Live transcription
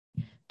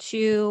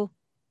2,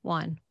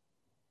 1.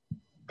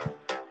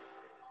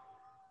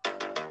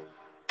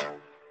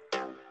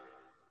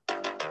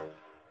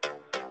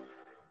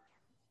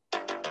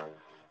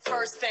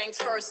 First things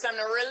first, I'm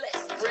the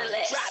realest.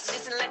 Drop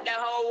this and let the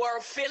whole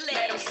world feel it.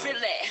 Let them feel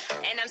it.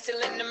 And I'm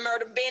still in the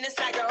murder business.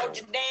 I can hold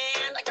you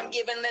down like I'm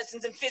giving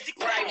lessons in physics.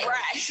 Right.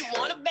 You should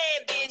want a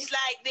bad bitch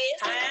like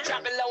this.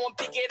 Drop it low and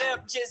pick it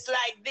up just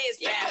like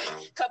this. Yeah.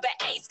 Cup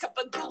of Ace, cup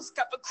of Goose,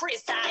 cup of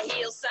Chris. I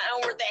heal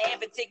something worth a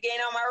half a ticket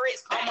on my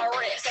wrist.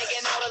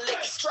 Taking all the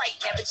liquor straight,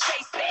 never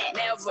chase that.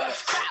 Never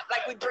stop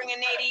like we bringing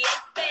 88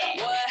 back.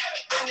 What?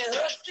 Bring the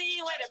hook,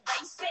 see where the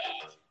bass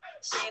at.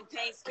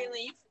 Champagne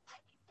spilling, you.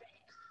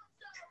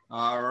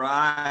 All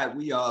right,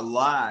 we are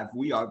live.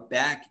 We are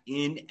back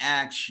in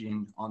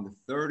action on the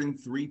 3rd and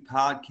 3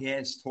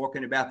 podcast,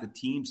 talking about the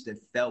teams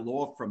that fell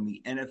off from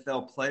the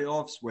NFL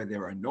playoffs, where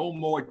there are no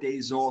more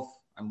days off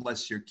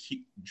unless you're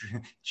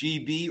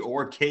GB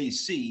or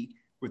KC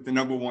with the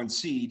number 1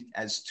 seed,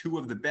 as 2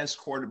 of the best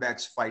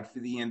quarterbacks fight for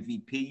the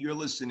MVP. You're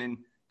listening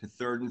to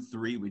 3rd and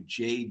 3 with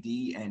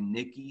JD and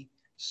Nikki,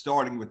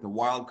 starting with the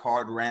wild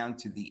card round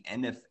to the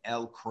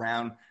NFL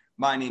crown.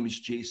 My name is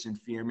Jason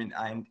Fearman.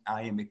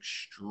 I am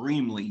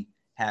extremely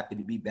happy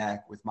to be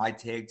back with my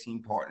tag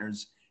team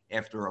partners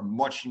after a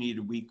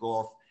much-needed week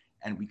off,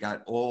 and we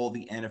got all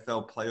the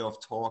NFL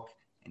playoff talk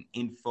and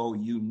info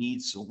you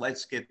need. So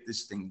let's get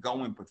this thing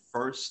going. But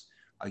first,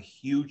 a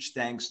huge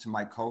thanks to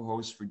my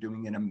co-host for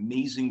doing an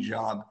amazing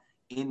job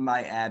in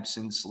my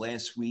absence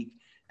last week,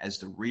 as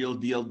the real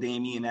deal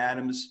Damian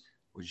Adams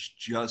was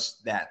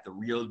just that, the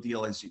real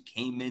deal as he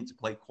came in to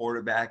play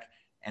quarterback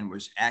and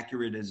was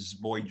accurate as his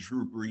boy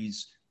Drew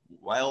Brees.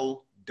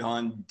 Well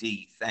done,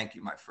 D. Thank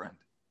you, my friend.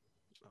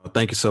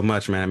 Thank you so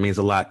much, man. It means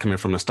a lot coming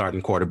from the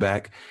starting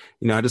quarterback.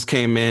 You know, I just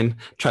came in,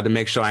 tried to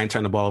make sure I ain't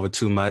turn the ball over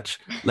too much,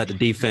 let the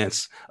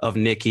defense of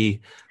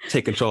Nikki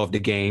take control of the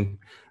game,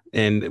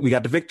 and we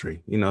got the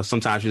victory. You know,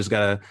 sometimes you just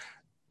got to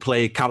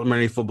play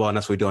complimentary football, and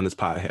that's what we do on this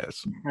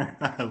podcast.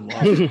 I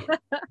love it.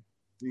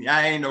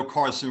 I ain't no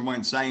Carson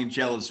Wentz. I ain't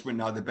jealous when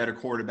the better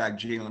quarterback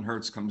Jalen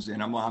Hurts comes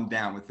in. I'm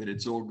down with it.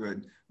 It's all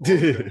good. All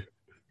good.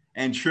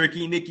 And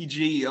Tricky Nikki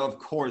G, of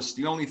course.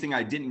 The only thing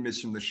I didn't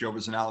miss from the show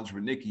was Knowledge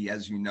with Nikki,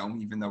 as you know,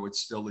 even though it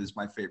still is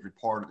my favorite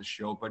part of the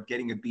show. But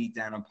getting a beat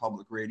down on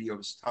public radio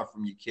is tough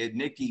from you, kid.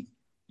 Nikki,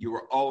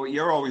 you're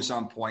always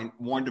on point.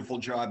 Wonderful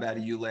job out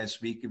of you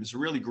last week. It was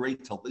really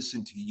great to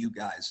listen to you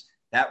guys.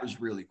 That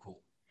was really cool.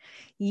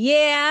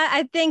 Yeah,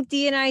 I think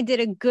Dee and I did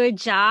a good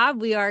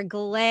job. We are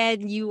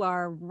glad you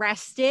are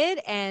rested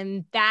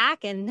and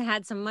back and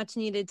had some much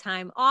needed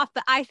time off.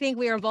 But I think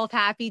we are both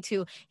happy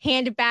to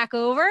hand it back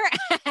over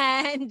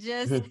and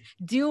just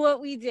do what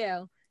we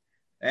do.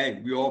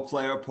 Hey, we all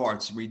play our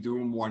parts. We do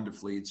them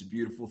wonderfully. It's a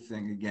beautiful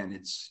thing. Again,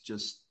 it's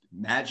just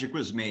magic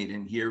was made.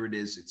 And here it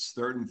is. It's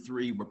 3rd and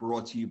 3. We're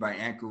brought to you by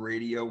Anchor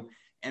Radio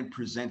and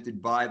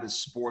presented by the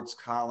Sports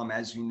Column.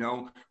 As you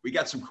know, we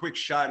got some quick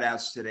shout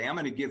outs today. I'm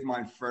going to give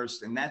mine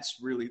first. And this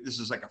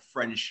is like a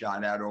friend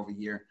shout out over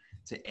here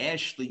to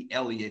Ashley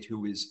Elliott,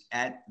 who is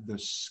at the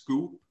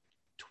Scoop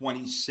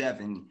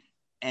 27,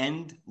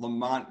 and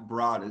Lamont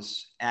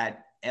Broadus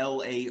at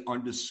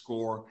LA_BROADUS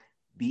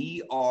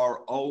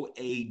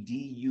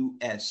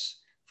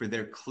for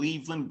their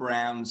Cleveland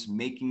Browns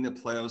making the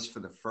playoffs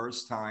for the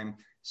first time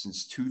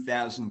since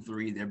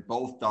 2003. They're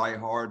both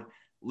diehard,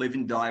 live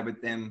and die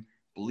with them,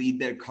 bleed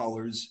their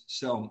colors.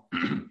 So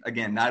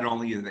again, not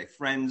only are they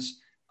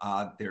friends,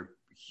 they're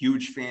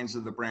huge fans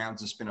of the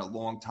Browns. It's been a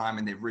long time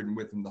and they've ridden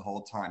with them the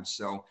whole time.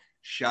 So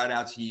shout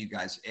out to you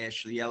guys,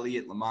 Ashley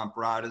Elliott, Lamont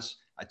Broadus.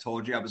 I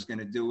told you I was going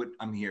to do it.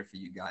 I'm here for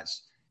you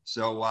guys.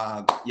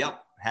 So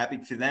yep, happy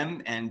for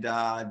them. And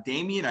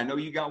Damian, I know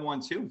you got one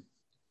too.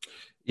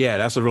 Yeah,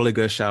 that's a really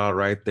good shout out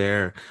right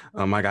there.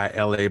 My guy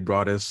LA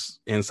Broadus,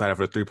 inside of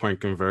a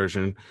 3-point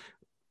conversion.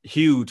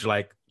 Huge,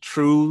 like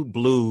true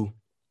blue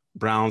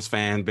Browns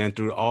fan, been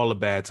through all the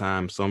bad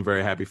times, so I'm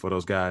very happy for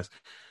those guys.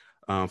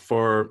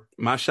 For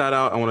my shout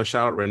out, I want to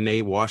shout out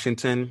Renee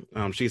Washington.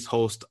 She's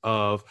host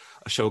of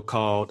a show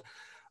called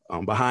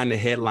Behind the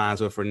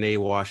Headlines with Renee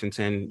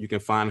Washington. You can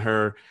find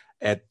her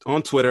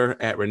on Twitter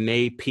at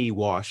Renee P.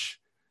 Wash.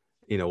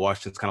 You know,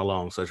 Washington's kind of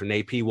long, so it's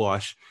Renee P.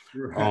 Wash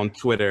on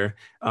Twitter.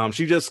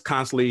 She's just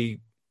constantly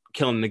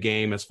killing the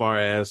game as far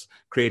as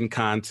creating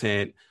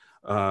content.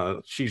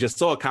 She's just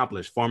so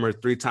accomplished. Former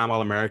 3-time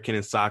All-American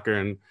in soccer,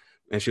 and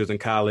she was in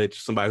college.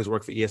 Somebody who's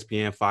worked for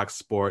ESPN, Fox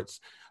Sports.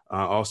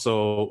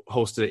 Also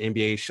hosted an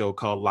NBA show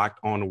called Locked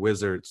On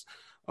Wizards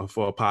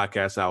for a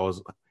podcast I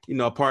was,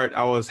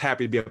 I was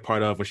happy to be a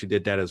part of when she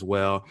did that as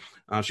well.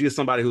 She is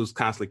somebody who's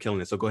constantly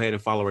killing it. So go ahead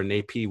and follow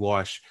Renee P.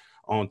 Wash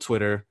on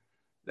Twitter.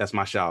 That's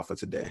my shout out for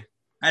today.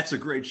 That's a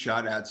great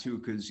shout out too,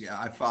 because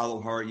I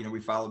follow her,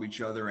 we follow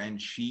each other, and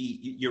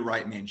you're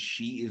right, man.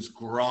 She is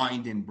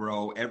grinding,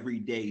 bro. Every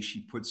day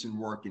she puts in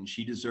work, and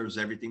she deserves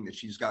everything that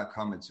she's got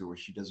coming to her.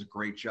 She does a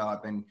great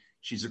job, and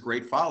she's a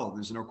great follow.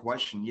 There's no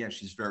question. Yeah,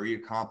 she's very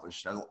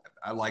accomplished.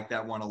 I like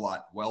that one a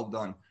lot. Well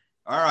done.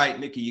 All right,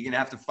 Nikki, you're going to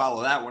have to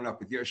follow that one up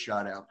with your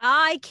shout out.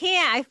 I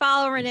can't. I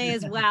follow Renee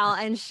as well,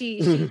 and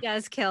she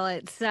does kill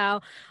it.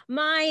 So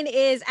mine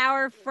is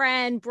our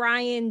friend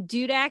Brian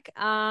Dudek.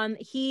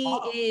 He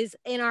is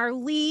in our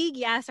league,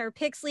 yes, our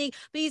picks league,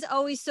 but he's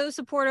always so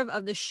supportive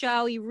of the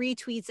show. He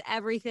retweets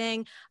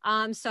everything.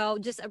 So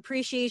just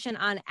appreciation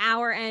on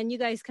our end. You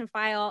guys can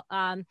follow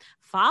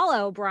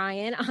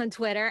Brian on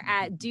Twitter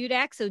at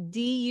Dudek, so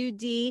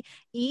Dudek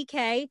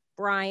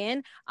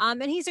Brian.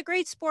 And he's a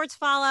great sports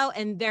follow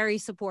and very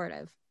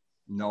supportive.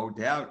 No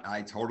doubt.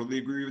 I totally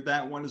agree with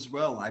that one as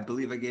well. I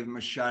believe I gave him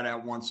a shout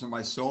out once on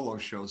my solo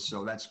show,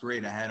 so that's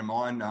great. I had him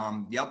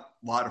on. Yep,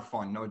 a lot of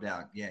fun, no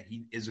doubt. Yeah,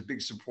 he is a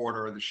big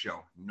supporter of the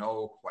show.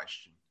 No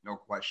question. No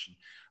question.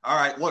 All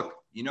right,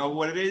 look, you know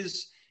what it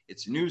is?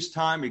 It's news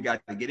time. We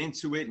got to get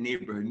into it.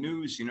 Neighborhood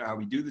news. You know how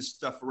we do this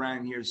stuff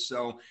around here.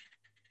 So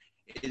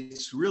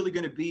it's really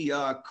going to be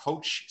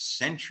coach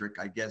centric,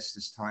 I guess,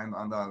 this time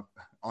on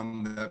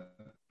the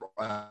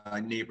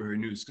neighborhood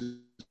news, because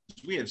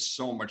we have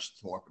so much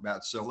to talk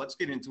about. So let's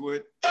get into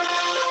it.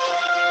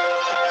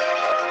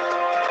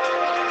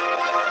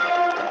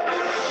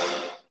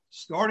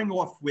 Starting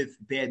off with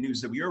bad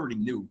news that we already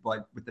knew,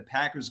 but with the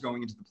Packers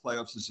going into the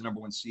playoffs as the number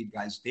 1 seed,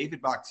 guys,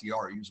 David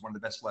Bakhtiari, who's one of the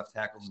best left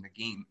tackles in the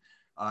game,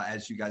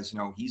 as you guys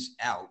know, he's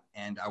out.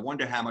 And I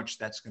wonder how much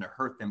that's going to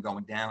hurt them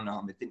going down.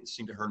 It didn't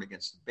seem to hurt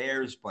against the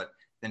Bears, but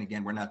then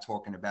again, we're not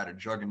talking about a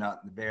juggernaut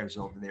in the Bears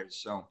over there.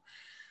 So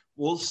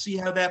we'll see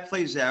how that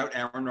plays out.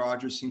 Aaron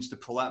Rodgers seems to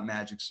pull out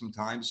magic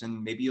sometimes,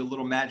 and maybe a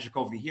little magic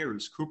over here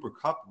is Cooper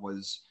Kupp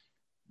was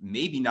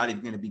maybe not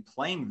even going to be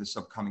playing this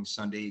upcoming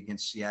Sunday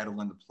against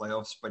Seattle in the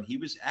playoffs, but he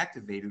was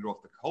activated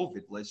off the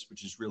COVID list,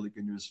 which is really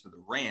good news for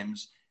the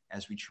Rams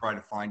as we try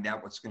to find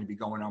out what's going to be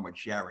going on with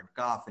Jared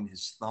Goff and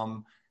his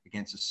thumb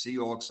against the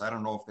Seahawks. I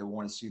don't know if they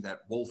want to see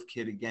that Wolf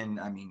kid again.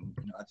 I mean,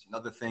 that's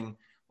another thing.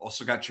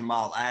 Also got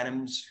Jamal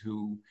Adams,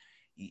 who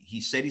he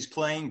said he's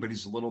playing, but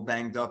he's a little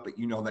banged up, but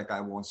that guy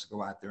wants to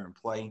go out there and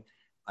play.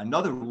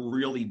 Another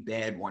really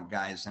bad one,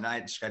 guys, and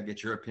I just got to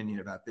get your opinion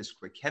about this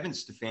quick. Kevin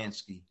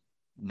Stefanski,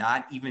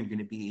 not even going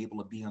to be able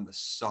to be on the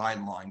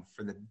sideline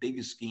for the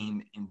biggest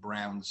game in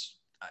Browns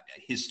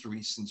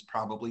history since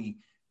probably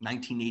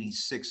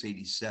 1986,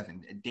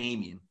 87.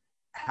 Damian,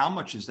 how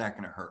much is that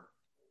going to hurt?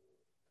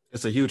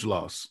 It's a huge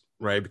loss,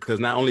 right? Because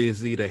not only is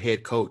he the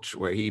head coach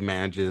where he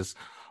manages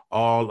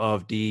all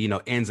of the,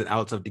 ins and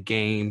outs of the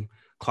game,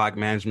 clock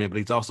management, but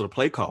he's also the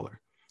play caller.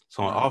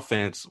 So on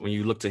offense, when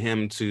you look to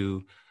him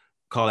to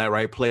call that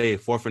right play,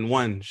 4th and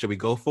 1, should we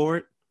go for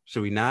it?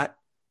 Should we not?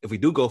 If we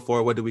do go for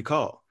it, what do we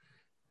call?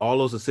 All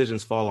those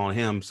decisions fall on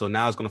him. So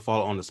now it's going to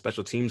fall on the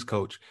special teams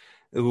coach,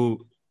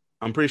 who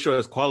I'm pretty sure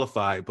is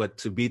qualified, but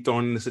to be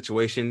thrown in the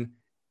situation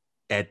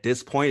at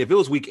this point, if it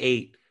was week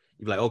 8,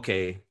 you'd be like,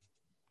 okay,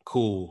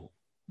 cool.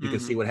 You can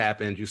see what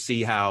happens. You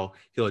see how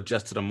he'll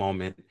adjust to the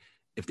moment.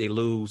 If they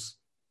lose,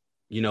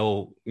 you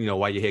know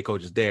why your head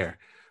coach is there.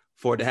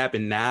 For it to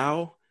happen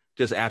now,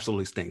 just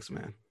absolutely stinks,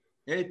 man.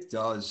 It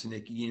does,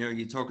 Nick.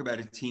 You talk about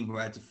a team who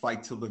had to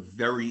fight till the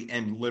very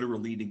end,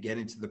 literally, to get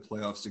into the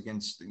playoffs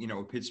against,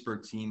 a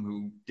Pittsburgh team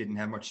who didn't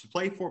have much to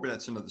play for, but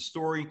that's another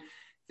story.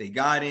 They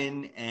got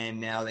in, and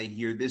now they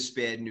hear this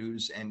bad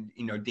news. And,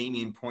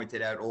 Damian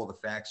pointed out all the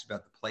facts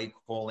about the play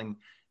calling,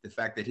 the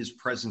fact that his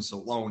presence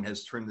alone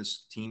has turned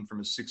this team from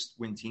a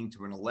 6-win team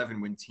to an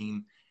 11-win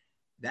team.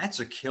 That's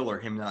a killer,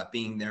 him not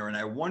being there. And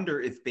I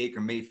wonder if Baker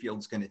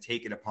Mayfield's going to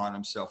take it upon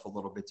himself a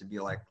little bit to be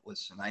like,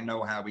 listen, I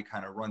know how we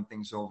kind of run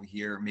things over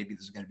here. Maybe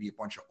there's going to be a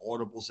bunch of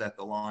audibles at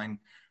the line.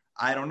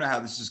 I don't know how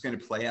this is going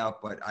to play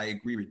out, but I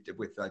agree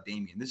with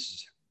Damian.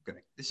 This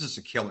is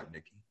a killer,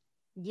 Nikki.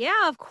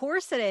 Yeah, of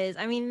course it is.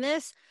 I mean,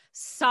 this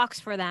sucks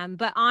for them.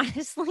 But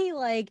honestly,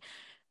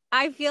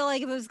 I feel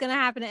like if it was going to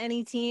happen to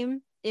any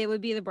team, it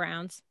would be the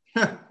Browns.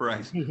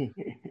 Right.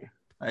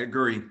 I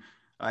agree.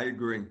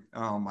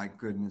 Oh, my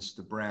goodness,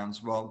 the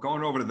Browns. Well,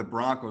 going over to the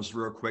Broncos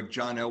real quick,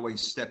 John Elway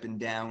stepping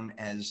down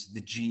as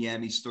the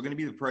GM. He's still going to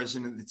be the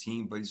president of the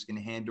team, but he's going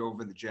to hand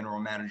over the general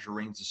manager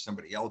reins to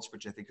somebody else,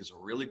 which I think is a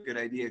really good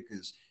idea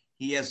because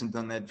he hasn't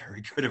done that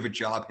very good of a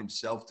job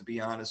himself, to be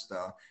honest.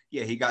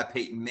 Yeah, he got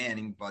Peyton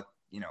Manning, but,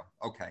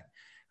 okay.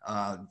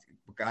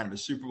 Got him a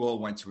Super Bowl,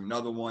 went to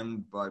another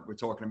one, but we're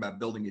talking about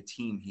building a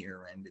team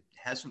here, and it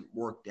hasn't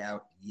worked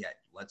out yet.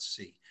 Let's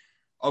see.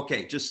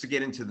 Okay, just to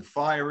get into the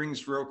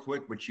firings real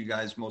quick, which you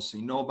guys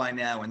mostly know by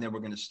now, and then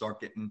we're going to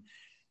start getting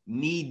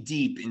knee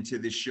deep into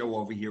this show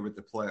over here with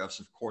the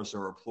playoffs. Of course,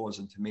 our applause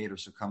and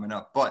tomatoes are coming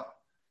up, but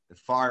the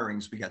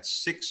firings, we got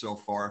 6 so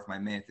far, if my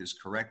math is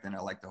correct, and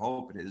I like to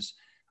hope it is.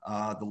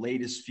 The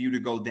latest few to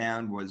go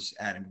down was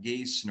Adam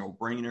Gase,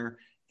 no-brainer.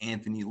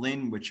 Anthony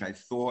Lynn, which I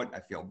feel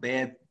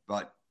bad,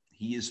 but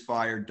he is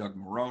fired. Doug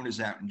Marrone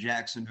is out in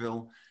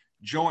Jacksonville,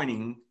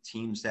 joining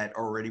teams that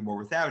already were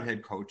without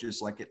head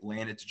coaches like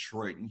Atlanta,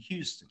 Detroit, and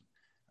Houston.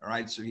 All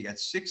right, so you got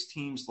 6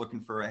 teams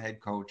looking for a head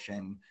coach,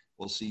 and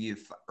we'll see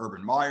if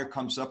Urban Meyer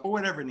comes up or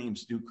whatever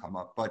names do come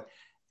up. But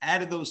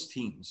out of those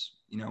teams,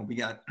 we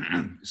got,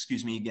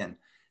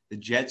 the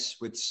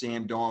Jets with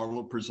Sam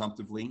Darnold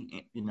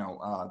presumptively.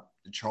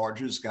 The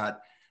Chargers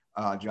got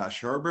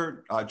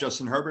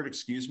Justin Herbert,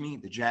 excuse me.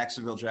 The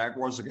Jacksonville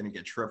Jaguars are going to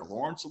get Trevor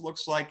Lawrence, it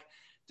looks like.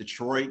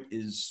 Detroit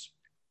is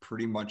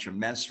pretty much a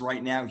mess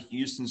right now.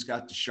 Houston's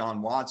got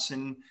Deshaun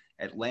Watson.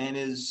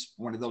 Atlanta's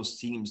one of those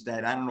teams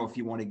that I don't know if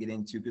you want to get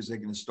into because they're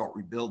going to start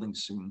rebuilding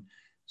soon.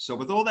 So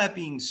with all that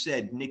being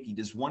said, Nikki,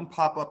 does one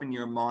pop up in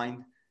your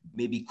mind,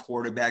 maybe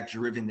quarterback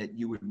driven, that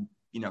you would,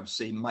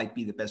 say might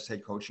be the best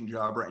head coaching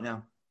job right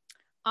now?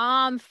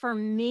 For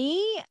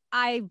me,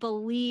 I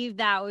believe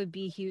that would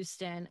be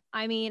Houston.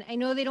 I mean, I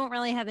know they don't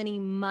really have any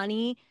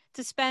money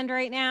to spend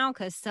right now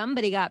because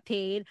somebody got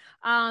paid.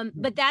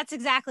 But that's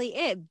exactly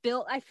it.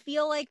 Bill, I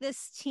feel like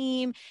this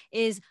team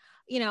is,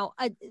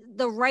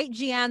 the right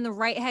GM, the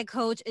right head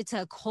coach. It's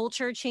a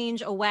culture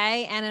change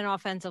away and an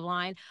offensive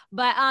line,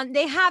 but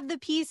they have the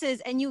pieces,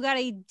 and you got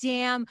a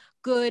damn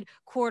good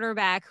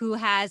quarterback who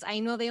has, I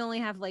know they only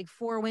have like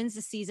 4 wins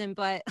this season,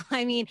 but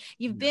I mean,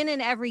 you've been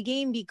in every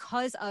game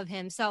because of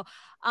him. So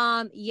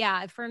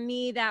for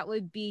me, that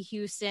would be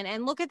Houston.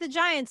 And look at the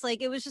Giants.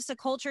 Like, it was just a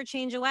culture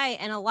change away,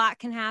 and a lot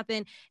can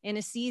happen in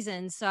a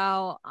season.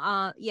 So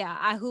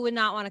who would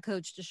not want to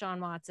coach Deshaun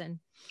Watson?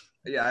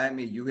 Yeah, I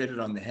mean, you hit it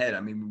on the head.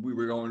 I mean, we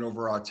were going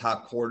over our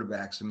top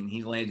quarterbacks. I mean,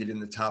 he landed in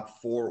the top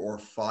 4 or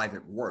 5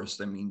 at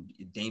worst. I mean,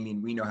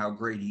 Damian, we know how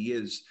great he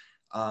is.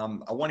 I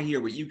want to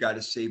hear what you got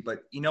to say,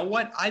 but you know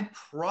what? I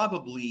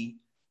probably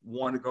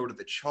want to go to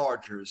the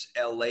Chargers.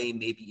 LA,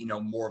 maybe,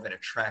 more of an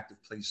attractive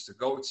place to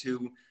go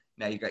to.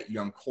 Now you got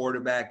young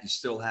quarterback. You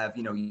still have,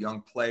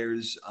 young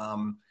players.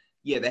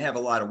 They have a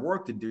lot of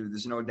work to do.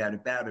 There's no doubt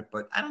about it.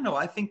 But I don't know.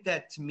 I think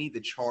that, to me, the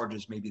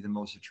Chargers may be the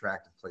most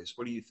attractive place.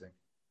 What do you think?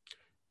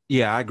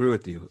 Yeah, I agree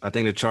with you. I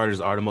think the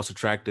Chargers are the most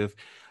attractive.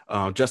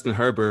 Justin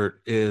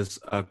Herbert is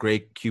a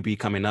great QB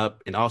coming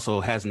up and also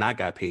has not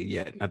got paid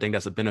yet. I think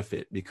that's a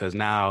benefit because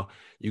now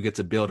you get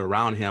to build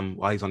around him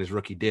while he's on his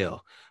rookie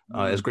deal.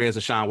 As great as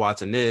Deshaun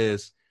Watson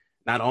is,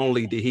 not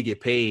only did he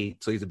get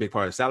paid, so he's a big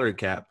part of the salary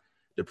cap,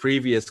 the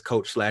previous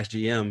coach /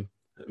 GM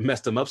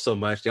messed him up so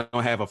much, they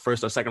don't have a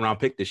first or second round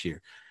pick this year.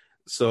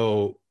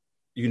 So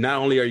you not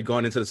only are you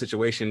going into the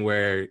situation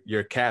where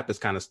your cap is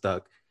kind of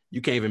stuck, you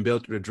can't even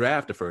build through the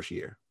draft the first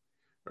year.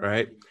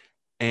 Right.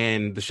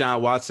 And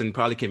Deshaun Watson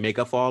probably can make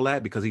up for all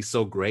that because he's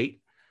so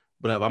great.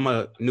 But if I'm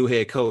a new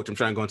head coach, I'm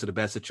trying to go into the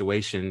best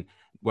situation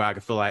where I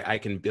can feel like I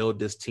can build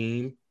this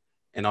team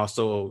and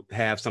also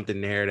have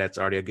something there that's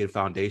already a good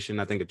foundation.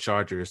 I think the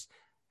Chargers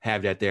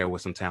have that there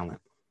with some talent.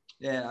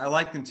 Yeah, I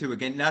like them too.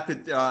 Again, not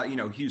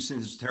that,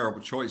 Houston's a terrible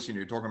choice.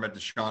 You're talking about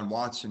Deshaun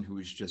Watson, who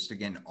is just,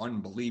 again,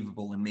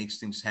 unbelievable and makes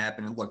things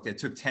happen. And look, they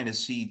took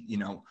Tennessee,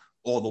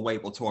 all the way.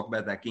 We'll talk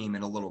about that game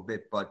in a little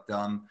bit. But,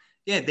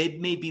 they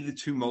may be the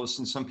two most.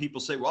 And some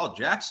people say, well,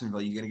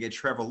 Jacksonville, you're going to get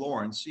Trevor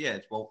Lawrence. Yeah,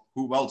 well,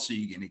 who else are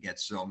you going to get?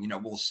 So,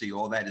 we'll see.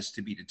 All that is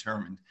to be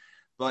determined.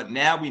 But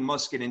now we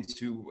must get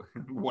into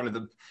one of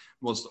the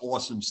most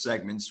awesome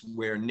segments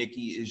where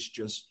Nikki is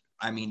just,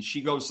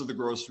 she goes to the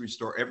grocery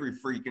store every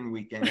freaking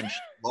weekend and she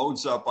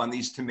loads up on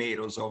these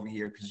tomatoes over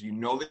here because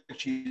that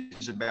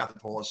she's about to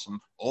toss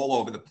them all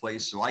over the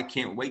place. So I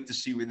can't wait to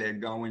see where they're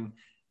going.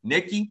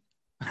 Nikki,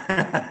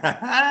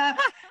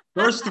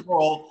 first of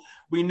all,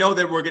 we know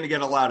that we're going to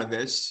get a lot of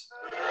this.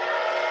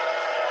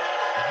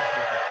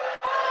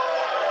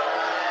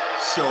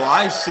 So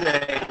I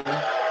say,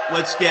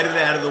 let's get it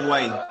out of the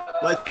way.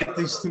 Let's get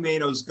these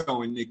tomatoes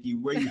going, Nikki.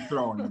 Where are you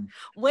throwing them?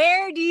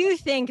 Where do you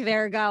think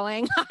they're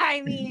going?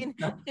 I mean,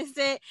 is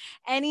it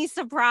any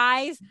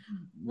surprise?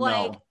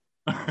 No.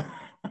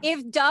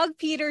 If Doug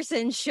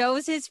Peterson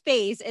shows his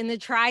face in the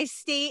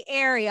tri-state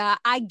area,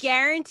 I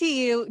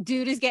guarantee you,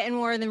 dude is getting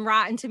more than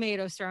rotten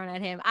tomatoes thrown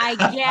at him. I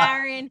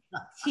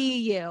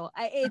guarantee you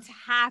it's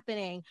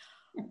happening.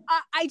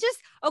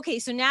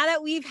 So now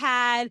that we've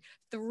had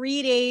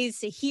 3 days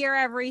to hear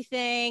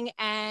everything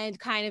and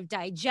kind of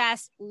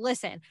digest,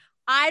 listen,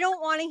 I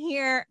don't want to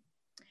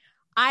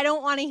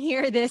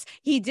hear this.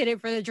 He did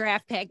it for the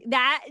draft pick.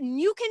 That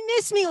you can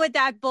miss me with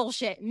that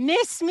bullshit.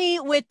 Miss me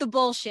with the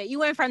bullshit. You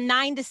went from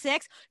 9 to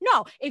 6.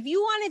 No, if you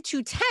wanted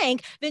to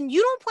tank, then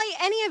you don't play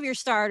any of your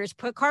starters.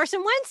 Put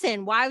Carson Wentz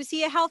in. Why was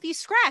he a healthy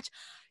scratch?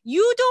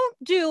 You don't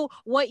do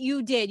what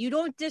you did. You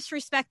don't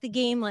disrespect the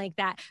game like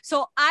that.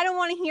 So I don't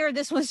want to hear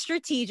this was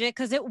strategic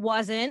because it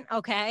wasn't.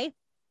 Okay.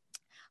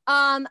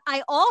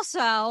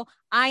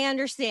 I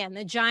understand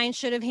the Giants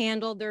should have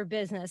handled their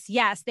business.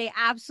 Yes, they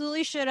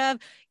absolutely should have.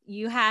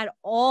 You had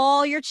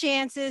all your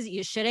chances.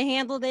 You should have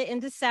handled it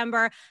in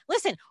December.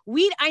 Listen,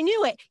 I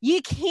knew it.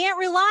 You can't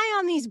rely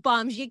on these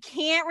bums. You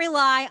can't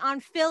rely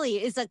on Philly.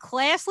 It's a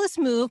classless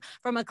move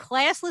from a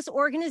classless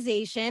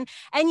organization.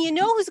 And you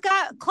know who's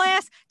got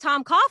class?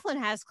 Tom Coughlin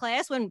has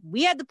class. When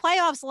we had the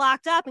playoffs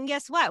locked up, and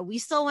guess what? We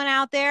still went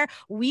out there.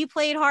 We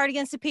played hard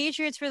against the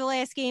Patriots for the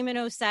last game in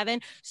 2007.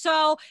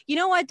 So you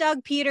know what,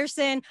 Doug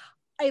Peterson?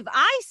 If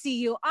I see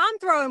you, I'm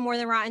throwing more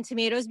than rotten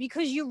tomatoes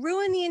because you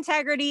ruin the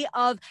integrity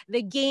of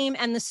the game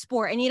and the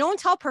sport. And you don't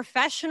tell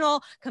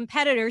professional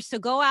competitors to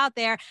go out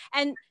there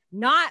and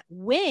not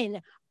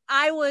win.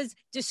 I was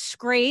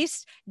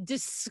disgraced,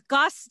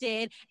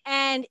 disgusted,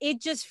 and it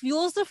just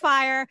fuels the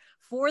fire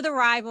for the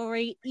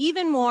rivalry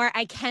even more.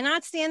 I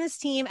cannot stand this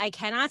team. I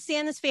cannot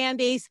stand this fan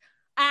base.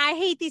 I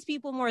hate these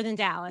people more than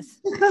Dallas.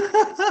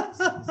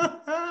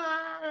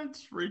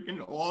 It's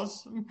freaking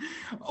awesome.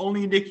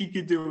 Only Nikki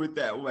could do it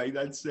that way.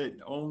 That's it.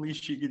 Only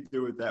she could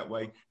do it that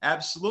way.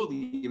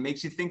 Absolutely. It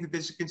makes you think that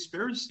there's a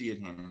conspiracy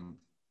at hand.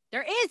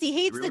 There is. He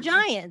hates the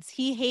Giants.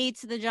 He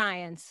hates the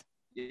Giants.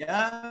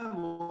 Yeah,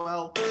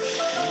 well,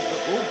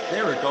 oh,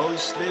 there it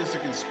goes. There's the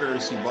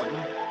conspiracy button.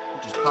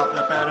 It just popped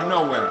up out of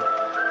nowhere.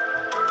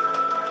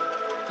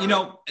 You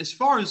know, as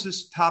far as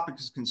this topic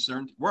is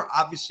concerned, we're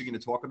obviously going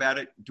to talk about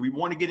it. Do we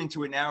want to get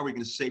into it now, or are we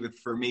going to save it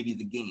for maybe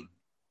the game?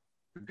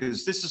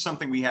 Because this is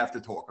something we have to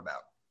talk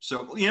about.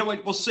 So, you know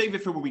what? We'll save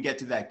it for when we get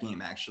to that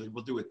game, actually.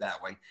 We'll do it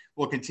that way.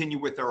 We'll continue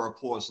with our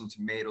applause and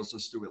tomatoes.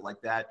 Let's do it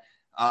like that.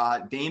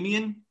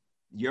 Damien,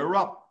 you're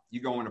up.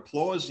 You going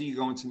applause or you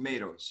going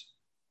tomatoes?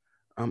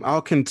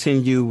 I'll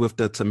continue with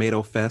the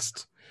tomato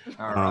fest.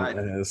 All right.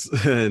 As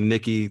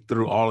Nikki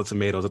threw all the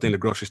tomatoes. I think the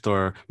grocery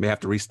store may have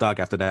to restock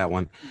after that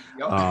one.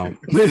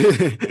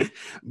 Yep.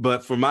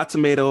 But for my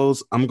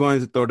tomatoes, I'm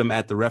going to throw them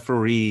at the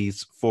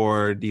referees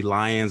for the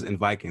Lions and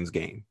Vikings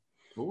game.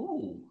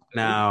 Ooh.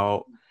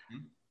 Now,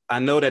 I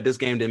know that this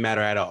game didn't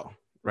matter at all,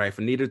 right?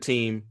 For neither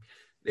team,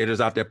 they're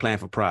just out there playing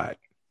for pride.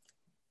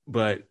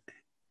 But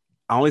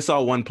I only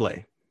saw one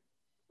play.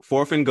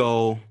 4th and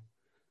goal.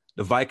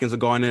 The Vikings are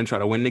going in and try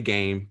to win the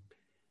game.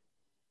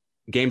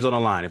 Game's on the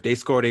line. If they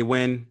score, they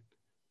win.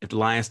 If the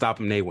Lions stop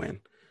them, they win.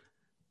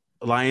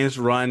 The Lions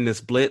run this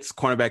blitz.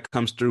 Cornerback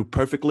comes through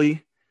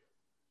perfectly.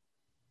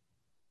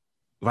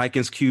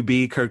 Vikings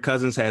QB, Kirk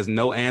Cousins, has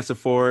no answer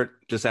for it,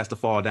 just has to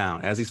fall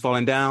down. As he's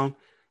falling down,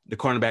 the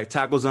cornerback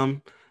tackles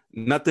him.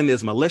 Nothing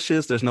is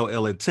malicious. There's no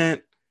ill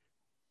intent.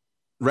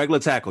 Regular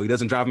tackle. He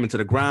doesn't drive him into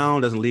the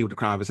ground, doesn't leave with the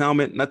crown of his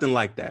helmet, nothing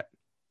like that.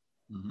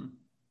 Mm-hmm.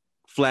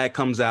 Flag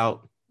comes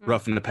out,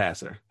 roughing the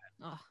passer.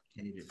 Oh.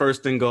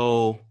 1st and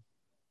goal,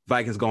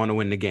 Vikings going to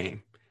win the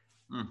game.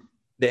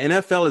 The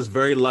NFL is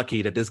very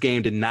lucky that this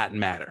game did not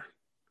matter.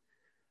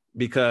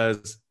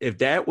 Because if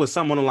that was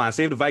someone on the line,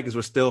 say if the Vikings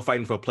were still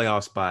fighting for a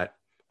playoff spot,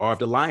 or if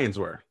the Lions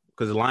were,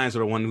 because the Lions were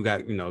the one who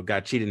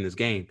got cheated in this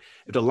game.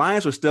 If the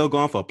Lions were still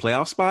going for a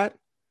playoff spot,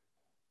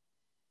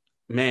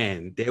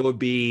 man, there would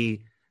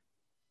be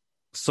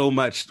so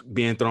much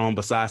being thrown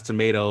besides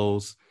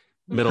tomatoes,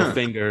 middle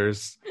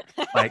fingers.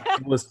 Like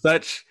it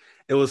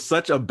was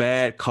such a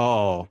bad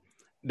call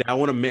that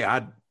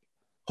I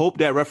hope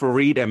that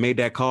referee that made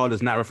that call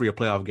does not referee a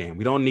playoff game.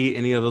 We don't need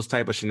any of those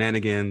type of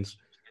shenanigans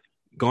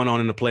going on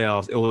in the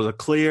playoffs. It was a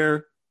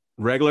clear,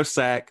 regular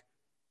sack.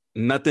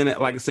 Nothing,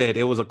 like I said,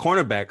 it was a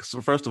cornerback,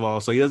 so first of all.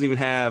 So he doesn't even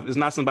have, it's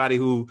not somebody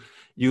who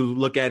you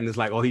look at and it's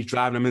like, oh, he's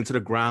driving him into the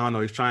ground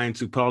or he's trying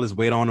to put all his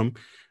weight on him. It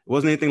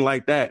wasn't anything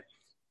like that.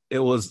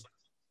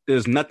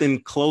 There's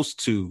nothing close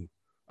to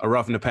a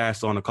roughing the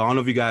passer on the call. I don't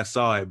know if you guys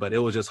saw it, but it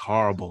was just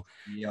horrible.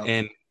 Yep.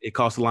 And it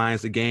cost the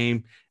Lions the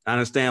game. I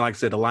understand, like I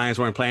said, the Lions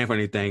weren't playing for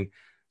anything.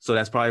 So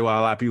that's probably why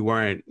a lot of people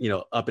weren't,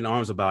 up in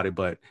arms about it.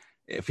 But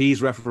if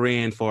he's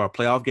refereeing for a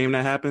playoff game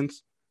that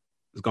happens,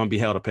 it's going to be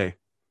hell to pay.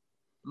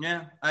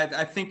 Yeah,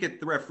 I think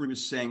the referee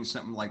was saying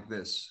something like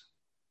this.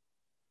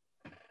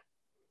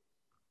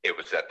 It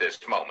was at this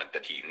moment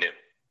that he knew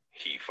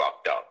he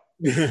fucked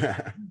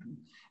up.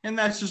 And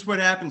that's just what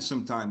happens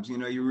sometimes.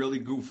 You really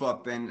goof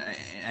up, and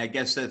I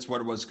guess that's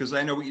what it was. Because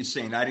I know what you're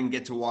saying. I didn't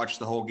get to watch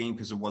the whole game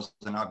because it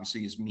wasn't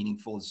obviously as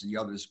meaningful as the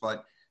others.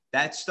 But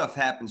that stuff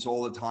happens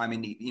all the time.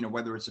 And,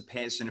 whether it's a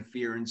pass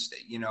interference,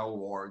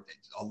 or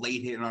a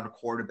late hit on a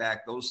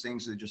quarterback, those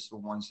things are just the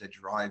ones that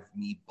drive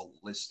me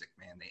ballistic,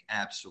 man. They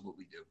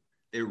absolutely do.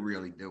 They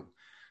really do.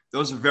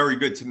 Those are very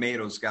good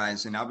tomatoes,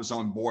 guys. And I was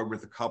on board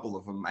with a couple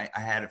of them. I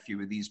had a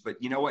few of these. But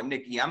you know what,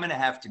 Nikki? I'm going to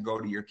have to go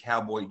to your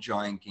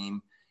Cowboy-Giant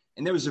game.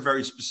 And there was a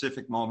very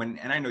specific moment,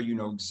 and I know you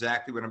know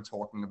exactly what I'm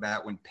talking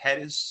about, when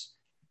Pettis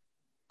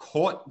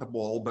caught the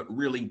ball but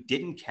really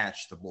didn't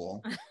catch the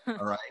ball,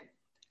 all right?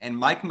 And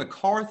Mike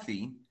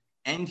McCarthy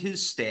and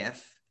his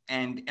staff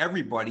and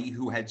everybody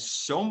who had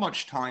so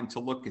much time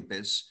to look at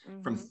this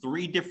from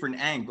 3 different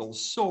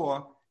angles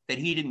saw that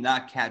he did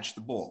not catch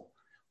the ball.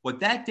 What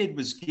that did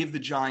was give the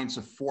Giants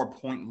a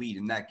 4-point lead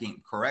in that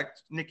game,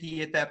 correct,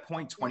 Nikki, at that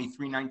point,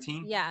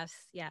 23-19? Yes.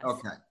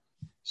 Okay.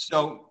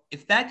 So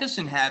if that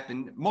doesn't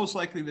happen, most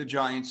likely the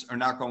Giants are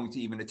not going to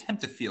even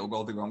attempt a field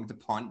goal. They're going to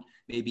punt,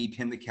 maybe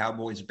pin the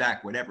Cowboys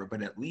back, whatever.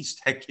 But at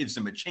least that gives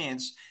them a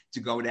chance to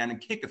go down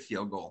and kick a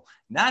field goal.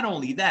 Not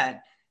only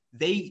that,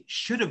 they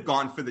should have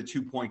gone for the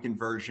 2-point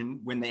conversion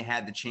when they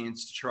had the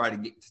chance to try to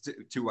get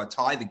to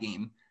tie the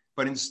game.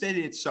 But instead,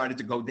 it decided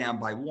to go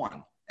down by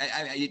 1.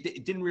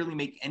 It didn't really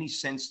make any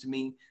sense to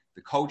me.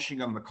 The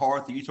coaching of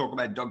McCarthy, you talk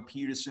about Doug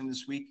Peterson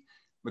this week.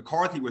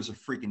 McCarthy was a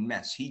freaking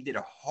mess. He did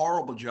a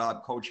horrible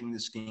job coaching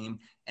this game.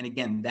 And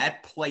again,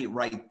 that play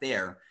right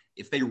there,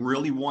 if they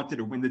really wanted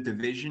to win the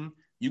division,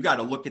 you got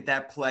to look at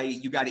that play.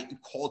 You got to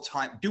call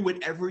time, do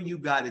whatever you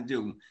got to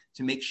do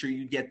to make sure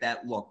you get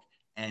that look.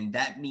 And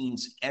that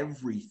means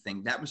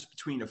everything. That was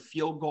between a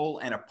field goal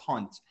and a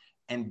punt.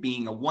 and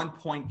being a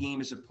 1-point game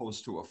as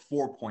opposed to a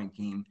 4-point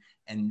game.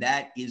 And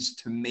that is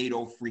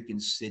tomato freaking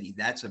city.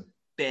 That's a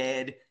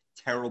bad,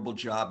 terrible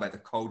job by the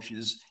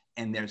coaches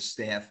and their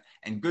staff.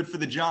 And good for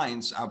the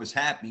Giants. I was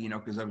happy,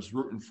 because I was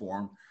rooting for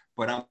them.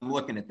 But I'm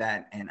looking at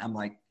that and I'm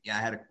like, I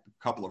had a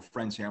couple of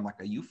friends here. I'm like,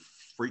 are you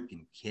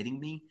freaking kidding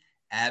me?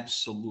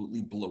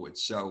 Absolutely blew it.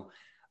 So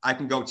I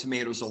can go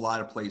tomatoes a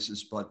lot of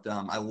places, but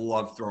I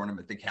love throwing them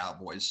at the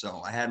Cowboys.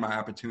 So I had my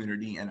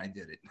opportunity and I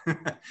did it.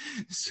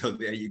 So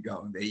there you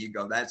go. There you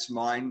go. That's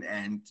mine.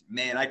 And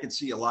man, I could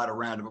see a lot of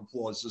round of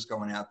applause just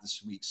going out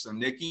this week. So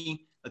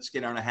Nikki, let's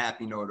get on a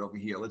happy note over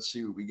here. Let's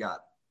see what we got.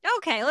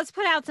 Okay, let's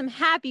put out some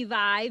happy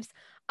vibes.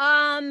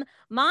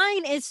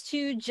 Mine is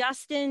to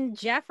Justin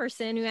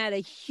Jefferson, who had a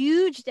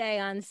huge day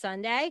on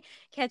Sunday,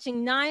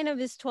 catching 9 of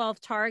his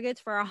 12 targets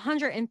for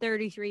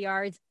 133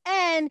 yards,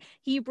 and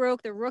he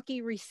broke the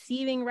rookie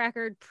receiving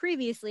record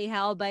previously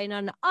held by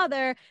none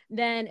other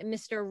than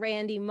Mr.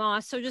 Randy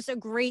Moss. So just a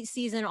great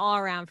season all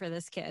around for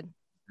this kid.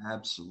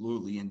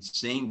 Absolutely. And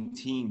same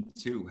team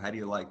too. How do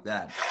you like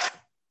that?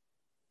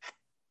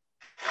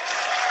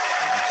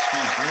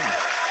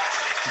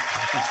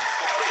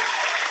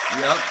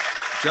 Yep.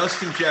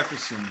 Justin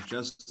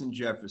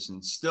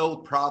Jefferson, still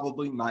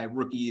probably my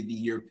rookie of the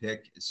year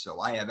pick. So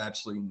I have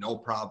absolutely no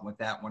problem with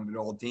that one at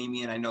all.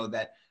 Damian, I know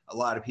that a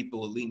lot of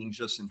people are leaning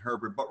Justin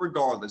Herbert, but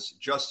regardless,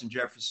 Justin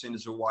Jefferson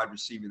is a wide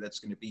receiver that's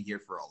going to be here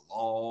for a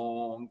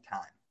long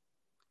time.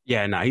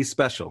 Yeah, no, he's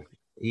special.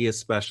 He is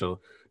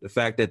special. The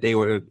fact that they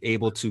were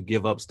able to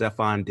give up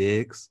Stephon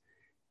Diggs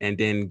and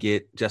then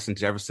get Justin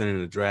Jefferson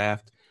in the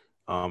draft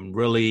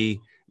really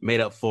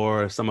made up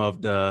for some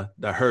of the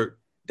hurt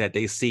that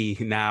they see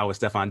now with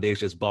Stephon Diggs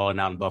just balling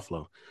out in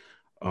Buffalo.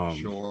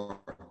 Sure.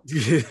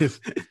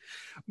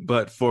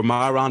 But for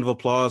my round of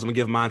applause, I'm going to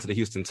give mine to the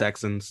Houston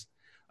Texans.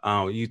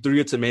 You threw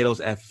your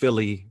tomatoes at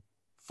Philly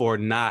for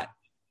not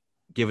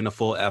giving a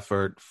full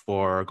effort,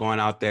 for going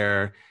out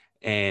there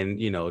and,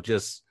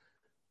 just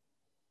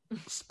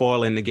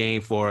spoiling the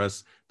game for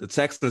us. The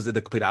Texans did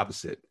the complete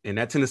opposite. In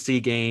that Tennessee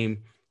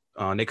game,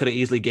 they could have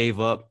easily gave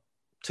up.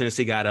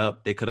 Tennessee got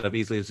up. They could have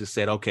easily just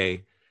said,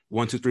 okay,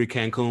 1, 2, 3,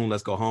 Cancun,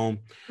 let's go home.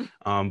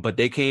 But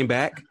they came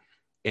back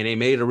and they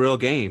made it a real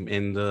game.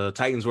 And the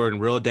Titans were in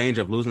real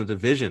danger of losing the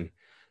division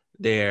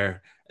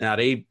there. Now,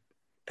 they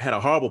had a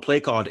horrible play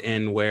call at the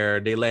end where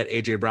they let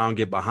A.J. Brown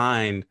get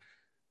behind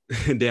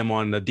them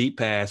on the deep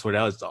pass, where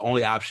that was the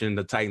only option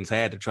the Titans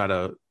had to try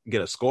to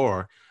get a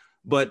score.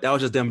 But that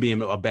was just them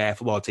being a bad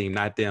football team,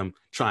 not them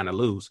trying to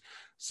lose.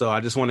 So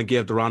I just want to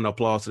give the round of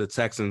applause to the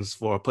Texans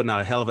for putting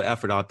out a hell of an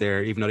effort out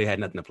there, even though they had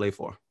nothing to play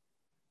for.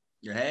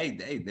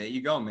 Hey, there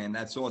you go, man.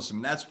 That's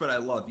awesome. That's what I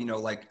love.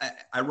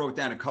 I wrote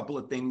down a couple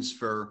of things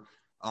for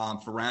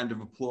round of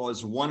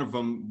applause. One of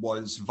them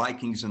was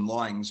Vikings and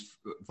Lions,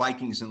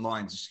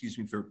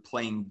 for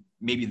playing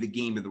maybe the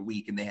game of the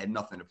week and they had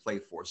nothing to play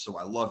for. So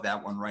I love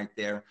that one right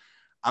there.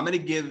 I'm going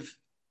to give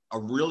a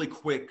really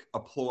quick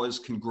applause.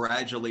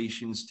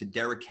 Congratulations to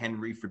Derrick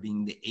Henry for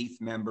being the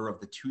 8th member of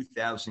the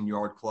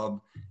 2,000-yard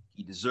club.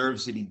 He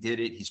deserves it. He did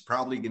it. He's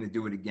probably going to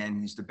do it again.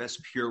 He's the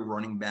best pure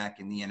running back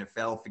in the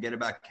NFL. Forget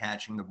about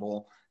catching the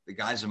ball. The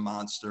guy's a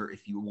monster.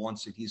 If he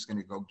wants it, he's going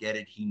to go get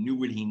it. He knew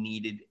what he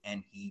needed,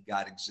 and he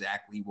got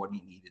exactly what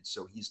he needed.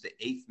 So he's the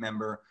 8th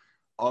member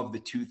of the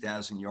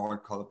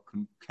 2,000-yard club.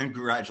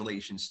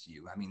 Congratulations to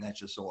you. I mean, that's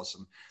just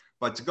awesome.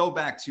 But to go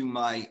back to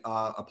my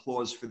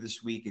applause for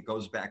this week, it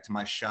goes back to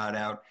my shout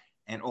out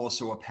and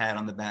also a pat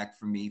on the back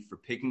for me for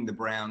picking the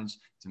Browns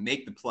to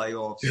make the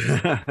playoffs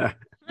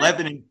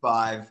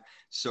 11-5.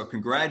 So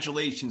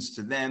congratulations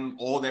to them,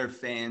 all their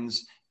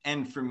fans,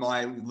 and for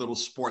my little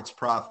sports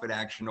profit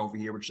action over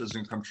here, which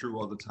doesn't come true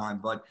all the time.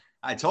 But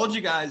I told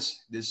you guys,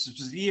 this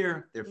is the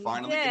year. They're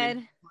finally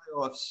getting the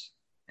playoffs.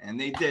 And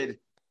they did.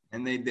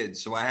 And they did.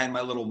 So I had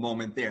my little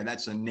moment there.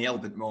 That's a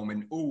nailed it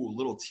moment. Ooh,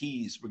 little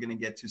tease. We're going to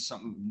get to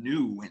something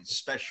new and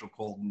special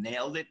called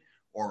Nailed It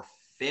or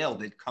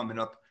Failed It coming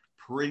up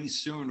pretty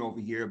soon over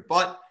here.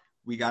 But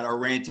we got our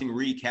ranting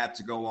recap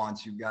to go on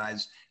to,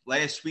 guys.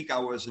 Last week I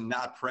was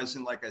not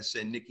present. Like I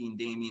said, Nikki and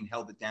Damian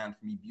held it down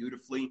for me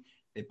beautifully.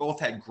 They both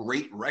had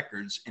great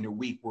records in a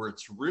week where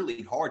it's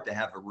really hard to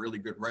have a really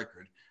good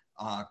record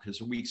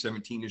because week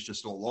 17 is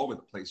just all over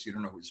the place. You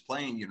don't know who's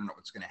playing. You don't know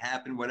what's going to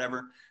happen,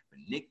 whatever. But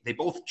Nick, they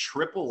both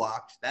triple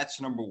locked. That's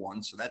number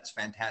one. So that's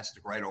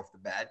fantastic right off the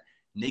bat.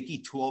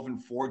 Nikki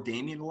 12-4,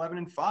 Damian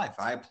 11-5.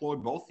 I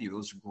applaud both of you.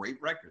 Those are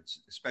great records,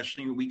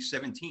 especially in week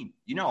 17.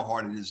 You know how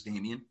hard it is,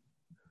 Damian.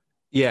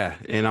 Yeah,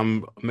 and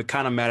I'm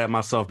kind of mad at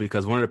myself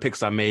because one of the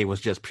picks I made was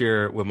just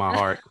pure with my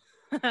heart.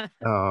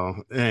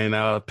 And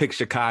I picked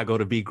Chicago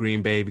to beat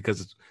Green Bay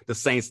because the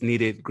Saints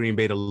needed Green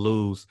Bay to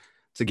lose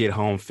to get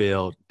home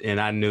field, and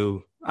I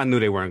knew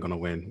they weren't going to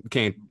win.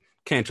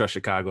 Can't trust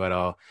Chicago at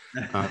all.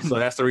 So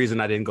that's the reason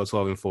I didn't go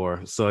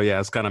 12-4. So yeah, I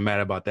was kind of mad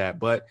about that,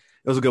 but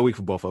it was a good week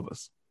for both of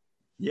us.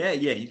 Yeah,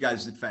 you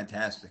guys did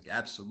fantastic.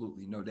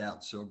 Absolutely, no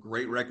doubt. So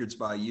great records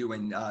by you,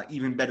 and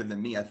even better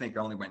than me. I think I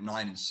only went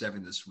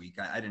 9-7 this week.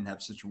 I didn't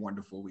have such a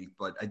wonderful week,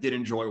 but I did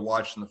enjoy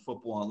watching the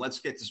football. And let's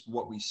get to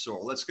what we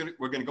saw.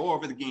 We're gonna go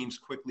over the games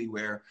quickly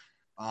where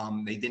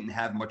they didn't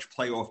have much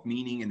playoff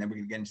meaning, and then we're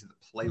gonna get into the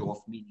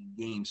playoff meaning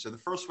games. So the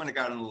first one I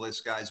got on the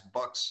list, guys,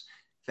 Bucks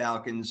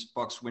Falcons.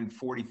 Bucks win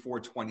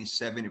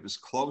 44-27. It was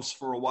close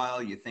for a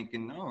while. You're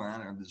thinking, oh, I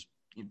don't know, does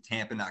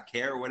Tampa not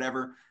care or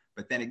whatever?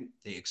 But then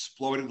they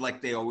exploded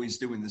like they always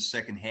do in the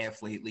second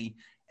half lately.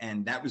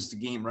 And that was the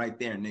game right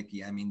there,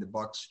 Nikki. I mean, the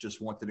Bucks just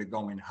wanted to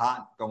go in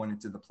hot going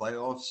into the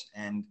playoffs.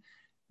 And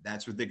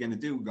that's what they're going to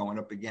do going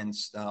up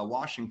against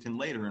Washington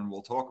later. And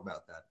we'll talk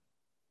about that.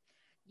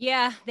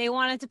 Yeah, they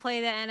wanted to play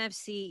the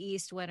NFC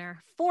East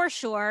winner for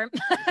sure.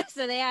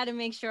 So they had to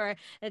make sure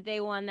that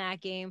they won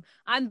that game.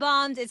 I'm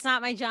bummed. It's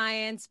not my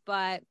Giants,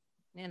 but,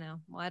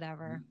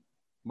 whatever.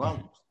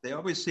 Well, they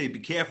always say, be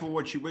careful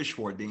what you wish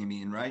for,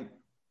 Damian, right?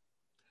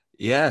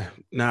 Yeah,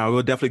 now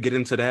we'll definitely get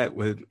into that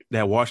with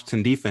that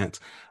Washington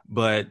defense.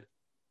 But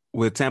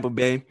with Tampa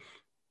Bay,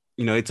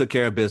 they took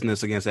care of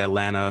business against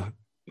Atlanta.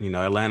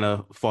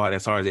 Atlanta fought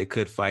as hard as they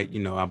could fight.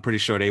 I'm pretty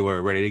sure they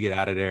were ready to get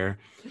out of there,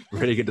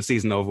 ready to get the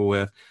season over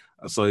with.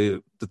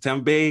 So the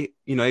Tampa Bay,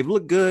 they've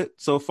looked good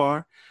so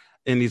far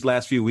in these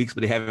last few weeks,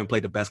 but they haven't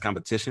played the best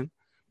competition.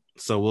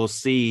 So we'll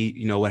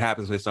see, what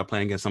happens when they start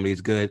playing against some of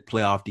these good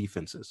playoff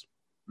defenses.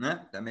 Yeah,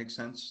 that makes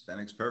sense. That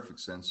makes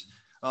perfect sense.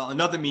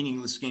 Another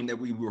meaningless game that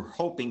we were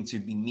hoping to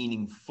be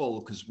meaningful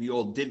because we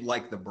all did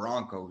like the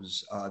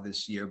Broncos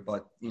this year,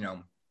 but,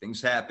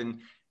 things happen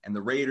and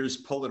the Raiders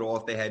pull it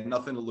off. They had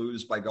nothing to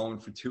lose by going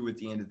for 2 at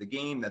the end of the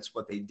game. That's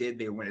what they did.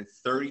 They went at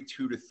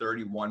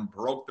 32-31,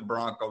 broke the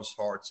Broncos'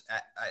 hearts.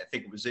 I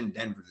think it was in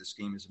Denver, this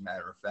game, as a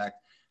matter of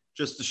fact.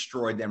 Just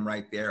destroyed them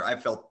right there. I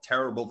felt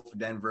terrible for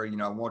Denver.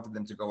 I wanted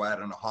them to go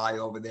out on a high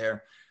over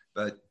there.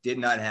 But did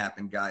not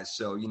happen, guys.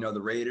 So,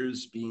 the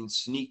Raiders being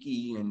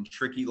sneaky and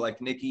tricky like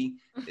Nikki,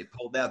 they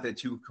pulled out their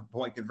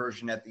 2-point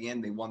conversion at the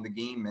end. They won the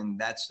game, and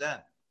that's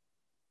that.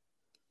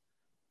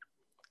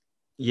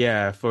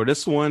 Yeah, for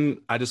this one,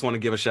 I just want to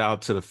give a shout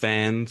out to the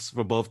fans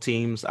for both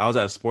teams. I was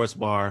at a sports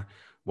bar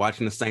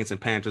watching the Saints and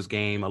Panthers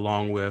game,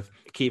 along with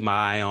keep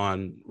my eye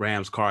on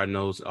Rams,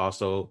 Cardinals,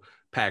 also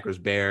Packers,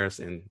 Bears,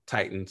 and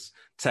Titans,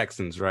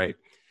 Texans, right?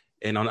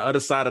 And on the other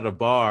side of the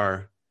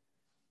bar,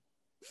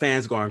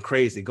 fans going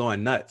crazy,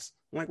 going nuts.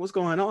 I'm like, what's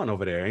going on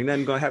over there? Ain't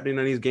nothing going to happen in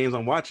any of these games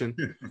I'm watching.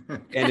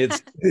 And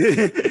it's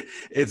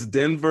it's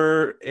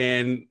Denver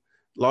and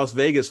Las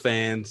Vegas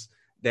fans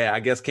that I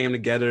guess came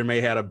together,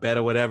 may had a bet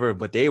or whatever,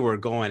 but they were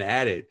going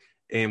at it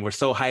and were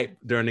so hyped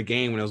during the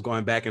game when it was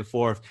going back and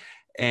forth.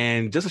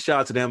 And just a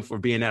shout out to them for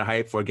being that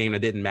hype for a game that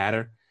didn't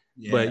matter.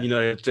 Yeah.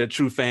 But, they're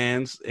true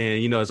fans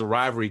and, it's a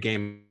rivalry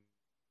game.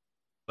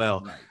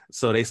 Well, right.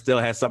 So they still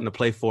had something to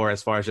play for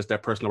as far as just their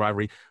personal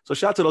rivalry. So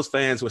shout out to those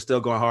fans who are still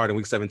going hard in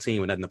week 17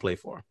 with nothing to play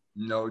for.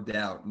 No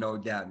doubt.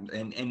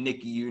 And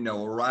Nikki, a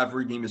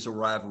rivalry game is a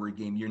rivalry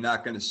game. You're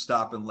not going to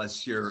stop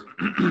unless you're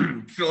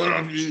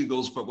Philadelphia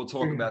Eagles, but we'll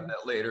talk about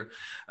that later.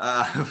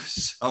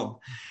 So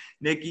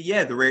Nikki,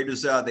 the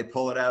Raiders, they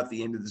pull it out at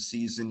the end of the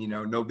season,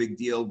 no big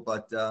deal,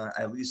 but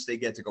at least they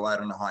get to go out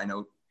on a high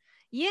note.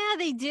 Yeah,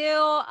 they do.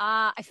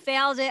 I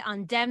failed it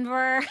on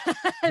Denver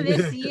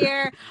this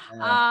year.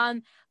 Yeah.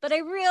 But I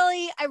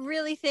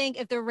really think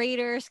if the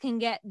Raiders can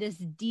get this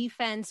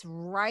defense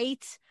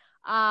right,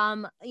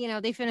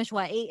 they finished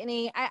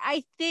 8-8.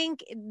 I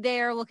think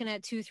they're looking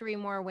at 2-3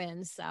 more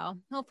wins. So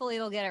hopefully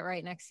they'll get it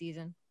right next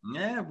season.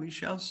 Yeah, we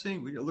shall see.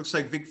 It looks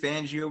like Vic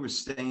Fangio is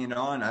staying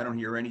on. I don't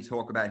hear any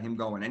talk about him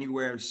going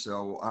anywhere.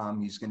 So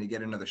he's going to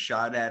get another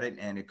shot at it.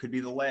 And it could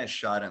be the last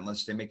shot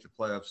unless they make the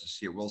playoffs this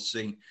year. We'll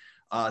see.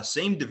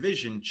 Same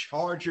division,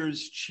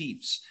 Chargers,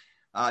 Chiefs.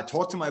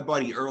 Talked to my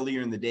buddy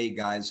earlier in the day,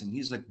 guys, and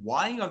he's like,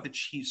 why are the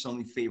Chiefs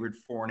only favored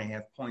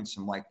 4.5 points?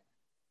 I'm like,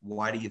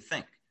 why do you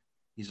think?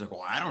 He's like,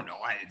 well, I don't know.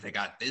 They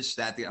got this,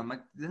 that. I'm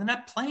like, they're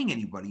not playing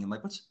anybody. I'm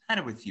like, what's the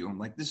matter with you? I'm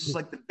like, this is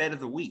like the bet of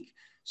the week.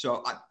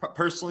 So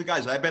personally,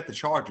 guys, I bet the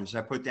Chargers.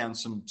 I put down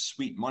some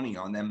sweet money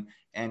on them,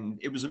 and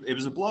it was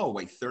a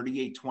blow-away,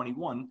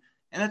 38-21.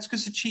 And that's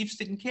because the Chiefs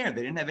didn't care.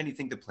 They didn't have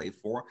anything to play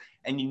for.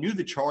 And you knew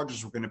the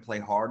Chargers were going to play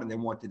hard, and they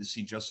wanted to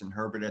see Justin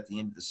Herbert at the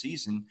end of the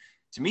season.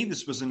 To me,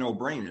 this was a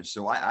no-brainer.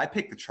 So I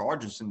picked the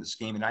Chargers in this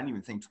game, and I didn't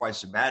even think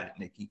twice about it,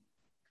 Nikki.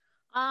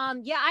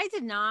 Yeah, I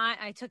did not.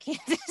 I took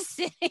Kansas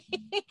City.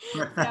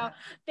 So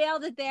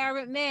failed it there.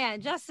 But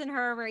man, Justin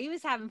Herbert, he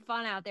was having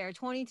fun out there.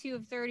 22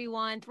 of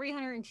 31,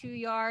 302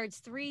 yards,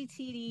 3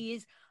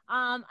 TDs.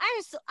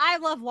 I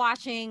love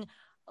watching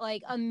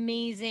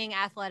amazing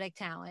athletic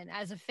talent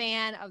as a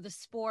fan of the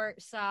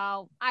sport.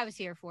 So I was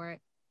here for it.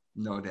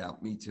 No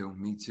doubt. Me too.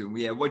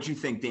 Yeah. What'd you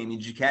think, Damien?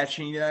 Did you catch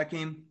any of that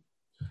game?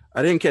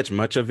 I didn't catch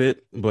much of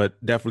it,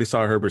 but definitely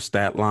saw Herbert's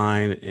stat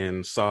line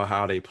and saw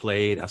how they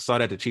played. I saw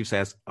that the Chiefs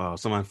has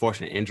some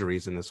unfortunate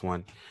injuries in this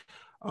one.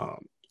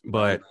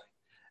 But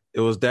it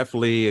was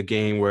definitely a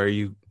game where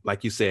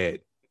like you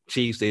said,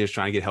 Chiefs, they just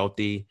trying to get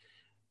healthy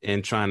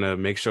and trying to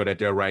make sure that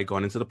they're right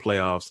going into the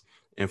playoffs.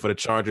 And for the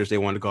Chargers, they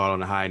wanted to go out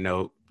on a high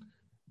note.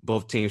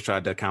 Both teams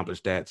tried to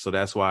accomplish that. So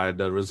that's why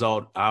the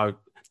result,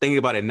 thinking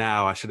about it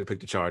now, I should have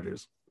picked the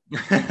Chargers.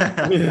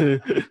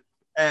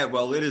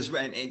 Well, it is.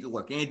 And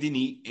look,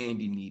 Andy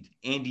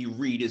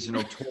Reid is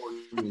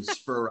notorious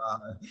for.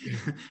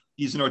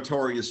 He's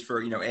notorious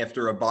for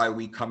after a bye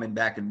week coming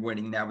back and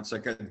winning. Now it's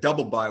like a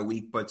double bye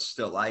week, but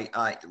still,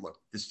 I look.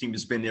 This team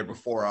has been there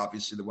before.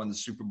 Obviously, they won the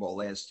Super Bowl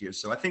last year,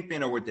 so I think they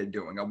know what they're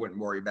doing. I wouldn't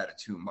worry about it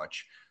too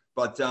much.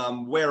 But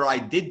where I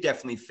did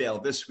definitely fail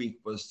this week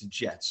was the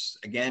Jets.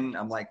 Again,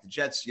 I'm like the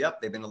Jets.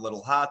 Yep, they've been a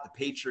little hot. The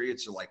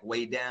Patriots are like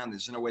way down.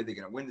 There's no way they're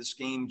going to win this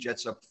game.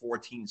 Jets up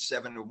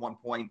 14-7 at one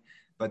point.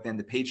 But then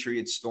the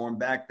Patriots stormed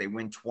back. They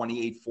win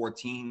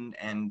 28-14,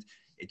 and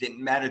it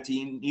didn't matter to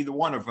either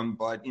one of them.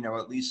 But,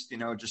 at least,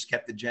 just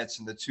kept the Jets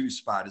in the 2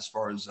 spot as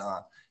far as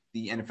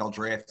the NFL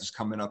draft is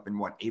coming up in,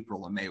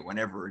 April or May,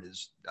 whenever it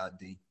is,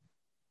 D.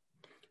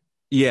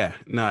 Yeah,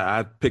 no,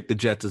 I picked the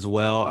Jets as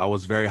well. I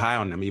was very high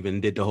on them, even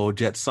did the whole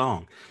Jets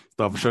song.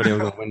 Thought for sure they were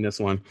going to win this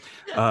one.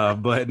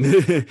 But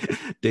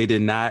they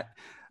did not.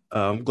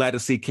 I'm glad to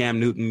see Cam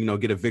Newton,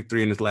 get a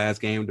victory in his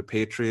last game with the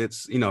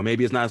Patriots.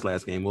 Maybe it's not his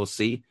last game. We'll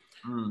see.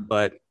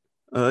 But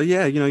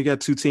you got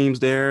 2 teams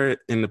there,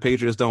 and the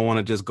Patriots don't want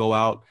to just go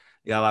out.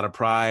 They got a lot of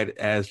pride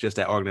as just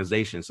that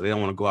organization, so they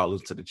don't want to go out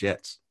losing to the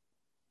Jets.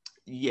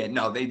 Yeah,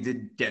 no, they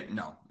did get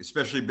no,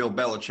 especially Bill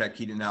Belichick.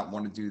 He did not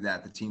want to do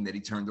that. The team that he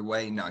turned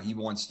away, no, he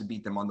wants to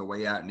beat them on the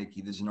way out,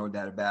 Nikki. There's no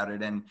doubt about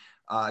it. And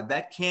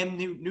that Cam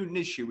Newton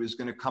issue is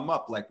going to come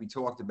up, like we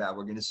talked about.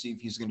 We're going to see if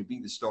he's going to be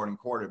the starting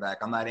quarterback.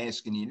 I'm not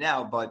asking you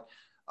now, but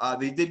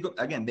they did go,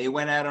 again. They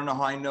went out on a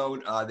high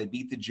note. They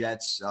beat the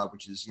Jets,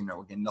 which is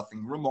again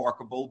nothing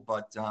remarkable,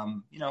 but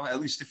at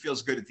least it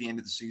feels good at the end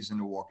of the season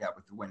to walk out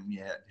with the win.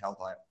 Yeah, held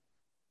high.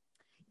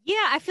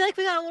 Yeah, I feel like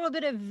we got a little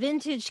bit of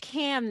vintage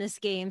Cam this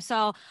game.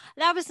 So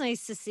that was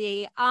nice to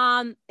see.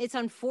 It's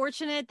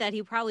unfortunate that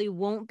he probably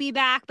won't be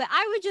back, but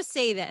I would just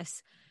say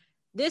this.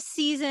 This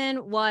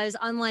season was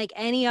unlike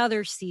any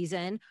other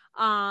season.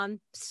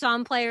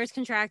 Some players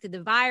contracted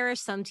the virus.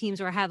 Some teams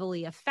were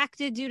heavily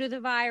affected due to the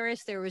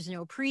virus. There was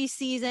no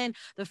preseason.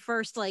 The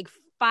first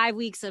 5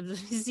 weeks of the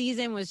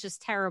season was just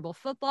terrible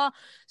football.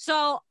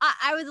 So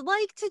I would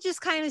like to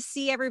just kind of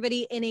see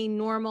everybody in a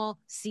normal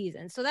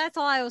season. So that's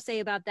all I will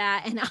say about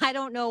that. And I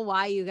don't know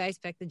why you guys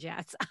picked the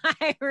Jets.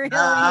 I really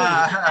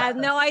have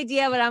no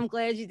idea, but I'm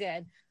glad you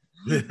did.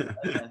 I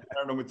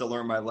don't know what to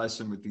learn my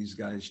lesson with these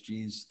guys.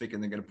 Geez,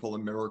 thinking they're going to pull a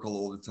miracle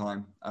all the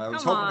time.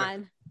 Come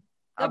on.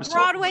 The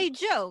Broadway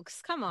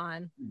jokes. Come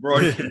on.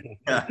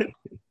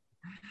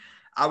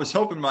 I was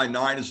hoping my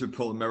Niners would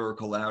pull a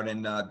miracle out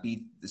and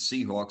beat the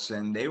Seahawks,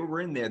 and they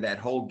were in there that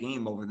whole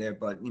game over there.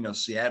 But,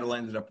 Seattle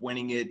ended up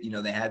winning it.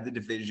 They had the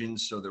division,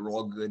 so they're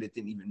all good. It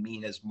didn't even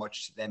mean as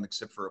much to them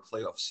except for a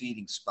playoff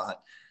seeding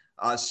spot.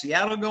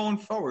 Seattle going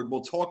forward,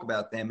 we'll talk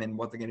about them and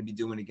what they're going to be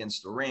doing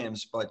against the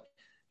Rams. But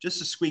just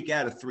to squeak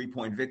out a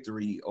 3-point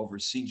victory over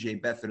C.J.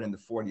 Beathard and the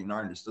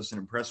 49ers doesn't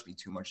impress me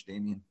too much,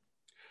 Damian.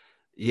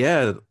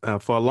 Yeah,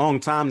 for a long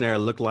time there, it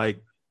looked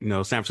like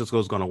San Francisco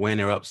was going to win.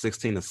 They're up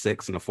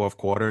 16-6 in the fourth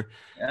quarter.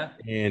 Yeah.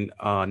 And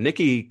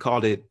Nikki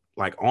called it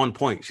on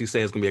point. She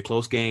said it's going to be a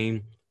close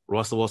game.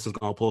 Russell Wilson's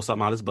going to pull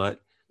something out of his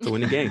butt to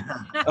win the game.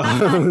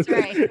 That's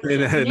right.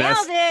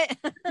 Nailed it.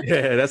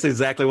 Yeah, that's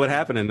exactly what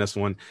happened in this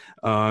one.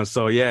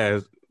 So, yeah,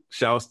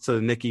 shouts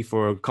to Nikki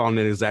for calling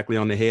it exactly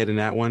on the head in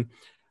that one.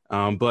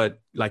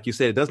 But like you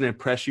said, it doesn't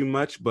impress you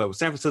much. But with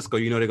San Francisco,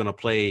 they're going to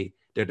play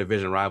their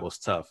division rivals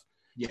tough.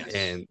 Yes.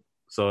 And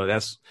so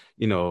that's,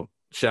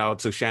 shout out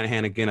to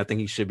Shanahan again. I think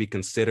he should be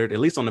considered, at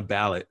least on the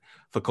ballot,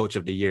 for Coach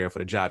of the Year for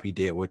the job he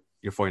did with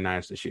your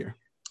 49ers this year.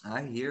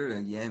 I hear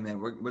it. Yeah, man.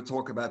 We're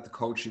talking about the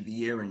Coach of the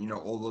Year and,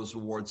 all those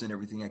awards and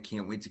everything. I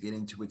can't wait to get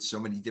into it. So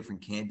many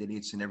different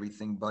candidates and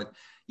everything. But,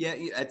 yeah,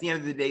 at the end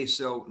of the day,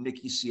 so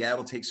Nikki,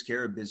 Seattle takes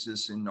care of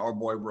business. And our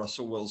boy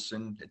Russell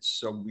Wilson, it's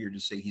so weird to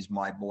say he's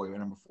my boy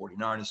when I'm a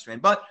 49ers fan.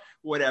 But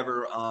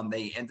whatever,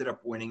 they ended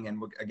up winning. And,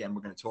 we're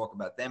going to talk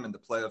about them in the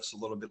playoffs a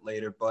little bit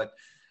later. But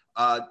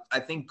I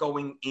think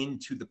going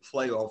into the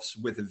playoffs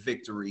with a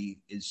victory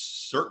is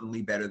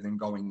certainly better than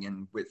going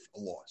in with a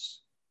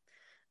loss.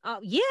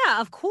 Yeah,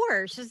 of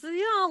course. Just, a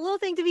little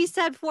thing to be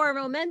said for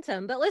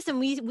momentum. But listen,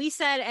 we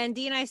said, and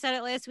Dee and I said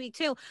it last week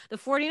too, the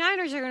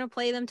 49ers are going to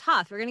play them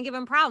tough. They're going to give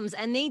them problems.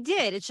 And they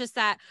did. It's just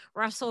that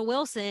Russell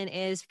Wilson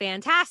is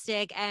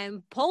fantastic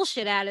and pulls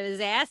shit out of his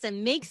ass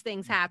and makes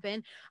things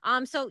happen.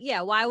 So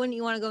yeah, why wouldn't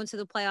you want to go into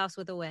the playoffs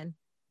with a win?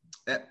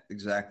 Yeah,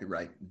 exactly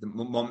right. The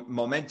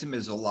momentum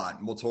is a lot.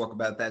 And we'll talk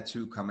about that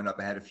too coming up.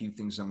 I had a few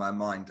things on my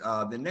mind.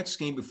 The next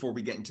game before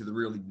we get into the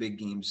really big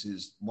games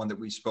is one that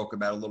we spoke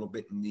about a little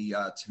bit in the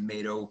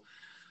tomato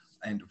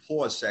and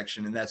applause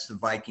section, and that's the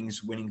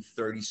Vikings winning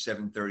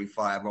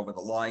 37-35 over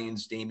the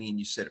Lions. Damian,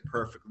 you said it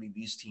perfectly.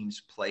 These teams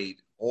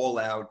played all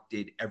out,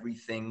 did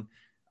everything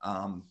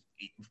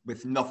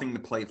with nothing to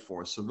play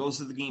for. So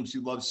those are the games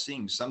you love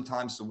seeing.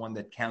 Sometimes the one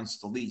that counts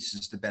the least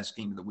is the best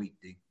game of the week,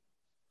 D.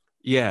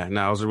 Yeah,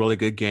 no, it was a really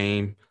good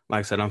game. Like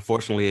I said,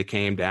 unfortunately, it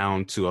came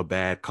down to a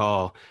bad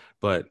call.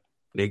 But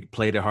They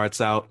played their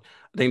hearts out.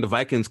 I think the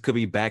Vikings could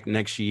be back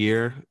next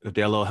year if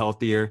they're a little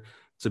healthier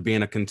to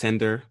being a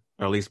contender,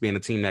 or at least being a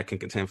team that can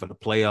contend for the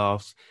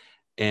playoffs.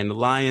 And the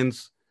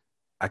Lions,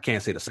 I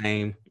can't say the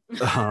same.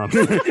 But,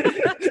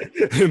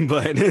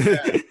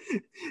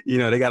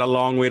 they got a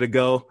long way to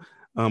go,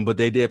 but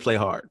they did play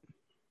hard.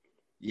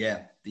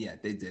 Yeah,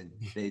 they did.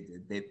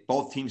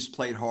 Both teams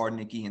played hard,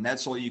 Nikki, and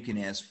that's all you can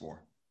ask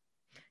for.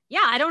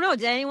 Yeah, I don't know.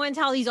 Did anyone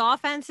tell these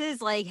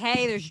offenses, like,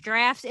 hey, there's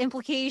draft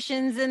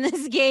implications in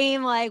this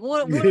game? Like,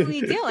 what are we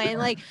doing?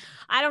 Like,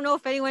 I don't know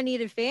if anyone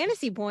needed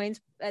fantasy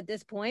points at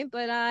this point,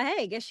 but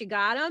hey, I guess you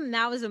got them.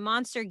 That was a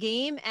monster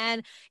game.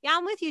 And yeah,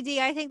 I'm with you, D.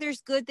 I think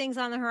there's good things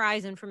on the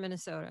horizon for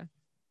Minnesota.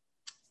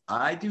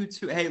 I do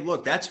too. Hey,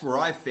 look, that's where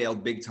I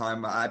failed big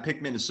time. I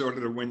picked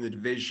Minnesota to win the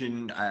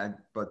division,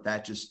 but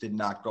that just did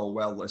not go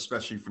well,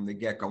 especially from the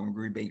get-go. And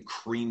Green Bay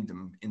creamed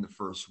them in the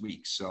first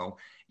week. So,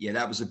 yeah,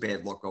 that was a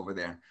bad look over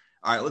there.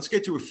 All right, let's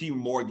get to a few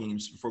more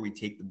games before we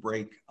take the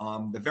break.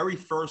 The very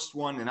first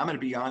one, and I'm going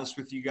to be honest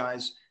with you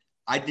guys,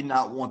 I did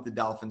not want the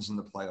Dolphins in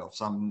the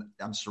playoffs.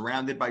 I'm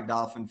surrounded by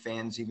Dolphin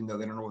fans, even though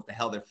they don't know what the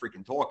hell they're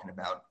freaking talking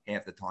about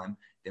half the time.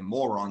 They're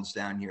morons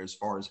down here as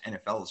far as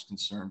NFL is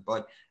concerned.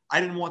 But I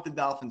didn't want the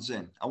Dolphins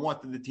in. I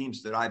wanted the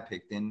teams that I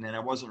picked in, and I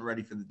wasn't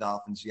ready for the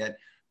Dolphins yet.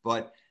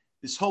 But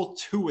this whole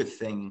Tua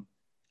thing,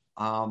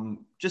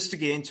 just to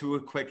get into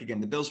it quick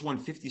again, the Bills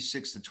won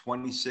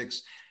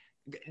 56-26.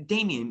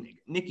 Damian,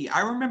 Nikki,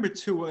 I remember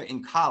Tua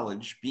in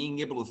college being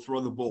able to throw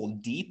the ball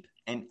deep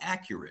and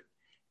accurate.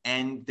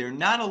 And they're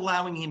not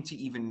allowing him to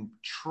even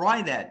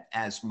try that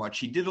as much.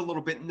 He did a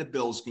little bit in the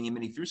Bills game,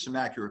 and he threw some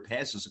accurate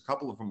passes. A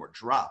couple of them were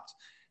dropped.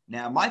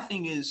 Now, my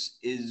thing is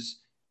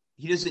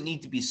he doesn't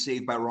need to be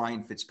saved by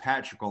Ryan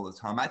Fitzpatrick all the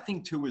time. I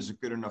think Tua is a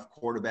good enough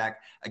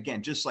quarterback.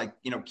 Again, just like,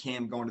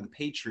 Cam going to the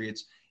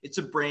Patriots, it's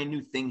a brand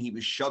new thing. He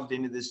was shoved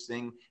into this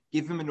thing.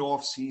 Give him an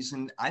off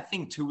season. I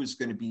think Tua is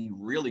going to be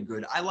really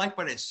good. I like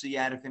what I see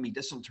out of him. He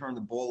doesn't turn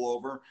the ball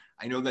over.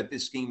 I know that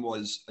this game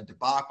was a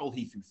debacle.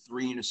 He threw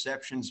 3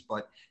 interceptions,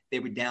 but they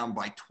were down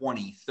by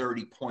 20,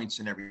 30 points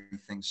and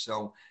everything.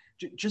 So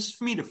just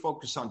for me to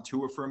focus on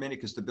Tua for a minute,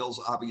 because the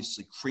Bills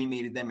obviously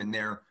cremated them and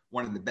they're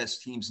one of the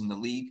best teams in the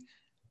league.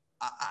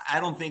 I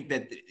don't think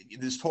that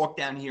there's talk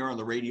down here on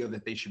the radio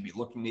that they should be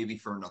looking maybe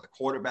for another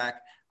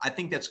quarterback. I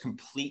think that's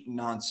complete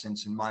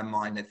nonsense in my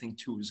mind. I think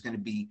Tua is going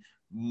to be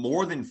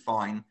more than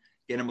fine.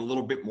 Get him a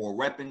little bit more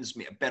weapons.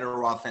 A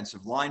better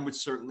offensive line would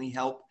certainly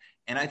help.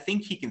 And I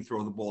think he can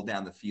throw the ball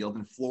down the field.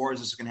 And Flores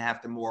is going to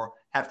have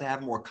to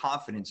have more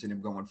confidence in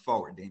him going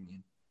forward,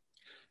 Damian.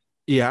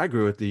 Yeah, I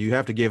agree with you. You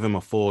have to give him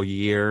a full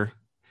year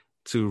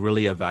to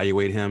really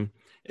evaluate him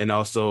and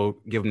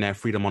also give him that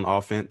freedom on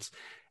offense.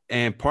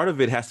 And part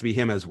of it has to be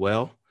him as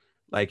well.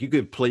 Like you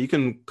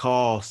can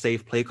call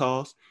safe play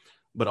calls,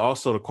 but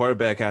also the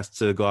quarterback has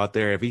to go out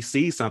there. If he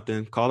sees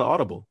something, call the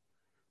audible.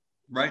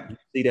 Right. You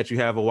see that you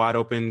have a wide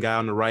open guy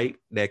on the right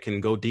that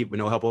can go deep with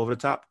no help over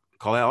the top,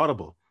 call that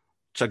audible.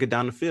 Chuck it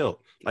down the field.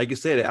 Like you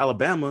said, at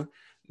Alabama,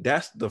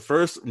 that's the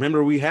first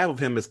memory we have of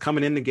him is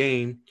coming in the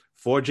game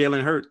for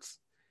Jalen Hurts.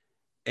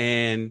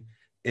 And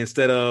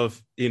instead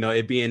of,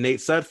 it being Nate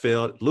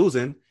Sudfeld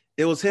losing,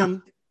 it was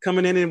him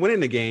coming in and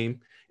winning the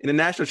game in the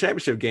national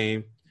championship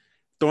game,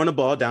 throwing the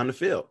ball down the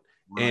field.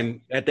 Right.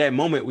 And at that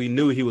moment, we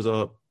knew he was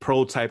a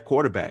pro-type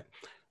quarterback.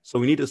 So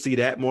we need to see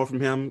that more from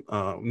him.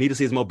 We need to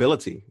see his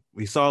mobility.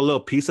 We saw a little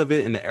piece of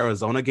it in the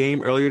Arizona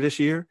game earlier this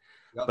year.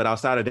 Yep. But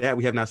outside of that,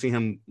 we have not seen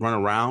him run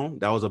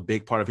around. That was a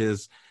big part of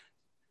his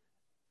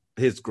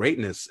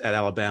greatness at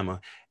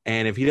Alabama.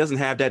 And if he doesn't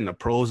have that in the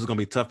pros, it's going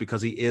to be tough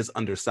because he is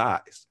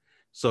undersized.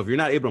 So if you're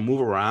not able to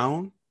move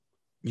around,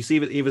 you see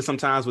even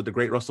sometimes with the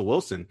great Russell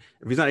Wilson,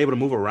 if he's not able to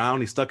move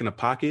around, he's stuck in a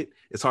pocket,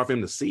 it's hard for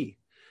him to see.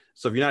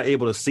 So if you're not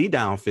able to see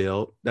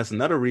downfield, that's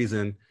another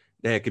reason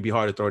that it could be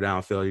hard to throw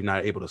downfield. You're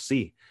not able to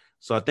see.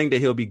 So I think that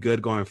he'll be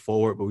good going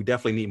forward, but we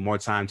definitely need more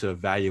time to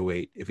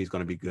evaluate if he's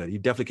going to be good. You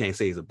definitely can't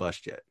say he's a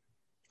bust yet.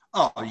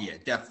 Oh, yeah,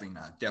 definitely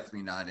not.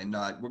 Definitely not. And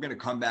we're going to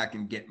come back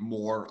and get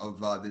more of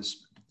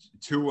this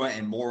Tua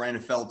and more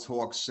NFL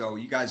talk. So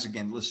you guys,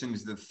 again, listening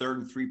to the 3rd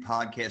and 3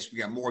 podcast. We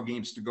got more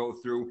games to go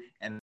through.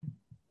 And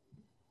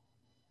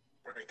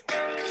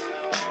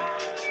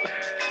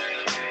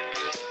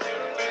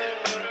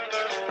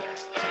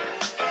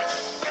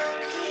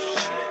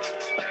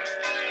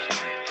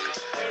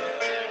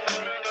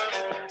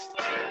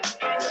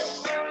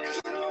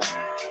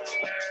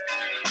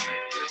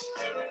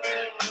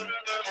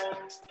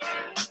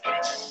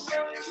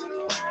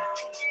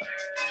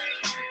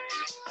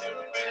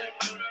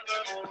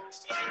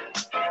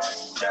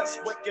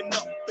just waking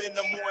up in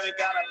the morning,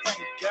 gotta thank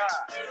God.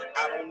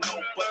 I don't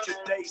know, but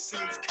today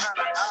seems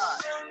kinda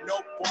odd.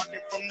 No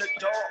barking from the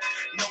dog,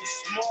 no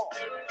small.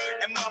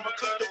 And mama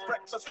cooked the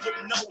breakfast with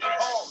no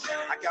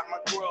hog. I got my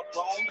grub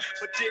on,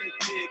 but didn't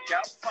dig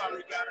out.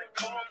 Finally got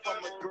a call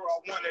from a girl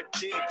I wanna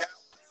dig out.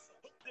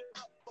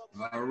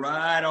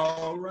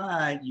 All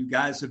right. You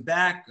guys are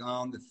back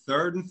on the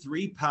 3rd and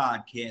 3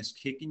 podcast,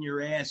 kicking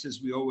your ass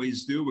as we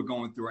always do. We're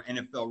going through our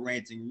NFL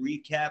ranting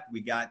recap.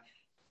 We got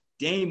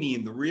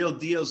Damien, the real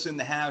deal's in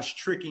the house.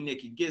 Tricky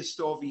Nicky Gist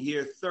over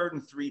here. 3rd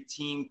and 3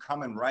 team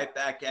coming right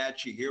back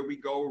at you. Here we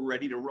go. We're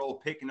ready to roll,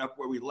 picking up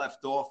where we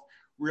left off.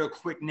 Real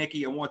quick,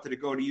 Nicky, I wanted to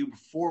go to you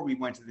before we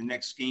went to the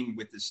next game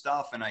with the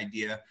Dolphin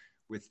idea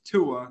with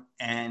Tua,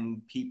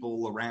 and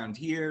people around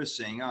here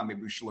saying, oh,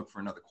 maybe we should look for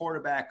another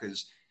quarterback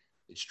because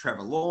it's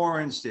Trevor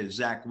Lawrence, there's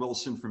Zach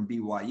Wilson from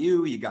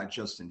BYU, you got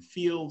Justin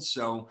Fields.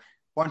 So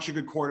bunch of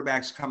good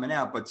quarterbacks coming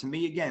out. But to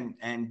me, again,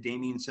 and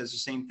Damien says the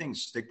same thing,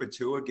 stick with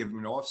Tua, give him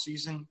an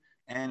offseason,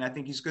 and I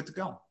think he's good to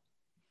go.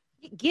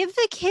 Give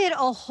the kid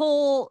a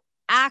whole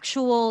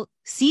actual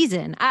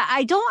season.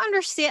 I don't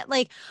understand.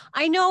 Like,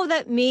 I know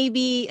that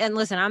maybe, and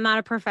listen, I'm not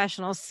a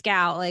professional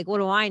scout. Like, what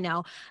do I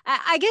know?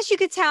 I guess you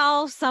could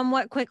tell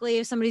somewhat quickly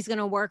if somebody's going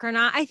to work or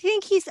not. I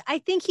think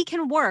he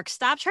can work.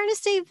 Stop trying to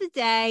save the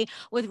day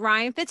with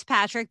Ryan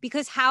Fitzpatrick,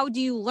 because how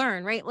do you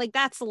learn, right? Like,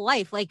 that's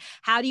life. Like,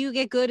 how do you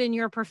get good in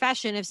your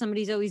profession if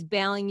somebody's always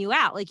bailing you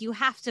out? Like, you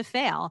have to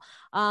fail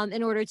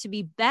in order to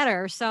be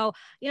better. So,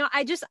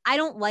 I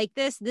don't like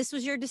this. This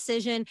was your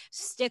decision.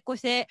 Stick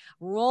with it.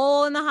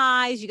 Roll in the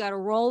highs. You got to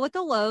roll with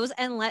the lows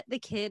and let the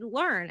kid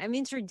learn. I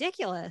mean, it's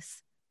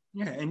ridiculous.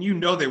 Yeah, and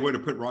they would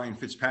have put Ryan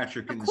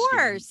Fitzpatrick in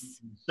the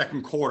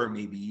second quarter,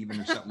 maybe even,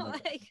 or something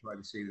like that, to try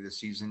to save this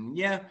season.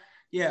 Yeah,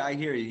 I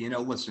hear you.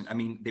 Listen, I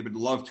mean, they would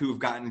love to have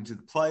gotten into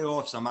the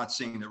playoffs. I'm not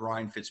saying that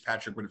Ryan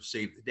Fitzpatrick would have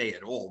saved the day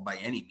at all by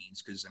any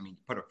means, because, I mean, you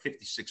put up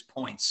 56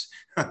 points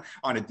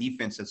on a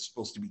defense that's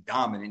supposed to be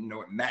dominant.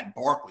 Matt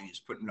Barkley is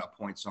putting up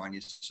points on you,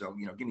 so,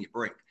 give me a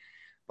break.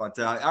 But,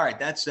 all right,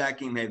 that's that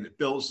game. Hey, the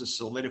Bills are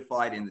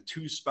solidified in the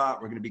 2 spot.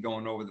 We're going to be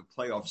going over the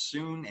playoffs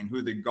soon and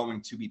who they're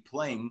going to be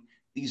playing.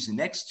 These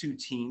next 2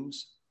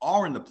 teams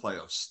are in the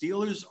playoffs.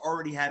 Steelers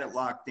already had it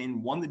locked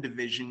in, won the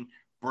division.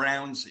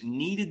 Browns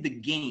needed the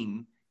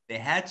game. They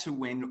had to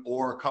win,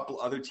 or a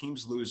couple other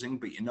teams losing.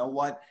 But you know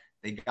what?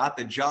 They got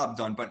the job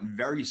done, but in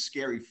very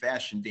scary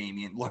fashion,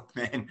 Damien. Look,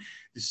 man,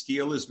 the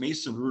Steelers,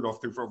 Mason Rudolph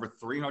threw for over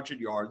 300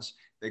 yards.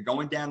 They're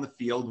going down the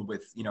field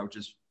with,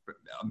 just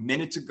a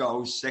minute to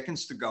go,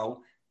 seconds to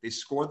go. They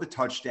scored the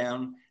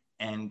touchdown,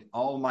 and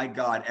oh my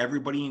God,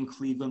 everybody in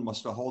Cleveland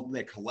must have held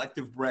their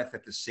collective breath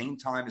at the same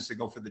time as they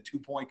go for the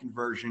 2-point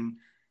conversion.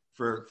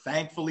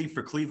 Thankfully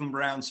for Cleveland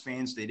Browns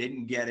fans, they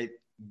didn't get it.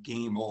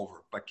 Game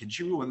over. But could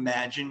you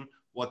imagine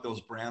what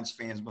those Browns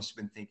fans must have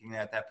been thinking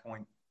at that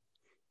point?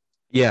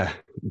 Yeah,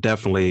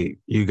 definitely.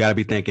 You got to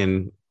be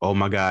thinking, oh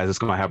my God, is this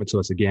going to happen to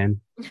us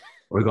again?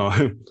 Are we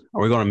going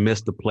to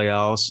miss the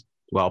playoffs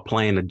while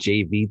playing a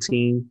JV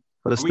team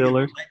for the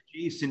Steelers? Let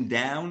Jason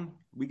down?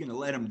 We going to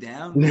let him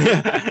down?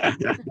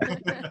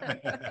 That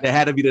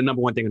had to be the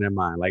number one thing in their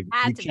mind. Like,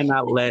 you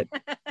cannot let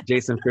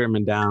Jason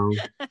Fearman down,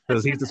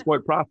 because he's the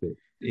sport prophet,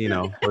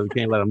 so we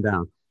can't let him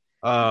down.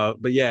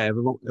 But yeah,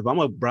 if I'm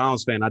a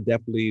Browns fan, I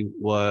definitely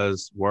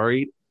was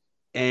worried.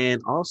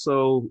 And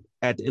also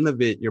at the end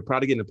of it, you're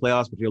probably getting the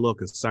playoffs, but you're a little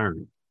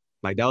concerned.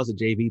 Like, that was a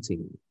JV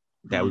team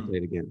that we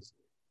played against,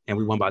 and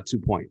we won by 2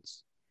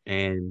 points.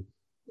 And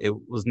it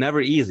was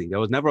never easy. There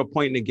was never a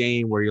point in the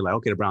game where you're like,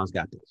 okay, the Browns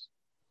got this.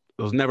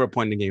 There was never a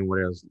point in the game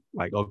where it was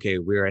like, okay,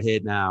 we're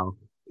ahead now.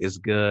 It's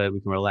good. We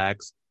can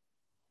relax.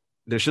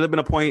 There should have been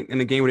a point in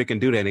the game where they can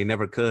do that, and they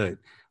never could,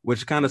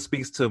 which kind of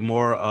speaks to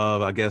more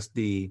of, I guess,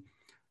 the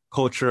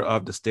culture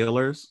of the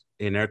Steelers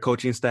and their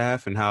coaching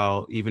staff, and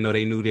how even though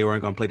they knew they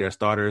weren't going to play their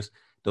starters,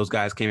 those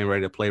guys came in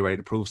ready to play, ready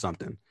to prove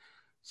something.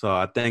 So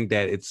I think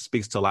that it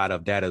speaks to a lot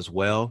of that as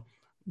well.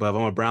 But if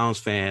I'm a Browns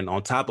fan,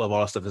 on top of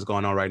all the stuff that's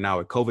going on right now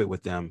with COVID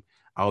with them,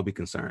 I would be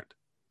concerned.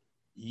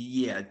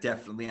 Yeah,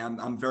 definitely.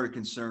 I'm very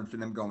concerned for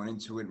them going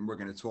into it, and we're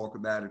going to talk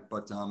about it.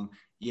 But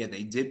yeah,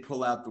 they did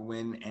pull out the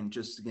win, and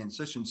just again,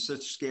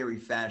 such scary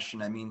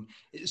fashion. I mean,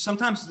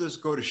 sometimes it does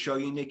go to show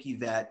you, Nicky,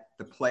 that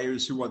the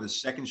players who are the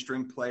second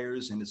string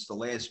players, and it's the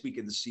last week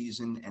of the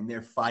season, and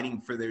they're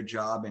fighting for their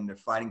job, and they're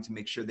fighting to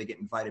make sure they get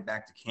invited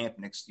back to camp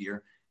next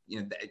year.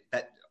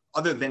 That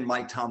other than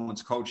Mike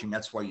Tomlin's coaching,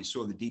 that's why you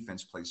saw the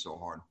defense play so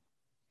hard.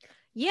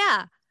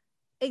 Yeah,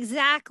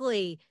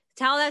 exactly.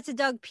 Tell that to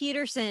Doug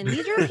Peterson.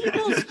 These are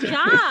people's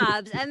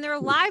jobs and their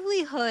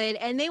livelihood,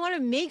 and they want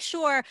to make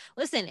sure,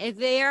 listen, if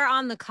they're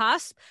on the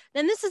cusp,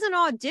 then this is an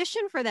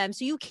audition for them.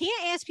 So you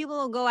can't ask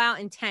people to go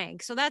out and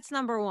tank. So that's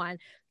number one.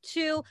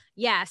 2,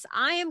 yes,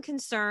 I am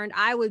concerned.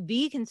 I would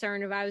be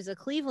concerned if I was a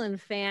Cleveland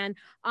fan.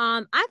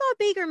 I thought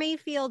Baker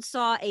Mayfield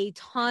saw a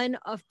ton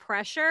of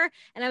pressure,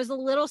 and I was a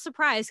little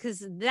surprised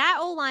because that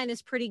O-line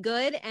is pretty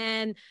good,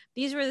 and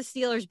these were the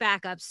Steelers'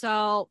 backups.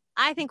 So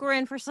I think we're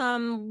in for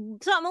something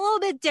a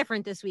little bit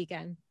different this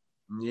weekend.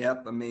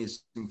 Yep, amazing.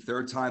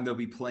 3rd time they'll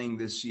be playing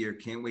this year.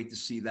 Can't wait to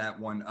see that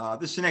one.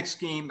 This next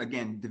game,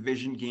 again,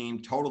 division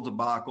game, total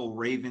debacle.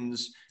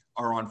 Ravens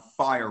are on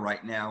fire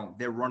right now.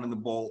 They're running the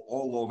ball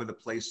all over the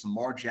place.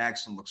 Lamar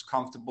Jackson looks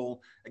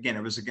comfortable. Again,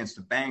 it was against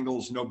the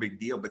Bengals, no big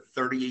deal, but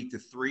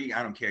 38-3,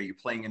 I don't care. You're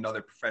playing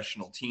another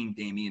professional team,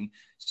 Damien.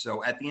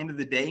 So at the end of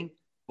the day,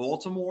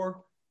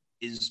 Baltimore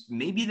is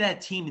maybe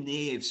that team in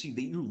the AFC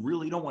that you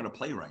really don't want to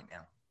play right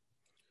now.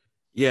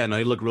 Yeah, no,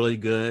 they look really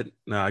good.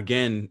 Now,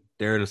 again,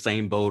 they're in the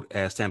same boat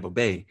as Tampa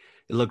Bay.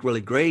 It looked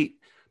really great,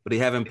 but they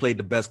haven't played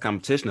the best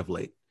competition of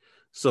late.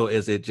 So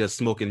is it just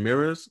smoke and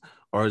mirrors,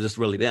 or is this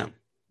really them,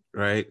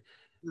 right?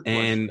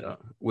 And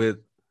with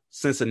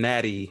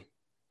Cincinnati,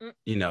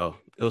 it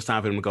was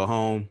time for them to go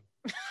home.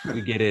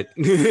 We get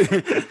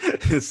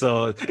it.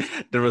 So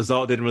the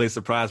result didn't really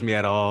surprise me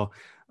at all.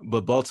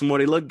 But Baltimore,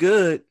 they look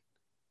good,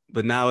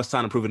 but now it's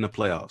time to prove it in the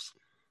playoffs.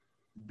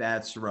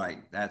 That's right.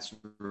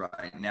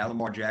 Now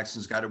Lamar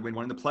Jackson's got to win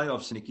one in the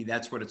playoffs, Nikki.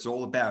 That's what it's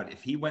all about.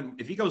 If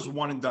he goes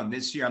one and done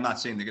this year, I'm not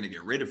saying they're going to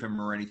get rid of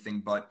him or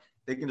anything, but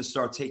they're going to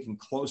start taking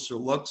closer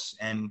looks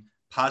and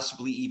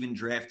possibly even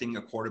drafting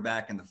a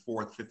quarterback in the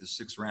 4th, 5th, or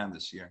 6th round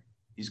this year.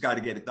 He's got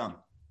to get it done.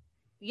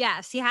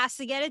 Yes, he has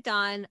to get it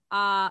done.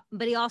 But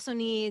he also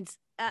needs,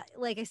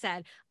 like I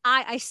said,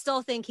 I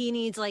still think he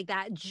needs like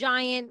that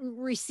giant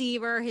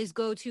receiver, his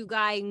go-to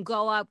guy, and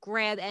go up,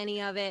 grab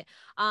any of it.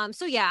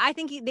 So yeah, I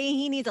think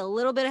he needs a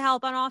little bit of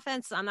help on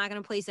offense. I'm not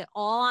going to place it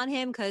all on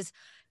him because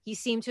he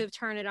seemed to have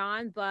turned it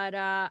on. But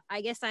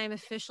I guess I am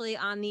officially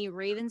on the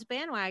Ravens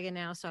bandwagon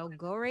now. So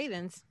go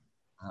Ravens.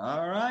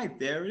 All right,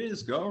 there it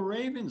is. Go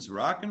Ravens.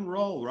 Rock and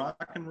roll. I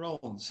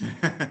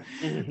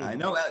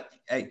know.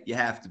 Hey, you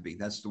have to be.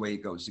 That's the way it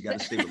goes. You got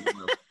to stay with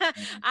the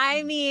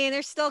I mean,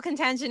 there's still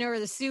contention over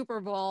the Super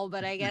Bowl,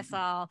 but I guess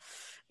I'll,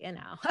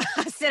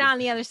 sit on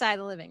the other side of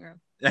the living room.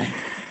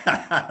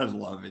 I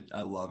love it.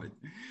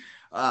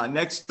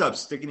 Next up,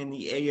 sticking in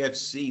the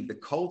AFC, the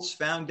Colts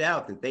found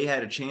out that they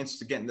had a chance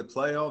to get in the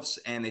playoffs,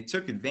 and they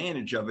took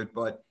advantage of it,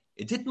 but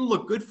it didn't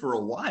look good for a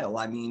while.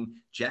 I mean,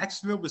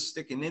 Jacksonville was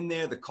sticking in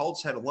there. The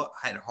Colts had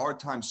a hard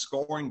time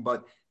scoring,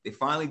 but they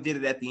finally did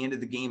it at the end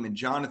of the game. And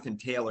Jonathan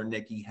Taylor,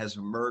 Nikki, has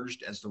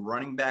emerged as the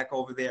running back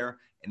over there.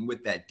 And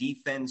with that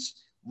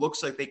defense,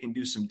 looks like they can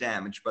do some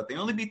damage. But they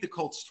only beat the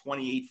Colts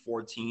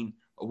 28-14.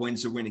 A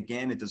win's a win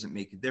again. It doesn't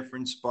make a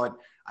difference. But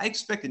I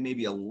expected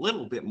maybe a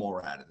little bit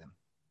more out of them.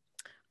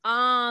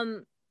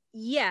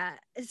 Yeah.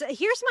 So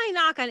here's my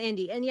knock on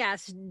Indy. And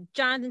yes,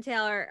 Jonathan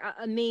Taylor,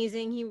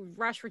 amazing. He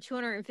rushed for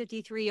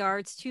 253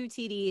 yards, 2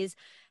 TDs.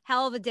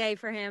 Hell of a day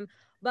for him.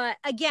 But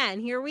again,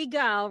 here we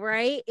go,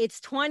 right? It's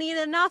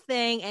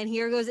 20-0, and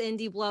here goes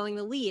Indy blowing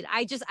the lead.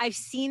 I've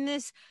seen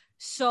this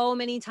so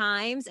many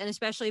times, and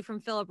especially from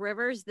Phillip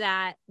Rivers,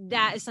 that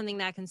is something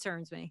that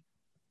concerns me.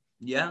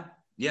 Yeah,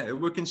 it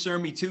would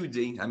concern me too,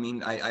 D. I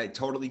mean, I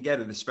totally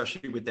get it,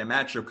 especially with their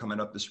matchup coming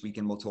up this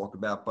weekend we'll talk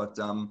about. But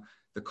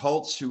the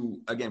Colts, who,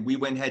 again, we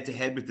went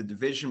head-to-head with the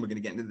division. We're going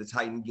to get into the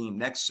Titan game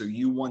next. So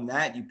you won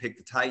that. You picked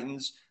the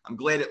Titans. I'm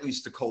glad at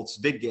least the Colts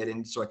did get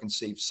in so I can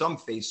save some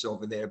face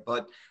over there.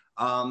 But,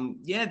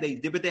 they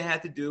did what they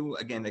had to do,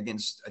 again,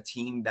 against a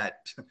team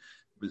that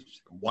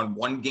won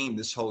one game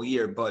this whole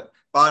year. But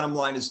bottom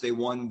line is they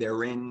won.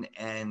 They're in.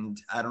 And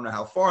I don't know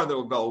how far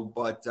they'll go,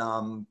 but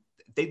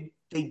they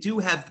do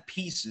have the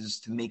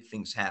pieces to make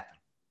things happen.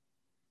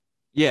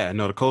 Yeah,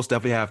 no, the Colts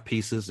definitely have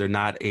pieces. They're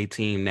not a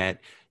team that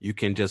you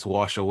can just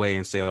wash away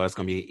and say, oh, it's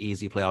going to be an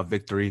easy playoff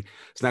victory.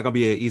 It's not going to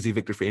be an easy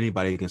victory for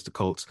anybody against the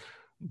Colts.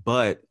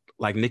 But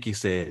like Nikki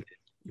said,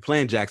 you're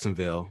playing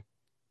Jacksonville.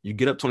 You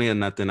get up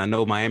 20-0. I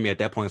know Miami at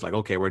that point is like,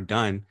 okay, we're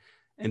done.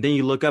 And then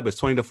you look up, it's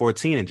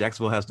 20-14, and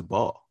Jacksonville has the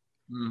ball.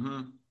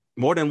 Mm-hmm.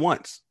 More than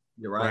once.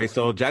 You're right.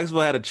 So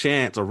Jacksonville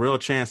had a real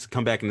chance to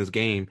come back in this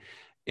game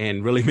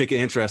and really make it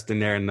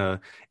interesting there in the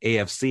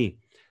AFC.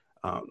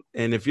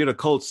 And if you're the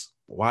Colts,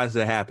 why does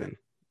that happen?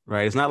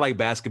 Right? It's not like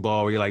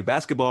basketball where you're like,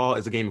 basketball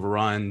is a game of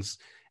runs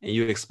and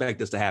you expect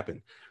this to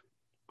happen.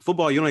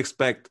 Football, you don't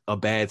expect a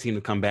bad team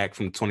to come back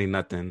from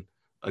 20-0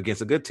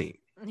 against a good team.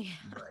 Yeah.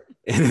 Right.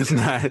 And it's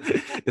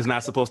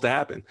not supposed to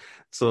happen.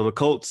 So the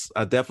Colts,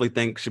 I definitely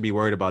think, should be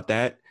worried about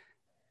that.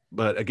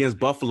 But against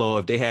Buffalo,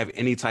 if they have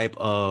any type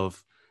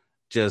of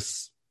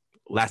just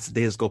last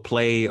days go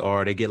play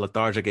or they get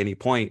lethargic at any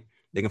point,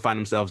 they can find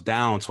themselves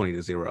down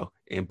 20-0.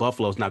 And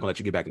Buffalo's not going to let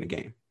you get back in the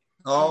game.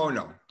 Oh,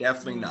 no,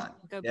 definitely not.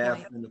 Good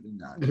definitely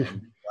not. And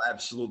we'll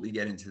absolutely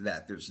get into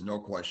that. There's no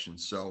question.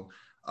 So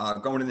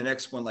going to the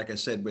next one, like I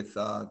said, with,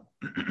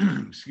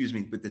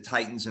 with the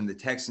Titans and the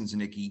Texans,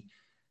 Nikki,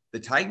 the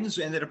Titans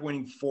ended up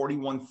winning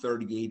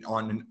 41-38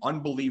 on an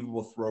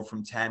unbelievable throw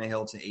from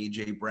Tannehill to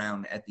A.J.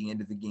 Brown at the end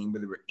of the game where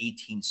there were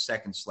 18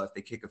 seconds left.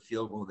 They kick a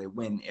field goal. They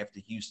win after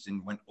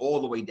Houston went all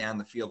the way down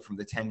the field from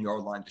the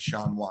 10-yard line.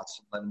 Deshaun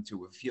Watson led them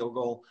to a field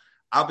goal.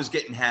 I was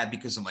getting happy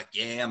because I'm like,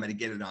 yeah, I'm going to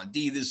get it on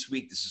D this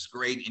week. This is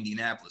great.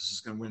 Indianapolis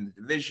is going to win the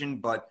division.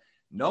 But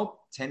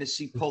nope,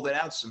 Tennessee pulled it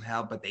out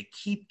somehow. But they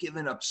keep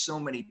giving up so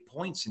many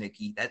points,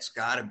 Nikki. That's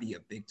got to be a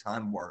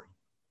big-time worry.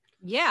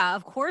 Yeah,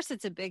 of course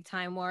it's a big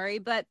time worry,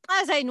 but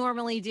as I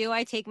normally do,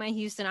 I take my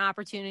Houston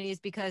opportunities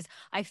because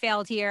I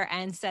failed here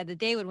and said that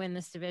they would win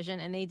this division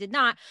and they did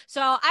not.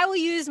 So I will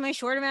use my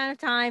short amount of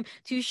time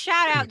to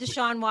shout out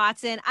Deshaun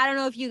Watson. I don't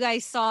know if you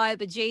guys saw it,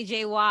 but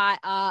JJ Watt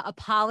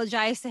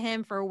apologized to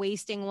him for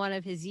wasting one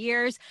of his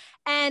years.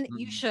 And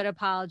you should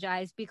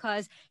apologize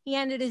because he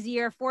ended his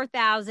year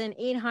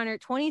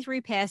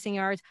 4,823 passing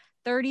yards,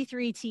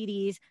 33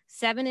 TDs,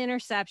 7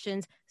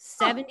 interceptions,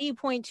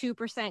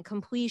 70.2%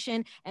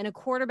 completion, and a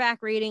quarterback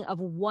rating of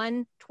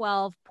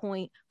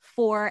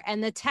 112.4.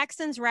 And the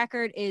Texans'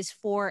 record is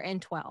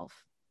 4-12.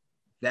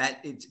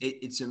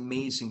 It's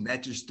amazing.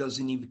 That just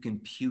doesn't even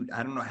compute.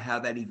 I don't know how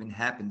that even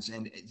happens.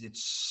 And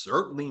it's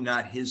certainly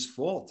not his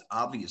fault.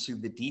 Obviously,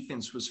 the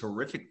defense was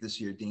horrific this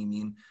year,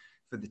 Damian,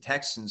 for the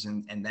Texans,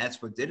 and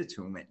that's what did it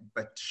to him.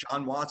 But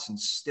Deshaun Watson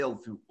still,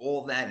 through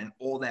all that and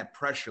all that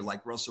pressure,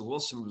 like Russell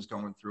Wilson was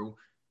going through,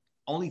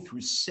 only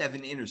threw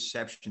 7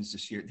 interceptions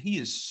this year. He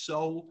is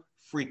so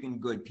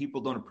freaking good.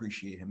 People don't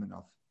appreciate him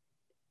enough.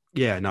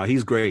 Yeah, no,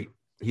 he's great.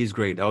 He's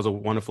great. That was a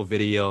wonderful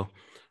video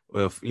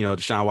with,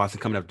 Deshaun Watson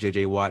coming up to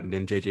J.J. Watt and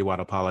then J.J. Watt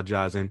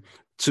apologizing.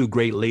 2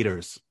 great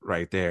leaders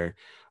right there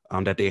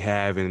that they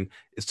have. And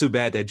it's too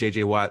bad that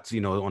J.J. Watt's,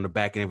 on the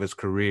back end of his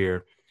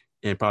career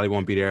and probably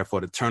won't be there for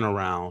the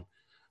turnaround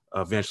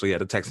eventually that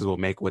the Texans will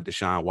make with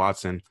Deshaun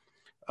Watson.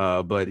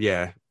 But,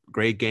 yeah,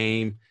 great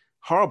game.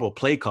 Horrible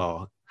play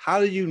call. How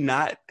do you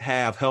not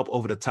have help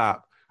over the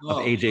top of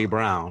A.J.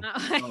 Brown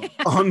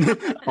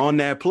on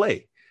that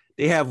play?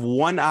 They have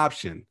one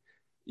option.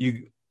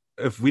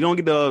 If we don't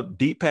get the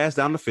deep pass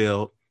down the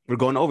field, we're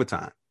going to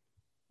overtime.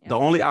 Yep. The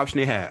only option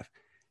they have.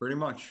 Pretty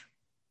much.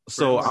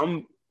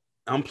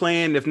 I'm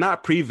playing, if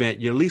not prevent,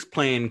 you're at least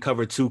playing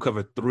cover 2,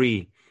 cover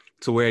 3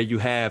 to where you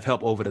have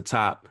help over the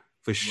top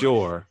for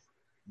sure.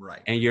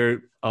 Right. And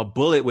you're a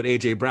bullet with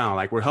A.J. Brown.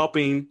 Like, we're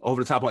helping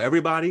over the top on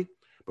everybody,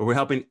 but we're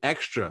helping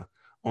extra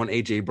on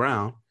A.J.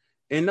 Brown.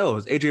 And no,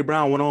 it's A.J.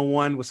 Brown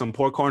one-on-one with some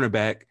poor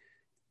cornerback.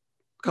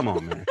 Come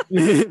on, man.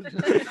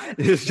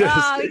 It's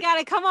just, you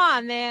gotta come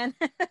on, man.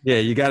 Yeah,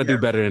 you got to do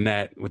better than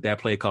that with that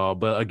play call.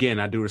 But again,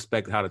 I do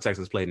respect how the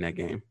Texans played in that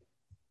game.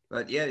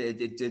 But yeah,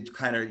 it did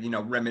kind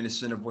of,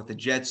 reminiscent of what the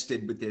Jets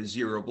did with their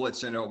zero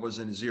blitz. I know it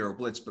wasn't a zero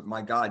blitz, but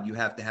my God, you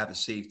have to have a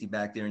safety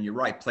back there. And you're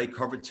right, play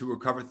cover 2 or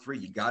cover 3.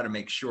 You got to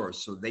make sure.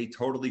 So they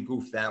totally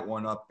goofed that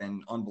one up,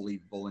 and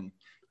unbelievable. And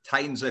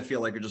Titans, I feel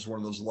like, are just one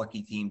of those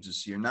lucky teams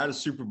this year. Not a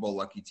Super Bowl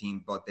lucky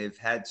team, but they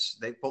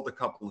pulled a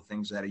couple of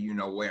things out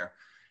of where.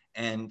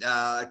 And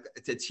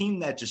the team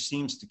that just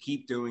seems to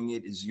keep doing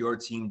it is your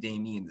team,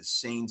 Damian, the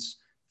Saints,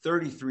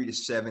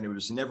 33-7. It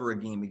was never a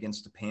game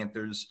against the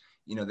Panthers.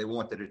 They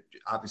wanted to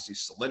obviously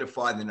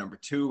solidify the number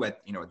 2 at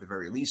the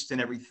very least, and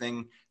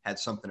everything had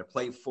something to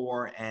play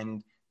for.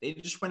 And they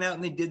just went out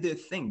and they did their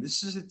thing.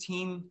 This is a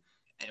team,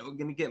 and we're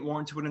going to get more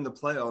into it in the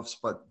playoffs,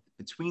 but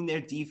between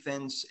their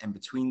defense and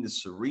between the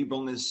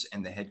cerebralness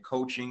and the head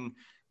coaching,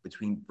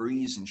 between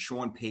Breeze and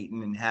Sean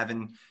Payton and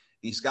having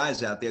these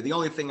guys out there. The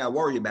only thing I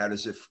worry about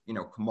is if,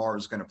 Kamara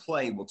is going to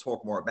play. We'll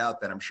talk more about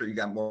that. I'm sure you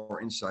got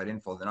more inside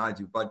info than I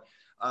do. But,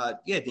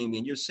 yeah,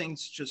 Damian, your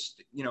Saints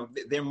just,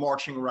 they're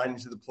marching right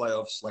into the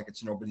playoffs like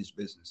it's nobody's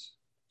business.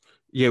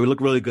 Yeah, we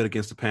look really good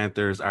against the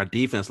Panthers. Our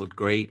defense looked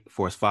great,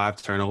 forced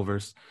 5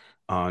 turnovers.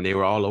 They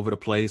were all over the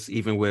place,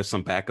 even with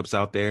some backups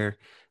out there.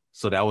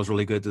 So that was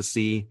really good to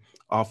see.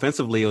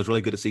 Offensively, it was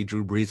really good to see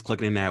Drew Brees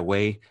clicking in that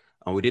way.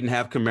 We didn't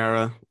have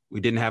Kamara.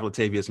 We didn't have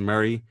Latavius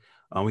Murray.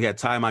 We had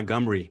Ty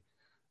Montgomery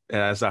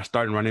as our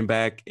starting running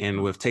back,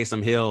 and with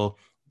Taysom Hill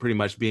pretty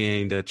much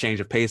being the change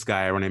of pace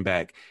guy running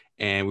back.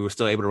 And we were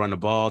still able to run the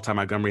ball. Ty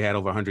Montgomery had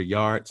over 100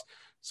 yards.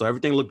 So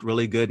everything looked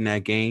really good in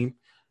that game.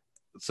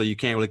 So you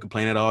can't really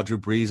complain at all. Drew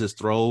Brees'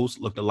 throws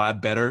looked a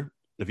lot better.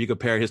 If you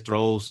compare his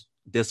throws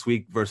this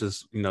week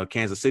versus,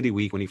 Kansas City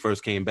week when he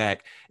first came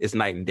back, it's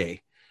night and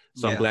day.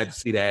 So I'm glad to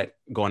see that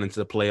going into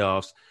the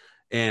playoffs.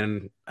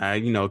 And I,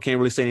 can't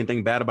really say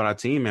anything bad about our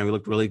team, man. We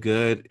looked really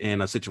good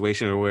in a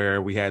situation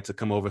where we had to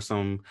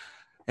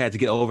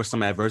get over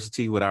some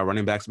adversity with our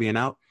running backs being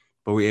out,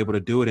 but we were able to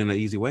do it in an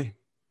easy way.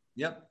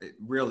 Yep,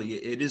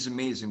 it is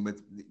amazing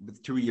with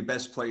 2 of your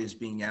best players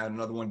being out,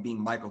 another one being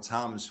Michael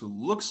Thomas, who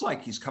looks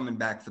like he's coming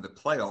back for the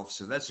playoffs.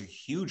 So that's a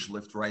huge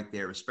lift right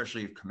there,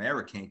 especially if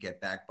Kamara can't get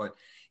back. But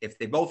if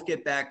they both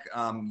get back,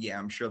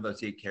 I'm sure they'll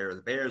take care of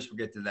the Bears. We'll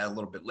get to that a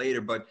little bit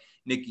later. But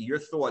Nikki, your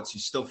thoughts?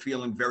 You still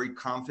feeling very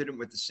confident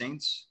with the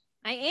Saints?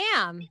 I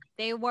am.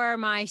 They were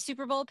my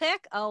Super Bowl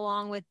pick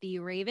along with the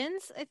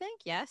Ravens, I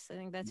think. Yes, I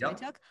think that's what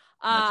I took.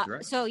 That's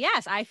right. So,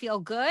 yes, I feel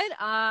good.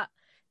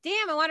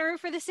 Damn, I want to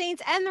root for the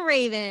Saints and the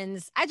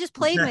Ravens. I just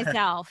played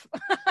myself.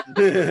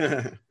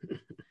 Hey,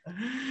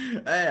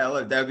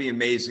 look, that'd be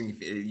amazing.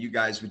 If you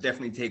guys would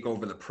definitely take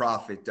over the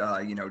Prophet,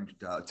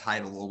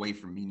 title away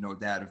from me, no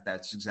doubt, if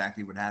that's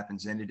exactly what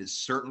happens. And it is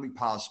certainly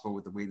possible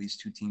with the way these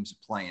 2 teams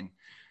are playing.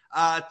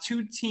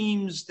 2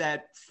 teams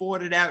that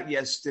fought it out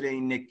yesterday,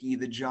 Nikki,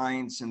 the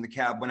Giants and the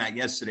Cowboys. Well, not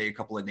yesterday, a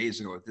couple of days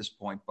ago at this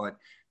point, but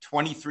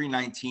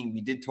 23-19. We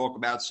did talk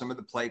about some of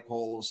the play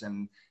calls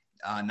and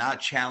not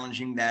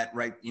challenging that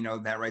right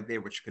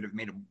there, which could have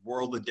made a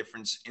world of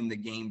difference in the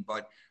game.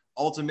 But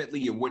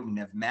ultimately, it wouldn't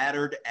have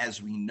mattered,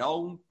 as we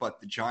know. But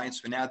the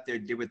Giants went out there,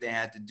 did what they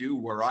had to do.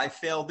 Where I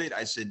failed it,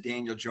 I said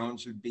Daniel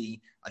Jones would be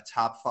a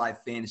top 5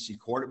 fantasy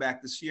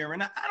quarterback this year.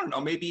 And I don't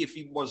know, maybe if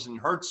he wasn't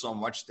hurt so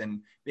much,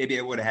 then maybe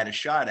I would have had a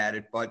shot at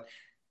it. But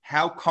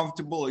how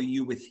comfortable are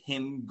you with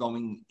him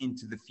going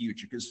into the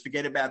future? Because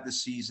forget about the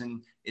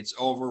season. It's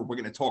over. We're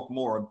going to talk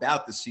more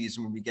about the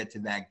season when we get to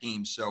that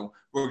game. So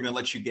we're going to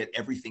let you get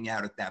everything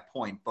out at that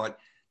point. But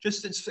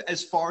just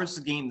as far as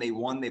the game they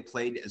won, they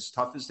played as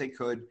tough as they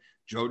could.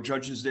 Joe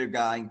Judge is their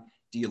guy.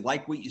 Do you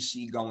like what you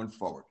see going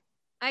forward?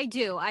 I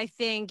do. I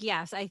think,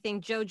 yes, I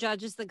think Joe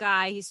Judge is the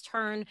guy. He's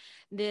turned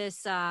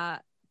this,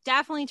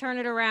 definitely turned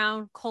it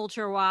around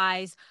culture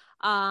wise.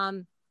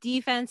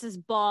 Defense is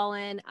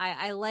balling.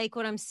 I like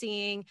what I'm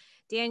seeing.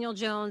 Daniel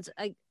Jones,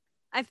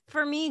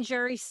 for me,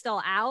 jury's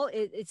still out.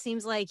 It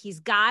seems like he's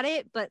got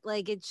it, but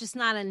like it's just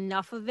not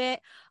enough of it.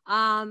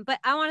 But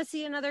I want to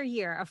see another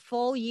year, a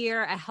full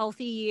year, a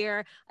healthy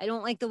year. I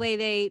don't like the way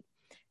they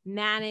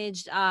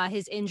managed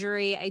his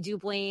injury. I do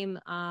blame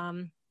a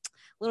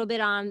little bit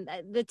on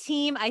the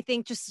team. I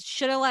think just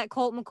should have let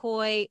Colt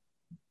McCoy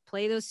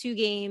play those 2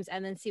 games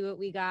and then see what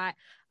we got.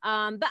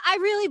 But I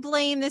really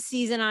blame this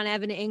season on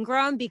Evan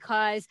Ingram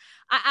because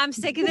I'm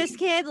sick of this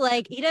kid.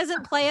 Like, he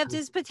doesn't play up to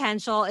his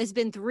potential. It's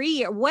been 3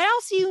 years. What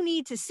else do you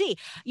need to see?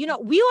 We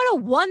would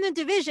have won the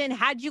division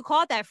had you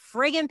caught that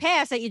friggin'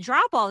 pass that you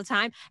drop all the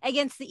time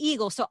against the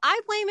Eagles. So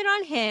I blame it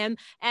on him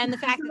and the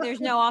fact that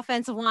there's no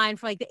offensive line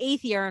for like the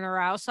 8th year in a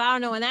row. So I don't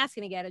know when that's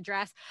going to get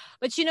addressed.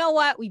 But you know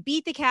what? We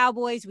beat the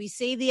Cowboys. We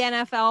saved the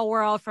NFL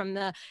world from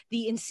the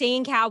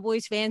insane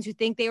Cowboys fans who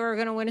think they were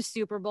going to win a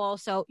Super Bowl.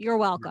 So you're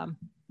welcome.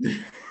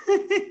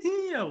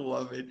 I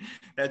love it.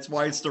 That's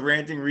why it's the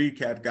ranting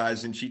recap,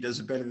 guys, and she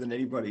does it better than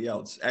anybody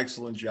else.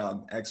 Excellent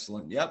job.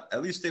 Excellent. Yep.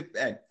 At least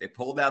they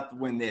pulled out the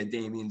win there,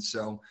 Damien.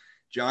 So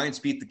Giants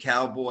beat the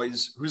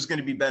Cowboys. Who's going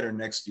to be better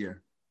next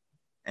year?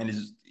 And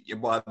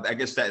I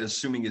guess that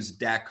assuming is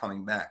Dak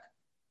coming back.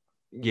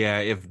 Yeah,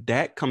 if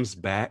Dak comes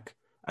back,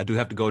 I do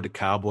have to go to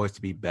Cowboys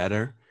to be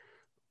better.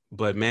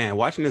 But man,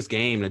 watching this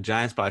game, the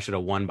Giants probably should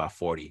have won by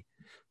 40.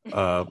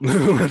 Like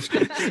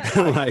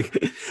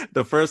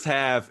the first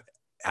half,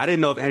 I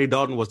didn't know if Andy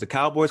Dalton was the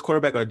Cowboys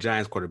quarterback or the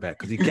Giants quarterback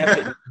because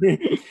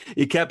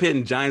he kept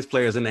hitting Giants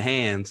players in the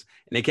hands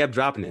and they kept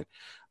dropping it.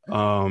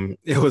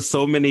 It was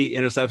so many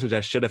interceptions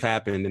that should have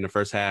happened in the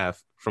first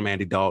half from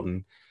Andy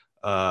Dalton.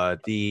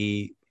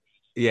 It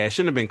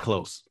shouldn't have been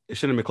close. It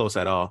shouldn't have been close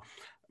at all.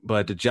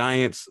 But the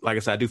Giants, like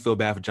I said, I do feel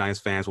bad for Giants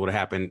fans what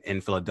happened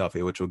in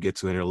Philadelphia, which we'll get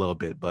to in a little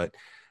bit. But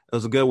it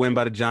was a good win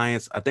by the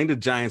Giants. I think the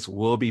Giants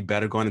will be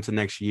better going into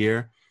next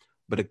year.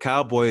 But the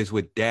Cowboys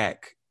with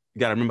Dak, you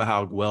got to remember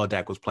how well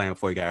Dak was playing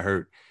before he got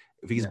hurt.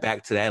 If he's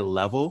back to that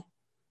level,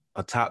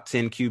 a top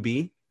 10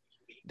 QB,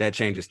 that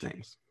changes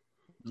things.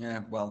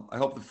 Yeah, well, I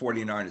hope the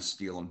 49ers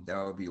steal him.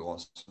 That would be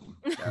awesome.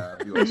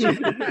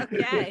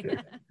 Okay.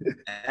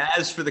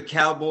 As for the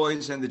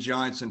Cowboys and the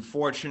Giants,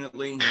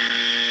 unfortunately,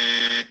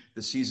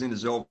 the season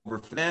is over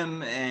for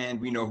them,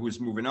 and we know who's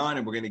moving on,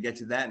 and we're going to get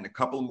to that in a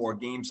couple more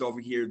games over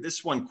here.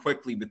 This one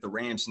quickly with the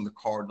Rams and the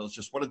Cardinals.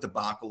 Just what a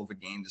debacle of a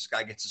game. This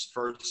guy gets his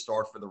first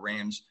start for the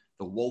Rams,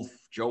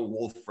 Joe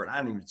Wolford. I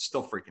don't even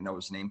still freaking know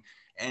his name.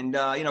 And,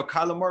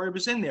 Kyler Murray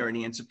was in there, and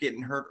he ends up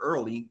getting hurt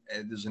early.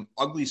 There's an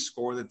ugly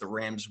score that the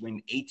Rams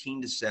win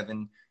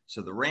 18-7.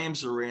 So the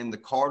Rams are in. The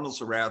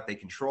Cardinals are out. They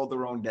control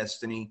their own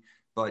destiny.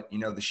 But,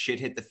 the shit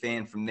hit the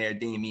fan from there,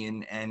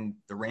 Damien, and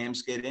the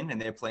Rams get in,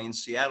 and they're playing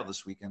Seattle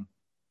this weekend.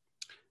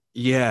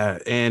 Yeah,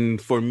 and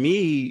for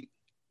me,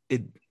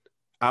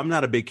 I'm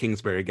not a big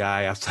Kingsbury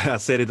guy. I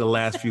said it the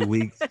last few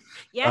weeks.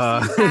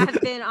 Yes, you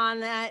have been on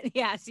that.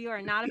 Yes, you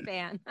are not a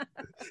fan.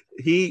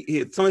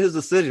 he some of his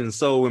decisions.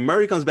 So when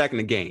Murray comes back in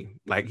the game,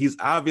 like he's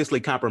obviously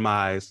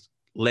compromised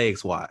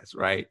legs wise,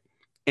 right?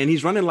 And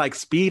he's running like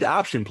speed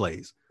option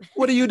plays.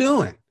 What are you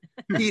doing?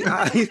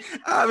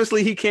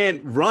 Obviously he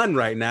can't run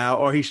right now,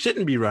 or he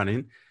shouldn't be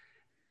running.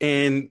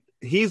 And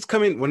he's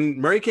coming when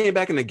Murray came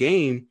back in the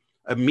game.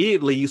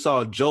 Immediately, you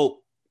saw a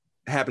jolt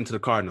happen to the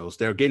Cardinals.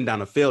 They're getting down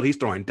the field. He's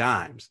throwing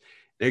dimes.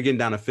 They're getting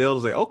down the field.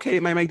 It's like, okay,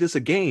 it might make this a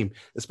game,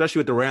 especially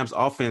with the Rams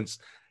offense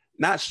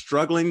not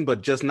struggling,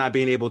 but just not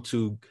being able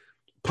to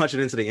punch it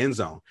into the end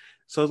zone.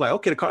 So it's like,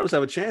 okay, the Cardinals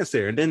have a chance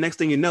there. And then next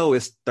thing you know,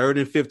 it's 3rd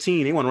and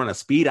 15. They want to run a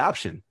speed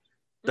option.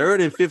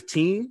 3rd and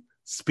 15,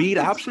 speed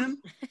option?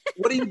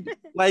 What do you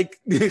like?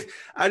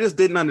 I just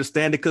didn't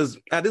understand it because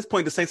at this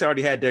point, the Saints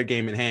already had their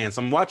game in hand.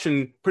 So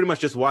I'm pretty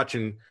much just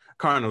watching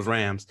Cardinals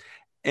Rams.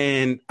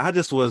 And I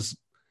just was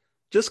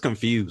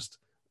confused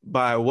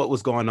by what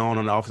was going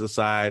on the offensive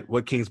side,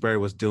 what Kingsbury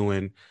was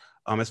doing.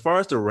 As far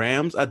as the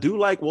Rams, I do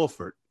like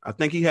Wolford. I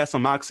think he has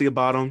some moxie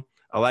about him.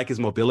 I like his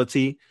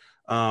mobility.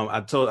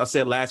 I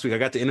said last week, I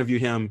got to interview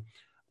him.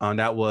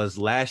 That was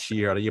last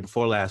year or the year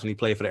before last when he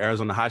played for the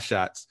Arizona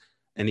Hotshots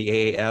in the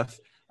AAF.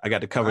 I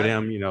got to cover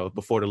them,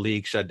 before the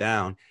league shut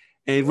down.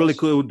 And really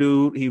cool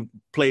dude. He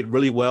played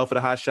really well for the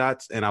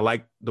Hotshots, and I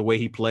like the way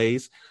he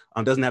plays.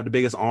 Doesn't have the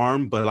biggest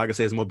arm, but like I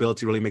said, his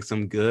mobility really makes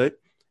him good.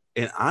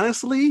 And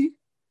honestly,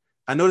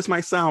 I know this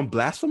might sound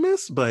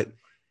blasphemous, but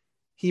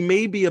he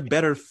may be a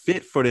better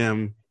fit for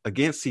them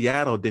against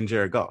Seattle than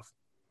Jared Goff.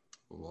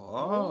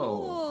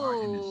 Whoa.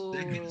 And his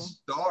second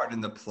start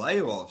in the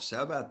playoffs.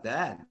 How about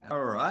that?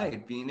 All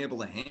right. Being able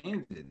to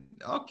hand it.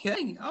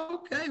 Okay.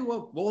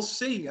 Well, we'll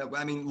see.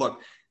 I mean,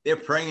 look, they're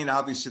praying,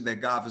 obviously, that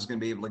Goff is going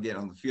to be able to get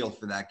on the field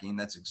for that game.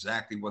 That's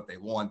exactly what they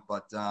want.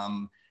 But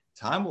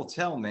time will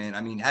tell, man.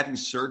 I mean, having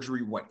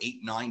surgery,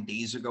 8-9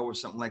 days ago or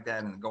something like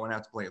that, and going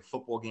out to play a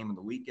football game on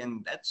the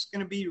weekend, that's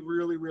going to be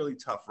really, really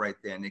tough right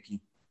there,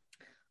 Nikki.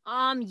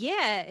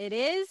 Yeah, it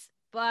is.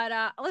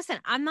 But listen,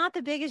 I'm not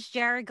the biggest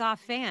Jared Goff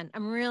fan.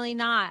 I'm really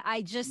not.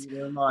 I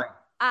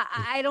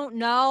don't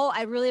know.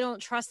 I really don't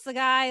trust the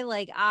guy.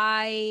 Like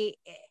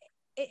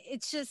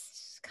it's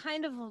just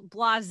kind of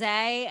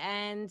blasé,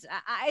 and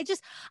I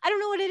don't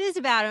know what it is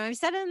about him. I've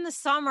said it in the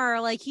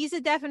summer, like he's a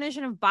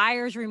definition of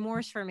buyer's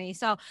remorse for me.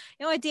 So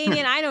you know what,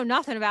 Damian, I know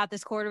nothing about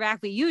this quarterback,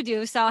 but you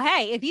do. So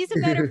hey, if he's a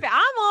better fit,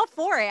 I'm all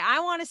for it. I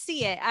want to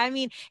see it. I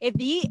mean, if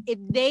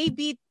they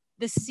beat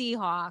the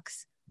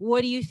Seahawks,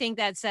 what do you think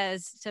that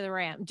says to the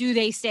Rams? Do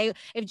they stay?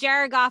 If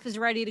Jared Goff is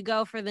ready to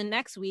go for the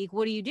next week,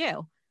 what do you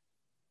do?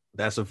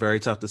 That's a very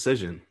tough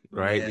decision,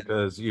 right? Yeah.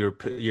 Because you're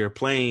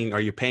paying,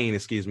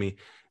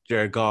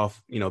 Jared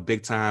Goff,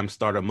 big time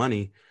starter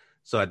money.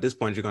 So at this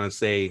point, you're going to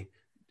say,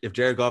 if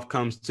Jared Goff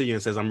comes to you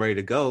and says, I'm ready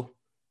to go,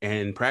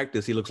 and in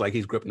practice, he looks like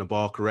he's gripping the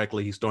ball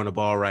correctly, he's throwing the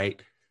ball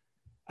right,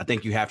 I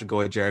think you have to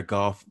go at Jared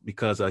Goff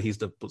because he's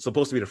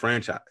supposed to be the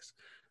franchise,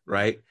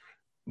 right?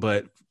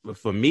 But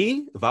for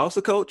me, if I was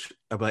the coach,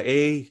 I'd be like,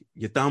 hey,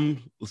 your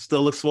thumb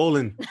still looks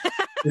swollen.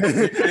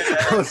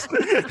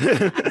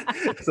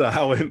 So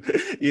I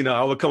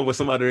would come up with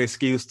some other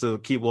excuse to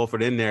keep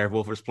Wolford in there if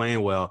Wolford's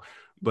playing well.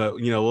 But,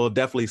 we'll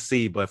definitely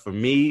see. But for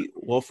me,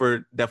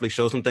 Wolford definitely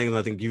shows some things.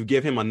 I think you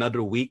give him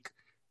another week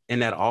in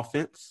that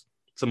offense,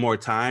 some more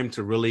time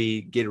to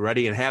really get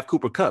ready and have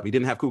Cooper Kupp. He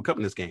didn't have Cooper Kupp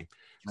in this game.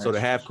 That's so to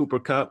have Cooper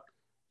Kupp,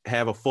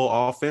 have a full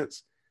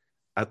offense,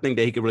 I think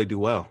that he could really do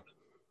well.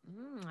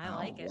 I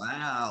like it.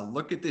 Wow.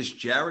 Look at this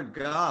Jared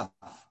Goff.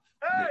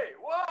 Hey,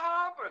 what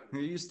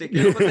happened? You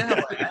sticking up with the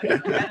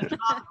hell?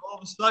 All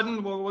of a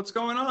sudden, what's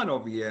going on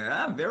over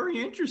here?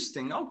 Very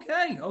interesting.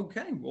 Okay.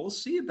 We'll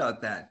see about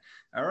that.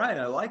 All right.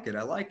 I like it.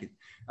 All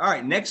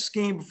right. Next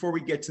game before we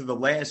get to the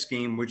last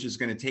game, which is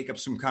going to take up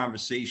some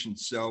conversation.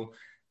 So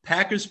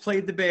Packers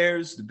played the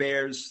Bears. The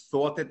Bears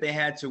thought that they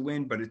had to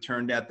win, but it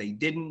turned out they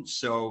didn't.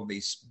 So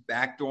they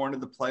backdoor into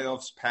the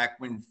playoffs.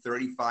 Pack win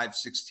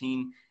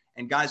 35-16.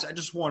 And guys, I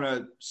just want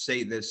to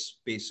say this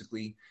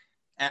basically.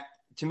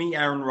 To me,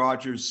 Aaron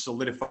Rodgers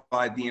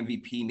solidified the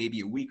MVP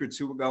maybe a week or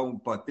two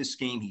ago, but this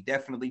game he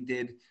definitely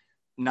did.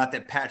 Not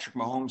that Patrick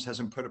Mahomes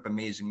hasn't put up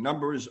amazing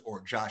numbers,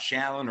 or Josh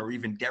Allen, or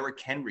even Derrick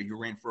Henry, who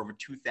ran for over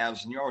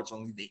 2,000 yards,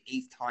 only the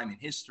 8th time in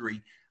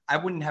history. I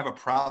wouldn't have a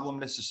problem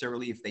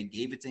necessarily if they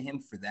gave it to him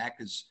for that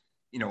because,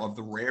 of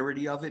the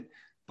rarity of it.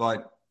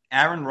 But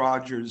Aaron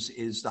Rodgers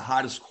is the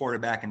hottest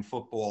quarterback in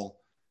football,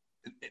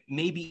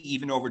 maybe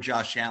even over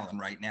Josh Allen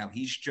right now.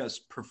 He's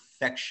just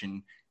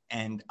perfection.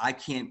 And I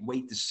can't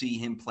wait to see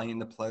him play in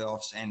the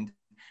playoffs. And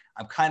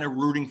I'm kind of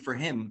rooting for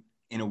him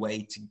in a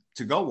way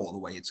to go all the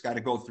way. It's got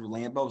to go through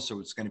Lambeau, so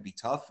it's going to be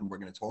tough. And we're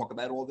going to talk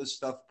about all this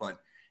stuff. But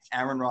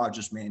Aaron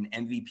Rodgers, man,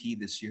 MVP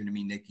this year to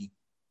me, Nikki.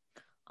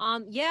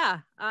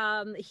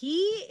 He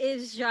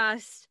is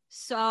just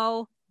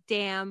so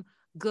damn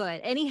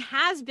good. And he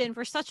has been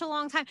for such a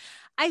long time.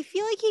 I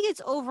feel like he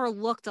gets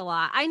overlooked a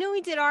lot. I know he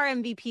did our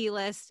MVP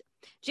list.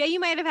 Jay, you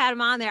might have had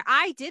him on there.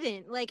 I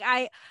didn't.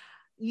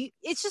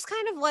 It's just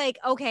kind of like,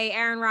 okay,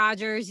 Aaron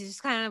Rodgers is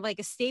just kind of like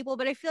a staple,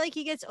 but I feel like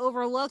he gets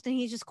overlooked and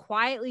he's just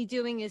quietly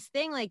doing his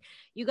thing. Like,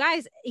 you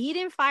guys, he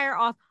didn't fire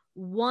off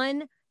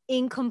one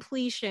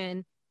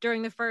incompletion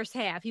during the first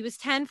half. He was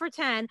 10 for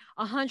 10,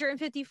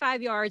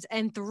 155 yards,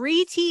 and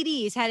 3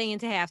 TDs heading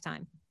into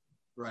halftime.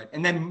 Right.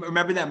 And then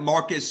remember that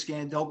Marcus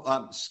Scandal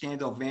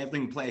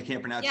Vandling play, I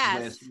can't pronounce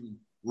his last name,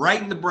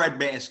 right in the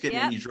breadbasket,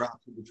 and he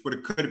dropped it,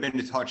 which could have been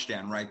a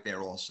touchdown right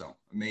there also.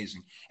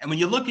 Amazing. And when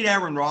you look at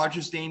Aaron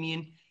Rodgers,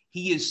 Damian,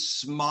 he is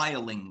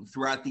smiling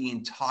throughout the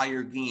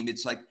entire game.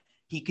 It's like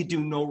he could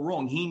do no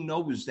wrong. He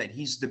knows that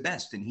he's the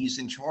best and he's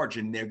in charge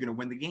and they're going to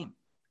win the game.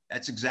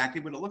 That's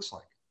exactly what it looks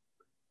like.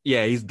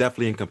 Yeah, he's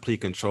definitely in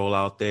complete control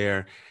out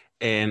there.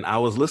 And I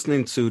was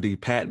listening to the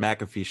Pat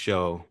McAfee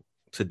show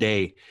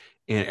today,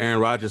 and Aaron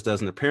Rodgers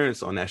does an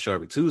appearance on that show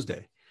every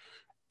Tuesday.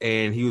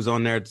 And he was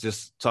on there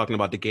just talking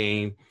about the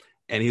game.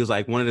 And he was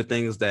like, one of the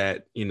things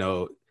that,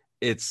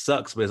 it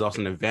sucks, but it's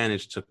also an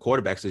advantage to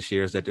quarterbacks this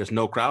year is that there's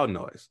no crowd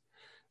noise.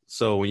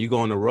 So when you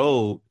go on the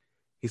road,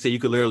 he said you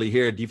could literally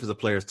hear defensive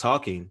players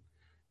talking.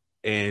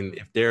 And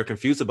if they're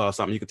confused about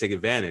something, you could take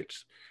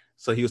advantage.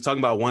 So he was talking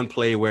about one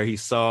play where he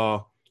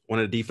saw one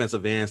of the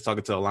defensive ends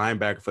talking to a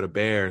linebacker for the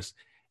Bears,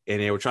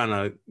 and they were trying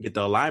to get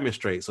the alignment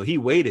straight. So he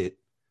waited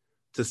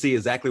to see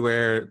exactly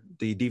where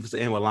the defensive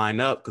end would line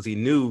up because he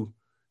knew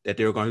that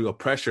they were going to do a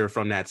pressure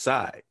from that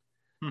side.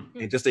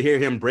 And just to hear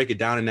him break it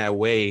down in that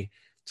way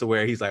to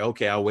where he's like,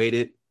 okay, I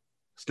waited,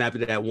 snapped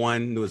it at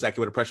one, knew exactly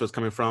where the pressure was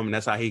coming from. And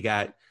that's how he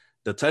got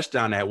the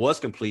touchdown that was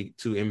complete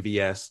to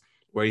MVS,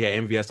 where he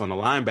had MVS on the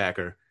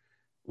linebacker,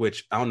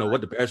 which I don't know what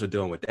the Bears were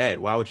doing with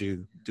that. Why would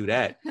you do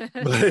that?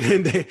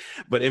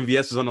 But MVS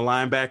was on the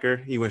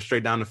linebacker. He went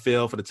straight down the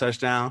field for the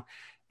touchdown.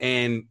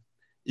 And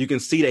you can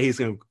see that he's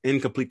in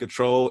complete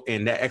control,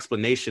 and that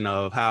explanation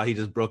of how he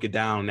just broke it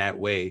down that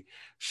way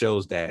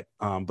shows that.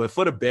 But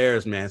for the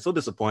Bears, man, so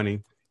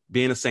disappointing.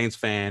 Being a Saints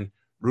fan,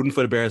 rooting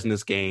for the Bears in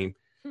this game,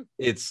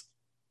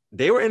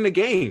 they were in the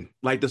game.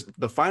 Like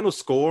the final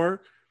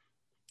score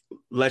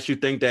lets you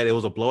think that it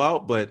was a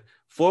blowout, but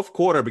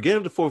beginning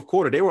of the fourth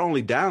quarter, they were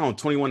only down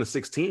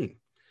 21-16.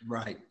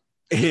 Right.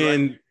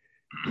 And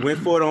went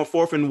for it on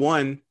 4th and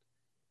 1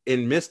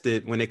 and missed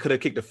it when they could have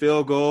kicked a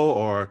field goal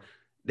or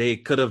they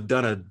could have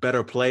done a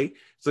better play.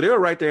 So they were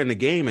right there in the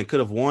game and could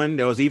have won.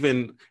 There was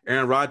even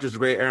Aaron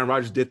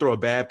Rodgers did throw a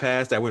bad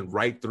pass that went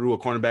right through a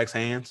cornerback's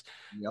hands.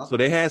 Yep. So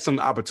they had some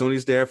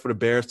opportunities there for the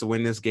Bears to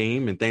win this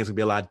game, and things would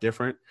be a lot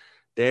different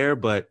there.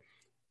 But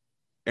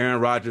Aaron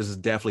Rodgers is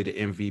definitely the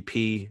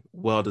MVP,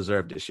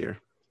 well-deserved this year.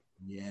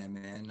 Yeah,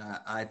 man,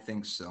 I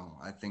think so.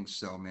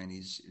 Man.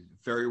 He's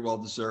very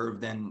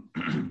well-deserved. And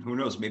who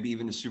knows, maybe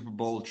even a Super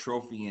Bowl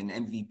trophy and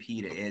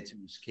MVP to add to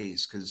his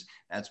case, because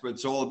that's what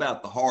it's all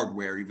about, the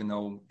hardware, even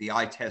though the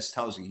eye test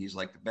tells you he's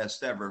like the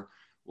best ever.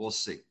 We'll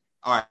see.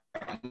 All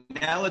right,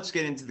 now let's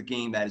get into the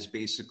game that is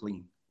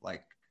basically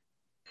like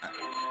 – what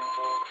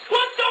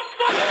the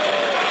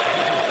fuck?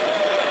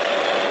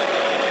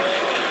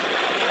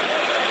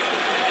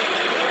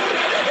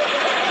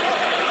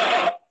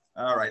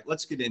 All right,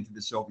 let's get into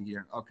this over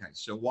here. Okay,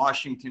 so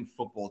Washington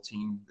football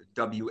team, the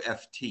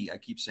WFT. I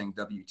keep saying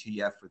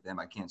WTF with them.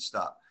 I can't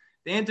stop.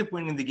 They end up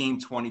winning the game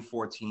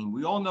 2014.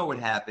 We all know what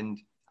happened.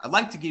 I'd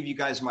like to give you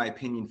guys my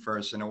opinion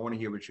first, and I want to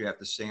hear what you have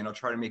to say, and I'll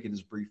try to make it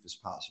as brief as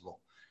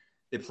possible.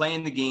 They play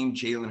in the game.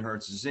 Jalen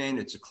Hurts is in.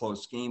 It's a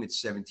close game. It's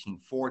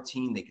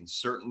 17-14. They can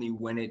certainly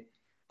win it.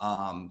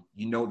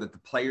 You know that the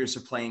players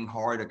are playing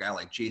hard. A guy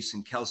like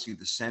Jason Kelce,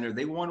 the center,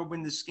 they want to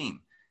win this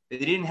game. They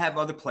didn't have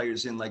other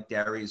players in like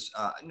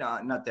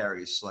not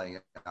Darius Slay.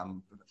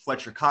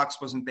 Fletcher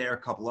Cox wasn't there,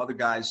 a couple other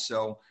guys.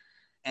 So,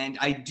 and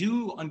I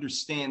do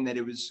understand that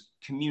it was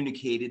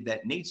communicated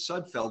that Nate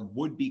Sudfeld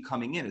would be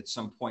coming in at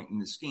some point in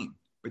this game.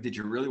 But did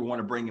you really want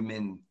to bring him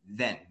in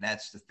then?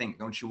 That's the thing.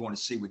 Don't you want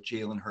to see what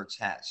Jalen Hurts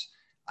has?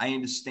 I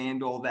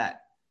understand all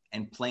that.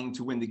 And playing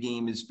to win the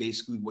game is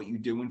basically what you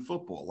do in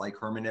football. Like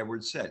Herman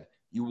Edwards said,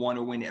 you want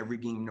to win every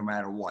game no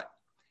matter what.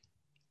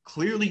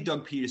 Clearly,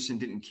 Doug Peterson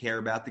didn't care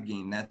about the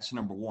game. That's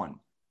number one.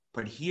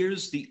 But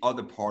here's the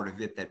other part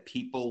of it that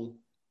people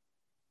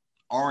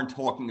aren't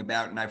talking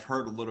about, and I've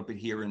heard a little bit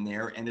here and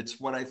there, and it's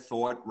what I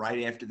thought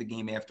right after the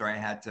game, after I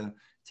had to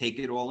take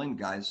it all in,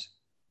 guys.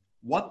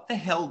 What the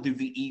hell do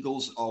the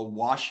Eagles owe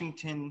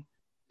Washington,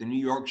 the New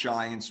York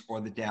Giants,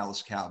 or the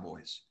Dallas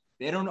Cowboys?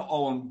 They don't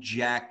owe them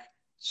jack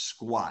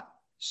squat.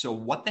 So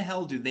what the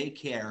hell do they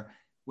care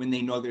when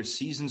they know their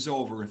season's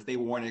over if they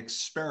want to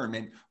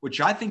experiment, which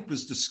I think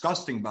was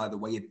disgusting, by the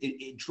way.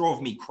 It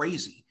drove me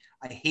crazy.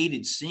 I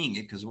hated seeing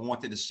it because I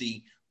wanted to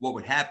see what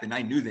would happen.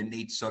 I knew that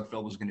Nate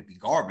Sudfeld was going to be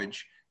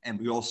garbage, and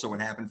we also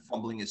what happened,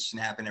 fumbling his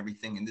snap and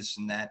everything and this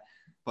and that.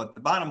 But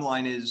the bottom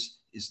line is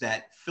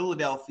that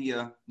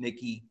Philadelphia,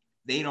 Nikki,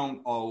 they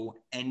don't owe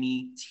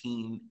any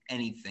team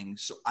anything.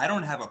 So I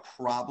don't have a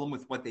problem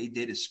with what they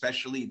did,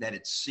 especially that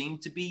it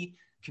seemed to be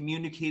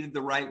communicated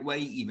the right way,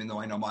 even though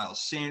I know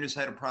Miles Sanders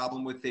had a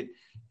problem with it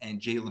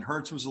and Jalen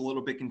Hurts was a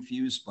little bit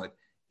confused, but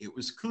it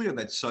was clear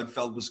that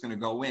Sudfeld was going to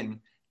go in.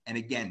 And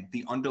again,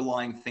 the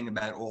underlying thing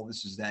about all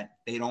this is that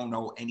they don't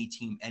owe any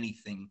team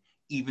anything,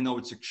 even though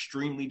it's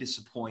extremely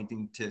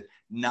disappointing to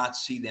not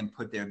see them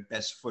put their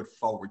best foot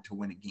forward to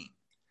win a game.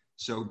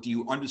 So do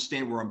you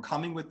understand where I'm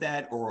coming with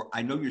that? Or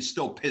I know you're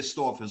still pissed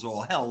off as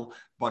all hell,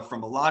 but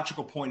from a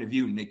logical point of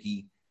view,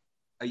 Nikki,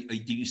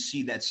 do you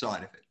see that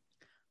side of it?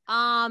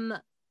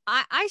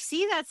 I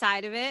see that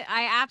side of it.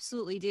 I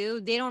absolutely do.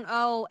 They don't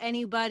owe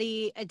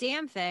anybody a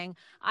damn thing.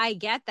 I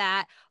get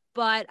that.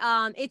 But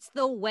it's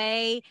the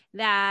way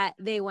that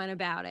they went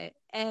about it.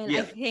 And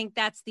I think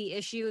that's the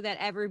issue that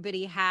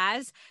everybody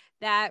has,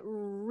 that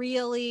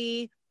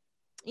really,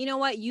 you know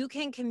what, you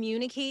can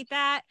communicate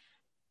that,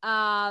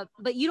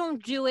 but you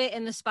don't do it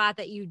in the spot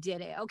that you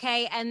did it.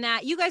 Okay. And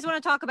that you guys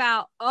want to talk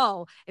about,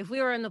 oh, if we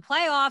were in the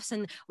playoffs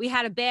and we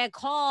had a bad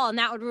call and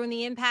that would ruin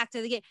the impact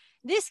of the game.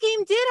 This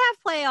game did have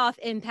playoff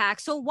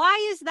impact. So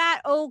why is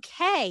that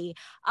okay?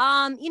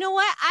 You know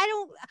what? I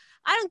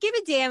don't give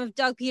a damn if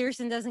Doug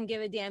Peterson doesn't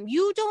give a damn.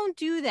 You don't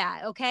do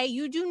that, okay?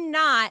 You do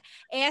not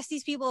ask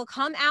these people to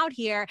come out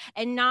here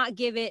and not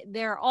give it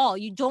their all.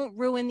 You don't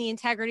ruin the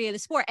integrity of the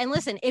sport. And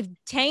listen, if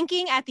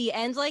tanking at the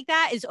end like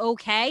that is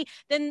okay,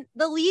 then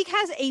the league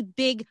has a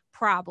big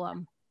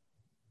problem.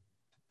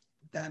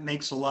 That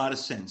makes a lot of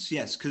sense,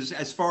 yes, because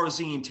as far as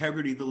the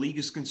integrity of the league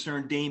is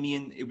concerned,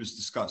 Damian, it was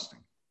disgusting.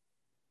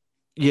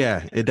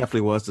 Yeah, it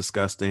definitely was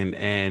disgusting.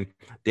 And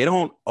they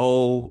don't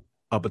owe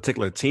a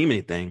particular team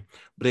anything,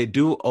 but they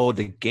do owe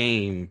the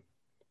game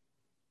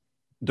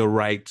the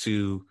right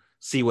to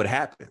see what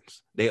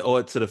happens. They owe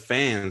it to the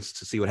fans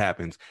to see what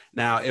happens.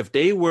 Now, if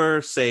they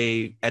were,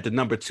 say, at the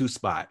number 2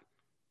 spot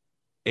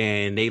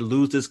and they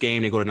lose this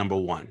game, they go to number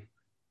 1.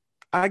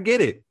 I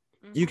get it.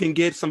 Mm-hmm. You can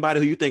get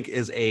somebody who you think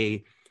is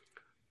a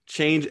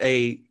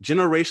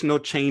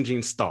generational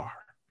changing star,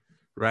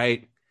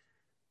 right?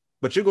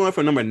 But you're going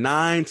from number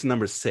 9 to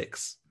number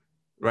 6,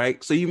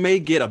 right? So you may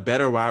get a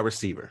better wide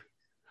receiver.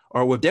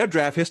 Or with their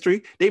draft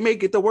history, they may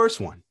get the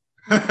worst one.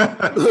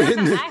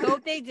 I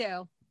hope they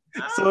do.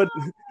 So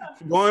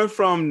going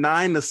from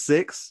 9 to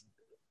 6,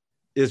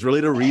 is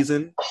really the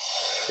reason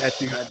that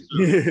you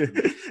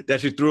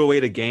that you threw away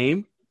the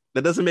game?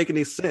 That doesn't make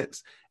any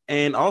sense.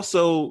 And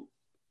also,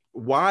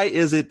 why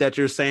is it that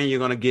you're saying you're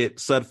going to get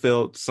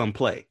Sudfeld some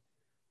play?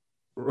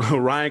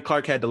 Ryan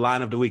Clark had the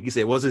line of the week. He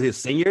said, was it his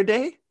senior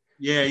day?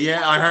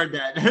 Yeah, I heard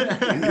that.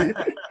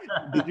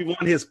 Did you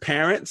want his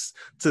parents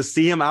to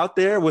see him out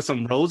there with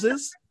some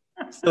roses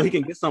so he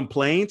can get some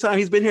playing time?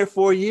 He's been here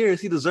 4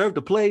 years. He deserved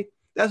to play.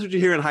 That's what you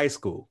hear in high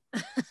school,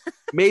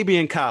 maybe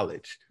in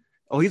college.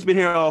 Oh, he's been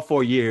here all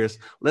 4 years.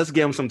 Let's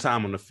give him some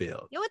time on the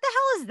field. Yeah, what the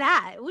hell is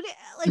that? What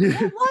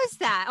was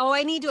that? Oh,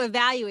 I need to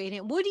evaluate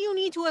him. What do you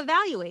need to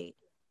evaluate?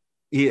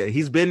 Yeah,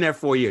 he's been there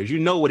 4 years. You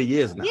know what he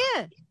is now.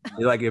 Yeah.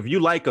 Like, if you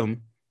like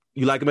him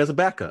as a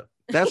backup.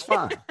 That's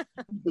fine.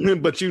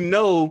 But you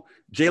know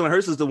Jalen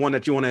Hurts is the one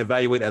that you want to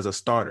evaluate as a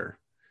starter.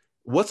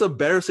 What's a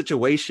better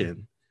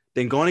situation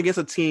than going against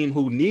a team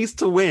who needs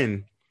to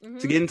win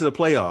to get into the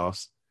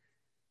playoffs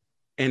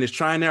and is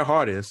trying their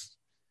hardest,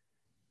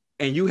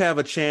 and you have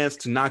a chance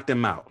to knock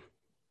them out?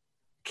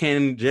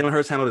 Can Jalen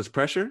Hurts handle this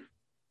pressure?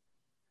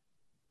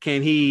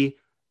 Can he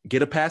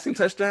get a passing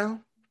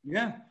touchdown?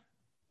 Yeah.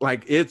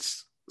 Like,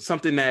 it's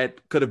something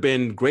that could have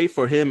been great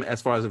for him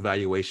as far as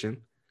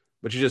evaluation,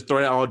 but you just throw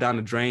it all down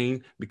the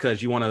drain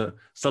because you want to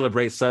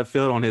celebrate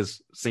Sudfeld on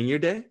his senior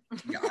day?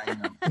 Yeah, I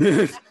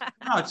know.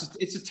 No,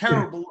 it's a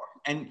terrible look.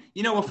 And,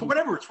 for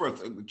whatever it's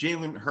worth,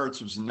 Jalen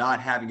Hurts was not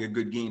having a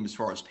good game as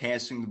far as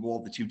passing the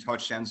ball. The 2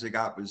 touchdowns they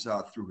got was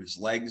through his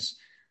legs.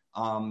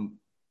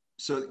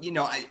 So,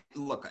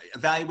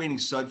 evaluating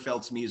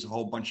Sudfeld to me is a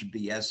whole bunch of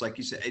BS. Like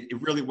you said,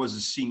 it really was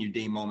a senior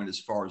day moment as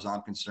far as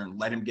I'm concerned.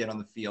 Let him get on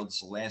the field.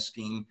 It's the last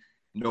game.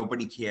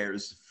 Nobody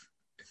cares.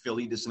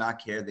 Philly does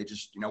not care. They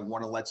just,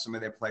 want to let some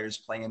of their players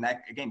play. And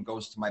that, again,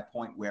 goes to my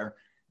point where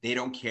they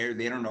don't care.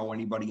 They don't know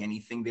anybody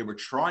anything. They were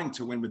trying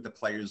to win with the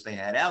players they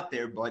had out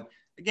there. But,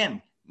 again,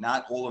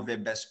 not all of their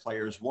best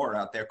players were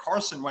out there.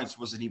 Carson Wentz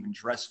wasn't even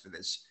dressed for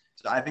this.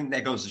 So I think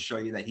that goes to show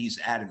you that he's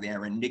out of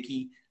there. And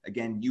Nikki,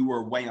 again, you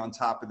were way on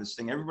top of this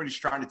thing. Everybody's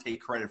trying to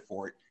take credit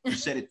for it. You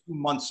said it 2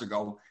 months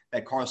ago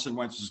that Carson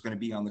Wentz was going to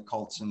be on the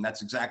Colts, and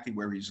that's exactly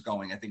where he's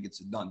going. I think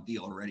it's a done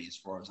deal already as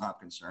far as I'm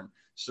concerned.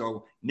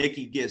 So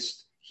Nikki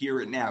Gist,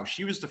 hear it now.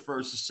 She was the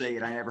first to say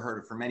it. I never heard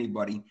it from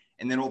anybody.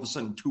 And then all of a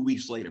sudden, 2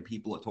 weeks later,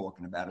 people are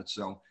talking about it.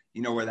 So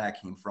you know where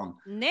that came from.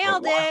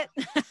 Nailed it.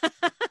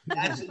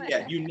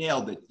 Yeah, you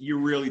nailed it. You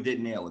really did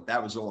nail it.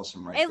 That was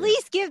awesome, right? At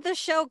least give the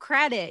show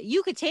credit.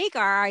 You could take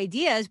our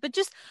ideas, but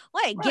just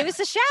give us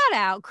a shout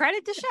out.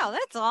 Credit the show.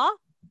 That's all.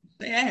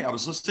 Hey, I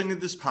was listening to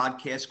this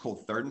podcast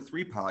called Third and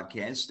Three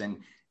Podcast, and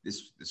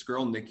this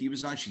girl Nikki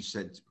was on. She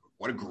said,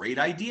 "What a great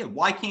idea!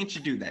 Why can't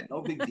you do that?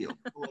 No big deal.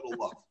 A little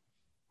love."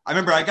 I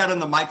remember I got on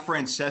the Mike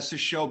Francesa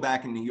show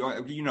back in New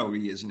York. You know who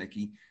he is,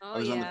 Nikki. Oh,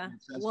 yeah.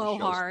 Low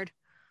hard.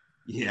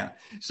 Yeah.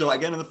 So I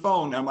get on the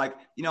phone and I'm like,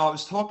 I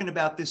was talking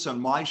about this on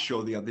my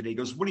show the other day. He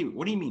goes, what do you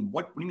mean?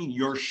 What do you mean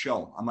your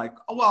show? I'm like,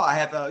 oh, well, I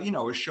have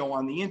a show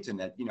on the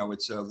internet.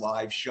 It's a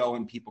live show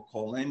and people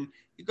call in.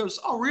 He goes,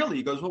 oh, really?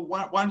 He goes, well,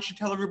 why don't you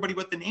tell everybody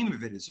what the name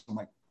of it is? I'm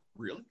like,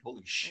 really?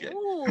 Holy shit.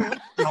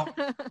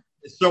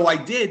 So I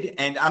did.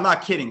 And I'm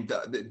not kidding.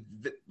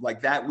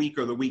 Like that week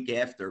or the week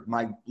after,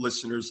 my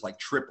listeners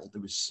tripled.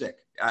 It was sick.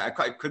 I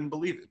couldn't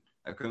believe it.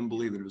 I couldn't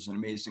believe it. It was an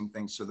amazing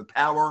thing. So the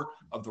power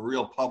of the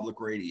real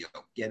public radio,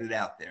 get it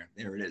out there.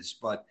 There it is.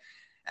 But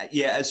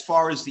as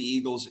far as the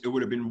Eagles, it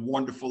would have been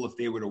wonderful if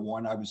they would have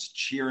won. I was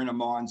cheering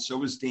them on. So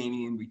was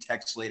Damian. We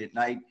text late at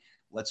night.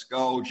 Let's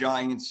go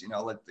Giants.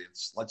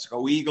 Let's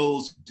go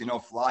Eagles.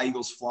 Fly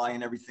Eagles, fly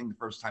and everything. The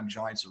first time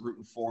Giants are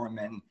rooting for them.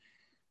 And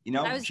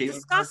I was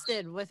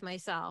disgusted with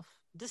myself.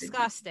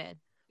 Disgusted.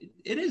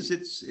 It is.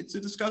 It's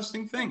a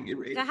disgusting thing.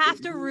 To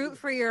have to root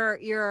for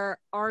your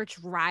arch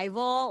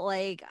rival,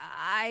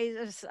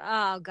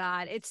 oh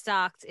God, it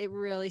sucked. It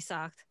really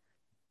sucked.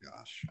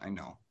 Gosh, I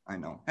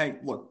know. Hey,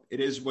 look, it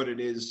is what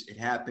it is. It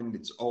happened.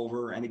 It's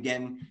over. And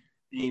again,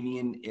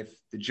 Damian, if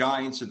the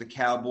Giants or the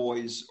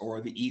Cowboys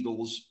or the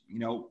Eagles,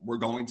 we're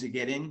going to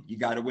get in, you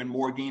got to win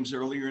more games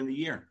earlier in the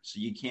year.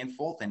 So you can't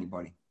fault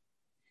anybody.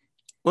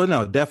 Well,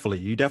 no, definitely.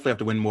 You definitely have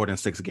to win more than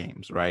 6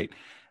 games, right?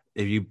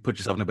 If you put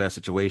yourself in a bad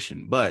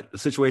situation. But the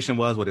situation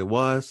was what it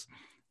was.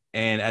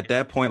 And at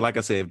that point, like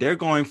I said, if they're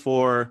going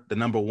for the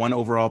number 1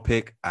 overall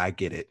pick, I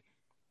get it.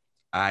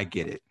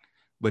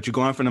 But you're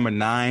going from number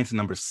 9 to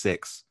number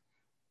 6.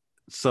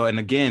 So, and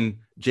again,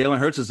 Jalen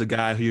Hurts is a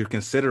guy who you're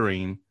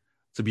considering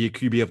to be a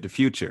QB of the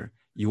future.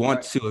 You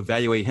want to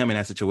evaluate him in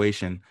that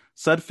situation.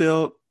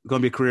 Sudfeld,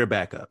 going to be a career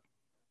backup.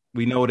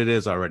 We know what it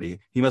is already.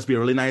 He must be a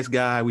really nice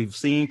guy. We've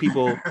seen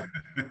people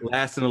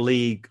last in the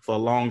league for a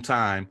long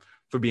time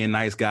for being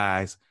nice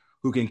guys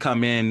who can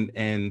come in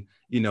and,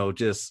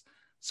 just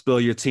spill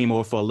your team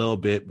over for a little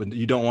bit, but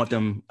you don't want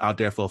them out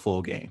there for a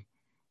full game.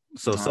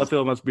 So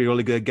Sudfeld must be a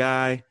really good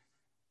guy.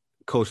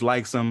 Coach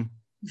likes him,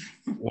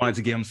 wanted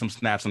to give him some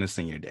snaps on his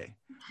senior day.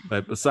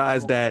 But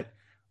besides that,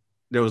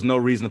 there was no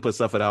reason to put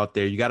Sudfeld out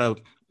there.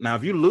 Now,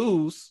 if you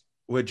lose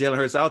with Jalen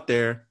Hurts out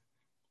there,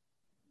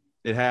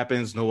 it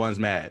happens. No one's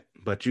mad.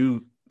 But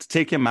you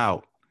take him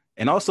out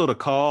And also the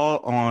call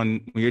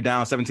on when you're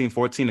down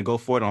 17-14 to go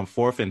for it on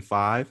 4th and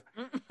 5.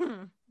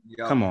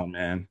 Yep. Come on,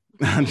 man.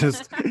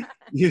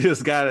 You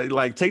just gotta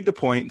like take the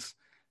points.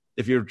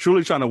 If you're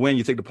truly trying to win,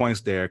 you take the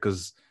points there,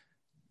 because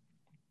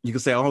you can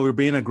say, "Oh, we're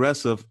being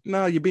aggressive."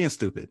 No, you're being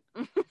stupid.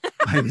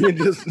 You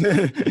just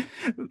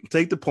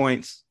take the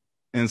points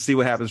and see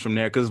what happens from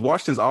there. Because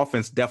Washington's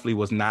offense definitely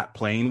was not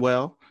playing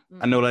well.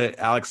 I know that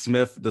Alex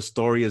Smith, the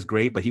story is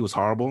great, but he was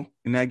horrible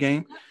in that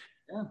game.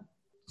 Yeah.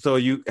 So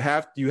you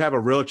have a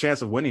real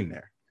chance of winning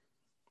there.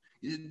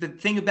 The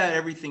thing about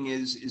everything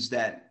is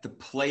that the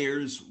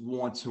players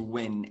want to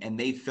win, and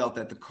they felt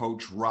that the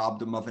coach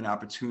robbed them of an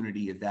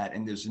opportunity of that,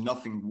 and there's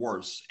nothing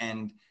worse.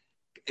 And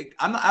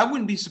I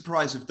wouldn't be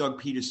surprised if Doug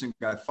Peterson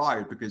got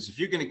fired, because if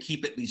you're going to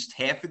keep at least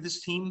half of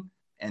this team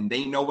and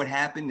they know what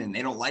happened and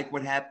they don't like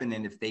what happened,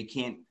 and if they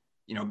can't,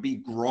 be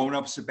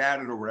grown-ups about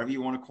it or whatever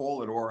you want to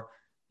call it, or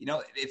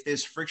if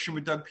there's friction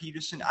with Doug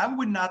Peterson, I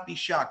would not be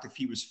shocked if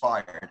he was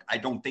fired. I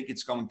don't think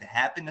it's going to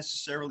happen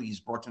necessarily. He's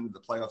brought them to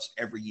the playoffs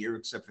every year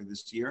except for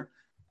this year.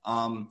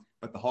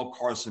 But the whole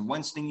Carson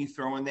Wentz thing you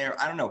throw in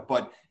there, I don't know.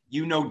 But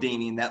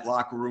Damian, that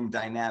locker room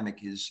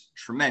dynamic is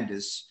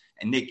tremendous.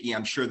 And Nikki,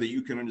 I'm sure that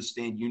you can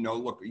understand,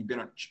 look, you've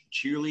been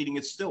cheerleading.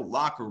 It's still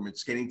locker room.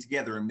 It's getting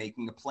together and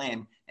making a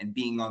plan and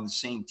being on the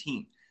same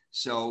team.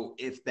 So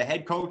if the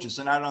head coaches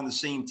are not on the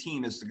same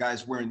team as the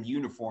guys wearing the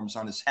uniforms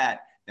on his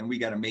hat, then we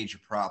got a major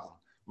problem.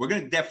 We're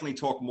going to definitely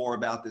talk more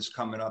about this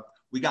coming up.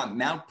 We got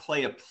Mount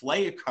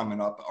Playa coming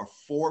up, our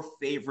 4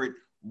 favorite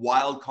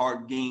wild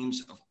card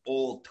games of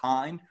all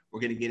time.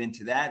 We're going to get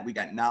into that. We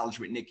got Knowledge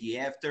with Nikki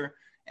after,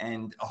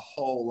 and a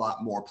whole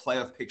lot more.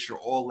 Playoff picture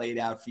all laid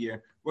out for you.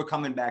 We're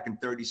coming back in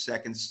 30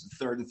 seconds.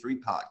 The 3rd and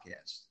 3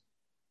 podcast.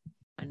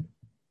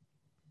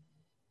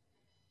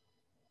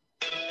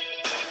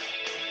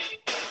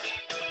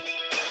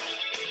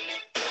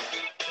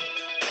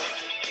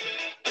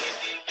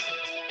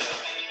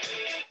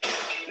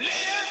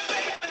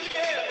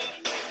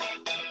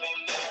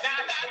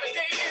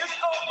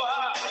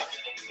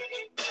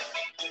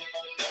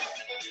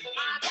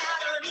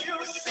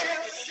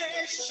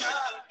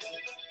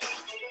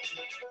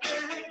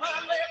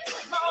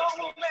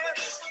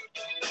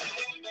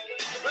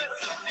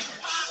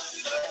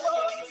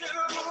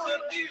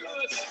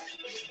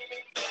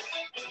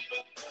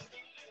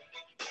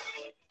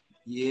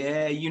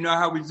 Yeah, you know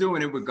how we're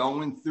doing it. We're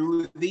going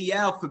through the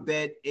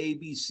alphabet. A,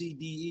 B, C,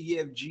 D, E,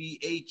 F, G,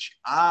 H,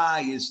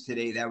 I is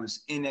today. That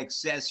was In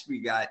Excess. We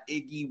got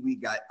Iggy, we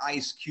got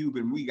Ice Cube,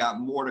 and we got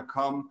more to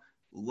come.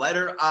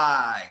 Letter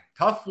I.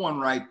 Tough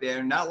one right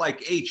there. Not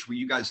like H, where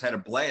you guys had a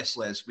blast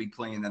last week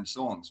playing them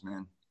songs,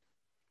 man.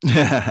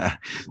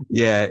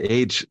 Yeah,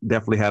 H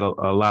definitely had a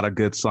lot of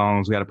good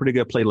songs. We had a pretty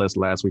good playlist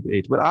last week,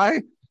 H. But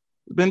I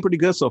been pretty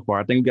good so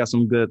far. I think we got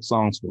some good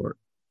songs for it.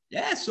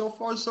 Yeah, so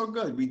far so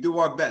good. We do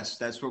our best.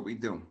 That's what we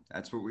do.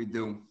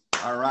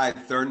 All right,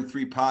 3rd and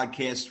 3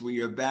 podcast.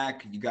 We are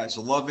back. You guys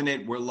are loving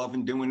it. We're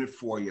loving doing it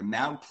for you.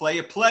 Mount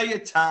Playa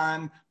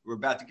time. We're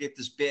about to get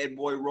this bad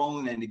boy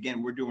rolling. And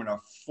again, we're doing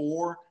our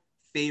 4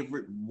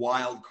 favorite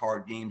wild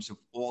card games of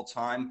all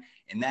time.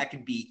 And that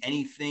could be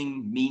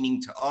anything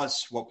meaning to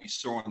us, what we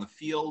saw on the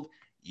field,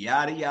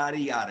 yada, yada,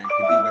 yada. It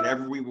could be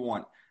whatever we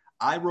want.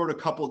 I wrote a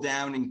couple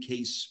down in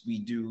case we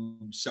do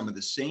some of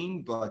the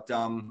same, but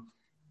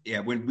yeah,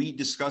 when we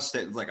discussed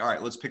it, it was like, all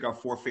right, let's pick our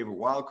 4 favorite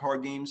wild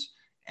card games.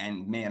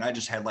 And man, I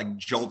just had like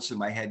jolts in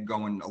my head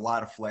going, a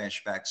lot of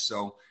flashbacks.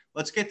 So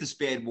let's get this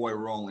bad boy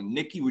rolling.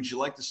 Nikki, would you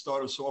like to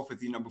start us off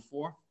with your number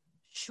 4?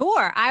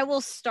 Sure. I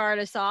will start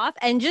us off.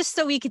 And just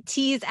so we could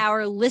tease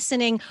our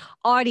listening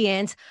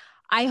audience,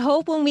 I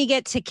hope when we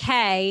get to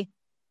K,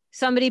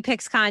 somebody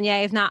picks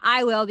Kanye. If not,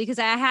 I will, because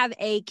I have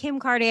a Kim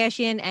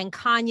Kardashian and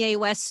Kanye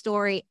West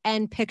story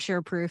and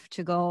picture proof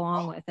to go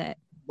along with it.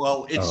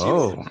 Well, it's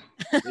you.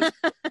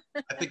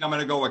 I think I'm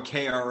going to go with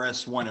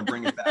KRS-One and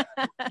bring it back.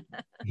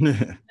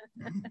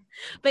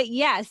 But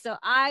yeah, so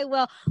I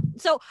will.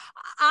 So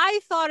I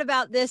thought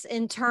about this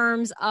in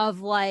terms of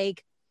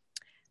like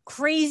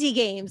crazy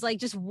games, like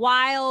just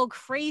wild,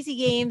 crazy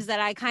games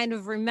that I kind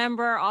of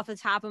remember off the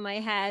top of my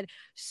head.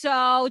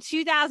 So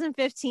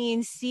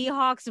 2015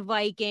 Seahawks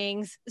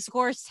Vikings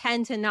scores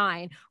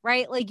 10-9,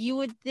 right? Like you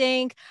would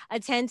think a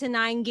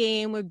 10-9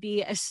 game would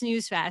be a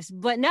snooze fest,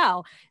 but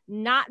no,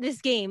 not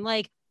this game.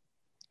 Like,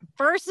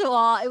 first of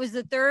all, it was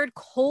the 3rd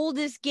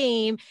coldest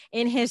game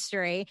in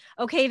history.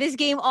 Okay, this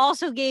game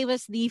also gave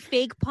us the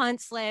fake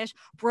punt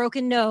 /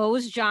 broken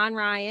nose, John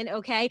Ryan.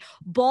 Okay,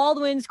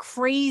 Baldwin's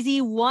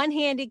crazy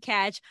one-handed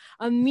catch,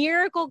 a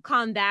miracle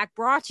comeback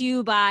brought to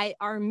you by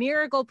our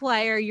miracle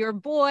player,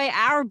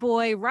 our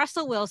boy,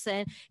 Russell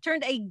Wilson,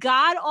 turned a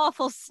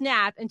god-awful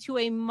snap into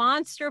a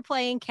monster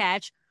playing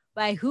catch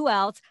by who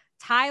else?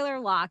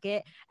 Tyler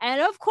Lockett. And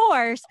of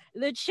course,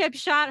 the chip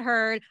shot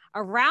heard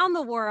around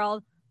the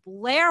world,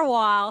 Blair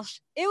Walsh.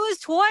 It was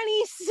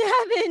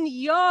 27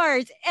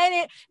 yards, and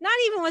it not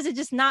even was it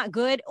just not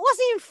good. It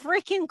wasn't even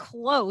freaking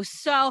close.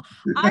 So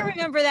I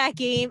remember that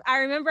game. I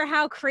remember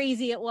how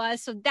crazy it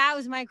was. So that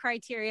was my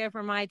criteria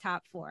for my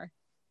top 4.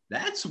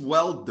 That's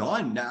well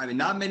done. I mean,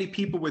 not many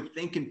people would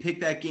think and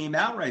pick that game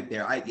out right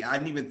there. I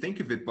didn't even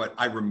think of it, but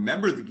I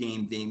remember the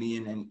game,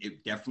 Damien, and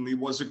it definitely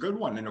was a good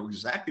one. I know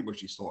exactly what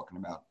she's talking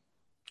about.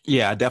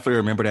 Yeah, I definitely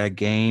remember that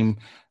game.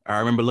 I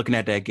remember looking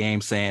at that game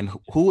saying,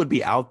 who would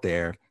be out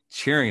there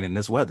cheering in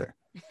this weather?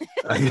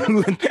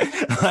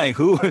 Like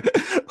who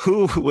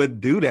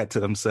would do that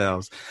to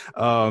themselves?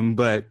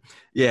 But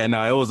yeah,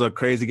 no, it was a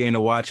crazy game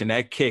to watch. And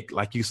that kick,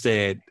 like you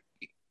said,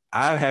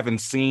 I haven't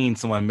seen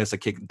someone miss a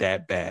kick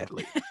that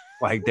badly.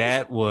 Like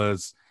that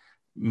was,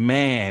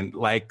 man,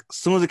 like as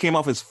soon as it came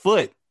off his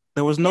foot,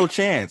 there was no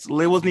chance. It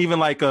wasn't even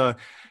like the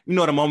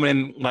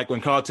moment in, like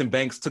when Carlton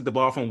Banks took the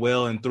ball from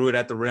Will and threw it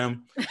at the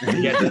rim.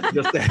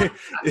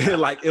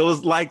 Like it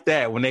was like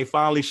that when they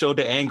finally showed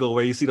the angle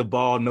where you see the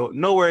ball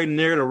nowhere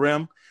near the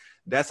rim.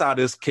 That's how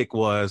this kick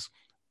was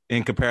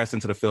in comparison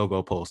to the field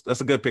goal post.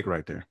 That's a good pick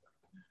right there.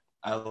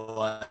 I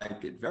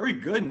like it. Very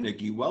good,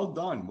 Nikki. Well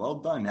done. Well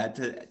done.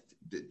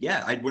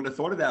 Yeah, I wouldn't have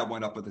thought of that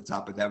one up at the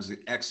top, but that was an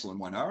excellent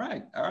one. All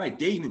right,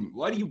 Damon,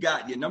 what do you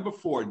got? Your number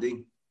 4,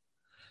 D.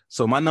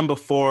 So my number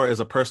 4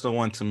 is a personal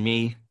one to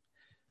me.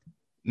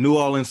 New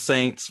Orleans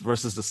Saints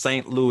versus the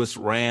St. Louis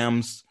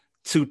Rams,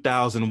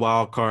 2000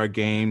 wild card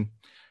game.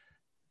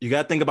 You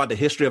got to think about the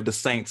history of the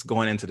Saints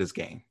going into this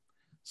game.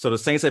 So the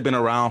Saints have been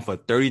around for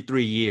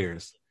 33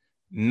 years,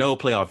 no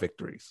playoff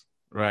victories,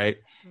 right?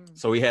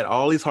 So we had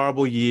all these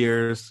horrible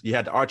years. You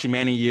had the Archie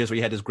Manning years where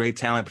you had this great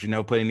talent, but you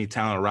never put any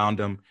talent around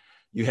them.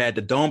 You had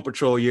the Dome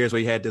Patrol years where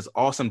you had this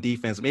awesome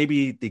defense,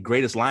 maybe the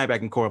greatest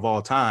linebacking core of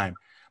all time,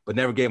 but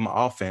never gave them an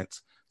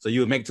offense. So you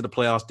would make it to the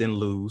playoffs, then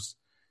lose.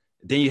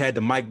 Then you had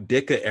the Mike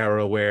Ditka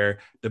era where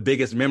the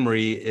biggest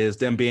memory is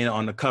them being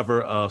on the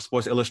cover of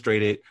Sports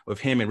Illustrated with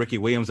him and Ricky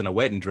Williams in a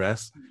wedding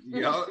dress.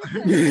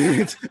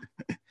 Yep.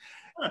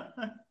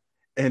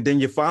 And then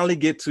you finally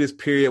get to this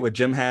period with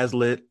Jim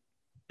Haslett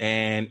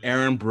and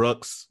Aaron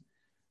Brooks,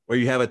 where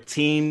you have a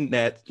team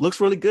that looks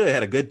really good,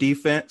 had a good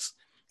defense,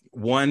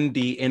 won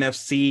the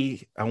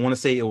NFC, I want to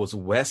say it was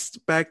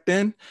West back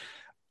then,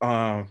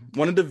 won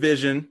a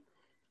division,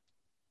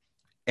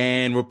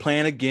 and we're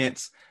playing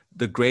against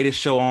the greatest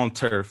show on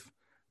turf,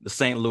 the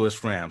St.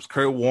 Louis Rams.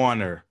 Kurt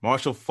Warner,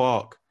 Marshall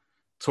Faulk,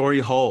 Torrey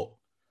Holt,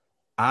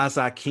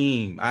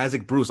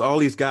 Isaac Bruce, all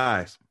these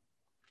guys.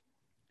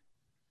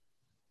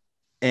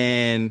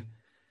 And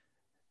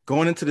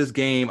going into this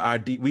game,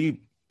 we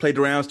played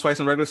the Rams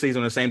twice in regular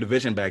season in the same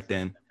division back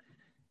then.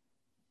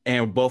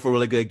 And both were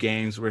really good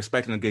games. We're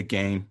expecting a good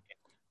game.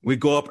 We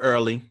go up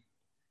early.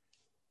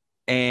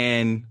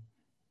 And,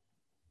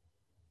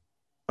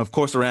 of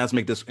course, the Rams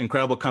make this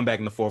incredible comeback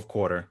in the fourth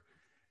quarter.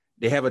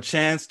 They have a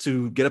chance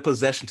to get a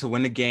possession to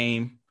win the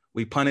game.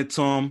 We punt it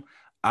to them.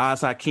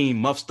 Hakeem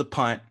muffs the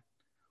punt.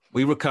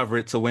 We recover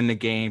it to win the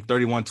game,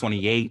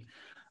 31-28.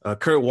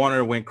 Kurt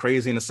Warner went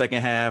crazy in the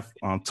second half.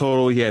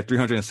 Total, he had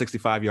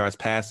 365 yards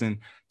passing,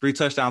 3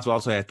 touchdowns, but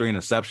also had 3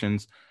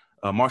 interceptions.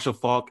 Marshall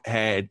Faulk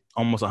had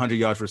almost 100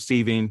 yards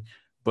receiving,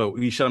 but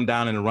we shut him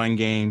down in the run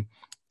game.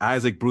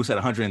 Isaac Bruce had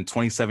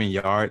 127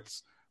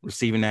 yards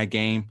receiving that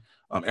game.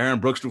 Aaron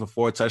Brooks threw for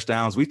 4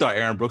 touchdowns. We thought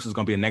Aaron Brooks was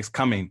going to be the next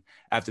coming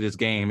after this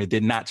game. It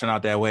did not turn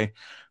out that way,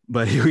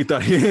 but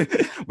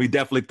we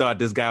definitely thought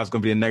this guy was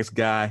going to be the next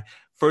guy.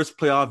 First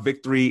playoff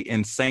victory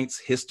in Saints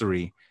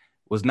history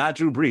was not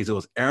Drew Brees. It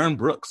was Aaron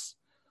Brooks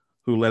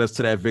who led us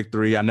to that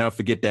victory. I'll never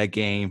forget that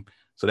game.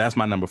 So that's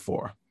my number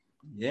 4.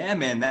 Yeah,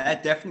 man,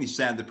 that definitely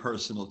sounded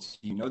personal to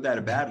you. No doubt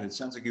about it. It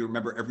sounds like you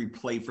remember every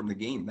play from the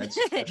game. That's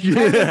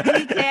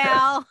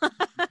detail.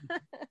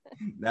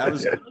 That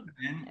was good,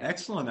 man.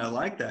 Excellent. I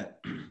like that.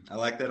 I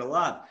like that a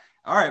lot.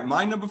 All right,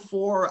 my number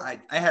 4, I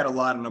had a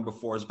lot of number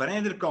 4s, but I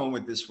ended up going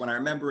with this one. I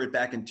remember it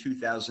back in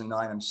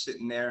 2009. I'm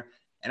sitting there,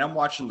 and I'm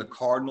watching the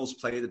Cardinals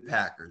play the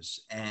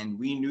Packers, and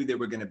we knew there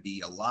were going to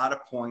be a lot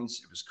of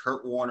points. It was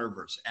Kurt Warner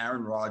versus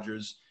Aaron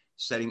Rodgers,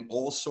 setting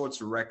all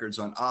sorts of records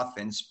on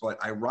offense,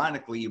 but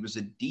ironically, it was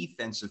a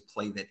defensive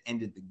play that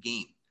ended the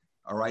game.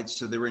 All right,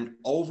 so they're in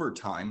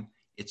overtime.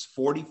 It's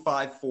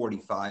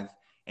 45-45,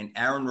 and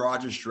Aaron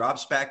Rodgers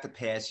drops back to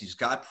pass. He's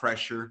got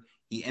pressure.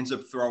 He ends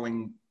up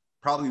throwing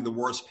probably the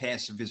worst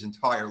pass of his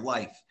entire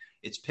life.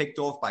 It's picked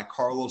off by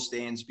Carlos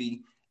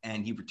Dansby,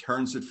 and he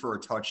returns it for a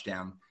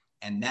touchdown.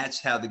 And that's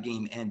how the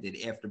game ended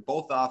after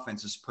both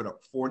offenses put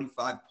up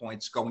 45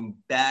 points going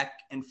back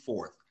and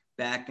forth.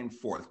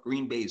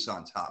 Green Bay's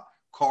on top.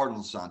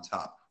 Cardinals on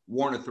top.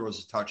 Warner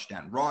throws a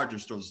touchdown.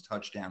 Rodgers throws a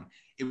touchdown.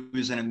 It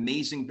was an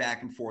amazing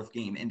back and forth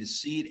game. And to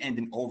see it end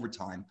in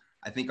overtime,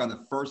 I think on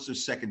the first or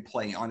second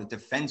play on a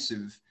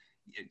defensive,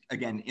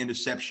 again,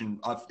 interception,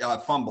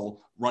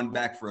 fumble, run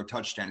back for a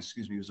touchdown,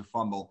 it was a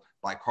fumble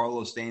by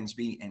Carlos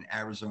Dansby, and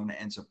Arizona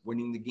ends up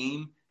winning the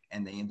game.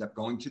 And they end up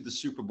going to the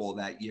Super Bowl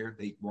that year.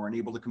 They weren't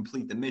able to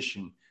complete the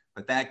mission,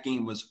 but that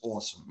game was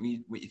awesome.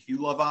 If you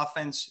love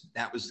offense,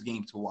 that was the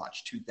game to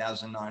watch,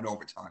 2009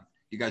 overtime.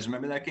 You guys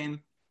remember that game?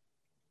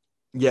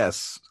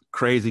 Yes,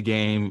 crazy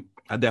game.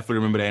 I definitely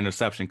remember that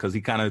interception because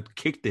he kind of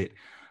kicked it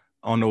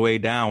on the way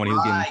down when he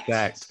was getting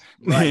sacked.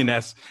 Right. And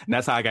that's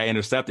how I got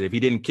intercepted. If he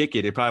didn't kick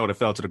it, it probably would have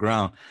fell to the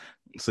ground.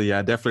 So yeah,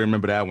 I definitely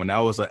remember that one. That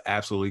was an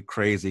absolutely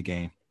crazy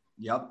game.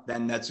 Yep,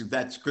 then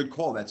that's good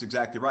call. That's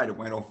exactly right. It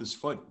went off his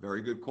foot.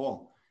 Very good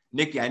call.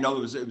 Nikki, I know it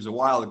was a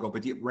while ago,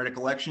 but do you have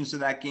recollections of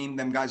that game,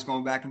 them guys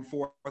going back and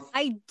forth?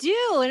 I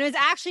do. And it was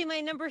actually my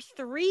number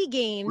 3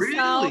 game.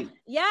 Really? So,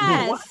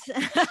 yes.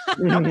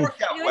 That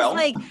worked out It was well.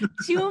 like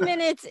 2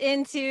 minutes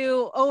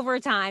into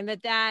overtime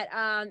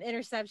that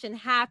interception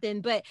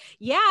happened. But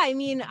yeah, I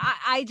mean,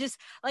 I just,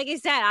 like I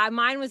said,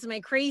 mine was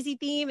my crazy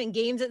theme and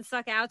games that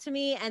stuck out to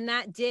me. And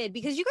that did,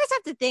 because you guys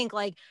have to think,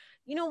 like,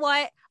 you know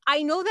what?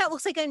 I know that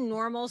looks like a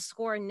normal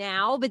score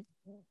now, but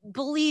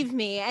believe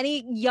me,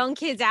 any young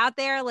kids out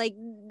there, like,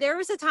 there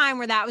was a time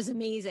where that was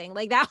amazing.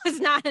 Like, that was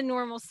not a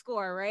normal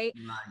score, right?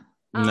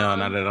 No,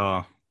 not at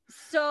all.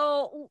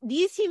 So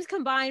these teams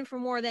combined for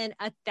more than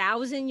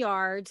 1,000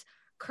 yards.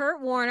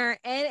 Kurt Warner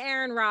and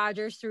Aaron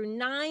Rodgers threw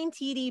 9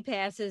 TD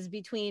passes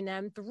between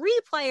them. 3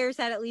 players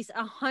had at least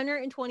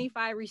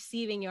 125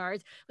 receiving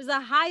yards. It was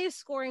the highest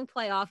scoring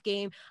playoff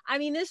game. I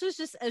mean, this was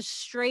just a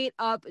straight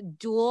up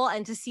duel.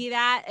 And to see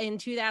that in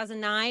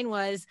 2009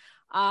 was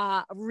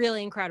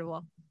really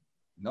incredible.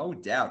 No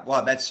doubt.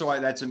 Wow, that's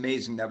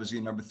amazing. That was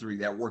your number 3.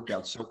 That worked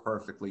out so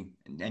perfectly.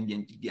 And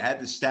you had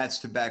the stats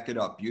to back it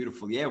up.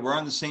 Beautiful. Yeah, we're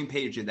on the same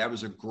page here. That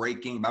was a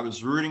great game. I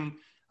was rooting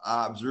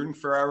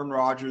for Aaron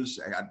Rodgers.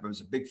 I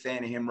was a big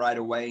fan of him right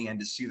away. And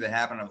to see that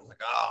happen, I was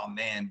like, oh,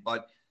 man.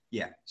 But,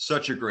 yeah,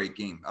 such a great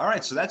game. All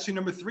right, so that's your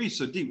number 3.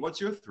 So, D, what's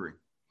your 3?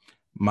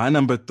 My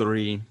number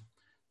 3,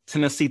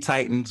 Tennessee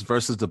Titans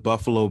versus the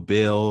Buffalo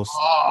Bills.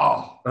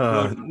 Oh,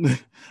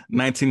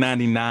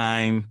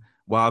 1999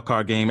 wild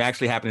card game. It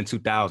actually happened in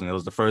 2000. It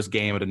was the first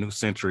game of the new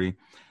century.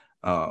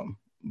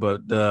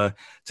 But the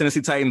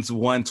Tennessee Titans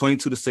won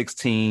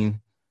 22-16.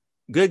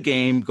 Good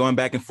game, going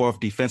back and forth,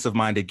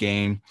 defensive-minded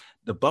game.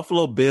 The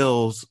Buffalo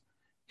Bills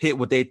hit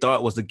what they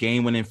thought was the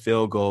game-winning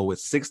field goal with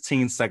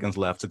 16 seconds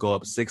left to go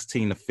up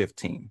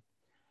 16-15.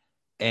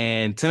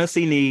 And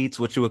Tennessee needs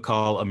what you would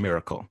call a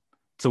miracle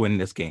to win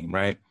this game,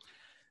 right?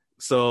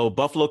 So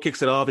Buffalo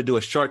kicks it off. They do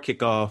a short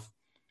kickoff.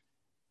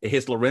 It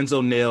hits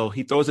Lorenzo Neal.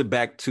 He throws it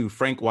back to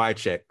Frank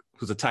Wycheck,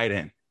 who's a tight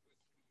end.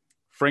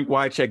 Frank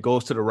Wycheck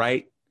goes to the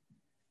right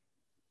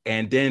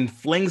and then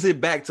flings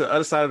it back to the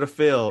other side of the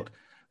field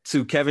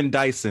to Kevin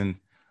Dyson,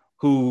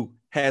 who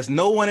has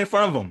no one in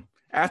front of him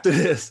after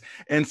this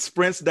and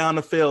sprints down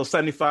the field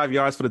 75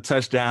 yards for the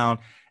touchdown.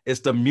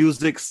 It's the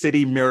Music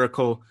City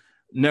Miracle.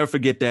 Never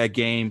forget that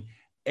game.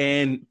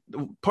 And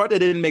the part that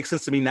didn't make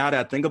sense to me now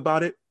that I think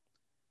about it,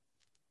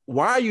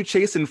 why are you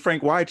chasing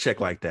Frank Wycheck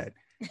like that?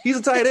 He's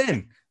a tight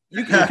end.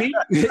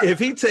 If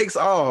he takes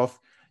off,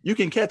 you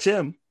can catch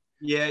him.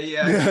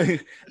 Yeah.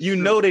 You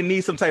know they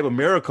need some type of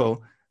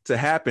miracle to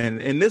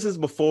happen. And this is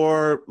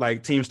before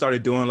like teams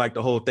started doing like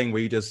the whole thing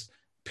where you just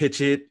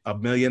pitch it a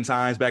million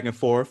times back and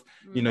forth.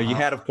 You know, you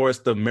had, of course,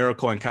 the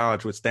miracle in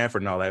college with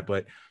Stanford and all that,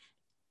 but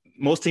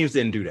most teams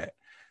didn't do that.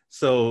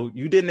 So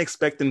you didn't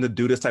expect them to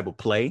do this type of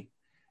play.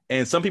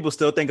 And some people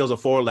still think it was a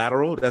forward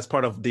lateral. That's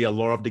part of the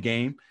allure of the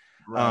game.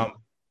 Right.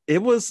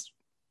 It was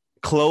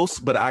close,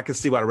 but I could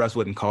see why the refs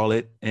wouldn't call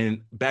it.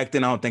 And back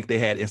then, I don't think they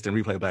had instant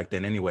replay back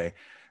then anyway.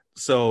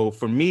 So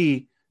for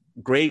me,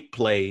 great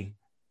play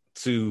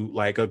to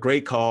like a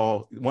great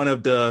call. One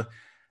of the,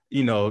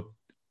 you know,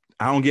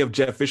 I don't give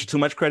Jeff Fisher too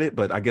much credit,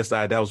 but I guess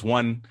that was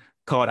one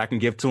call I can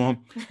give to him.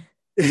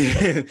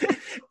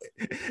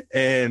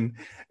 And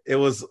it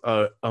was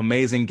an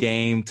amazing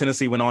game.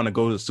 Tennessee went on to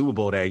go to the Super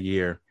Bowl that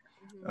year.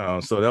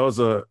 So that was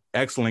an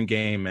excellent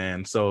game,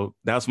 man. So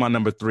that's my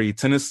number 3,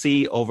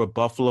 Tennessee over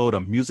Buffalo, the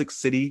Music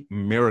City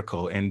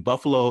Miracle. And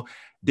Buffalo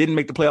didn't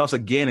make the playoffs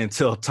again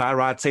until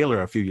Tyrod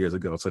Taylor a few years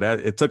ago. So that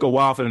it took a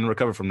while for them to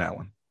recover from that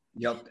one.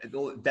 Yep.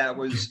 That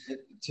was,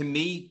 to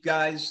me,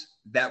 guys,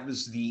 that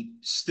was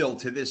still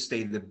to this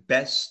day, the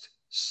best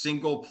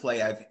single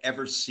play I've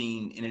ever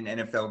seen in an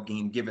NFL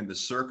game, given the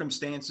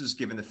circumstances,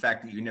 given the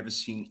fact that you've never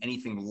seen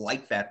anything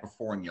like that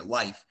before in your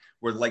life,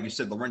 where, like you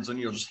said, Lorenzo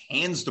Neal just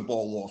hands the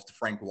ball off to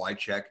Frank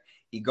Wycheck.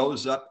 He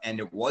goes up, and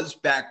it was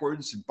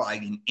backwards by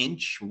an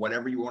inch,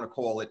 whatever you want to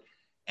call it.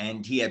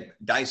 And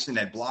Dyson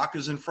had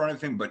blockers in front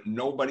of him, but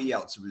nobody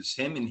else. It was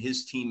him and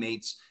his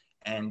teammates.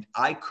 And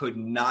I could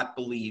not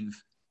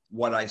believe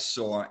what I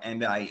saw.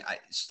 And I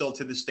still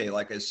to this day,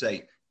 like I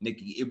say,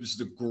 Nikki, it was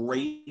the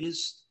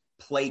greatest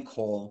play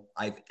call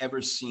I've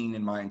ever seen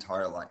in my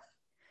entire life.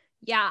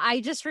 Yeah,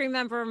 I just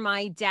remember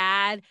my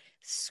dad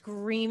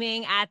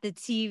screaming at the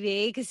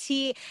TV because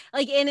he,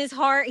 like, in his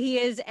heart, he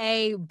is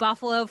a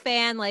Buffalo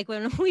fan. Like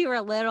when we were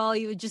little,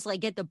 you would just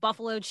like get the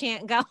Buffalo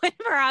chant going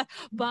for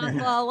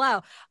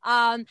Buffalo.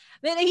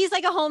 But he's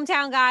like a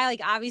hometown guy.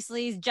 Like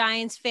obviously he's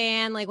Giants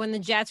fan. Like when the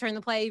Jets are in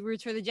the play, he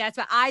roots for the Jets.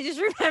 But I just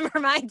remember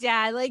my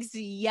dad like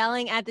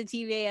yelling at the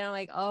TV, and I'm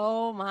like,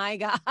 oh my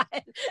God.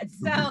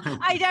 So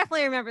I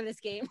definitely remember this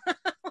game.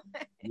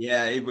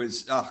 Yeah, it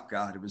was, oh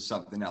God, it was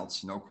something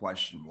else. No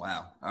question.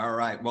 Wow. All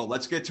right. Well,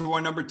 let's get to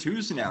our number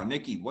 2s now.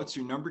 Nikki, what's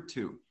your number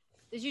 2?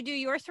 Did you do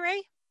your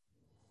 3?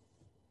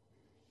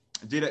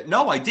 Did it?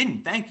 No, I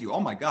didn't. Thank you.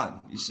 Oh my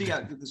God! You see,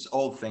 I did this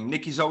old thing.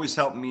 Nikki's always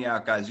helping me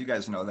out, guys. You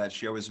guys know that.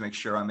 She always makes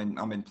sure I'm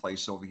in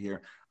place over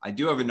here. I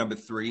do have a number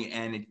 3,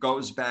 and it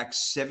goes back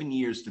 7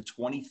 years to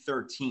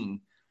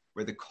 2013,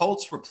 where the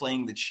Colts were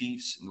playing the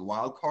Chiefs in the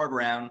wild card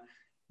round.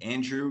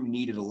 Andrew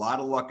needed a lot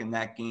of luck in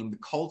that game. The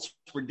Colts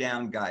were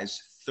down,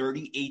 guys,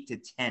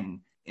 38-10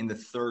 in the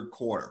third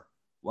quarter.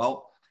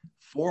 Well,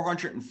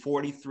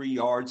 443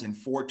 yards and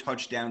 4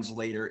 touchdowns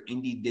later,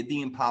 Indy did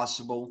the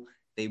impossible.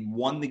 They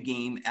won the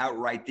game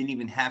outright, didn't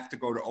even have to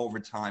go to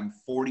overtime,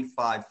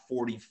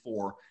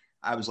 45-44.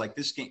 I was like,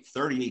 this game,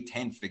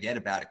 38-10, forget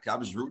about it. I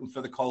was rooting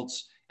for the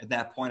Colts at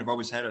that point. I've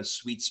always had a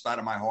sweet spot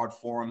in my heart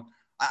for them.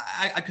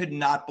 I could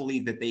not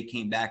believe that they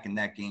came back in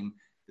that game.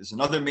 There's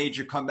another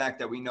major comeback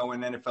that we know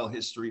in NFL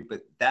history,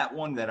 but that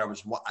one that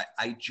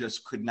I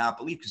just could not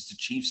believe, because the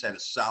Chiefs had a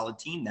solid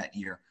team that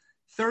year.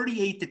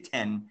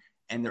 38-10,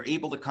 and they're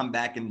able to come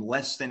back in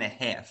less than a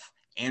half.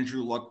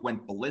 Andrew Luck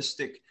went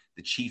ballistic.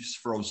 The Chiefs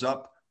froze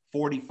up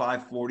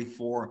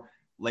 45-44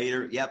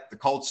 later. Yep, the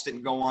Colts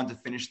didn't go on to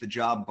finish the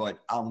job, but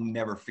I'll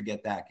never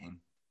forget that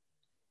game.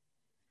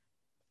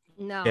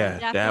 No.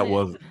 Yeah, that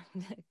was.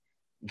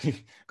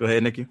 Go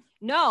ahead, Nikki.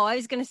 No, I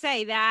was going to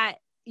say that.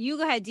 You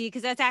go ahead, D,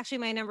 because that's actually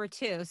my number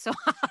 2. So.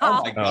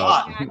 Oh my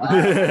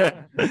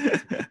God.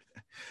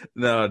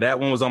 No, that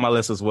one was on my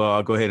list as well.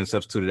 I'll go ahead and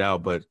substitute it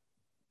out. But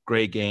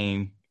great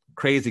game,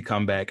 crazy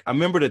comeback. I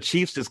remember the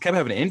Chiefs just kept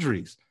having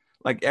injuries.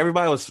 Like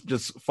everybody was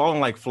just falling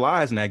like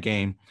flies in that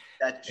game.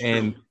 That's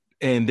true.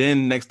 And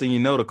then next thing you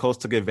know, the Colts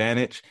took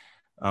advantage.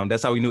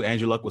 That's how we knew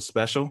Andrew Luck was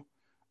special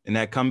in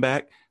that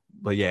comeback.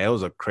 But yeah, it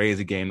was a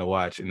crazy game to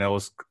watch. And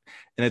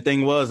the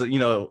thing was, there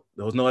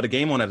was no other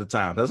game on at the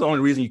time. That's the only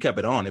reason you kept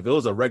it on. If it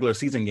was a regular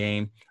season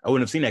game, I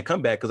wouldn't have seen that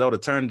comeback because I would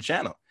have turned the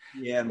channel.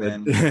 Yeah,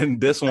 man.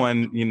 And this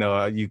one,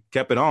 you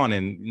kept it on,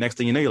 and next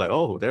thing you know, you're like,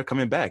 oh, they're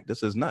coming back.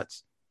 This is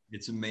nuts.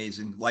 It's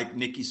amazing. Like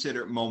Nikki said,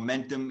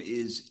 momentum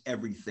is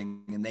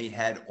everything, and they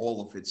had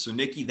all of it. So,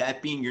 Nikki,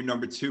 that being your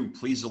number 2,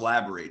 please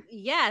elaborate.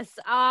 Yes.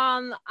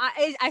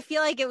 I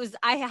feel like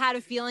I had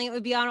a feeling it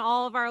would be on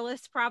all of our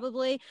lists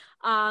probably.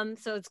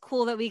 So it's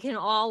cool that we can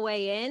all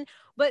weigh in.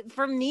 But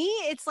for me,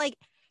 it's like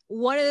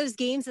one of those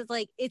games that's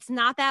like, it's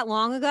not that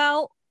long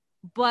ago,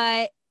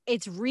 but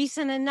it's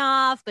recent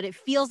enough, but it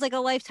feels like a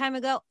lifetime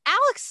ago.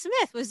 Alex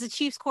Smith was the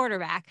Chiefs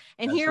quarterback.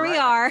 And that's here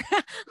right.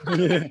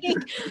 We are.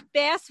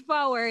 Fast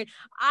forward.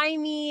 I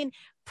mean,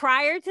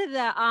 prior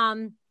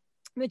to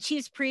the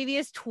Chiefs'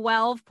 previous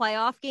 12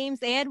 playoff games,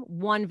 they had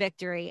 1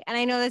 victory. And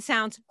I know that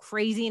sounds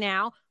crazy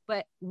now,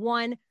 but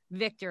 1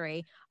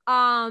 victory.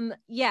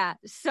 Yeah.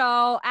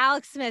 So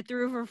Alex Smith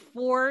threw for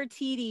 4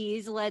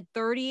 TDs, led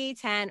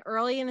 38-10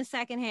 early in the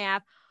second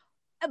half.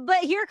 But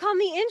here come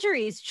the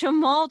injuries.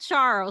 Jamal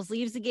Charles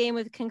leaves the game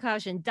with a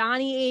concussion.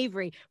 Donnie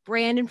Avery,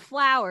 Brandon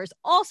Flowers,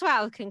 also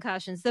out with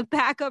concussions. The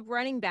backup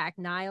running back,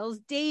 Niles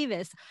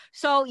Davis.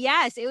 So,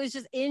 yes, it was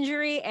just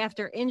injury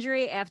after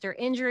injury after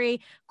injury.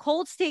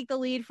 Colts take the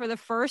lead for the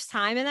first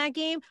time in that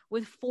game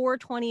with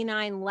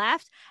 4:29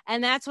 left.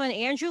 And that's when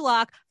Andrew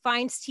Luck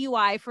finds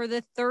T.Y. for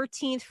the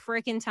 13th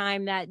freaking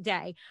time that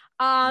day.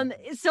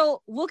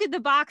 So look at the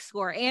box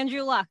score.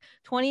 Andrew Luck,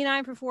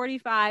 29 for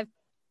 45.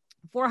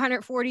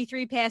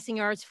 443 passing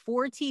yards,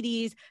 4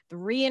 TDs,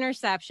 3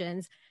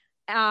 interceptions.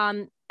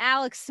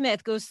 Alex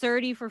Smith goes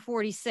 30 for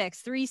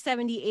 46,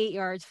 378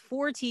 yards,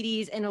 4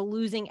 TDs, and a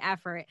losing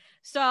effort.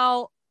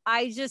 So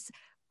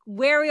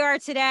where we are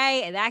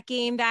today, that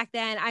game back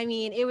then, I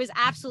mean, it was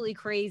absolutely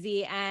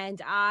crazy.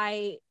 And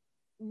I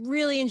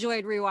really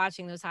enjoyed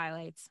rewatching those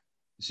highlights.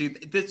 See,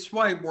 that's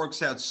why it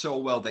works out so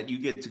well that you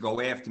get to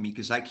go after me,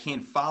 because I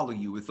can't follow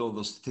you with all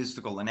those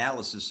statistical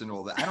analysis and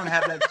all that. I don't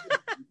have that.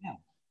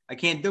 I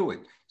can't do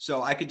it.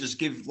 So I could just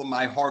give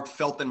my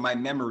heartfelt and my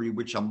memory,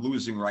 which I'm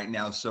losing right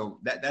now. So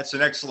that's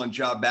an excellent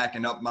job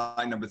backing up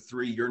my number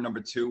 3, your number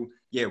 2.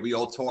 Yeah, we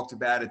all talked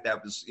about it.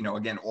 That was,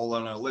 again, all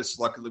on our list.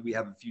 Luckily, we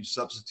have a few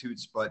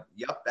substitutes. But,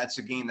 yep, that's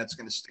a game that's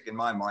going to stick in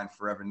my mind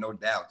forever, no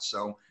doubt.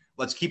 So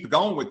let's keep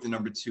going with the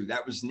number 2.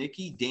 That was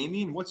Nikki.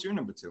 Damien, what's your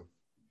number 2?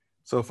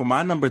 So for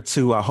my number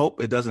 2, I hope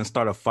it doesn't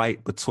start a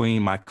fight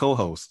between my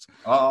co-hosts.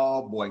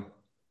 Oh, boy.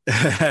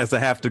 As I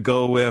have to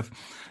go with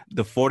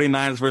the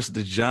 49ers versus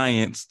the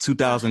Giants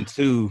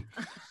 2002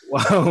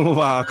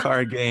 wild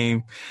card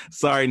game.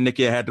 Sorry,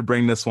 Nikki, I had to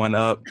bring this one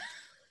up.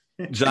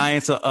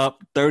 Giants are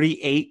up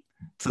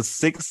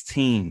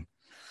 38-16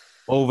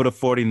 over the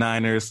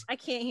 49ers. I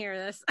can't hear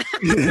this.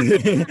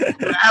 You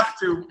have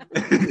to.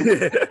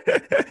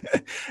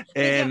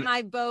 And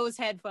my Bose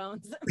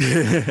headphones.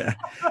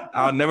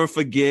 I'll never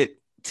forget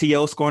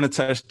T.O. scoring a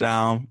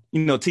touchdown.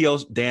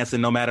 T.O.'s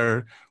dancing no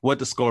matter what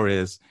the score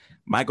is.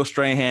 Michael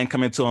Strahan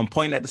coming to him,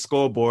 pointing at the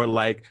scoreboard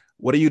like,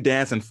 what are you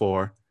dancing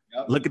for?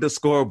 Yep. Look at the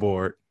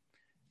scoreboard.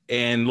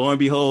 And lo and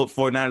behold,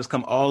 49ers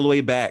come all the way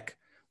back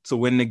to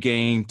win the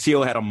game.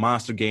 T.O. had a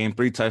monster game,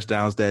 3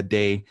 touchdowns that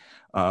day,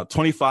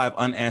 25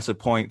 unanswered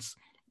points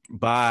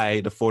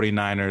by the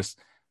 49ers.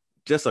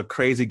 Just a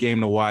crazy game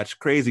to watch,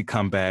 crazy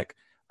comeback.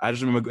 I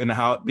just remember being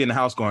in the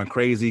house going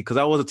crazy because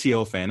I was a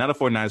T.O. fan, not a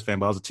 49ers fan,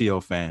 but I was a T.O.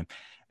 fan.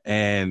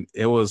 and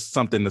it was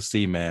something to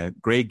see, man.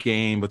 Great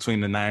game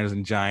between the Niners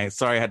and Giants.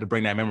 Sorry I had to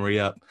bring that memory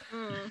up,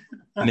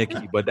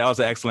 Nikki, but that was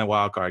an excellent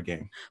wild card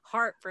game.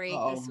 Heartbreak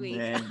this week.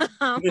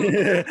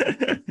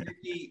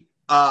 Nikki,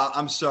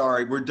 I'm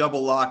sorry. We're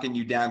double locking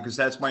you down because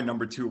that's my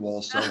number 2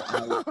 also.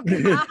 Oh,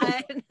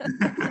 God.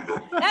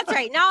 That's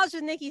right. Knowledge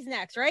with Nikki's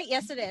next, right?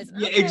 Yes, it is.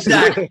 Yeah,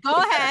 exactly. Go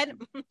ahead.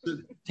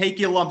 Take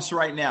your lumps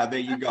right now. There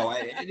you go.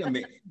 I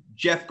mean,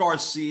 Jeff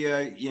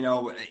Garcia,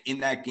 in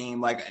that game,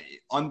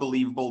 like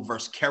unbelievable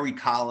versus Kerry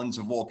Collins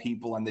of all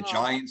people, and the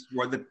Giants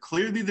were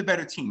clearly the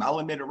better team. I'll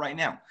admit it right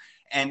now.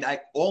 And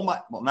not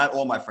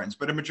all my friends,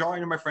 but a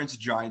majority of my friends are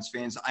Giants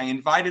fans. I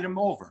invited them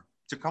over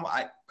to come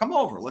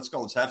over. Let's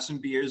go. Let's have some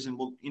beers and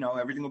we'll,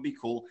 everything will be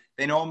cool.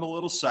 They know I'm a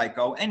little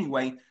psycho.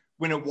 Anyway,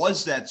 when it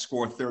was that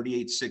score,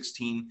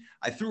 38-16,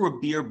 I threw a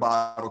beer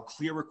bottle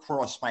clear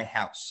across my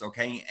house.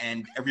 Okay.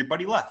 And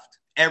everybody left.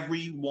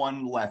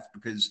 Everyone left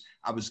because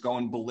I was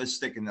going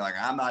ballistic and they're like,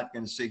 I'm not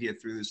going to sit here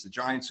through this. The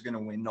Giants are going to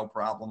win. No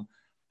problem.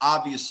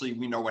 Obviously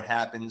we know what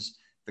happens.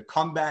 The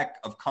comeback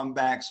of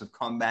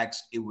comebacks.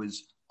 It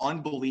was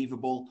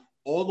unbelievable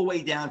all the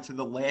way down to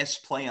the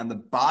last play on the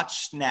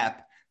botched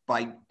snap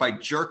by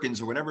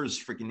Jerkins or whatever his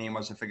freaking name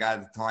was. I forgot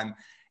at the time.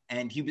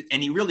 And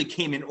he really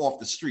came in off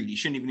the street. He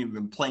shouldn't even have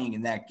been playing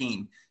in that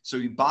game. So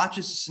he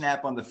botches a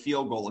snap on the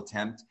field goal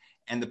attempt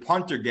and the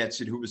punter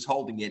gets it, who was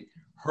holding it,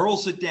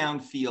 hurls it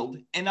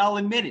downfield. And I'll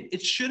admit it,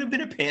 it should have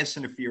been a pass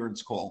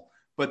interference call,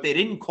 but they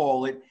didn't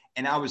call it.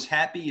 And I was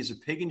happy as a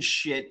pig in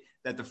shit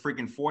that the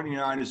freaking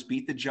 49ers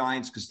beat the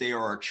Giants because they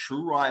are a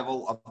true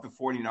rival of the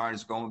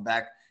 49ers going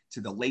back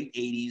to the late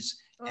 80s.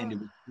 And it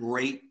was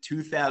great.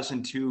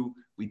 2002,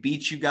 we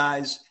beat you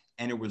guys,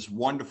 and it was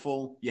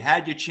wonderful. You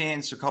had your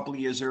chance a couple of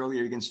years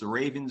earlier against the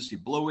Ravens. You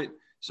blew it.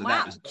 So wow,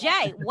 that was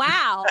Jay.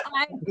 Wow.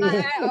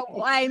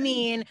 I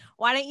mean,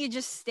 why don't you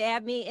just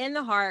stab me in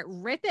the heart,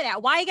 rip it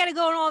out? Why you got to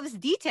go in all this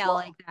detail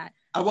like that?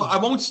 I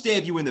won't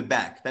stab you in the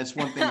back. That's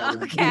one thing.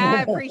 Okay,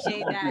 I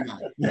appreciate that.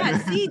 Yeah,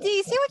 see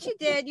what you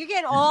did? You're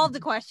getting all of the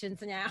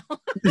questions now.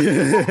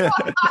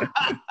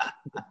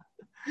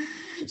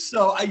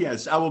 So,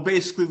 yes, I will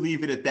basically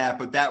leave it at that.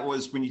 But that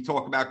was when you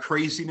talk about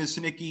craziness,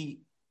 Nikki.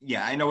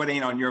 Yeah, I know it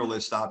ain't on your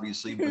list,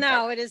 obviously. But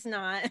no, it is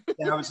not.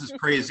 That was as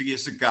crazy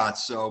as it got.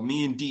 So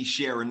me and D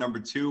share a number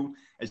 2.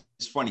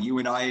 It's funny. You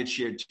and I had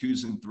shared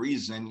 2s and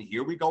 3s. And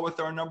here we go with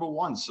our number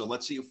 1. So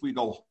let's see if we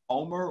go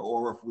Homer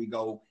or if we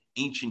go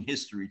ancient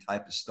history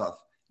type of stuff.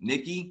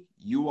 Nikki,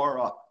 you are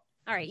up.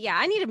 All right. Yeah,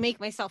 I need to make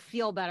myself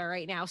feel better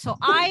right now. So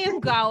I am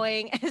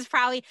going, it's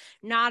probably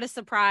not a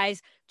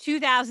surprise,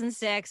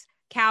 2006.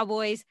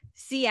 Cowboys,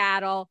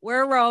 Seattle,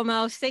 where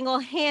Romo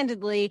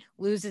single-handedly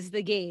loses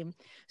the game.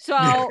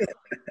 So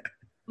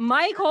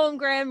Mike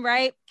Holmgren,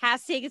 right,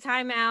 has to take a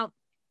timeout.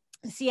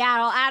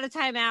 Seattle out of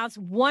timeouts,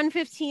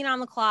 1:15 on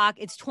the clock.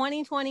 It's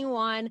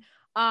 2021.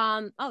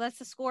 That's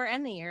the score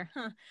and the year.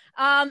 So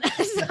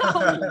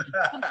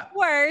of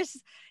course,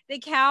 the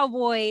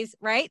Cowboys,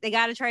 right, they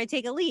got to try to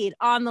take a lead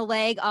on the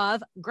leg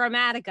of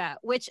Grammatica,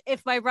 which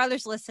if my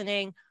brother's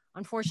listening,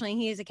 unfortunately,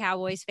 he is a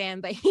Cowboys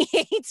fan, but he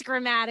hates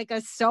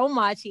Grammatica so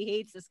much. He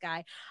hates this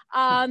guy.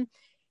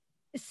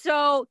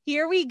 So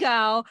here we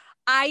go.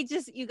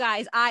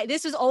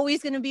 This was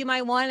always going to be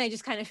my one. I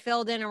just kind of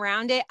filled in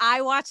around it.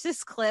 I watched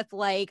this clip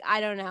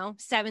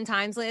 7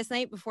 times last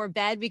night before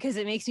bed because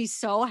it makes me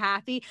so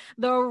happy.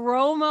 The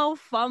Romo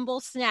fumble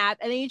snap,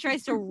 and then he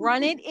tries to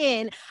run it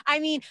in. I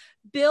mean,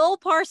 Bill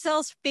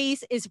Parcells'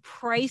 face is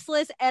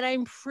priceless, and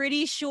I'm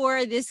pretty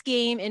sure this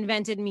game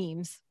invented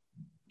memes.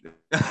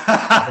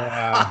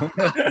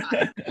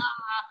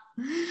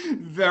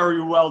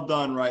 Very well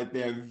done right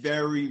there.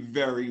 Very,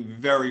 very,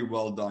 very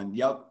well done.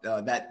 Yep.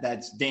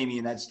 That's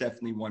Damien. That's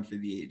definitely one for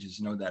the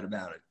ages. No doubt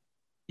about it.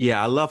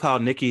 Yeah, I love how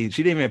Nikki,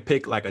 she didn't even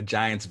pick like a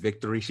Giants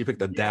victory. She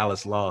picked a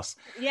Dallas loss.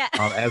 Yeah.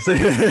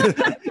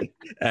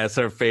 As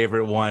her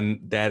favorite one.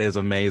 That is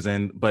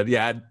amazing. But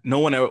yeah, no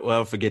one will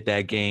ever forget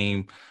that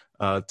game.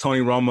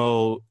 Tony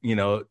Romo,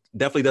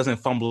 definitely doesn't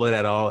fumble it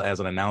at all as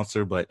an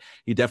announcer, but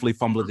he definitely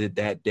fumbled it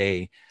that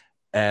day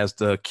as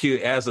the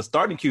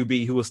starting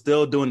QB who was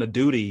still doing the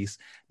duties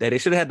that they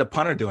should have had the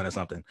punter doing or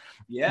something.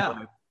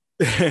 Yeah.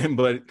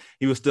 But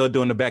he was still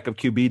doing the backup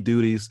QB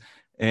duties,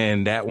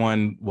 and that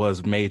one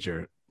was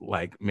major.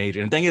 And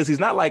the thing is, he's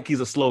not like he's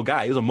a slow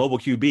guy. He's a mobile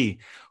QB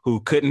who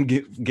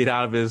couldn't get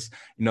out of his,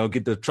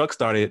 get the truck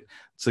started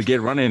to get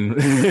running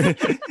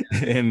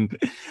and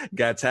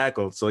got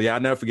tackled. So yeah,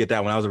 I'll never forget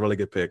that one. That was a really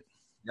good pick.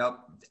 Yep.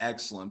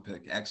 Excellent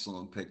pick.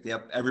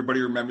 Yep.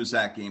 Everybody remembers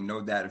that game.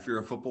 No doubt. If you're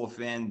a football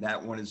fan,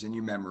 that one is in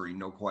your memory.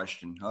 No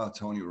question. Oh,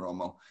 Tony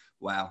Romo.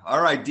 Wow.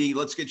 All right, D,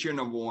 let's get your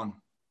number 1.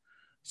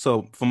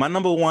 So for my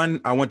number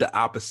 1, I went the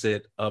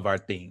opposite of our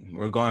theme.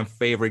 We're going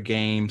favorite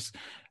games.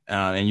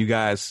 And you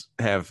guys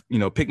have,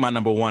 picked my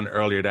number 1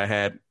 earlier that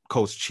had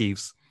Colts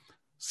Chiefs.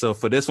 So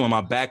for this one,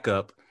 my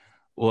backup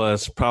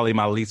was probably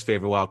my least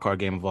favorite wild card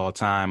game of all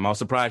time. I was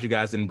surprised you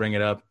guys didn't bring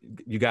it up.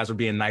 You guys were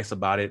being nice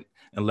about it.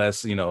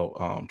 unless,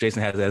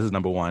 Jason has it as his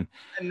number one.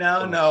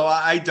 No,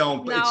 I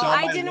don't. No,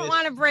 I didn't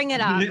want to bring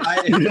it up.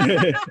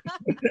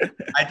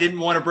 I didn't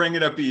want to bring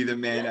it up either,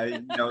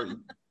 man.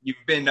 You've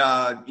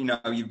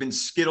been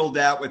skittled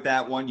out with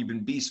that one. You've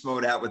been beast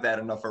mode out with that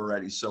enough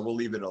already. So we'll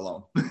leave it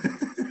alone.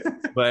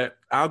 But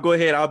I'll go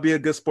ahead. I'll be a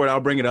good sport.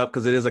 I'll bring it up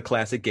because it is a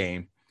classic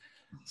game.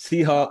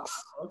 Seahawks,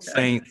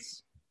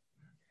 Saints.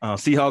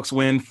 Seahawks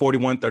win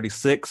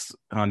 41-36.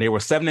 They were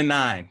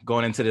 7-9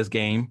 going into this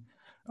game.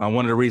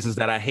 One of the reasons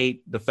that I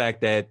hate the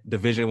fact that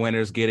division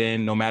winners get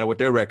in no matter what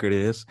their record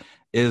is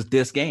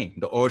this game.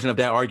 The origin of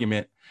that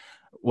argument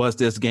was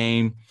this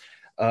game.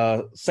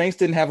 Saints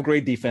didn't have a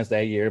great defense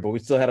that year, but we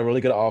still had a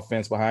really good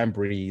offense behind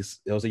Breeze.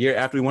 It was a year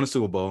after we won a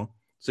Super Bowl.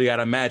 So you got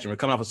to imagine, we're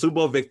coming off a Super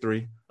Bowl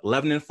victory,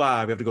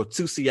 11-5. We have to go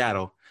to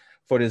Seattle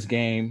for this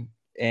game.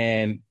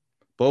 And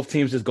both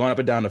teams just going up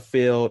and down the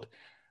field.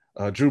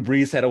 Drew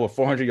Brees had over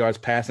 400 yards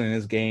passing in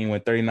this game,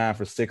 went 39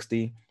 for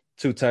 60,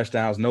 2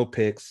 touchdowns, no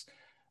picks.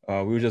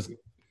 We were just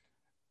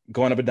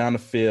going up and down the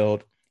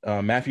field.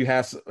 Matt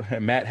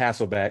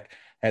Hasselbeck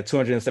had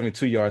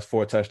 272 yards,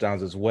 4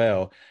 touchdowns as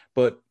well.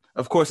 But,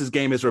 of course, this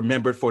game is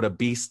remembered for the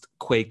Beast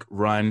Quake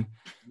run.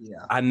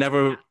 Yeah. I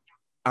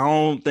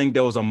don't think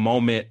there was a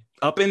moment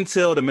up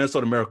until the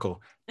Minnesota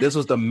Miracle. This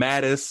was the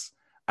maddest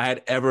I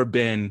had ever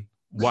been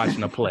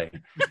watching a play.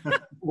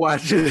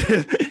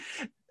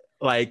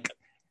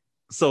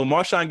 So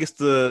Marshawn gets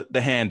the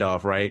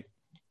handoff, right?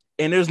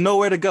 And there's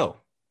nowhere to go.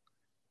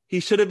 He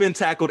should have been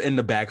tackled in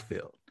the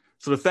backfield.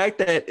 So the fact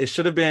that it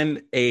should have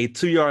been a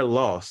 2-yard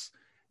loss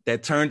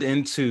that turned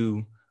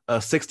into a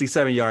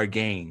 67-yard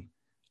gain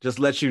just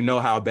lets you know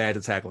how bad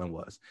the tackling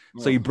was.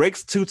 Yeah. So he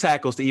breaks 2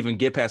 tackles to even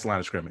get past the line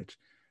of scrimmage.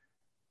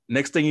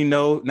 Next thing you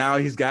know, now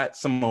he's got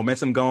some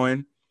momentum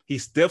going. He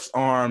stiffs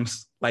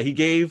arms. Like he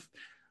gave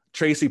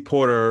Tracy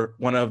Porter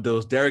one of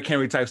those Derrick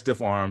Henry type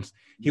stiff arms.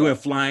 He went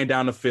flying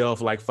down the field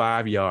for like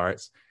 5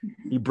 yards.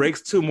 He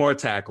breaks 2 more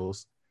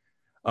tackles.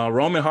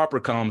 Roman Harper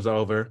comes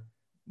over,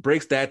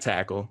 breaks that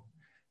tackle.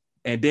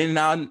 And then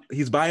now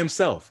he's by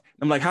himself.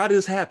 I'm like, how did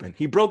this happen?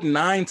 He broke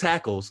 9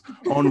 tackles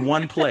on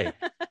one play.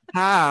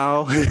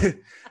 How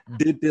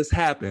did this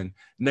happen?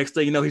 Next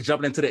thing you know, he's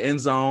jumping into the end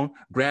zone,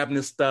 grabbing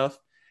his stuff,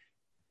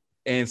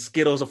 and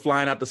Skittles are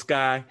flying out the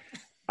sky.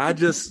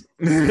 It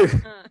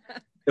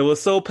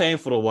was so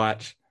painful to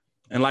watch.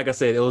 And like I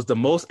said, it was the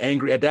most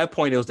angry. At that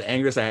point, it was the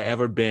angriest I had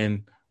ever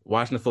been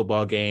watching a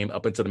football game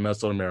up until the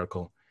Minnesota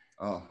Miracle.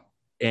 Oh.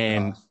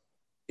 And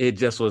it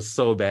just was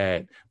so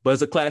bad. But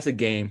it's a classic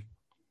game.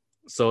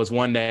 So it's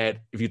one that,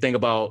 if you think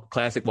about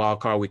classic wild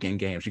card weekend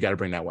games, you got to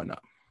bring that one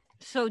up.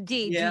 So, do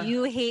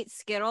you hate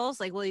Skittles?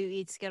 Like, will you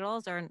eat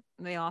Skittles, or are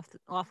they off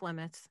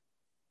limits?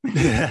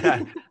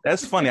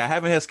 That's funny. I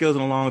haven't had Skittles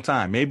in a long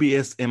time. Maybe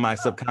it's in my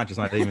subconscious.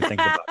 I didn't even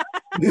think about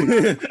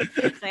it.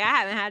 It's like I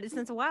haven't had it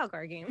since a wild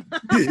card game.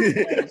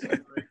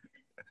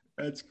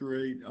 That's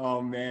great.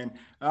 Oh, man.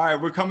 All right,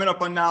 we're coming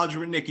up on Knowledge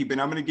with Nikki, but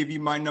I'm going to give you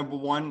my number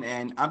one,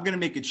 and I'm going to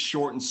make it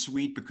short and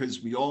sweet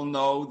because we all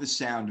know the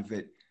sound of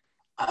it.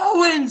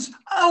 Owens,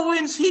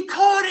 he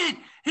caught it.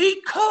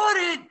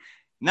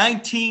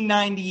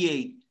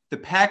 1998. The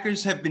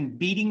Packers have been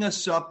beating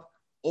us up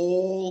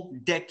all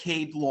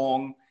decade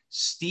long.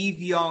 Steve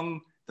Young,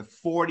 the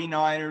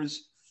 49ers,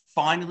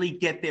 finally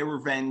get their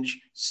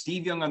revenge.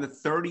 Steve Young on the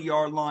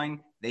 30-yard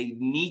line. They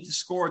need to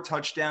score a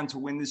touchdown to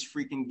win this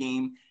freaking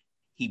game.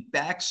 He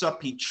backs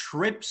up. He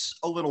trips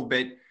a little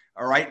bit,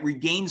 all right,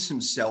 regains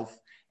himself,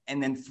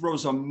 and then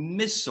throws a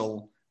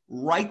missile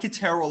right to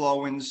Terrell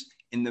Owens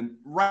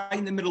right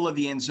in the middle of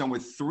the end zone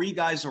with 3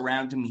 guys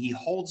around him. He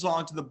holds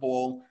on to the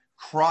ball,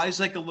 cries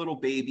like a little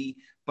baby,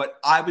 but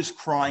I was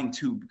crying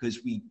too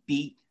because we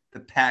beat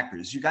the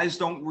Packers. You guys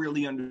don't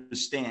really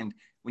understand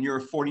when you're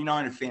a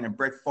 49er fan and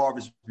Brett Favre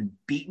has been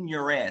beating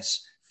your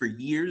ass for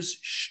years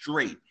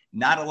straight,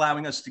 not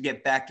allowing us to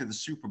get back to the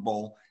Super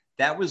Bowl.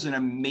 That was an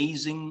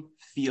amazing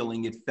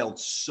feeling. It felt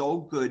so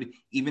good,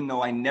 even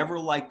though I never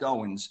liked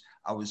Owens.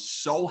 I was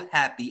so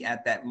happy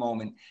at that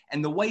moment.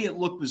 And the way it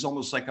looked was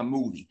almost like a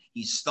movie.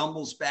 He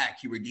stumbles back.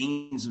 He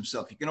regains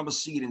himself. You can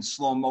almost see it in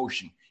slow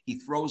motion. He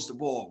throws the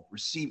ball.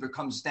 Receiver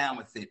comes down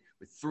with it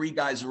with 3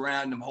 guys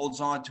around him, holds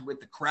on to it.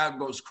 The crowd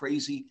goes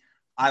crazy.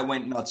 I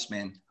went nuts,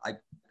 man.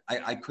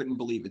 I couldn't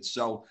believe it.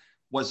 So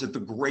was it the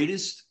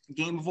greatest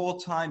game of all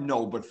time?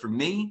 No, but for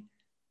me,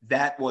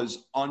 that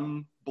was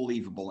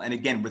unbelievable. And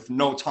again, with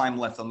no time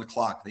left on the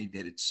clock, they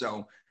did it.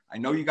 So I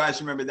know you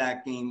guys remember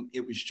that game.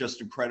 It was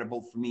just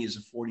incredible for me as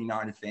a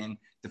 49er fan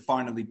to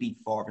finally beat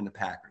Favre and the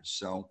Packers.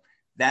 So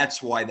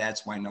that's why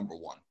that's my number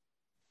one,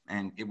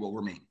 and it will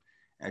remain.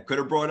 I could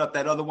have brought up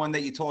that other one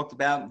that you talked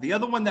about. The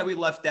other one that we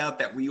left out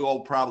that we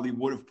all probably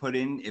would have put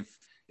in if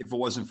it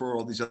wasn't for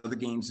all these other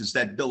games is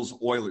that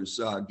Bills-Oilers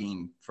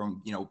game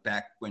from,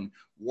 back when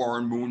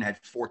Warren Moon had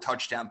 4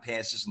 touchdown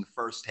passes in the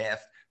first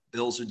half.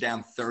 Bills are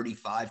down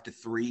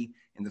 35-3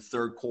 in the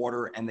third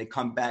quarter, and they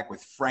come back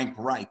with Frank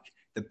Reich,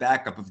 the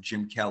backup of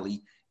Jim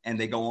Kelly, and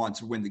they go on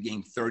to win the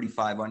game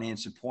 35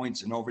 unanswered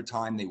points. In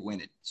overtime, they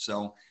win it.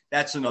 So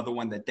that's another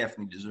one that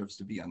definitely deserves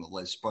to be on the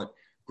list. But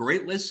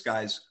great list,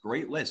 guys.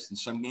 Great list. And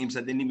some games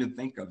I didn't even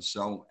think of.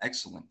 So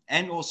excellent.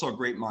 And also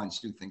great minds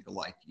do think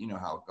alike. You know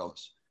how it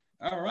goes.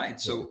 All right.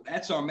 So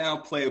that's our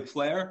Mount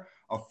Player,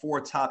 our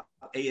 4 top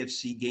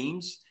AFC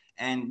games.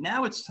 And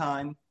now it's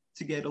time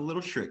to get a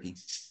little tricky.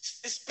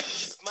 This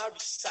speech is my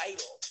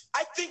recital.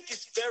 I think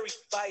it's very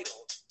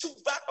vital to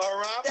rock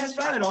around. That's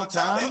right, on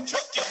time.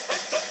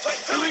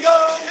 Here we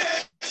go.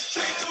 To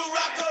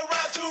rock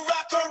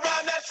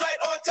around. That's right,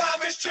 on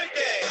time. It's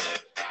tricky.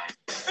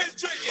 It's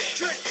tricky.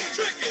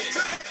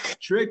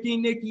 Tricky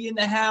Nicky in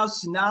the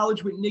house.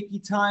 Knowledge with Nicky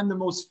time, the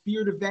most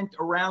feared event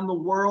around the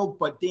world.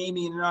 But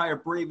Damian and I are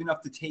brave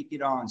enough to take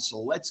it on. So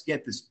let's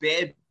get this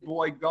bad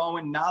boy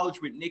going.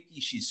 Knowledge with Nicky.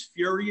 She's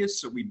furious,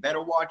 so we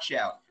better watch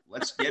out.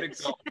 Let's get it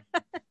going.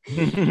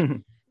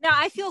 No,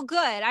 I feel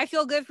good. I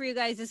feel good for you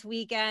guys this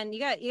weekend.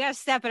 You got to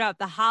step it up.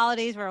 The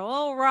holidays were a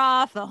little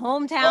rough. The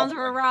hometowns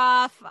were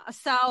rough.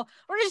 So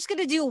we're just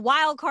going to do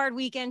wild card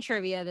weekend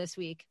trivia this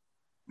week.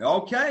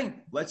 Okay,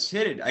 let's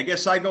hit it. I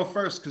guess I go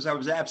first because I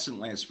was absent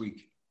last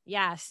week.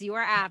 Yes, you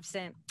were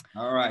absent.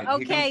 All right.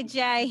 Okay,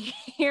 Jay,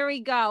 here we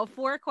go.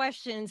 4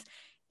 questions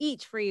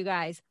each for you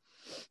guys.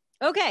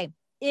 Okay,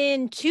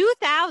 in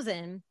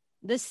 2000,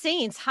 the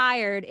Saints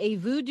hired a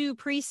voodoo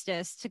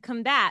priestess to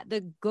combat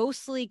the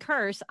ghostly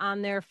curse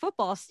on their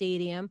football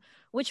stadium,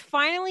 which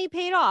finally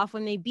paid off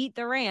when they beat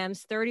the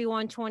Rams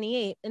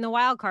 31-28 in the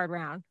wild card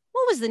round.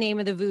 What was the name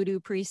of the voodoo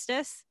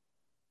priestess?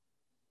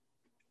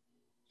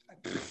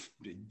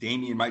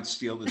 Damien might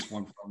steal this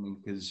one from me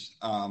because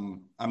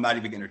I'm not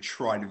even going to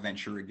try to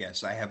venture a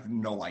guess. I have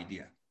no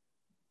idea.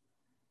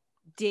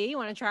 D, you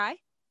want to try?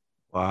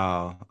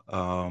 Wow.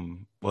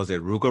 Was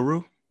it Rougarou?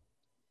 It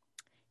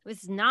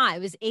was not.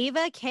 It was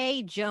Ava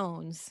K.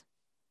 Jones.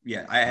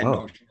 Yeah, I had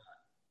no shot.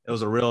 It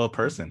was a real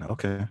person.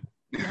 Okay.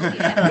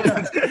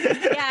 Yeah,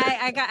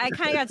 I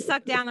kind of got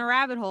sucked down the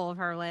rabbit hole of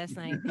her last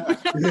night.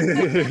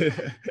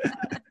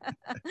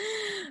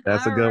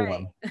 That's a good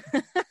one.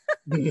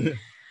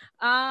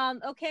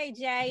 Okay,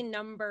 Jay,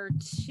 number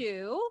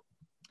 2.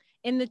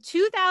 In the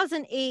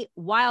 2008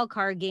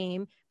 wildcard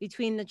game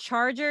between the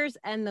Chargers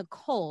and the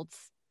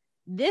Colts,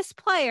 this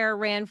player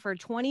ran for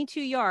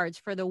 22 yards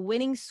for the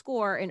winning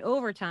score in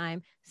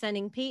overtime,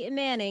 sending Peyton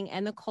Manning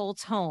and the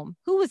Colts home.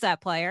 Who was that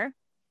player?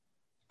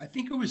 I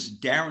think it was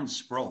Darren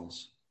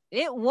Sproles.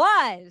 It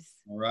was.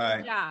 All right.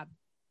 Good job.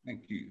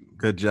 Thank you.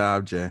 Good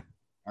job, Jay.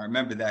 I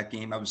remember that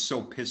game. I was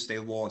so pissed they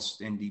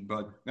lost, Indy.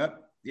 But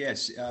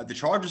yes, the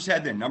Chargers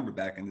had their number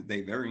back in the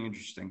day. Very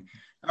interesting.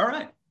 All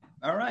right.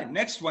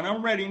 Next one.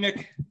 I'm ready,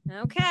 Nick.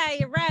 Okay,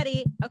 you're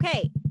ready.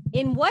 Okay.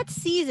 In what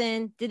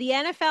season did the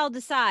NFL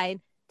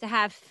decide to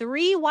have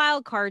 3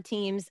 wild card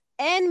teams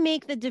and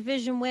make the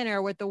division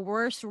winner with the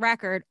worst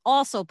record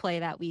also play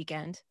that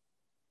weekend?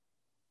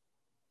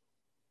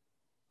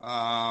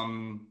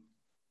 I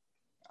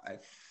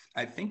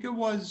think it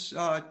was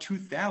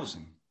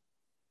 2000.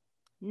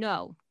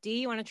 No. D,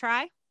 you want to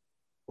try?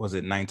 Was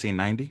it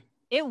 1990?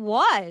 It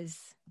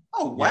was.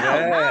 Oh, wow.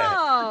 Yeah.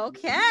 Oh,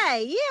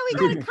 okay. Yeah, we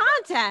got a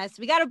contest.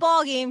 We got a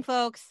ball game,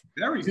 folks.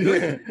 Very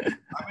good.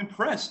 I'm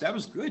impressed. That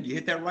was good. You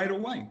hit that right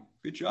away.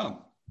 Good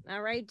job.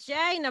 All right,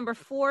 Jay, number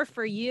 4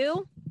 for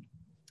you.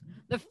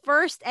 The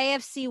first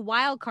AFC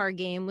wildcard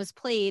game was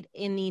played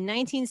in the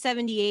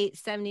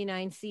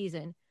 1978-79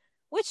 season.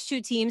 Which 2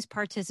 teams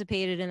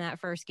participated in that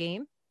first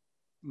game?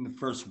 In the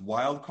first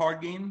wild card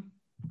game?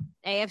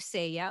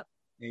 AFC, yep.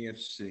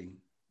 AFC.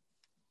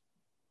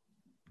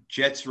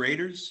 Jets,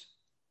 Raiders?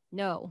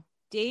 No.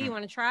 D, you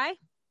want to try?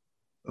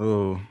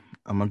 Oh,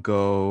 I'm gonna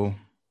go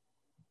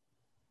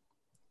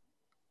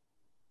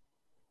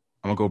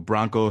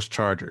Broncos,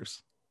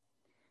 Chargers.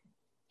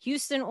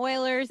 Houston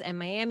Oilers and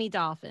Miami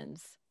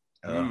Dolphins.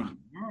 All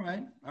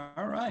right.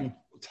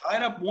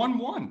 Tied up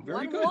 1-1.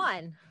 Very good.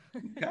 1-1.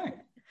 Okay.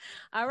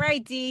 All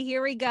right, D,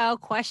 here we go.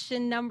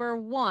 Question number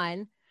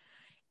 1.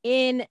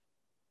 In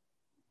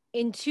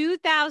the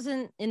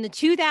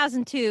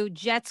 2002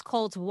 Jets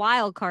Colts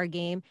wild card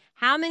game,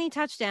 how many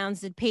touchdowns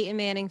did Peyton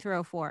Manning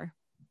throw for?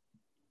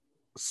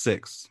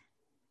 6.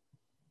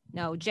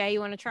 No. Jay, you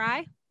want to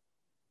try?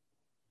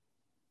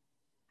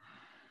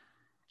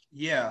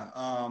 Yeah.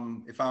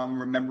 If I'm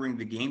remembering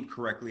the game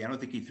correctly, I don't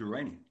think he threw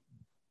any.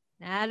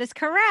 That is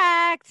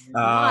correct.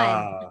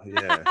 Yeah.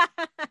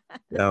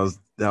 that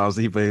was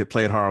he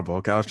played horrible.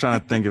 Okay, I was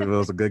trying to think if it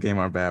was a good game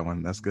or a bad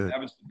one. That's good. That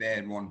was the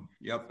bad one.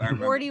 Yep. I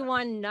remember.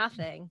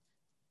 41-0.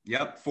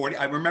 Yep. 40.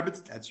 I remember.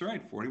 That's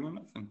right.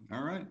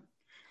 41-0.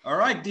 All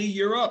right. D,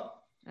 you're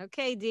up.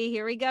 Okay, D,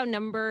 here we go.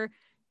 Number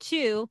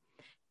 2.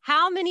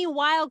 How many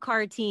wild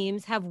card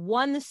teams have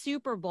won the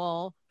Super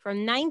Bowl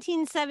from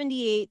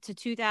 1978 to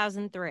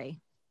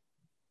 2003?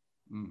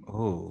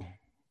 Oh,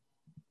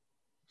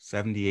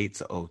 78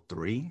 to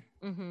 03?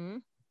 Mm-hmm.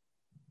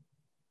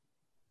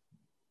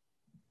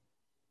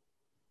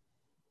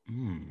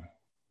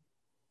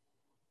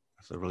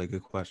 That's a really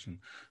good question.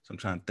 So I'm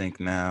trying to think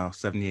now.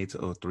 78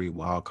 to 03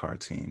 wild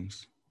card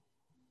teams.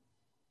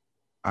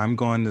 I'm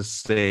going to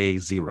say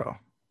 0.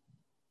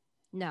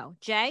 No.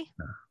 Jay?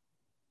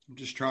 I'm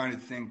just trying to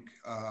think.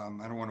 I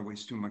don't want to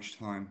waste too much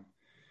time.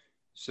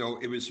 So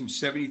it was from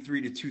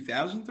 73 to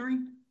 2003?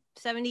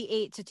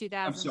 78 to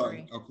 2003. I'm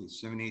sorry. Okay,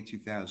 78,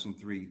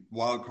 2003.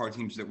 Wild card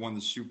teams that won the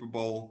Super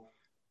Bowl.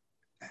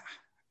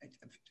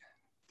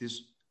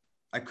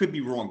 I could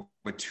be wrong,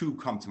 but 2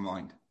 come to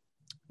mind.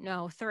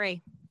 No,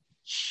 3.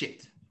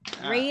 Shit.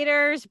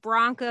 Raiders,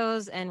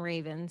 Broncos, and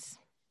Ravens.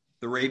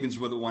 The Ravens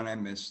were the one I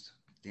missed.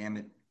 Damn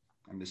it.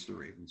 I missed the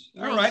Ravens.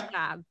 All Nice right.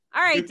 job.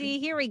 All right, D,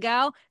 here we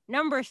go.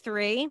 Number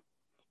 3.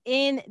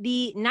 In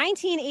the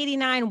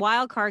 1989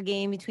 wild card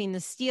game between the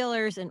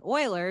Steelers and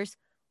Oilers,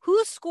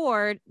 who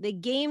scored the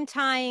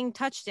game-tying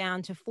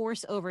touchdown to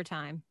force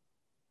overtime?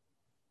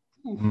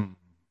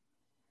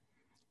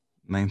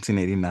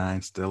 1989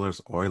 Steelers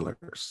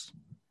Oilers.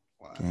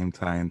 Wow.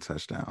 Game-tying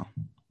touchdown.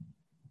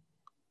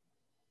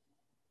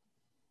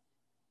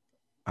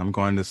 I'm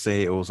going to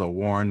say it was a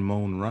Warren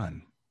Moon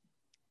run.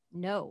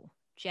 No.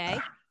 Jay?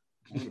 That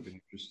would have been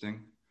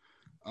interesting.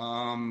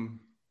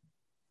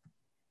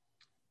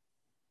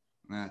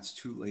 That's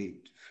too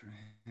late for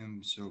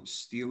him. So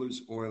Steelers,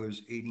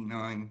 Oilers,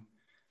 89.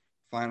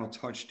 Final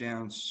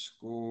touchdown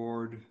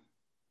scored.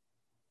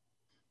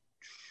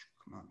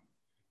 Come on.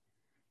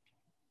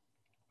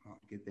 Oh,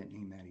 get that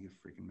name out of your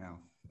freaking mouth.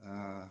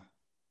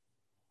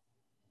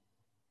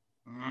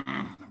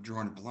 I'm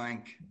drawing a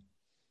blank.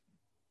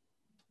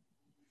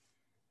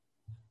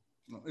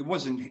 It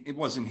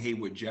wasn't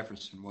Haywood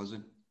Jefferson, was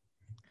it?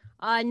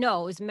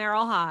 No, it was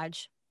Merrill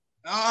Hodge.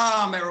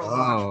 Merrill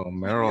Hodge. Oh,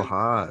 Merrill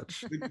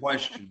Hodge. Good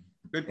question.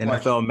 Good question.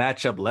 NFL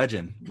matchup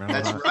legend.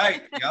 That's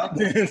right. Yep.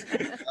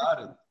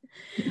 Got it.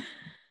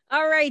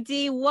 All right,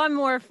 D, one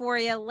more for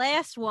you.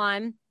 Last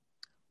one.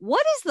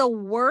 What is the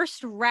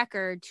worst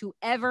record to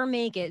ever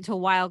make it to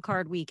Wild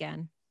Card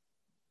Weekend?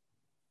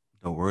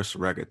 The worst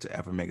record to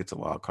ever make it to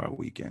Wild Card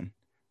Weekend.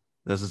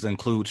 Does this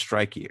include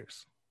strike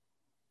years?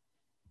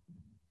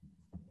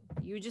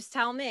 You just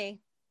tell me.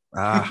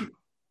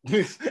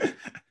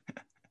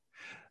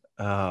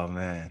 Oh,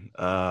 man.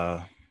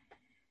 I'm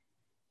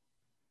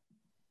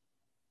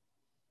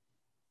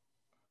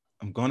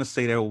going to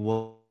say there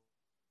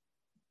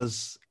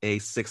was a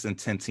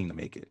 6-10 team to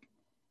make it.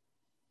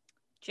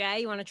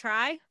 Jay, you want to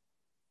try?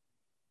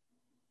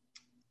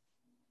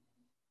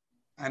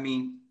 I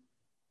mean,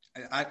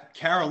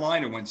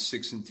 Carolina went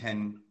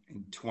 6-10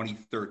 in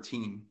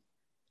 2013.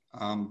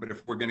 But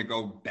if we're going to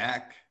go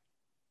back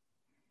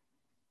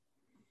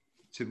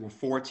to the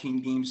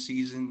 14-game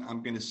season,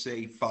 I'm going to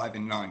say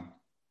 5-9.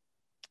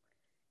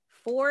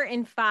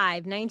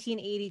 4-5,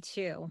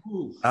 1982.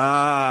 Ooh.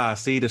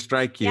 See the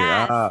strike year.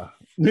 Yes.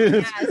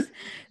 Yes.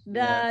 The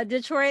Yeah.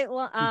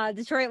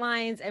 Detroit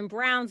Lions and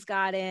Browns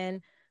got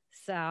in.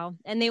 So,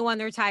 and they won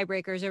their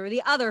tiebreakers over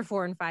the other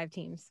 4-5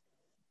 teams.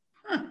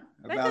 Huh.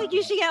 I feel like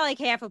you should get like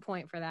half a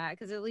point for that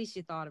because at least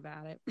you thought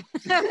about it.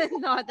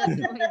 Not that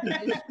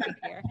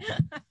here.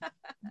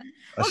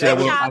 Well,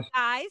 good job,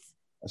 guys.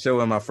 I should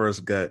win my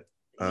first gut.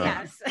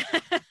 Yes.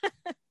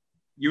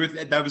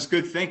 That was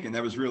good thinking.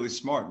 That was really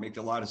smart. Made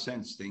a lot of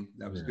sense, Sting.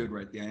 That was good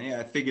right there.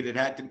 Yeah, I figured it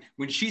had to.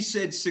 When she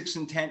said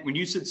 6-10, when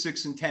you said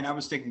 6-10, I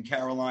was thinking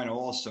Carolina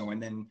also.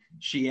 And then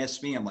she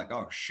asked me, I'm like,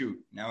 oh shoot,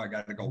 now I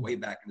got to go way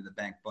back into the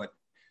bank, but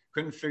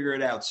couldn't figure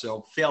it out.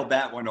 So failed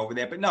that one over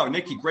there. But no,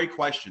 Nikki, great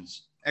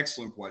questions.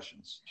 Excellent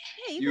questions.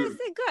 Yeah, you guys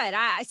did good.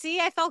 I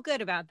felt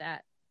good about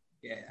that.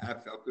 Yeah, I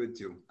felt good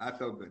too.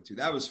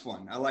 That was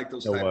fun. I like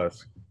those. It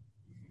was.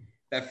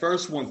 That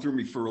first one threw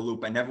me for a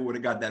loop. I never would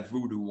have got that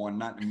voodoo one,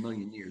 not in a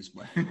million years.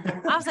 But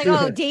I was like,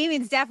 oh,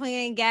 Damien's definitely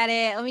going to get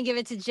it. Let me give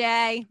it to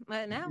Jay.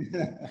 But no.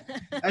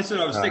 That's what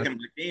I was thinking.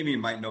 Like,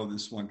 Damien might know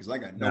this one because I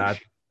got no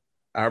shit.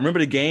 I remember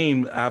the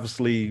game,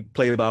 obviously,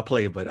 play by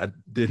play, but I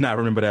did not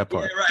remember that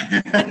part.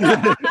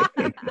 Yeah,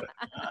 right.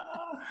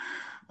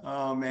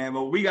 Oh, man.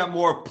 Well, we got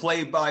more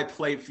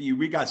play-by-play for you.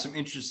 We got some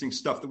interesting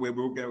stuff that we're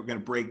going to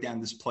break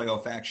down this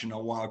playoff action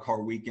on Wild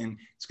Card Weekend.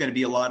 It's going to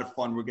be a lot of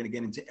fun. We're going to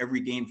get into every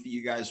game for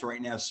you guys right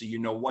now so you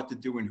know what to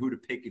do and who to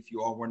pick if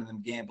you are one of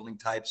them gambling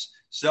types.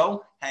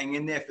 So hang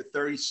in there for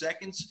 30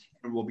 seconds,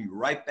 and we'll be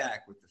right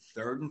back with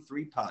the 3rd and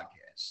 3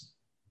 podcast.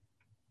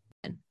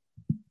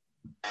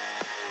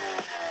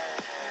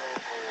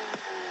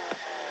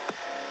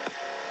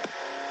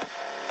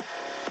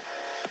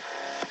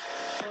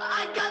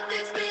 I got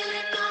this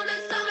feeling on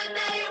a summer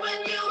day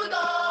when you were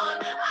gone.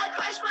 I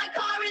crashed my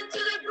car into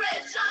the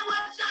bridge. I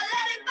watched, I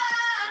let it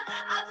burn.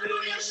 I threw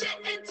your shit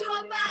into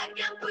a bag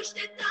and pushed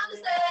it down the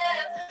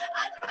stairs.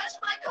 I crashed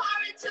my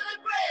car into the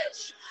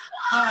bridge.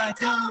 I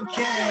don't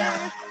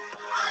care.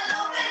 I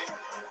love it.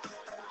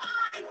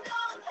 I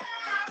don't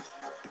care.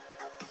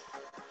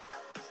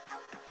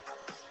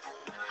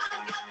 I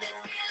got this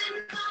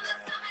feeling on a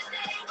summer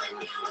day when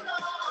you were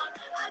gone.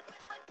 I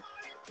crashed my car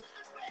into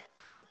the bridge.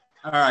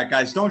 All right,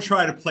 guys, don't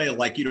try to play it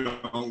like you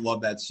don't love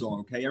that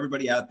song, okay?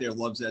 Everybody out there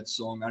loves that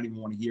song. I don't even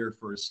want to hear it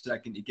for a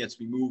second. It gets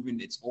me moving.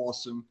 It's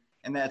awesome.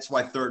 And that's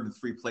why 3rd and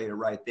 3 played it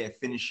right there,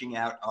 finishing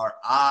out our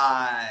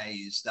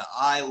I's, the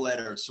I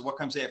letter. So what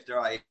comes after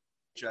I?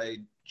 J,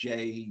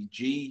 G,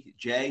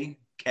 J,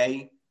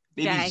 K,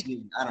 maybe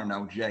Z. I don't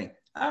know, J.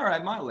 All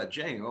right, my letter,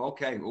 J.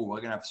 Okay. Oh, we're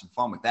going to have some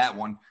fun with that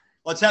one.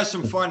 Let's have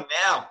some fun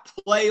now.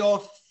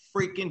 Playoff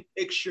freaking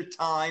picture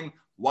time.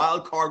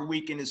 Wild card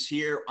weekend is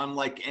here,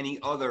 unlike any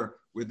other,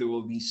 where there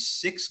will be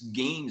 6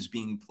 games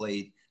being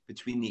played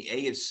between the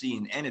AFC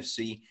and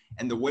NFC.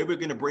 And the way we're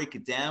going to break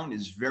it down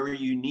is very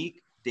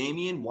unique.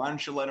 Damian, why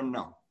don't you let them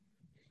know?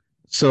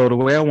 So the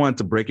way I wanted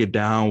to break it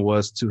down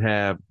was to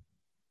have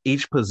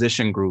each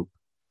position group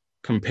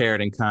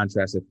compared and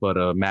contrasted for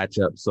the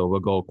matchup. So we'll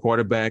go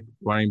quarterback,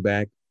 running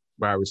back,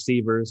 wide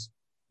receivers,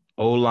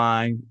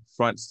 O-line,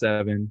 front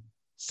 7,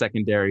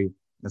 secondary,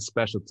 and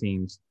special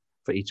teams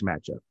for each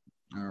matchup.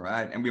 All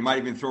right. And we might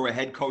even throw a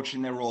head coach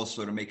in there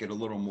also to make it a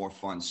little more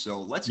fun.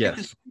 So let's get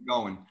this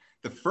going.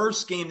 The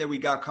first game that we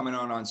got coming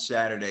on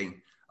Saturday,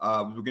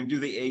 we're going to do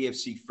the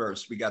AFC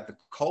first. We got the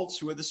Colts,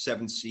 who are the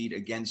 7th seed,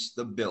 against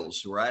the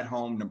Bills, who are at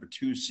home, number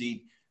 2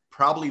 seed,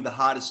 probably the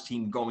hottest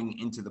team going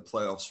into the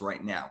playoffs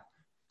right now.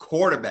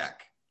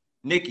 Quarterback,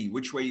 Nikki,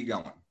 which way are you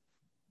going?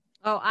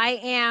 Oh, I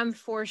am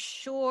for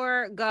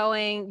sure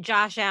going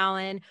Josh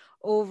Allen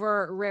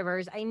over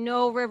Rivers. I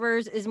know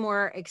Rivers is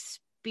more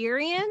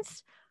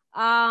experienced,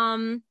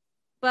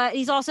 but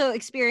he's also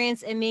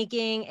experienced in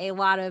making a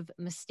lot of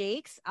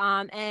mistakes.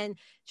 And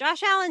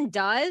Josh Allen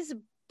does,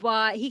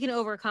 but he can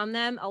overcome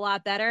them a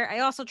lot better. I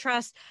also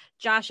trust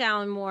Josh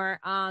Allen more.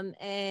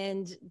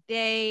 And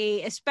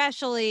they,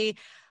 especially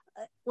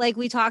like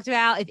we talked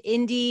about, if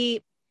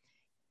Indy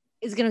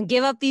is going to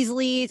give up these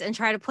leads and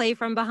try to play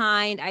from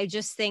behind, I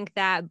just think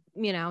that,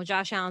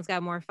 Josh Allen's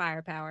got more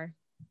firepower.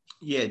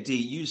 Yeah, D,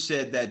 you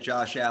said that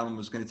Josh Allen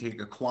was going to take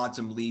a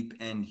quantum leap,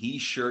 and he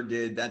sure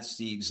did. That's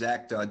the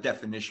exact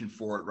definition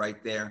for it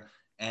right there.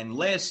 And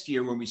last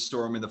year when we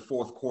saw him in the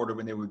fourth quarter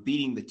when they were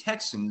beating the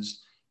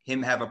Texans,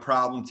 him have a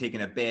problem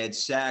taking a bad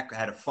sack,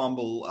 had a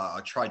fumble,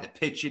 tried to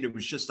pitch it. It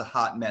was just a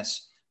hot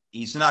mess.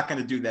 He's not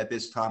going to do that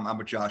this time. I'm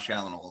with Josh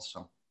Allen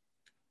also.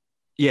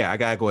 Yeah, I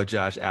got to go with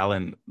Josh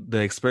Allen.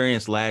 The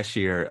experience last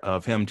year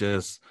of him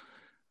just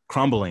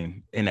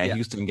crumbling in that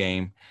Houston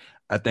game,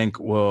 I think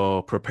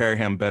will prepare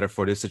him better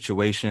for this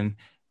situation.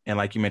 And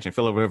like you mentioned,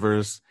 Phillip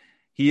Rivers,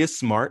 he is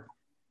smart,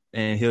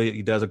 and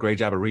he does a great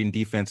job of reading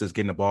defenses,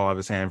 getting the ball out of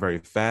his hand very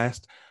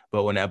fast.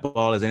 But when that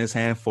ball is in his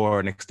hand for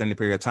an extended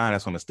period of time,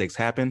 that's when mistakes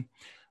happen.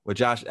 With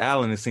Josh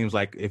Allen, it seems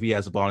like if he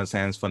has the ball in his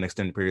hands for an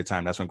extended period of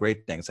time, that's when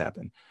great things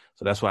happen.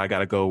 So that's why I got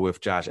to go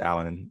with Josh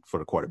Allen for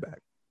the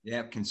quarterback.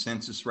 Yeah,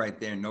 consensus right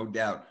there, no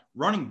doubt.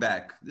 Running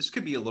back, this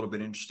could be a little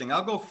bit interesting.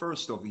 I'll go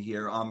first over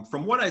here.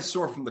 From what I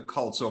saw from the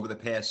Colts over the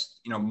past,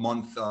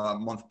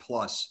 month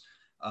plus,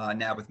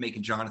 now with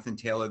making Jonathan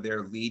Taylor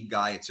their lead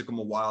guy, it took them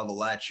a while to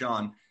latch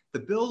on. The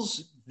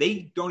Bills,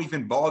 they don't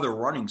even bother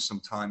running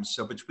sometimes.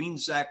 So between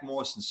Zach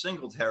Moss and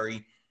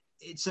Singletary,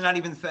 it's not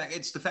even the fact.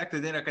 It's the fact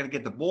that they're not going to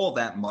get the ball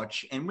that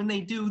much. And when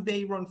they do,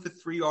 they run for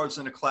 3 yards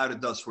in a cloud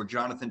of dust, where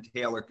Jonathan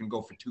Taylor can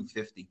go for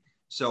 250.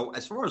 So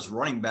as far as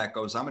running back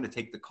goes, I'm going to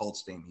take the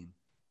Colts, Damian.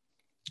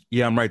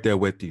 Yeah, I'm right there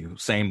with you.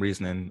 Same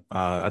reasoning.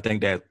 I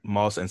think that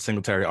Moss and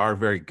Singletary are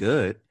very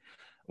good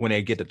when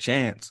they get the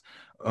chance.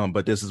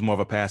 But this is more of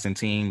a passing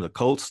team. The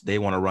Colts, they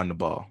want to run the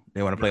ball.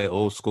 They want to play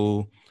old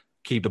school,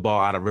 keep the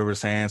ball out of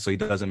Rivers' hands so he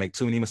doesn't make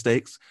too many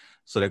mistakes.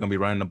 So they're going to be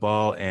running the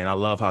ball. And I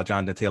love how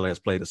Jonathan Taylor has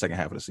played the second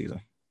half of the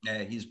season.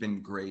 Yeah, he's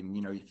been great. And,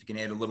 if you can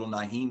add a little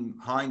Nyheim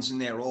Hines in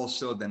there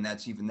also, then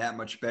that's even that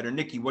much better.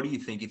 Nikki, what do you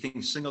think? You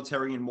think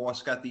Singletary and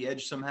Moss got the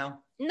edge somehow?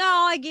 No,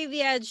 I gave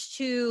the edge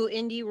to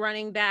Indy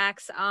running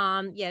backs.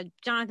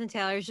 Jonathan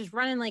Taylor is just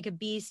running like a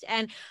beast.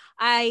 And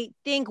I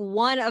think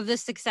one of the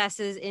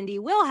successes Indy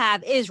will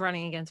have is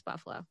running against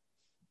Buffalo.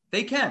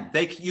 They can.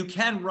 You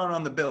can run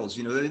on the Bills.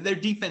 Their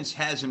defense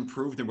has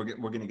improved, and we're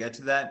going to get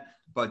to that.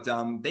 But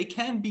they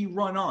can be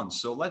run on.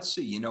 So let's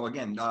see.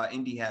 Again,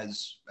 Indy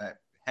has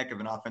heck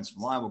of an offensive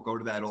line. We'll go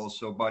to that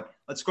also. But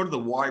let's go to the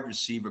wide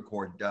receiver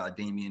court,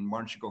 Damian. Why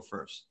don't you go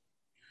first?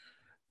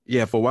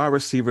 Yeah, for wide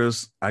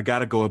receivers, I got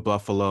to go with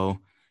Buffalo.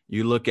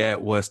 You look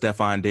at what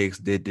Stephon Diggs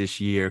did this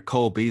year.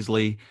 Cole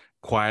Beasley,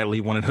 quietly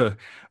one of the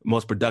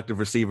most productive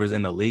receivers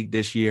in the league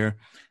this year.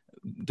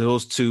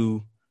 Those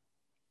two,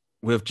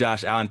 with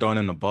Josh Allen throwing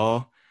in the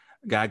ball,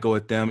 got to go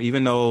with them.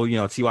 Even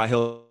though, T.Y.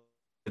 Hill,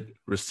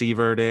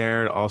 receiver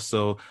there,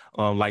 also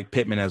like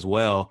Pittman as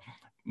well,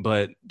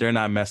 but they're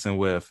not messing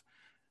with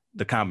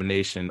the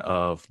combination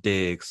of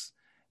Diggs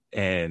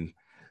and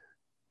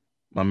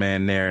my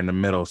man there in the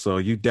middle. So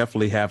you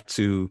definitely have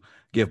to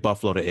give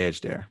Buffalo the edge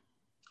there.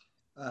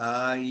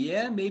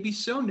 Yeah, maybe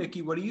so.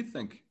 Nikki, what do you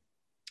think?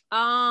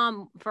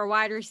 For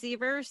wide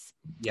receivers?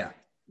 Yeah.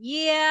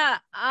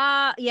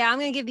 I'm going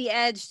to give the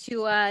edge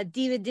to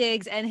David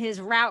Diggs and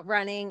his route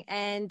running.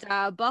 And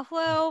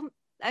Buffalo,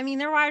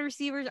 their wide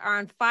receivers are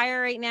on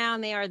fire right now,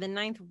 and they are the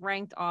 9th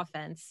ranked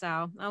offense.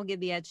 So I'll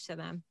give the edge to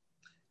them.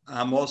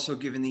 I'm also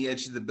giving the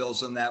edge to the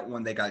Bills on that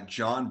one. They got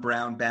John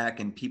Brown back,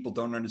 and people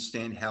don't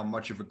understand how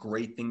much of a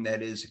great thing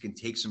that is. It can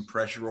take some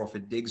pressure off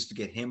of Diggs to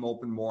get him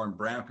open more, and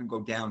Brown can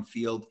go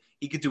downfield.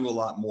 He could do a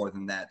lot more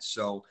than that.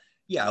 So,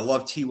 yeah, I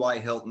love T.Y.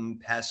 Hilton.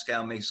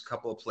 Pascal makes a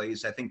couple of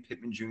plays. I think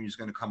Pittman Jr. is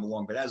going to come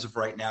along. But as of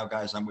right now,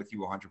 guys, I'm with you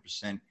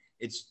 100%.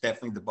 it's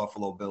definitely the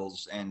Buffalo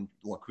Bills, and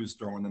look who's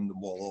throwing them the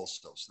ball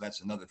also. So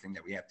that's another thing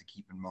that we have to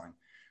keep in mind.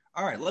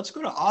 All right, let's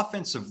go to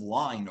offensive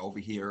line over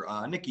here.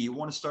 Nikki, you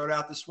want to start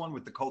out this one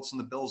with the Colts and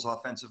the Bills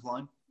offensive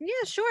line?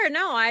 Yeah, sure.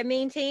 No, I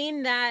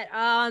maintain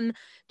that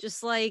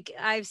just like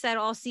I've said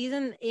all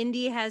season,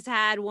 Indy has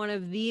had one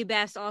of the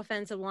best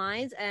offensive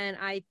lines, and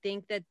I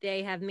think that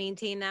they have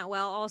maintained that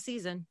well all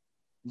season.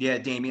 Yeah,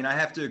 Damien, I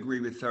have to agree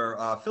with her.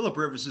 Phillip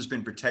Rivers has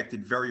been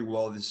protected very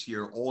well this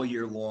year, all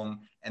year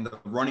long, and the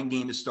running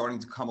game is starting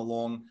to come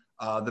along.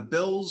 The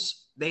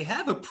Bills, they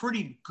have a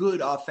pretty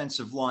good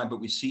offensive line, but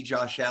we see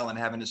Josh Allen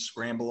having to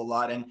scramble a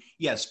lot. And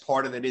yes,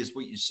 part of it is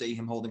what you say,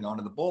 him holding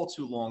onto the ball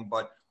too long.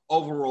 But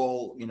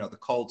overall, the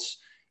Colts,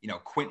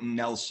 Quentin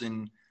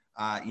Nelson,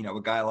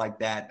 a guy like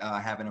that,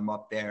 having him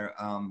up there,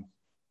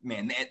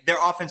 man, their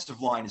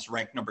offensive line is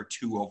ranked number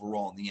 2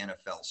 overall in the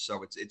NFL.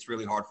 So it's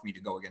really hard for me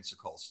to go against the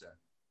Colts there.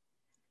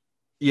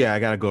 Yeah, I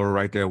got to go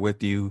right there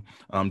with you.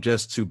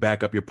 Just to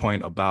back up your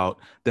point about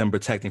them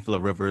protecting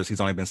Phillip Rivers, he's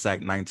only been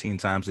sacked 19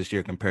 times this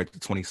year compared to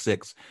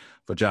 26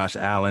 for Josh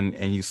Allen.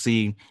 And you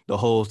see the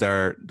holes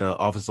that the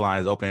offensive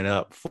line is opening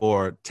up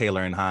for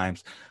Taylor and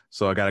Himes.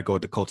 So I got to go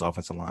with the Colts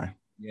offensive line.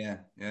 Yeah,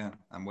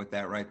 I'm with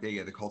that right there.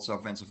 Yeah, the Colts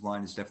offensive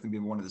line has definitely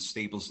been one of the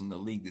staples in the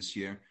league this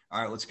year.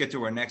 All right, let's get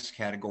to our next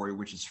category,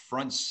 which is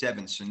front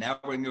seven. So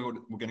now we're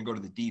going to go to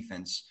the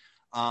defense.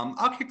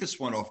 I'll kick this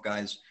one off,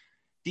 guys.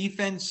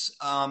 Defense,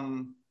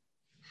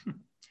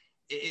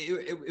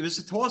 it was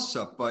a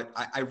toss-up, but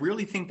I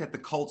really think that the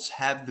Colts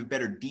have the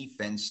better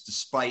defense,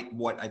 despite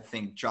what I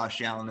think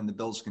Josh Allen and the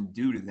Bills can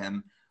do to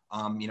them.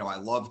 I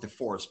love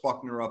DeForest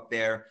Buckner up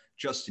there,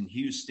 Justin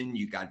Houston.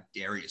 You got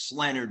Darius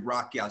Leonard,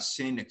 Rock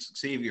Ya-Sin,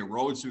 Xavier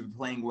Rhodes, who've been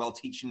playing well,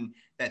 teaching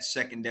that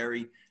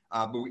secondary.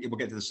 But we'll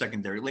get to the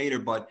secondary later.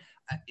 But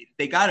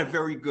they got a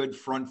very good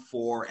front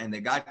four, and they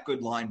got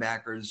good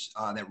linebackers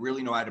that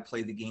really know how to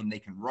play the game. They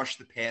can rush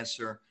the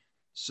passer.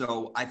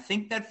 So I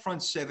think that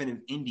front seven of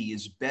Indy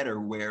is better,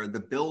 where the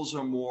Bills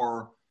are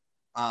more,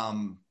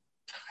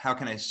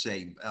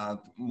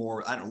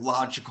 more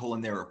logical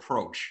in their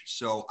approach.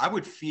 So I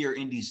would fear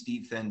Indy's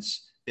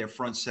defense, their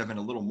front seven,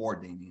 a little more,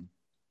 Damien.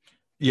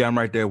 Yeah, I'm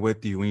right there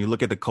with you. When you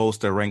look at the Colts,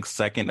 they're ranked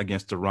second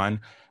against the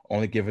run,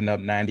 only giving up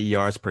 90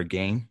 yards per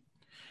game.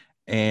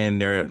 And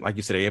they're, like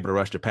you said, they're able to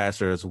rush the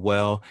passer as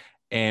well.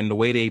 And the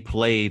way they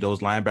play,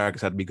 those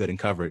linebackers have to be good in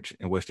coverage,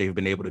 in which they've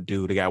been able to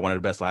do. They got one of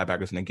the best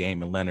linebackers in the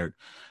game in Leonard.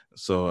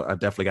 So I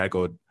definitely got to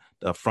go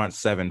the front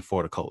seven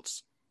for the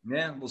Colts.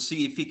 Yeah, we'll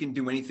see if he can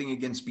do anything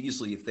against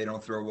Beasley if they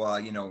don't throw,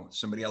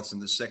 somebody else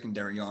in the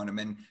secondary on him.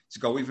 And to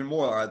go even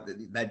more,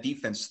 that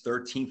defense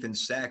 13th in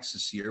sacks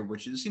this year,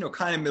 which is,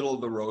 kind of middle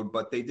of the road,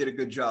 but they did a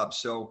good job.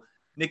 So,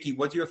 Nikki,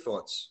 what's your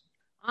thoughts?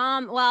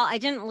 Well, I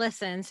didn't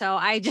listen, so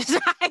I just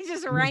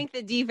ranked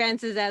the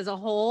defenses as a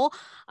whole.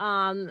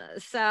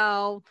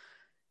 So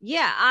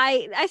yeah,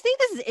 I think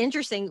this is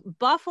interesting.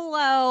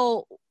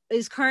 Buffalo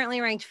is currently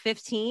ranked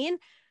 15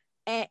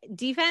 at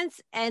defense,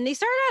 and they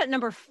started out at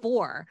number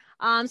 4.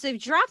 So they've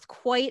dropped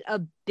quite a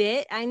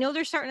bit. I know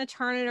they're starting to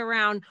turn it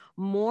around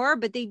more,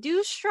 but they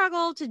do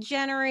struggle to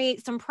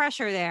generate some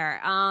pressure there.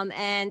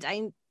 And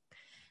I'm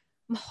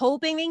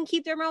hoping they can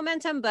keep their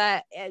momentum,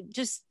 but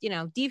just,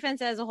 defense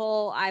as a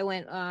whole, I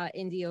went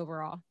Indy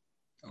overall.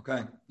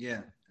 Okay.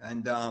 Yeah.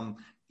 And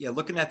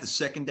looking at the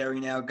secondary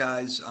now,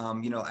 guys,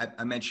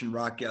 I mentioned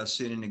Rock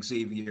Ya-Sin and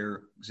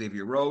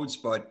Xavier Rhodes,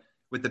 but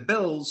with the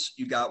Bills,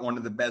 you got one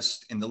of the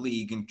best in the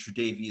league in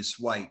Tre'Davious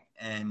White.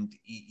 And,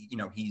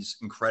 he's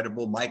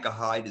incredible. Micah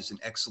Hyde is an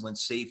excellent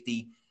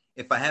safety.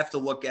 If I have to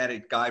look at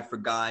it guy for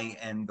guy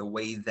and the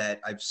way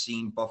that I've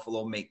seen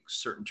Buffalo make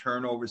certain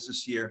turnovers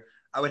this year,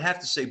 I would have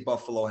to say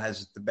Buffalo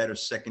has the better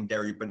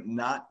secondary, but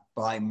not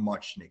by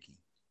much, Nikki.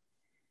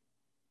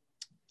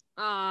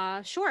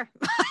 Sure.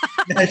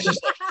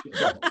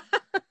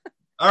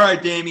 All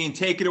right, Damien,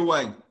 take it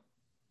away.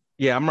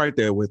 Yeah, I'm right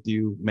there with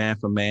you, man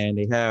for man.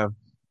 They have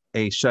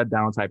a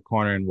shutdown type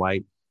corner in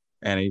White,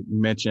 and he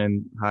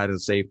mentioned Hyde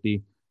as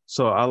safety.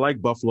 So I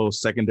like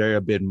Buffalo's secondary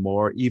a bit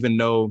more, even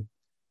though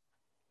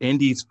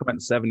Indy's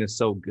front seven is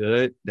so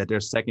good that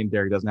their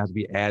secondary doesn't have to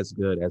be as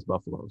good as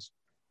Buffalo's.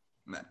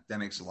 That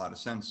makes a lot of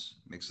sense.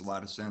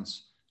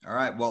 All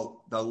right.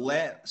 Well, the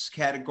last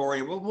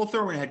category, we'll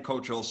throw in head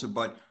coach also,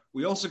 but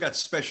we also got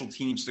special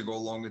teams to go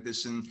along with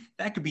this. And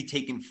that could be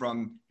taken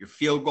from your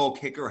field goal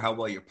kicker, how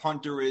well your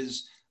punter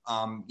is,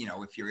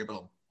 if you're able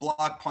to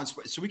block punts.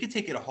 So we could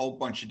take it a whole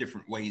bunch of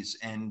different ways.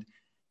 And,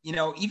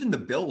 even the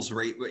Bills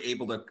were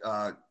able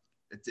to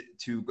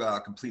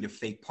complete a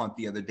fake punt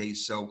the other day.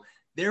 So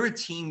they're a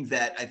team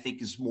that I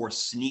think is more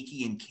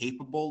sneaky and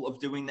capable of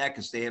doing that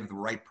because they have the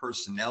right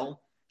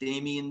personnel.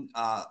 Damien,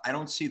 I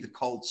don't see the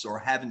Colts or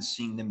haven't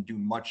seen them do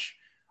much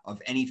of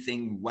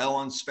anything well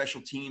on special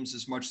teams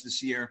as much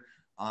this year.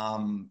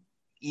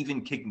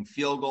 Even kicking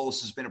field goals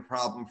has been a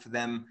problem for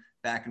them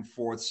back and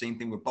forth. Same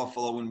thing with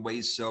Buffalo in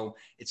ways. So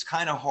it's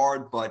kind of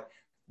hard, but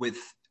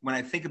when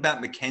I think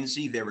about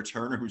McKenzie, their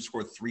returner who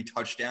scored 3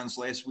 touchdowns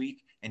last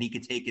week, and he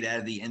could take it out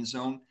of the end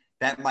zone,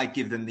 that might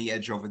give them the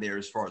edge over there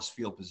as far as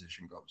field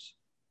position goes.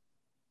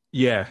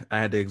 Yeah, I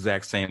had the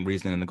exact same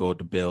reasoning to go with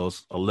the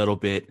Bills a little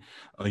bit.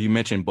 You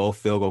mentioned both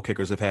field goal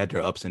kickers have had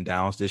their ups and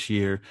downs this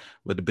year,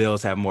 but the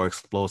Bills have more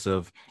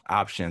explosive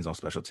options on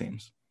special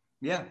teams.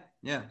 Yeah,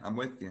 yeah, I'm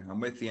with you. I'm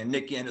with you. And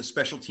Nick, and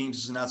special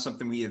teams is not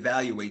something we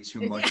evaluate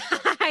too much.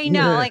 I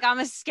know, like I'm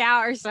a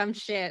scout or some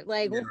shit.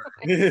 Like,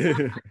 Yeah.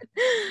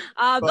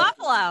 But-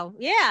 Buffalo.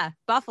 Yeah,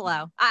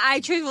 Buffalo. I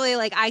truthfully,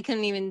 like, I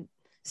couldn't even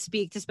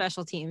speak to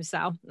special teams.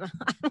 So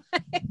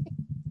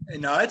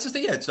No, it's just,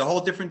 yeah, it's a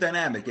whole different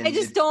dynamic. And I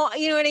just don't,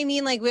 you know what I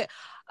mean? Like,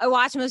 I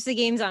watch most of the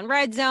games on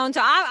Red Zone.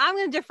 So I'm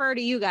going to defer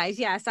to you guys.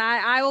 Yes,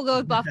 I will go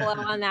with Buffalo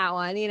on that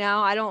one. You know,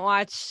 I don't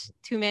watch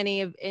too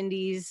many of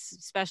Indy's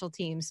special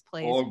teams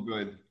plays.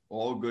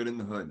 All good in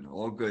the hood.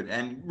 All good.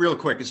 And real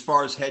quick, as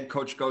far as head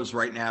coach goes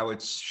right now,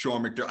 it's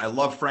Sean McDermott. I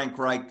love Frank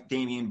Reich,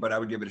 Damian, but I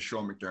would give it to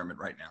Sean McDermott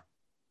right now.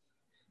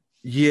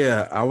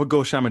 Yeah, I would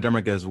go Sean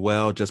McDermott as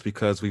well, just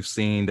because we've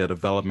seen the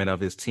development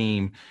of his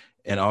team.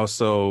 And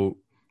also,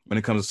 when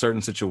it comes to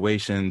certain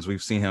situations,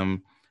 we've seen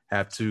him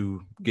have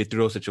to get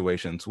through those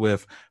situations.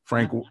 With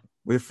Frank,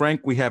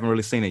 we haven't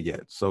really seen it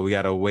yet. So we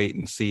got to wait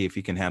and see if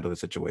he can handle the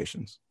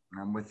situations.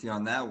 I'm with you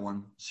on that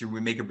one. Should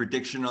we make a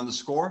prediction on the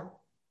score?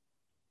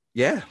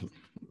 Yeah.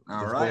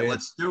 All right,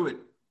 let's do it.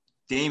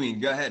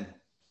 Damian, go ahead.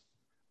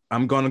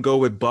 I'm going to go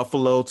with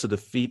Buffalo to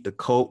defeat the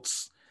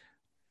Colts.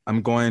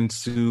 I'm going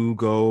to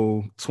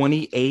go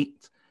 28-20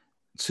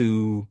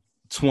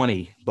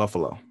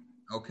 Buffalo.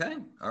 Okay.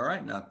 All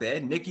right. Not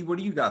bad. Nikki, what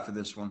do you got for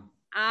this one?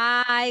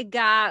 I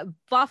got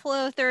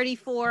Buffalo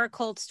 34,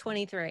 Colts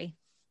 23.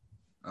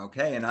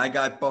 Okay. And I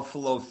got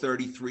Buffalo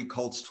 33,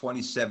 Colts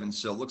 27.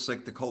 So it looks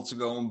like the Colts are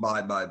going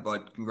bye-bye.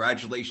 But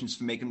congratulations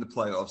for making the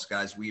playoffs,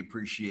 guys. We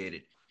appreciate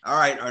it. All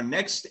right. Our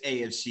next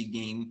AFC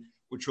game,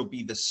 which will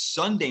be the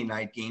Sunday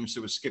night game.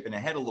 So we're skipping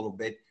ahead a little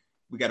bit.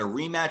 We got a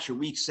rematch of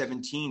Week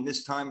 17.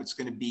 This time it's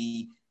going to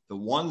be the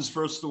ones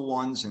versus the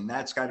ones, and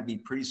that's got to be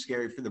pretty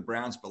scary for the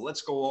Browns. But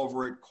let's go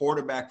over it.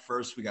 Quarterback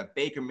first. We got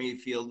Baker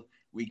Mayfield.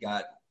 We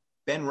got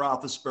Ben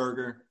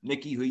Roethlisberger.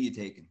 Nikki, who are you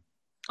taking?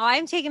 Oh,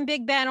 I'm taking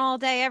Big Ben all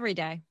day, every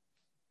day.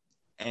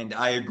 And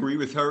I agree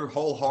with her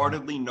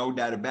wholeheartedly, no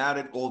doubt about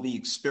it. All the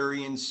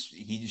experience,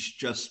 he's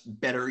just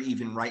better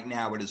even right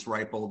now at his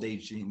ripe old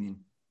age, I mean.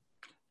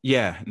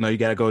 Yeah, no, you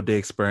got to go with the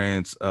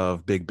experience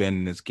of Big Ben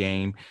in this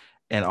game.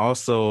 And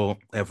also,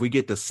 if we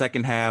get the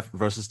second half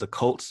versus the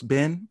Colts,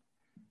 Ben,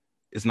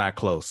 it's not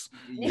close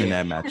in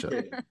that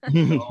matchup.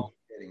 No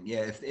kidding.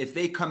 Yeah, if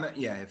they come,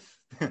 if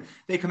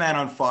they come out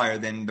on fire,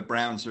 then the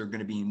Browns are going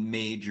to be in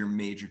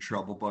major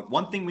trouble. But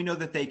one thing we know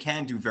that they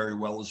can do very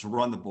well is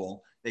run the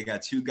ball. They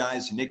got two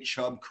guys, Nick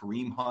Chubb,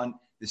 Kareem Hunt.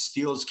 The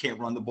Steelers can't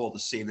run the ball to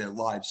save their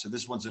lives, so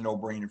this one's a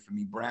no-brainer for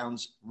me.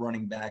 Browns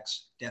running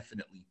backs,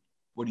 definitely.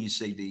 What do you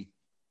say, D?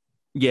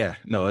 Yeah,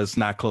 no, it's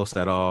not close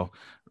at all.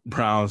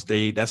 Browns,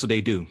 that's what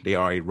they do. They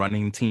are a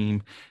running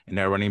team, and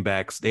their running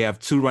backs, they have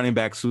two running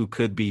backs who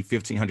could be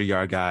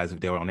 1,500-yard guys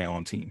if they were on their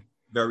own team.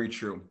 Very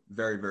true.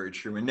 Very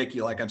true. And Nikki,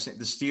 like I'm saying,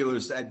 the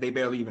Steelers, they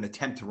barely even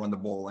attempt to run the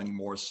ball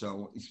anymore.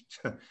 So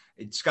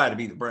it's got to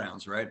be the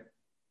Browns, right?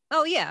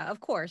 Oh, yeah,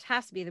 of course.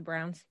 Has to be the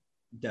Browns.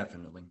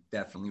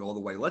 Definitely all the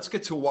way. Let's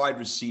get to wide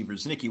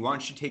receivers. Nikki, why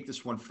don't you take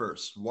this one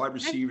first? Wide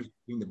receivers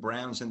between the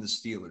Browns and the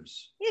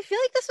Steelers. Yeah, I feel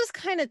like this was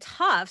kind of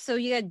tough. So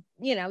you had,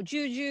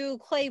 Juju,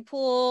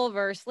 Claypool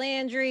versus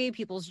Landry,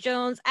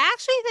 Peoples-Jones. I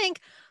actually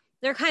think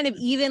they're kind of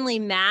evenly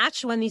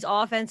matched when these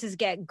offenses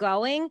get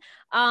going.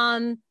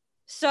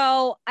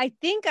 So I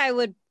think I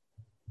would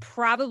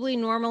probably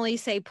normally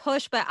say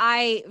push, but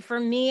for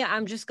me,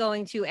 I'm just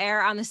going to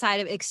err on the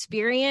side of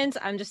experience.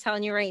 I'm just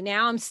telling you right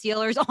now, I'm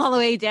Steelers all the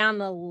way down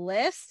the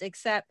list,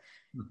 except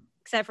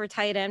for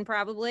tight end,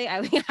 probably. I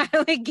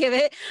would give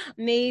it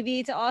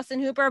maybe to Austin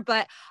Hooper,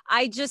 but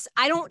I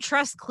don't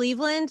trust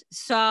Cleveland.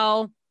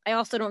 So I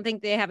also don't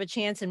think they have a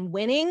chance in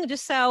winning,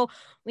 just so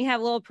we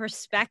have a little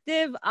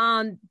perspective.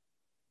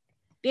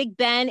 Big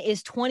Ben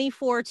is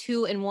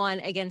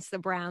 24-2-1 against the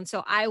Browns.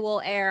 So I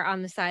will err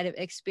on the side of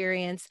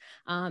experience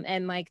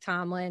and Mike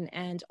Tomlin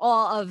and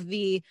all of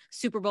the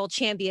Super Bowl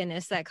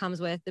championness that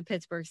comes with the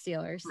Pittsburgh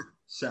Steelers.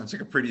 Sounds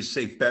like a pretty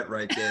safe bet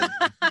right there.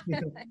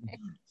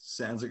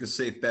 Sounds like a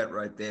safe bet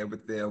right there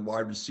with their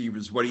wide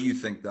receivers. What do you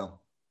think, though?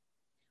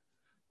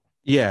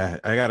 Yeah,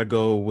 I got to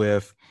go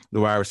with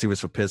the wide receivers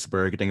for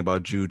Pittsburgh. You think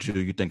about Juju,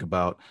 you think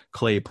about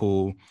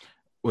Claypool.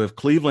 With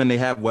Cleveland, they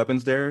have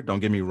weapons there. Don't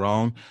get me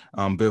wrong.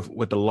 But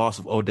with the loss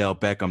of Odell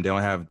Beckham, they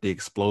don't have the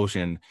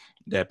explosion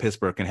that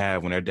Pittsburgh can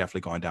have when they're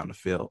definitely going down the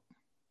field.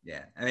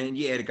 Yeah. I mean,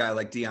 you had a guy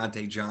like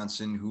Deontay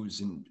Johnson,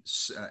 who's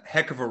a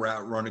heck of a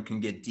route runner, can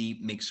get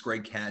deep, makes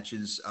great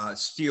catches.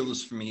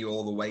 Steelers for me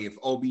all the way. If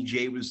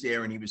OBJ was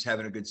there and he was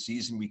having a good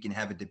season, we can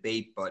have a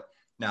debate. But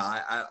no,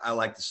 I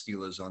like the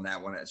Steelers on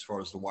that one as far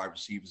as the wide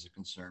receivers are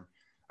concerned.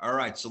 All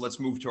right, so let's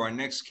move to our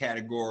next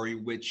category,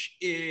 which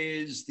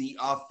is the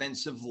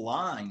offensive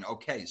line.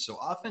 Okay, so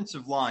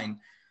offensive line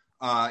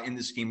in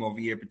this game over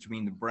here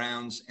between the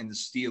Browns and the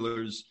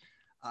Steelers.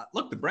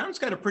 Look, the Browns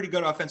got a pretty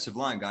good offensive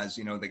line, guys.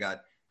 They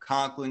got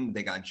Conklin,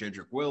 they got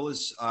Jedrick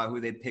Willis, who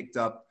they picked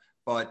up.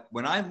 But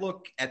when I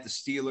look at the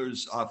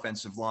Steelers'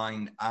 offensive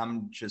line,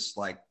 I'm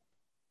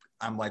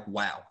like,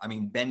 wow. I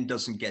mean, Ben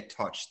doesn't get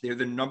touched. They're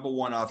the number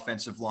one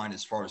offensive line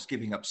as far as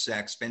giving up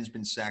sacks. Ben's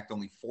been sacked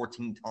only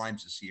 14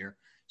 times this year.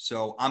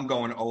 So I'm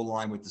going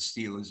O-line with the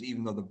Steelers,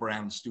 even though the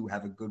Browns do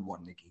have a good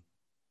one, Nikki.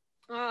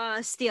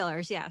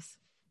 Steelers, yes.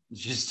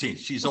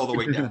 She's all the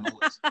way down the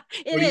list.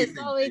 It is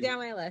all the way down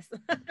my list.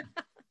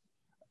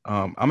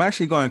 I'm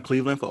actually going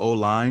Cleveland for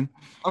O-line.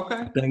 Okay.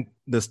 I think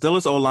the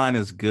Steelers O-line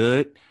is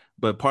good,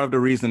 but part of the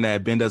reason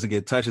that Ben doesn't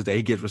get touched is that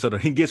he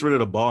gets rid of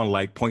the ball in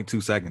like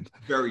 0.2 seconds.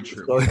 Very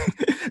true.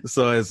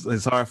 So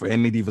it's hard for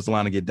any defensive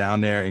line to get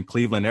down there. In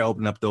Cleveland, they're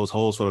opening up those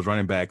holes for those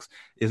running backs.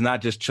 It's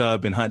not just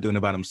Chubb and Hunt doing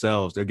it by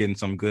themselves. They're getting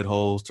some good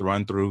holes to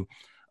run through.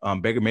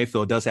 Baker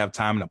Mayfield does have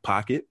time in the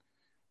pocket.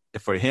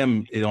 For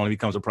him, it only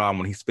becomes a problem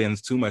when he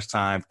spends too much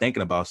time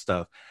thinking about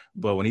stuff.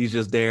 But when he's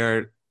just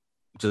there,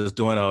 just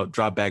doing a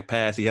drop back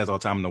pass, he has all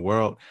the time in the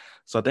world.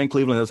 So I think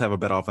Cleveland does have a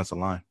better offensive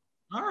line.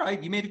 All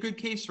right. You made a good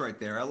case right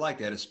there. I like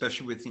that,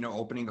 especially with,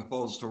 opening up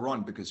holes to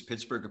run, because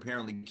Pittsburgh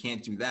apparently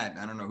can't do that.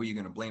 I don't know who you're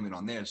going to blame it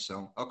on there.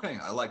 So, okay.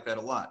 I like that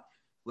a lot.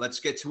 Let's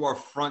get to our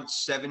front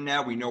seven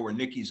now. We know where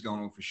Nikki's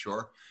going for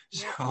sure.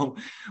 So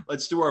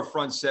let's do our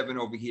front seven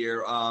over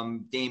here.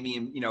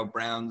 Damian,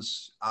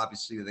 Browns,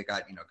 obviously they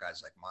got,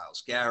 guys like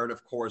Myles Garrett,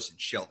 of course, and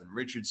Sheldon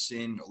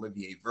Richardson.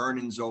 Olivier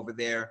Vernon's over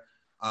there.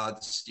 The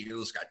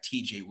Steelers got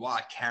TJ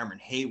Watt, Cameron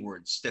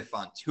Hayward,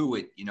 Stephon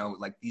Tuitt,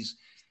 like these.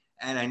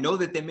 And I know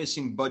that they're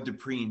missing Bud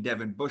Dupree and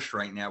Devin Bush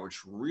right now,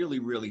 which really,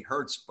 really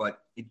hurts, but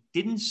it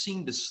didn't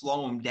seem to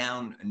slow them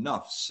down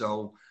enough.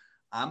 So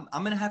I'm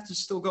going to have to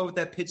still go with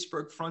that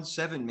Pittsburgh front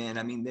seven, man.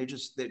 I mean,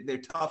 they're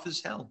tough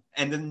as hell.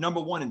 And the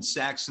number one in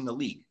sacks in the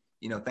league,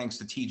 thanks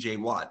to TJ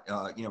Watt,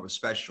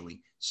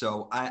 especially.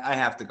 So I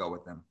have to go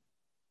with them.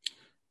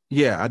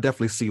 Yeah, I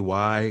definitely see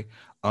why.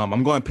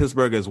 I'm going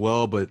Pittsburgh as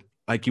well, but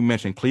like you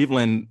mentioned,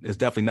 Cleveland is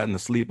definitely nothing to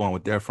sleep on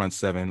with their front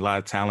seven. A lot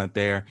of talent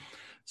there.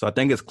 So I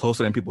think it's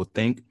closer than people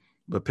think,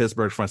 but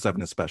Pittsburgh's front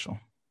seven is special.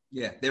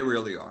 Yeah, they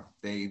really are.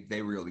 They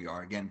really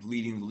are. Again,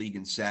 leading the league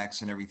in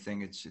sacks and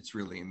everything. It's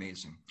really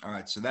amazing. All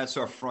right, so that's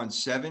our front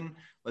seven.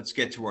 Let's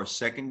get to our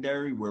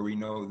secondary, where we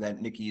know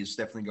that Nikki is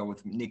definitely going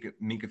with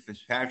Minkah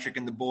Fitzpatrick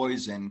and the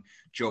boys and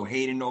Joe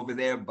Hayden over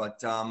there.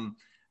 But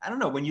I don't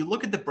know. When you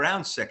look at the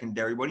Browns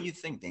secondary, what do you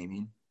think,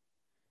 Damien?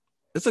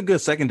 It's a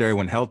good secondary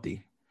when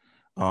healthy.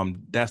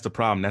 That's the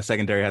problem. That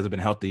secondary hasn't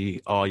been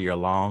healthy all year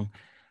long.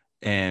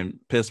 And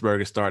Pittsburgh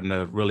is starting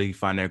to really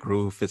find their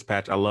groove.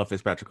 Fitzpatrick, I love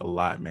Fitzpatrick a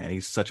lot, man.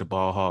 He's such a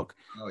ball hawk.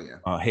 Oh,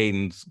 yeah.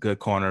 Hayden's good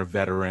corner,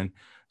 veteran.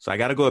 So I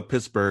got to go with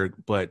Pittsburgh,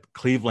 but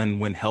Cleveland,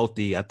 when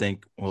healthy, I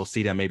think we'll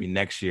see that maybe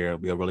next year. It'll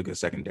be a really good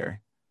secondary.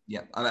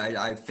 Yeah,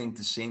 I think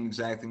the same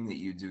exact thing that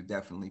you do.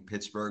 Definitely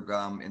Pittsburgh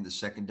in the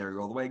secondary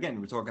all the way.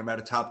 Again, we're talking about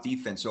a top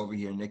defense over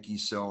here, Nikki.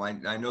 So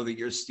I know that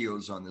you're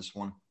Steelers on this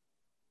one.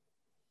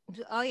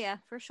 Oh, yeah,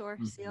 for sure.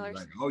 Steelers.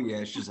 Like, oh,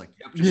 yeah. She's like,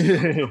 yep,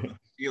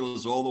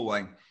 Steelers all the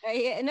way.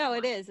 Yeah, no,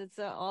 it is. It's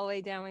all the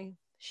way down my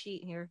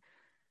sheet here.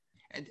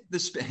 And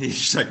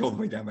she's like, all the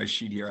way down my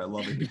sheet here. I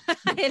love it.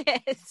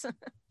 It is.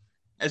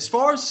 As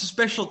far as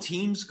special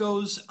teams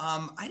goes,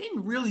 I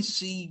didn't really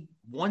see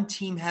one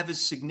team have a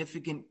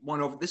significant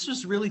one over. This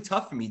was really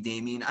tough for me,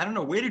 Damien. I don't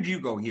know. Where did you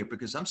go here?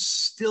 Because I'm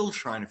still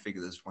trying to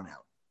figure this one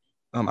out.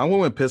 I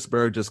went with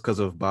Pittsburgh just because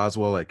of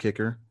Boswell at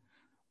kicker.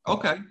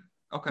 Okay.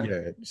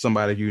 Yeah,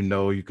 somebody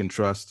you can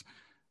trust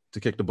to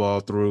kick the ball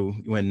through.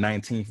 You went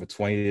 19 for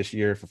 20 this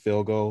year for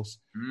field goals.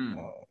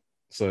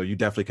 So you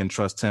definitely can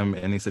trust him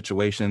in any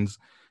situations.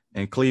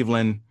 And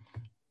Cleveland,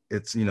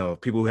 it's,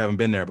 people who haven't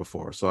been there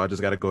before. So I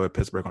just got to go with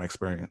Pittsburgh on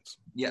experience.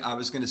 Yeah, I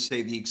was going to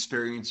say the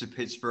experience of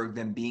Pittsburgh,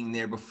 them being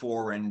there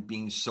before and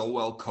being so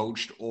well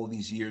coached all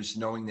these years,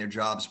 knowing their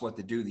jobs, what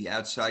to do. The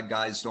outside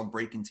guys don't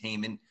break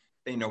containment.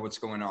 They know what's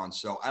going on.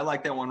 So I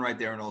like that one right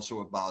there. And also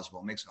with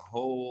Boswell. Makes a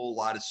whole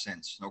lot of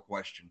sense. No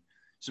question.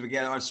 So we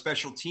got our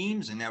special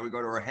teams, and now we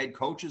go to our head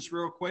coaches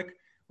real quick,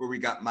 where we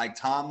got Mike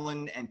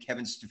Tomlin and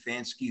Kevin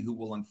Stefanski, who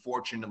will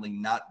unfortunately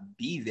not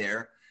be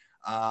there.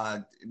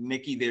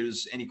 Nikki,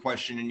 there's any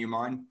question in your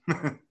mind?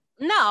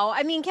 No,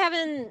 I mean,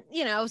 Kevin,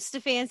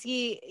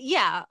 Stefanski,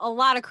 yeah, a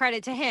lot of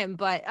credit to him.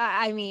 But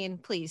I mean,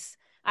 please,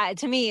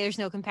 to me, there's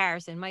no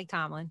comparison. Mike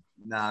Tomlin.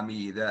 Nah, me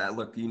either.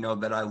 Look,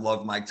 that I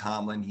love Mike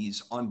Tomlin.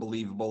 He's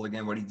unbelievable.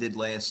 Again, what he did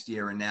last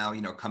year, and now,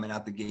 coming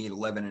out the gate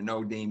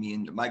 11-0,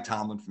 Damien. Mike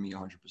Tomlin for me,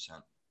 100%.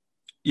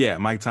 Yeah,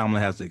 Mike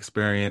Tomlin has the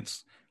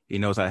experience. He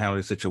knows how to handle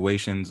the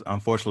situations.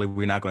 Unfortunately,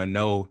 we're not going to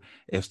know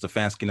if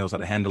Stefanski knows how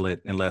to handle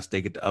it unless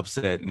they get the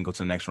upset and go to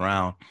the next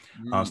round.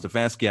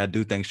 Stefanski, I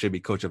do think, should be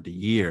coach of the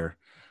year.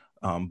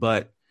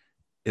 But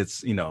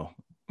it's, when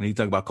you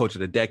talk about coach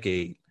of the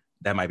decade,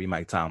 that might be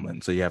Mike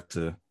Tomlin. So you have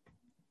to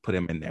put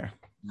him in there.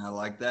 I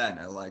like that.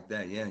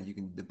 Yeah, you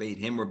can debate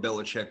him or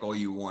Belichick all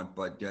you want,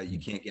 but you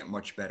can't get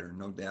much better,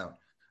 no doubt.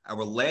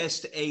 Our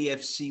last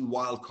AFC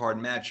wildcard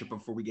matchup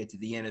before we get to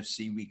the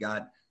NFC, we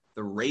got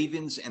the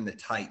Ravens and the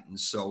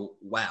Titans. So,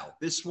 wow,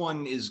 this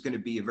one is going to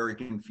be a very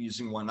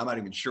confusing one. I'm not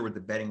even sure what the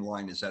betting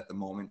line is at the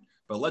moment,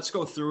 But let's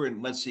go through it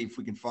and let's see if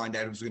we can find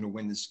out who's going to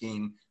win this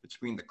game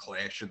between the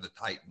Clash of the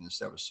Titans.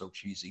 That was so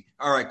cheesy.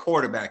 All right,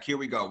 quarterback. Here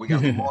we go. We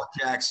got Lamar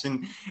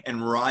Jackson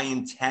and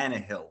Ryan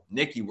Tannehill.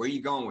 Nikki, where are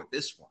you going with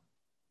this one?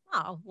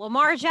 Oh,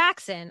 Lamar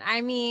Jackson.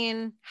 I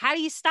mean, how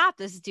do you stop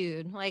this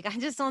dude? Like, I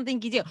just don't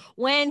think you do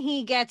when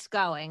he gets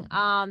going.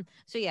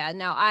 So yeah,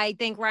 no, I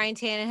think Ryan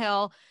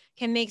Tannehill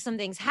can make some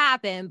things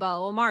happen, but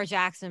Lamar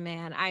Jackson,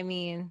 man, I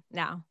mean,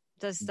 no,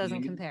 just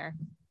doesn't compare.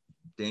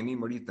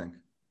 Damien, what do you think?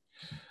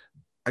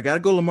 I got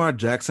to go Lamar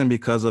Jackson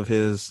because of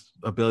his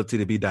ability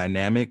to be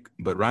dynamic,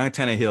 but Ryan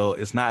Tannehill,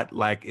 it's not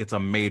like it's a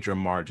major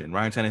margin.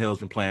 Ryan Tannehill has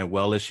been playing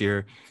well this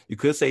year. You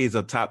could say he's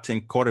a top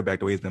 10 quarterback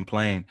the way he's been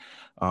playing,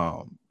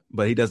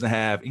 but he doesn't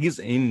have –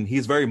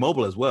 he's very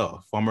mobile as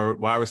well. Former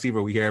wide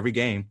receiver, we hear every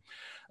game.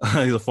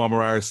 He's a former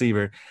wide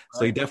receiver.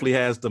 So he definitely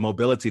has the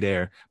mobility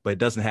there, but it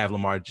doesn't have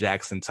Lamar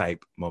Jackson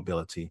type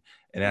mobility.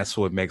 And that's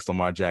what makes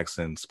Lamar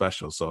Jackson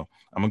special. So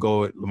I'm going to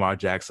go with Lamar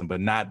Jackson, but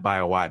not by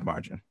a wide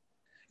margin.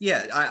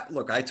 Yeah,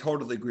 I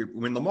totally agree.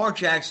 When Lamar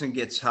Jackson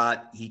gets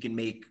hot, he can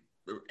make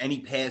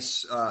any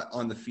pass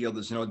on the field.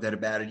 There's no doubt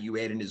about it. You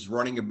add in his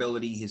running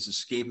ability, his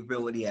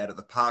escapability out of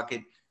the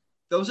pocket.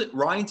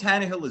 Ryan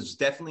Tannehill is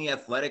definitely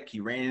athletic. He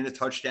ran in a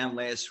touchdown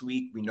last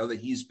week. We know that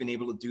he's been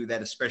able to do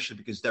that, especially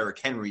because Derrick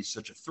Henry is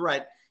such a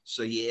threat.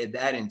 So you add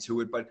that into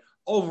it. But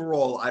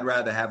overall, I'd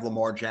rather have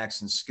Lamar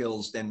Jackson's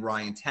skills than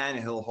Ryan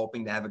Tannehill,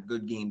 hoping to have a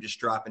good game, just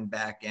dropping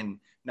back and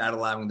not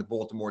allowing the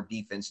Baltimore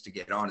defense to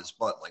get on his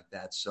butt like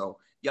that. So,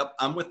 yep,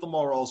 I'm with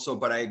Lamar also,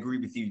 but I agree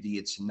with you, D.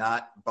 It's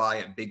not by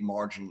a big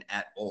margin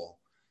at all.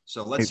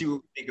 So let's see what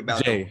we think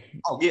about Jay.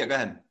 Oh, yeah, go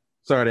ahead.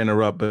 Sorry to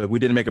interrupt, but we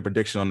didn't make a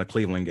prediction on the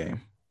Cleveland game.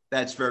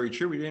 That's very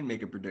true. We didn't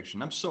make a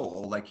prediction. I'm so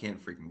old, I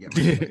can't freaking get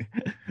my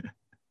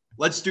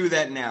Let's do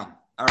that now.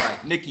 All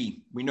right,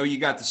 Nikki, we know you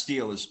got the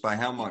Steelers. By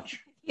how much?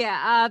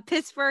 Yeah,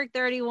 Pittsburgh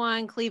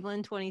 31,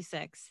 Cleveland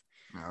 26.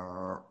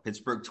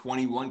 Pittsburgh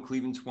 21,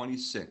 Cleveland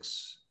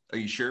 26. Are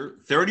you sure?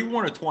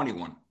 31 or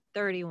 21?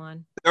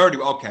 31. 30.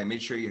 Okay,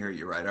 make sure you hear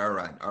you right. All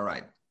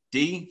right.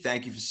 D,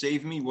 thank you for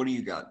saving me. What do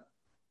you got?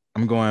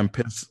 I'm going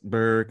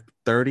Pittsburgh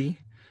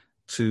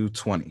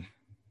 30-20.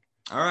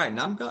 All right,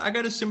 now I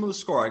got a similar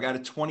score. I got a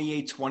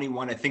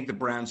 28-21. I think the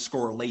Browns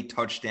score a late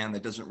touchdown.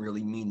 That doesn't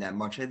really mean that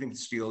much. I think the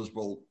Steelers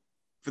will,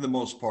 for the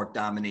most part,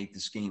 dominate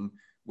this game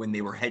when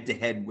they were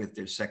head-to-head with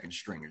their second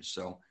stringers.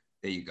 So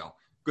there you go.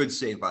 Good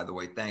save, by the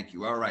way. Thank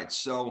you. All right,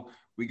 so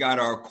we got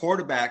our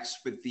quarterbacks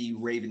with the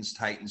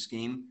Ravens-Titans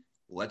game.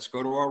 Let's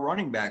go to our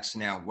running backs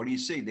now. What do you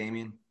say,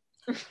 Damien?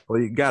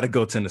 Well, you got to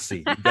go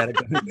Tennessee. You got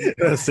to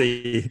go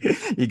see.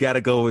 You got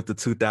to go with the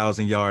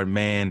 2,000-yard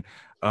man.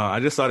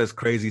 I just saw this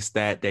crazy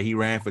stat that he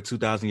ran for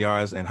 2,000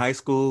 yards in high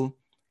school,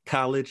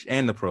 college,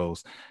 and the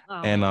pros.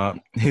 Oh.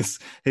 And his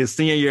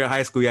senior year of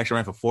high school, he actually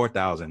ran for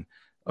 4,000.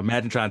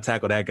 Imagine trying to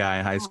tackle that guy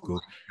in high school.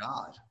 Oh, my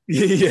God.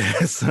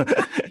 Yes.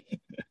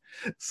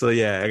 So,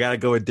 yeah, I got to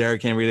go with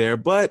Derrick Henry there.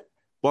 But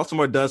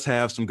Baltimore does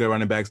have some good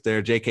running backs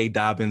there. J.K.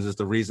 Dobbins is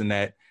the reason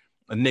that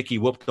Nikki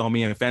whooped on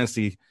me in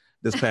fantasy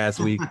this past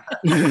week.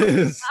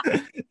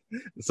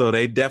 So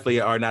they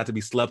definitely are not to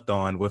be slept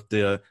on. With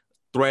the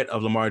threat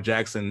of Lamar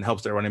Jackson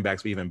helps their running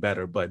backs be even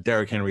better. But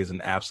Derrick Henry is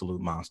an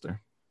absolute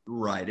monster.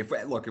 Right. If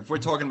we're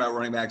talking about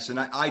running backs, and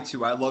I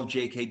too, I love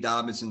J.K.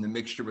 Dobbins in the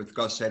mixture with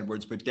Gus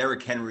Edwards, but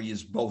Derrick Henry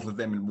is both of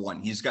them in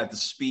one. He's got the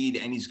speed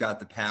and he's got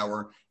the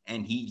power,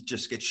 and he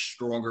just gets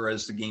stronger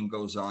as the game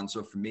goes on.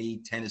 So for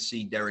me,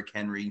 Tennessee, Derrick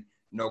Henry,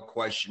 no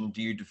question.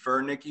 Do you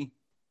defer, Nikki?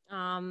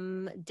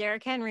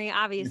 Derrick Henry,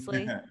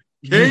 obviously.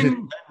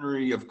 King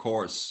Henry, of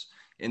course,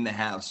 in the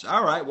house.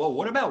 All right. Well,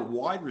 what about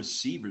wide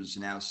receivers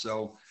now?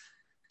 So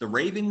the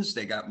Ravens,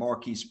 they got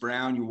Marquise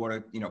Brown. You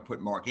want to,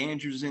 put Mark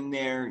Andrews in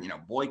there.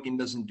 Boykin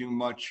doesn't do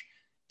much.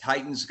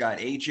 Titans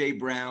got A.J.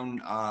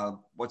 Brown.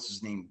 What's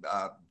his name?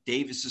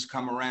 Davis has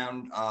come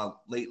around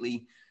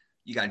lately.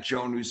 You got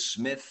Jonnu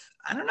Smith.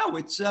 I don't know.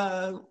 It's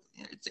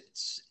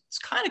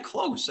kind of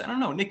close. I don't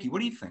know. Nikki, what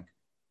do you think?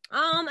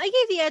 I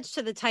gave the edge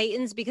to the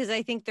Titans because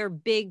I think their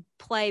big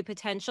play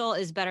potential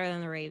is better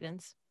than the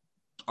Ravens.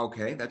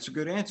 Okay, that's a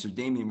good answer.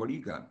 Damien, what do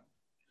you got?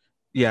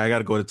 Yeah, I got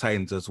to go to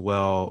Titans as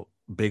well.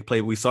 Big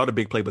play. We saw the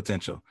big play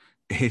potential.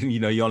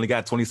 You only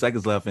got 20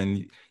 seconds left,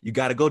 and you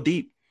got to go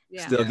deep.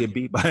 Yeah. Still get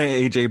beat by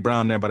A.J.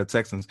 Brown there by the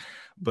Texans.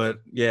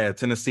 But, yeah,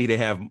 Tennessee, they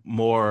have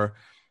more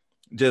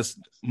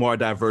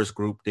diverse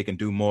group. They can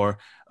do more.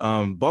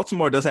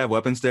 Baltimore does have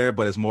weapons there,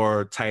 but it's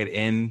more tight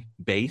end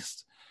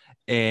based.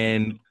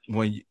 And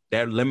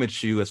that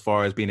limits you as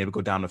far as being able to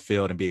go down the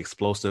field and be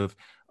explosive.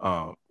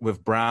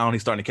 With Brown,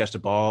 he's starting to catch the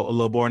ball a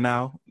little more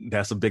now.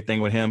 That's a big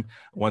thing with him.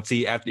 After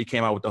he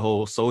came out with the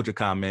whole soldier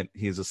comment,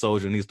 he's a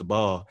soldier, needs the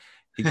ball.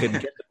 He couldn't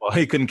catch the ball.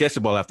 He couldn't catch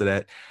the ball after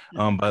that.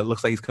 But it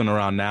looks like he's coming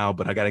around now.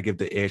 But I got to give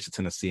the edge to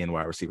Tennessee and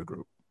wide receiver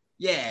group.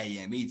 Yeah,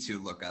 me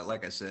too. Look,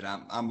 like I said,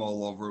 I'm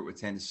all over it with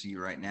Tennessee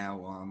right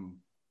now.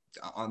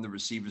 On the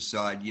receiver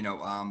side,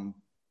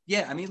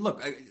 yeah, I mean,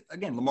 look,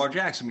 again, Lamar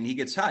Jackson, when he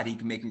gets hot, he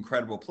can make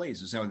incredible plays.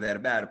 There's no doubt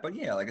about it. But,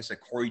 yeah, like I said,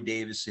 Corey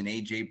Davis and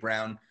A.J.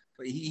 Brown,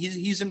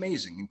 he's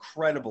amazing.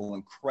 Incredible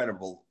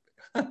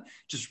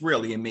just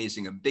really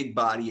amazing. A big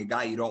body, a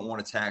guy you don't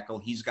want to tackle.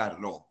 He's got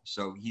it all.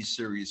 So he's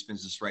serious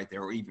business right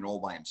there, or even all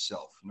by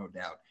himself, no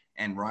doubt.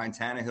 And Ryan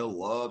Tannehill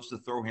loves to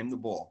throw him the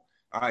ball.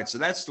 All right, so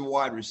that's the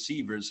wide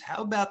receivers.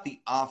 How about the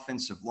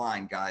offensive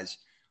line, guys?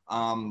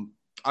 I'll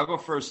go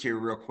first here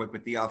real quick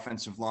with the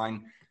offensive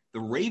line. The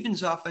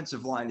Ravens'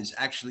 offensive line is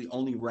actually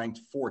only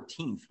ranked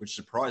 14th, which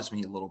surprised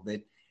me a little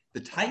bit. The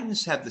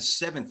Titans have the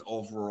 7th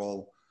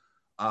overall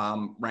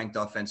ranked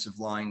offensive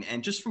line.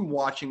 And just from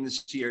watching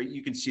this year,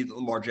 you can see that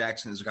Lamar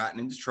Jackson has gotten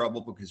into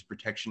trouble because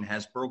protection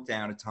has broke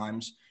down at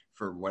times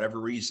for whatever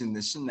reason,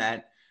 this and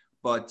that.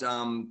 But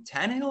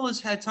Tannehill has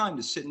had time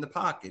to sit in the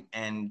pocket,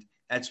 and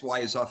that's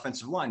why his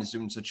offensive line is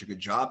doing such a good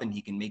job, and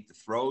he can make the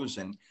throws.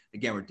 And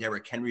again, with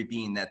Derrick Henry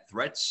being that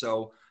threat.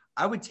 So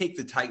I would take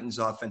the Titans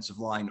offensive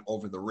line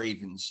over the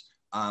Ravens.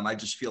 I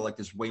just feel like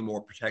there's way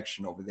more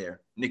protection over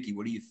there. Nikki,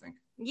 what do you think?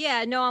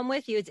 Yeah, no, I'm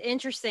with you. It's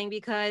interesting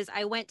because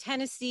I went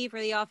Tennessee for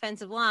the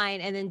offensive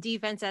line, and then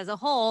defense as a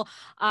whole,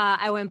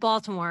 I went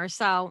Baltimore.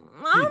 So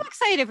I'm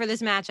excited for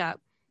this matchup.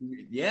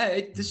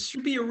 Yeah, this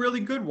should be a really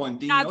good one.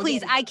 God,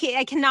 please, I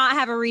cannot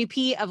have a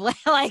repeat of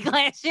like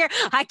last year.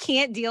 I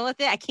can't deal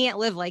with it. I can't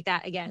live like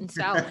that again.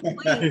 So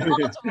please,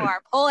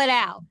 Baltimore, pull it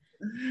out.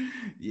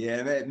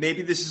 Yeah,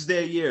 maybe this is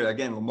their year.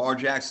 Again, Lamar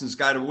Jackson's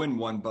got to win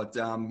one. But,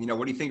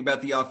 what do you think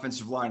about the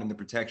offensive line and the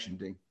protection,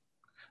 D?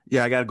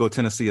 Yeah, I got to go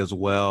Tennessee as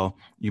well.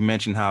 You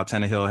mentioned how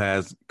Tannehill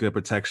has good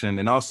protection.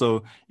 And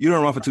also, you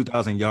don't run for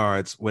 2,000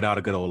 yards without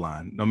a good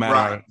O-line. No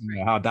matter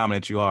how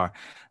dominant you are,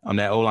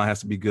 that O-line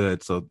has to be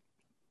good. So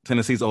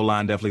Tennessee's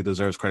O-line definitely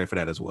deserves credit for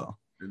that as well.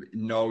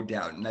 No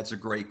doubt. And that's a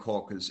great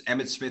call because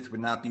Emmitt Smith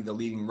would not be the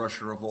leading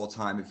rusher of all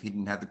time if he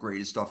didn't have the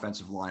greatest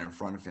offensive line in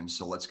front of him.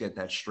 So let's get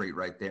that straight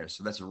right there.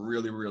 So that's a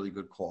really, really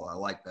good call. I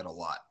like that a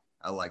lot.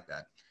 I like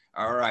that.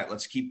 All right,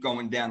 let's keep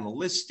going down the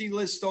list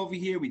over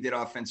here. We did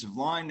offensive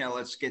line. Now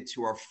let's get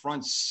to our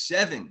front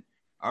seven.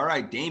 All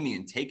right,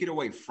 Damian, take it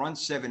away. Front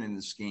seven in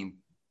this game.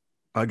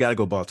 I got to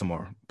go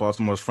Baltimore.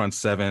 Baltimore's front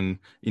seven.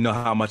 You know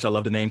how much I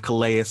love the name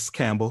Calais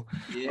Campbell.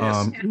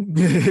 Yes.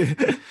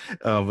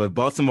 But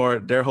Baltimore,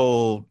 their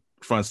whole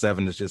front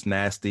seven is just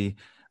nasty.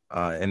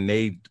 And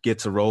they get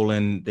to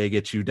rolling. They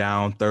get you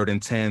down 3rd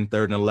and 10,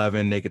 3rd and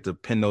 11. They get to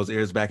pin those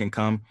ears back and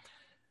come.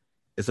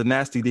 It's a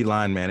nasty D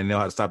line, man, and they know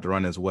how to stop the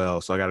run as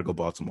well. So I got to go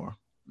Baltimore.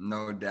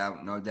 No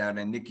doubt, no doubt.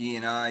 And Nikki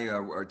and I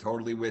are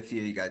totally with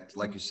you. You got,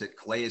 like you said,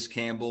 Calais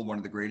Campbell, one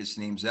of the greatest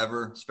names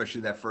ever,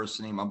 especially that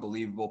first name,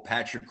 unbelievable.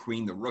 Patrick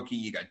Queen, the rookie.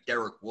 You got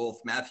Derek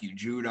Wolfe, Matthew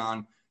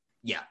Judon.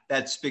 Yeah,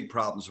 that's big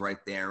problems right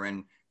there.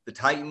 And the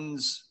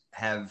Titans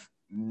have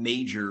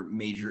major,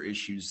 major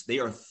issues. They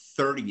are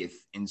 30th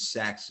in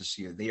sacks this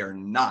year. They are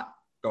not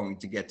going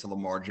to get to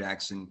Lamar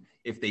Jackson.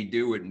 If they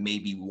do, it may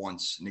be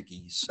once,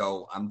 Nikki.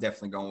 So I'm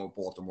definitely going with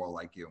Baltimore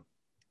like you.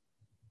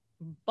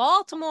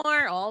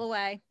 Baltimore all the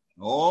way.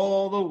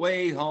 All the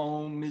way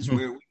home is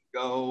where we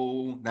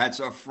go. That's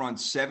our front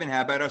seven.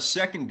 How about our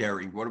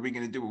secondary? What are we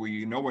going to do? Well,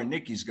 you know where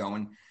Nikki's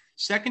going.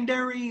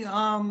 Secondary,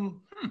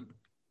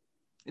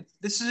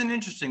 this is an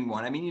interesting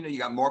one. I mean, you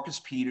got Marcus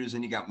Peters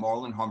and you got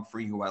Marlon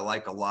Humphrey, who I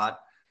like a lot.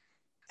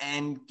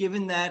 And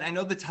given that, I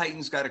know the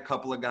Titans got a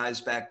couple of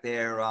guys back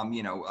there.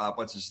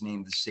 What's his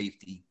name? The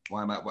safety.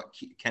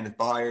 Keith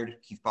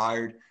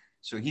Byard.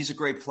 So he's a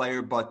great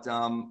player. But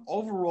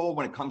overall,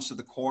 when it comes to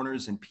the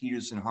corners and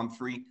Peters and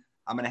Humphrey,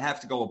 I'm going to have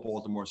to go with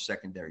Baltimore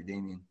secondary.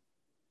 Damian.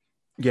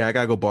 Yeah, I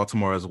got to go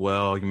Baltimore as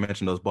well. You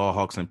mentioned those ball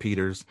hawks and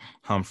Peters,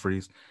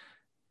 Humphreys.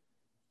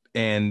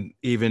 And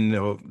even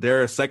though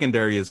their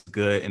secondary is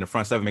good and the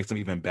front seven makes them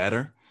even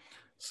better.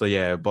 So,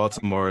 yeah,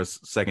 Baltimore's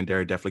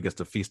secondary definitely gets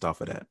to feast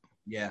off of that.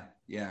 Yeah.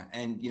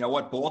 And you know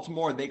what?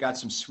 Baltimore, they got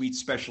some sweet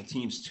special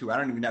teams, too. I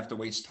don't even have to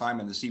waste time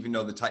on this, even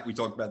though we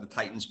talked about the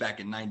Titans back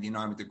in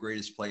 99 with the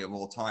greatest play of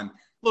all time. A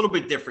little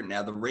bit different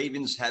now. The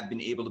Ravens have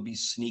been able to be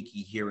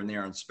sneaky here and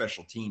there on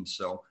special teams.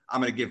 So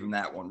I'm going to give them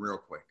that one real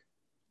quick.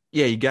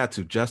 Yeah, you got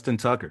to. Justin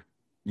Tucker.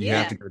 You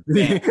have to go.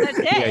 That's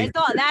it.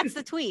 That's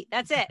the tweet.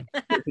 That's it.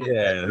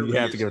 Yeah, you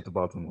have to give it to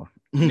Baltimore.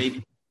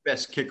 Maybe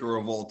best kicker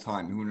of all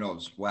time. Who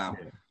knows? Wow.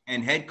 Yeah.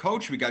 And head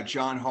coach, we got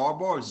John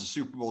Harbaugh as the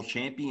Super Bowl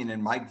champion,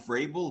 and Mike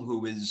Vrabel,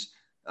 who is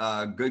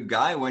a good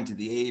guy, went to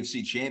the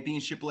AFC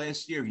Championship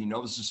last year. He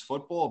knows his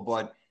football,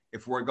 but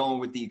if we're going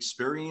with the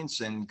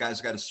experience and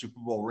guys got a Super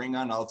Bowl ring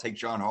on, I'll take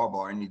John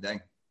Harbaugh any day.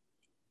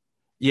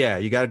 Yeah,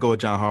 you got to go with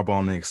John Harbaugh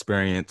on the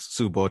experience,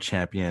 Super Bowl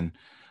champion,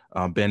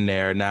 been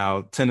there.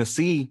 Now,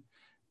 Tennessee,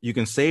 you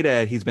can say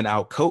that he's been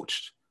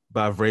out-coached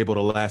by Vrabel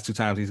the last two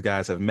times these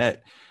guys have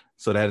met,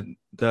 so that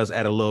does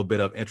add a little bit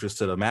of interest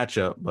to the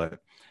matchup, but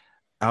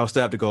I'll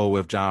still have to go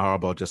with John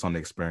Harbaugh just on the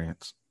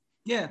experience.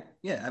 Yeah.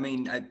 I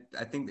mean,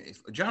 I think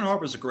John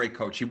Harbaugh's a great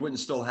coach. He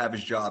wouldn't still have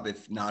his job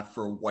if not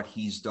for what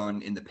he's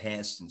done in the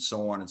past and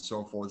so on and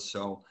so forth.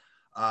 So,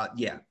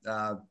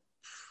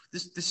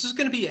 this is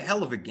going to be a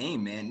hell of a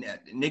game, man.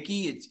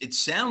 Nikki, it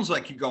sounds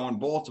like you're going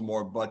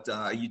Baltimore, but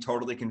are you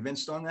totally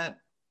convinced on that?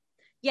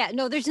 Yeah,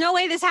 no, there's no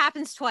way this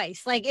happens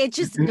twice. Like, it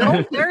just,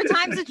 no, third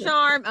time's a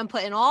charm. I'm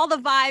putting all the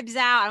vibes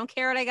out. I don't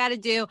care what I got to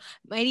do.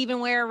 Might even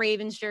wear a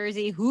Ravens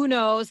jersey. Who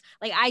knows?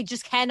 Like, I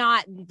just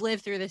cannot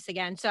live through this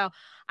again. So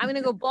I'm going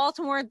to go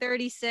Baltimore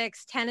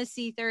 36,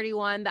 Tennessee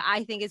 31. But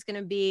I think it's going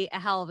to be a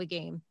hell of a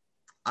game.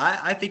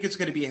 I think it's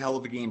going to be a hell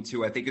of a game,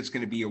 too. I think it's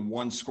going to be a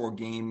one-score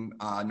game,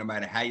 no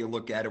matter how you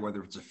look at it,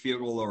 whether it's a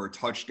field goal or a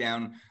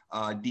touchdown.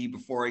 D,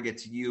 before I get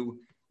to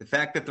you, the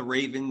fact that the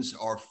Ravens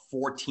are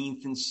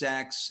 14th in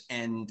sacks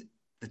and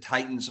the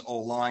Titans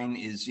O-line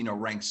is,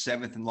 ranked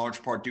 7th in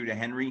large part due to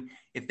Henry.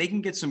 If they can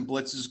get some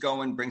blitzes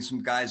going, bring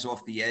some guys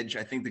off the edge,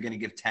 I think they're going to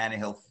give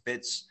Tannehill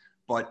fits.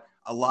 But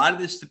a lot of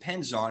this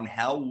depends on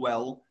how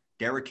well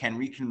Derrick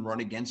Henry can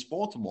run against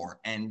Baltimore.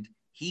 And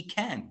he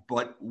can,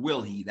 but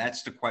will he?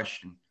 That's the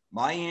question.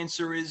 My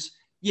answer is,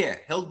 yeah,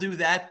 he'll do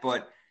that,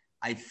 but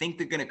I think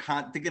they're going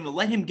to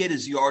let him get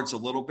his yards a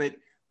little bit,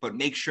 but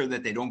make sure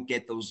that they don't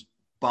get those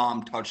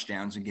bomb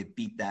touchdowns and get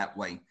beat that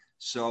way.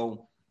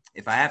 So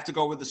if I have to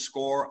go with the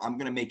score, I'm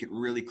going to make it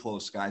really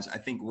close, guys. I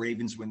think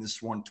Ravens win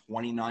this one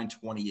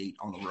 29-28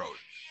 on the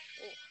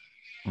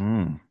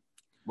road.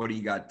 What do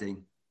you got,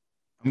 Ding?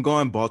 I'm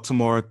going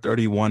Baltimore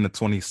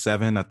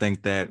 31-27. I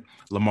think that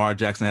Lamar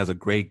Jackson has a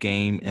great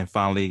game and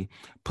finally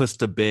puts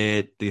to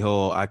bed the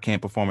whole I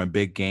can't perform a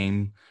big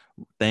game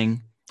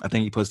thing. I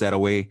think he puts that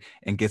away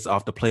and gets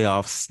off the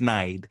playoff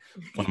snide.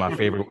 One of my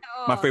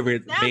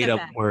favorite, made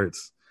up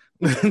words.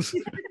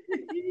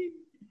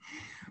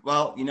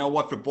 Well, you know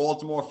what? For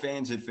Baltimore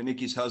fans and for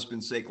Nikki's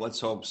husband's sake, let's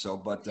hope so.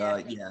 But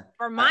yeah.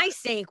 For my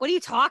sake, what are you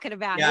talking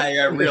about?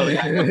 Yeah, really.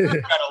 I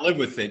gotta live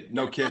with it.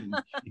 No kidding.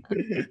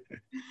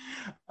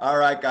 All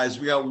right, guys.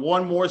 We got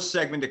one more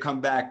segment to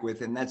come back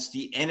with, and that's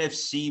the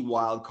NFC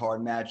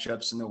wildcard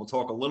matchups. And then we'll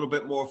talk a little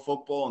bit more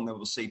football, and then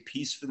we'll say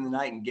peace for the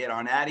night and get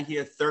on out of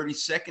here. 30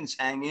 seconds.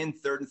 Hang in.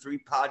 3rd and 3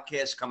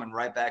 podcast coming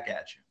right back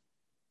at you.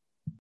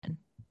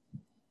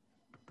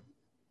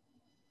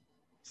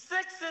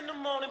 6 in the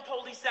morning,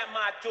 police at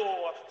my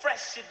door.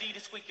 Fresh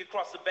Adidas squeak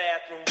across the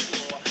bathroom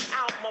floor.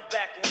 Out my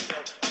back window,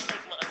 I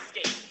take my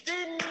escape.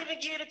 Didn't even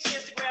get a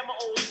chance to grab my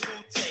old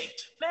school tape.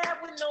 Mad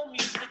with no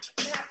music,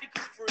 but happy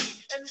cause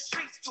free. And the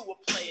streets to a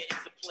player is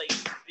the place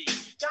to be.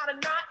 Got a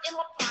knot in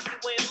my pocket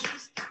weighing at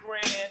least $1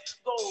 grand.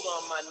 Gold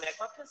on my neck,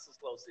 my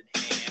pistol's close at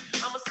hand.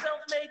 I'm a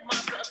self-made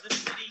monster of the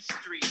city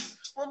streets.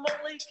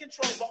 Remotely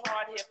controlled by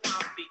hard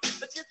hip-hop beats.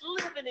 But just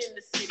living in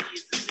the city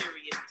is a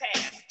serious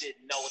task.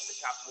 Didn't know what the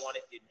cops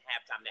wanted, didn't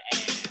have time to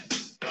ask.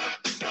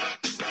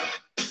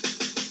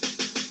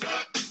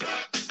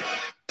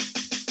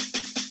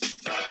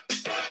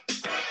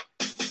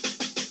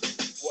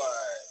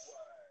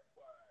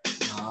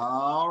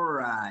 All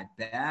right,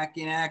 back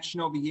in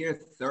action over here.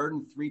 3rd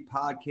and 3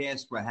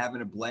 podcast. We're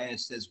having a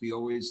blast as we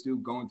always do,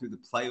 going through the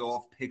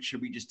playoff picture.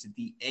 We just did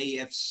the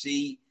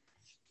AFC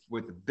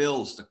with the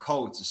Bills, the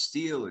Colts, the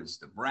Steelers,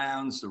 the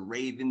Browns, the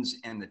Ravens,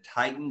 and the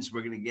Titans.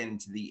 We're going to get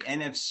into the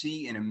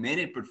NFC in a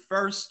minute. But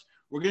first,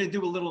 we're going to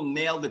do a little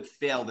nailed it,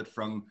 failed it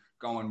from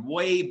going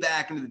way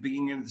back into the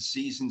beginning of the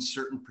season,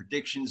 certain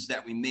predictions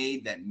that we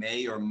made that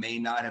may or may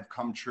not have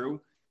come true.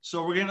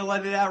 So we're going to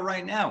let it out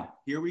right now.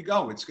 Here we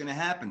go. It's going to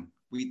happen.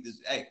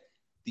 Hey,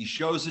 these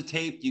shows are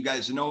taped. You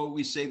guys know what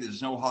we say.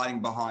 There's no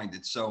hiding behind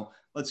it. So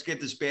let's get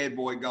this bad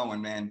boy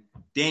going, man.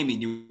 Damien,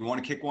 you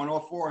want to kick one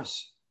off for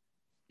us?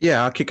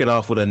 Yeah, I'll kick it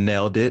off with a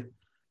nailed it.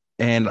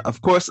 And,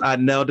 of course, I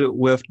nailed it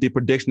with the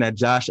prediction that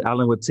Josh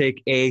Allen would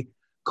take a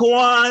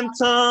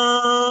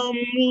quantum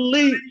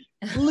leap.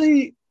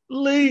 The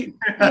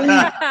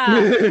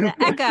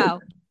echo.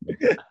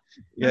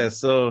 Yeah,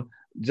 so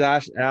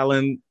Josh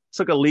Allen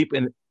took a leap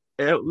in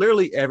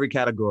literally every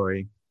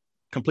category.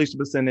 Completion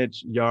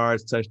percentage,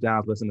 yards,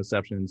 touchdowns, less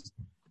interceptions.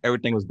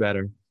 Everything was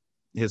better.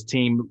 His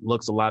team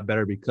looks a lot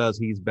better because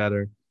he's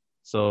better.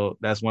 So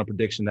that's one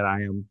prediction that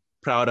I am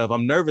proud of.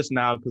 I'm nervous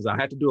now because I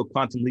have to do a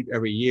quantum leap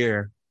every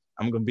year.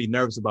 I'm going to be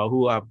nervous about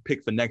who I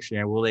pick for next year.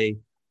 And will they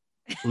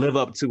live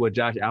up to what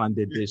Josh Allen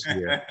did this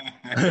year?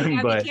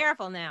 But be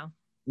careful now.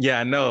 Yeah,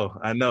 I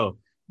know.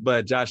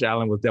 But Josh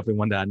Allen was definitely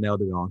one that I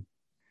nailed it on.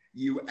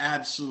 You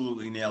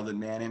absolutely nailed it,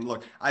 man. And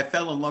look, I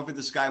fell in love with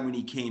this guy when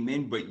he came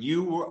in, but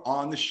you were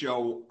on the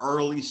show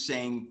early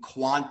saying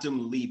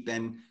quantum leap,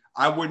 and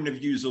I wouldn't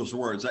have used those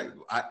words.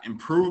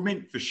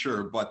 Improvement for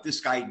sure, but this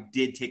guy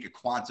did take a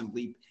quantum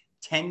leap.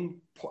 10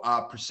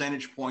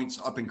 percentage points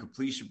up in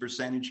completion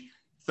percentage,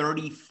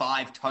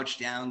 35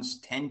 touchdowns,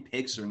 10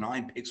 picks or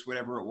 9 picks,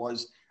 whatever it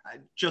was.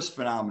 Just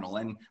phenomenal.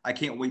 And I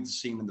can't wait to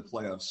see him in the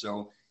playoffs.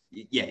 So,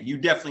 yeah, you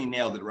definitely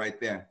nailed it right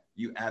there.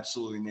 You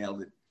absolutely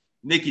nailed it.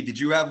 Nikki, did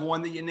you have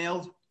one that you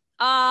nailed?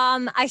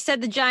 I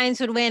said the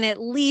Giants would win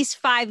at least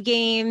 5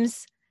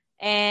 games,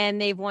 and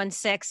they've won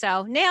 6.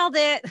 So nailed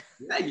it.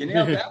 Yeah, you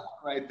nailed that one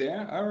right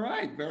there. All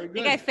right, very good.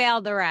 I think I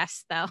failed the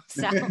rest, though.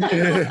 So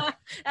that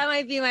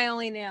might be my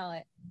only nail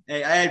it.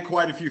 Hey, I had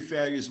quite a few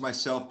failures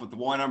myself, but the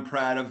one I'm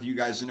proud of, you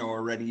guys know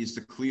already, is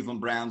the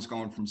Cleveland Browns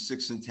going from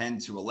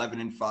 6-10 to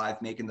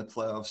 11-5, making the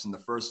playoffs. And the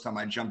first time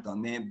I jumped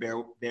on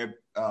their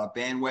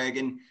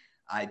bandwagon,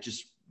 I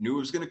just knew it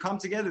was going to come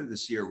together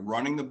this year.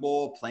 Running the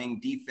ball,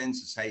 playing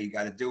defense is how you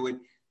got to do it.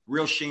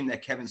 Real shame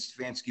that Kevin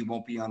Stefanski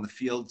won't be on the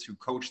field to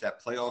coach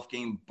that playoff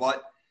game,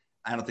 but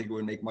I don't think it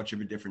would make much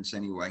of a difference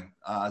anyway.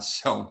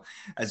 So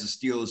as the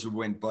Steelers would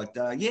win. But,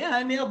 yeah,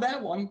 I nailed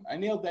that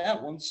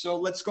one. So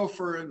let's go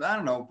for, I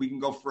don't know, we can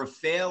go for a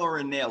fail or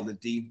a nail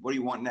it, D. What do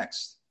you want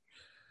next?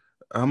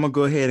 I'm going to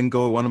go ahead and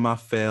go with one of my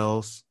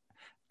fails.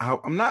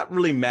 I'm not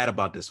really mad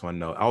about this one,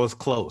 though. I was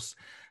close.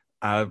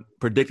 I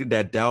predicted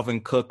that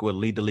Dalvin Cook would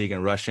lead the league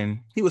in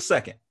rushing. He was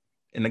second.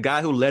 And the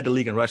guy who led the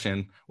league in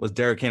rushing was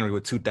Derrick Henry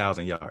with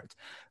 2,000 yards.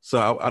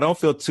 So I don't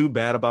feel too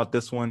bad about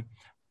this one,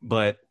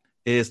 but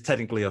it is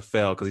technically a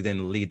fail because he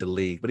didn't lead the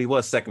league. But he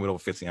was second with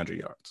over 1,500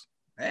 yards.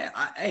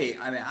 Hey,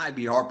 I mean, I'd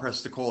be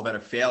hard-pressed to call that a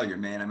failure,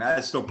 man. I mean,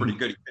 that's still pretty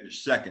good. He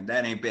finished second.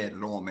 That ain't bad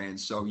at all, man.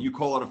 So you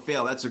call it a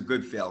fail, that's a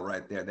good fail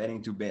right there. That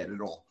ain't too bad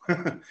at all.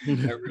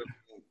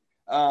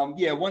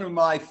 Yeah, one of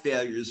my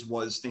failures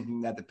was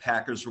thinking that the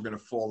Packers were going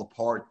to fall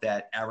apart,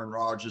 that Aaron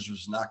Rodgers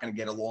was not going to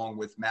get along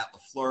with Matt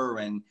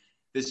LaFleur, and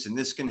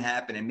this can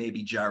happen, and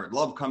maybe Jared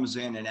Love comes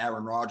in and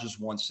Aaron Rodgers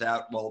wants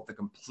out. Well, the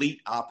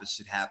complete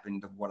opposite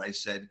happened of what I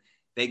said.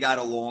 They got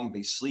along.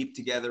 They sleep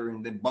together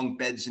in the bunk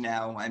beds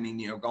now. I mean,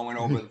 going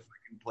over the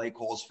freaking play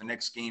calls for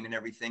next game and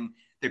everything.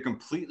 They're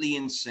completely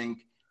in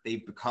sync.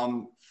 They've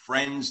become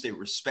friends. They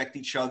respect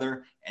each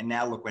other. And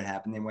now look what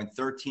happened. They went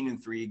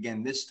 13-3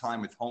 again, this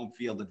time with home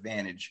field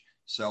advantage.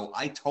 So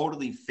I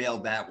totally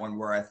failed that one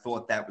where I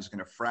thought that was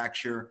going to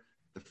fracture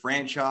the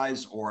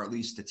franchise or at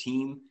least the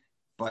team.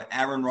 But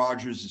Aaron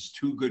Rodgers is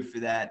too good for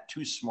that,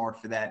 too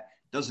smart for that,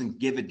 doesn't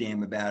give a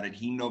damn about it.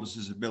 He knows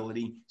his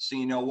ability. So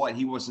you know what?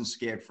 He wasn't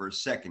scared for a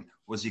second.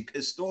 Was he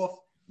pissed off?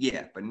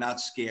 Yeah, but not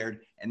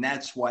scared. And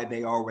that's why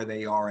they are where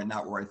they are and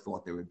not where I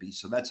thought they would be.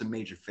 So that's a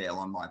major fail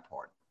on my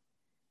part.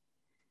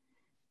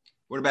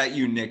 What about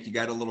you, Nick? You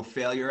got a little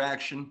failure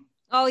action?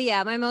 Oh,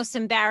 yeah. My most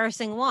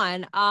embarrassing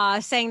one,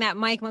 saying that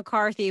Mike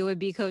McCarthy would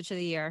be coach of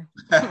the year.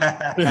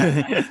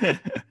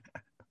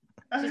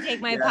 To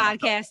take my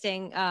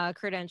podcasting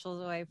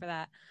credentials away for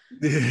that.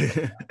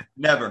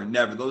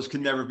 Never. Those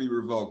can never be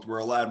revoked. We're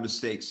allowed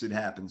mistakes. It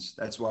happens.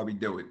 That's why we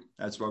do it.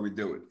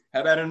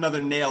 How about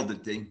another nailed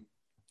it, D?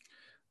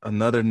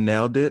 Another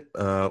nailed it.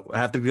 I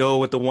have to go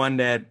with the one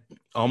that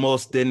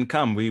almost didn't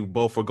come. We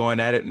both were going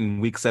at it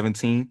in week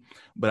 17,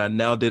 but I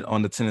nailed it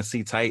on the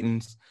Tennessee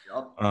Titans,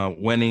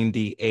 winning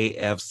the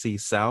AFC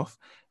South.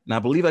 And I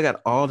believe I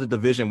got all the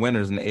division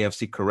winners in the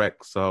AFC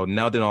correct. So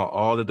nailed it on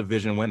all the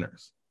division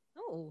winners.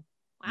 Oh,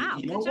 wow.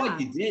 You know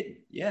what? You did.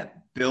 Yeah.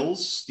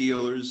 Bills,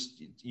 Steelers.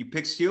 You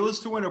picked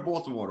Steelers to win or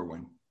Baltimore to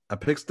win? I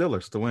picked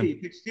Steelers to win. Yeah,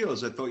 you picked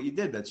Steelers. I thought you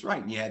did. That's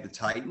right. And you had the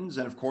Titans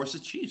and, of course, the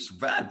Chiefs.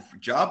 Bad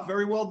job.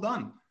 Very well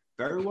done.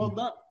 Very well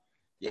done.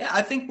 Yeah,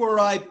 I think where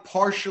I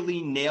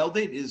partially nailed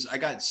it is I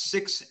got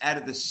 6 out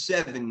of the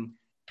 7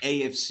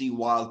 AFC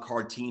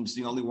wildcard teams.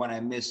 The only one I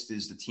missed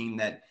is the team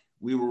that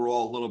we were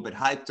all a little bit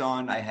hyped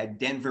on. I had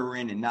Denver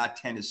in and not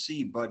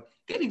Tennessee, but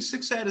getting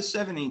 6 out of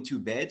 7 ain't too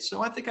bad.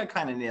 So I think I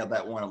kind of nailed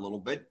that one a little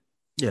bit.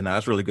 Yeah, no,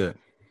 that's really good.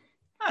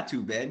 Not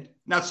too bad.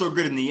 Not so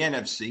good in the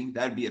NFC.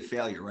 That'd be a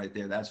failure right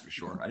there. That's for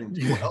sure. I didn't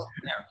do well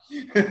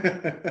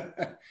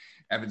there.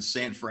 Having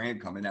San Fran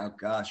coming out.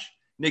 Gosh.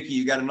 Nikki,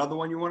 you got another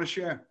one you want to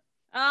share?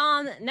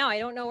 No, I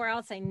don't know where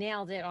else I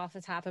nailed it off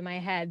the top of my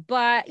head,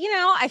 but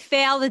I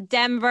failed at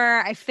Denver.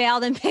 I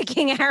failed in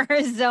picking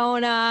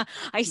Arizona.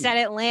 I said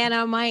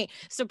Atlanta might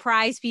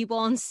surprise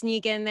people and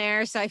sneak in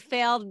there. So I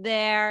failed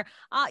there.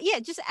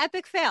 Just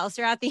epic fails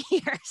throughout the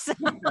year. So.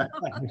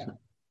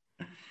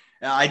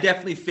 I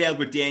definitely failed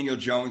with Daniel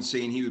Jones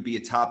saying he would be a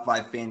top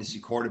 5 fantasy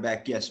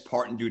quarterback. Yes,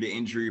 partly due to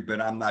injury,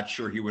 but I'm not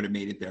sure he would have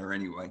made it there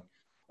anyway.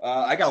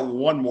 I got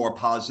one more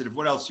positive.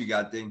 What else you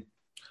got, Ding?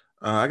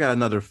 I got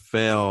another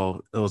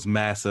fail. It was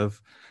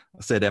massive.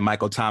 I said that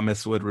Michael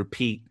Thomas would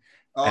repeat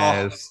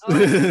as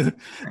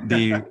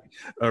the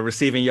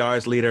receiving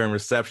yards leader and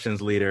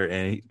receptions leader,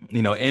 and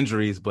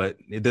injuries, but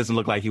it doesn't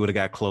look like he would have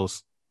got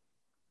close.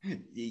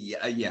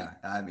 Yeah.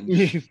 I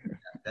mean,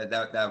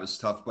 that was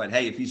tough. But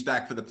hey, if he's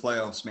back for the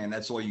playoffs, man,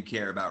 that's all you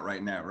care about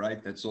right now,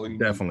 right? That's all you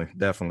definitely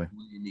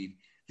need.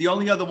 The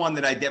only other one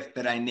that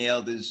I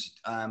nailed is,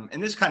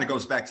 and this kind of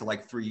goes back to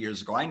like 3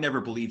 years ago. I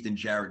never believed in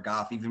Jared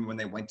Goff, even when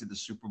they went to the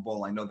Super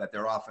Bowl. I know that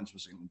their offense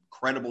was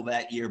incredible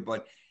that year,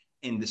 but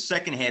in the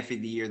second half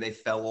of the year, they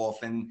fell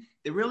off, and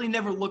they really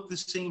never looked the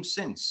same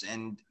since.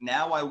 And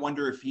now I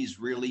wonder if he's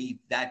really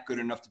that good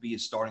enough to be a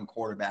starting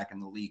quarterback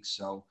in the league.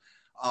 So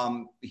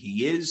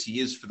he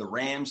is for the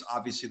Rams.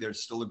 Obviously, they're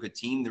still a good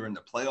team. They're in the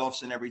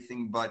playoffs and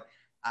everything, but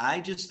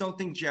I just don't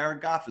think Jared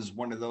Goff is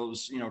one of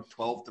those,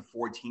 12 to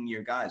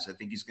 14-year guys. I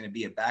think he's going to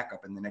be a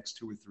backup in the next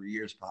 2 or 3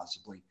 years,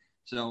 possibly.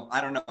 So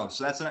I don't know.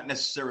 So that's not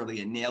necessarily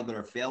a nailed it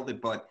or failed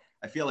it, but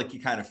I feel like he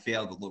kind of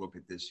failed a little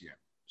bit this year.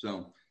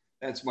 So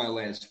that's my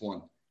last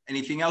one.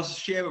 Anything else to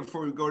share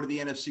before we go to the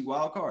NFC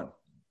wildcard?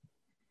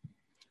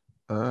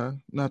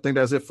 No, I think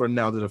that's it for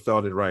now that I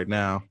felt it right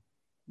now.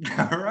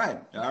 All right.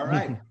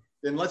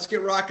 Then let's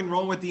get rock and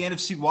roll with the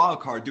NFC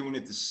wildcard, doing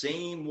it the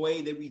same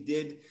way that we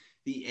did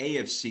the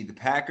AFC. The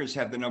Packers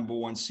have the number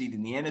 1 seed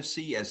in the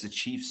NFC, as the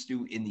Chiefs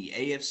do in the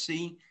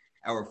AFC.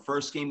 Our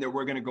first game that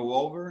we're going to go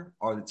over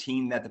are the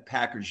team that the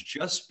Packers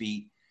just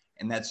beat,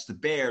 and that's the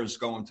Bears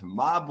going to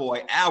our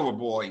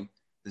boy,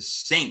 the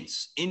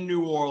Saints in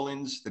New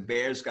Orleans. The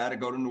Bears got to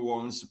go to New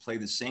Orleans to play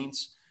the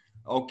Saints.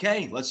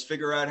 Okay, let's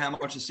figure out how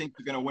much the Saints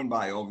are going to win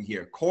by over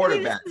here.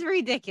 Quarterback. This is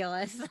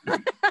ridiculous.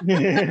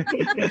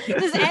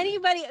 Does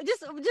anybody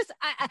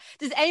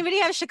does anybody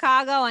have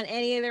Chicago on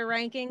any of their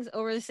rankings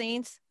over the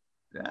Saints?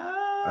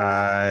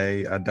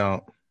 I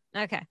don't.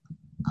 Okay.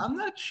 I'm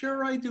not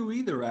sure I do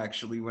either,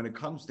 actually, when it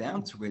comes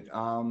down to it.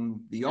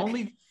 The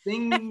only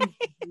thing...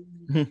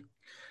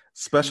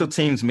 Special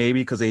teams,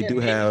 maybe, because they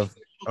do have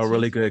a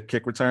really good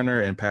kick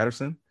returner in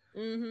Patterson.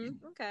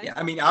 Mm-hmm. Okay. Yeah,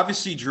 I mean,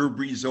 obviously, Drew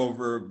Brees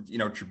over,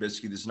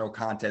 Trubisky. There's no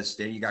contest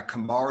there. You got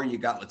Kamara, you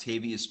got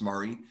Latavius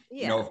Murray.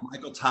 Yeah. If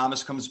Michael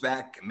Thomas comes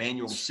back,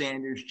 Emmanuel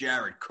Sanders,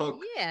 Jared Cook.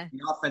 Yeah. The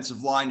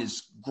offensive line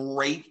is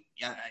great,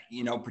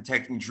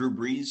 protecting Drew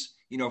Brees.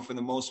 For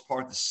the most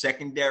part, the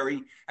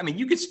secondary. I mean,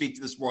 you could speak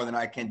to this more than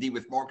I can, D,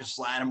 with Marcus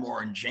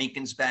Lattimore and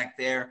Jenkins back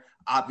there.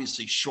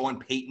 Obviously, Sean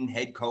Payton,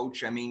 head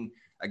coach. I mean,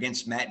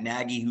 against Matt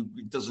Nagy, who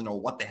doesn't know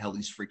what the hell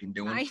he's freaking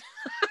doing.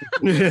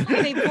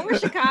 I mean, poor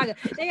Chicago.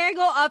 They got to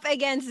go up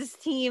against this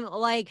team.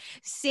 Like,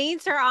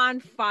 Saints are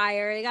on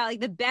fire. They got like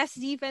the best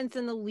defense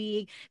in the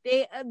league.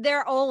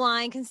 Their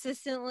O-line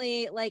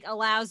consistently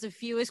allows the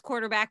fewest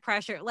quarterback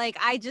pressure. Like,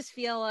 I just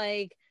feel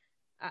like,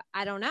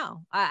 I don't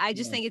know. I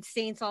just think it's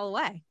Saints all the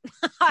way.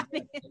 I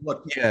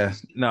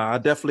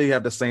definitely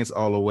have the Saints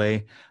all the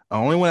way.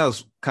 Only one that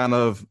was kind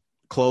of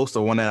close,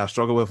 the one that I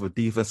struggle with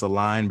defensive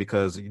line,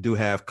 because you do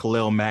have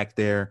Khalil Mack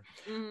there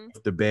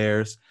with the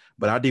Bears,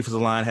 but our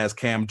defensive line has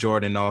Cam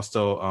Jordan,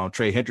 also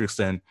Trey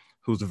Hendrickson,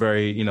 who's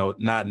very,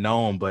 not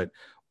known, but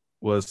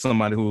was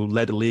somebody who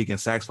led the league in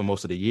sacks for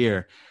most of the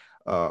year.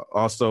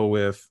 Also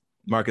with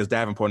Marcus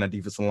Davenport on that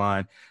defensive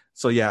line.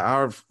 So yeah,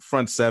 our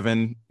front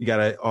seven, you got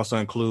to also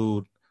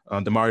include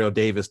Demario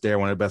Davis there,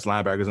 one of the best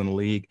linebackers in the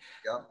league.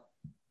 Yep.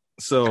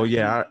 So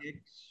yeah.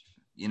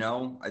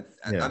 Not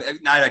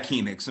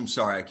Akeem Hicks. I'm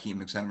sorry, Akeem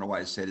Hicks. I don't know why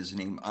I said his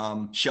name.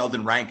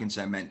 Sheldon Rankins.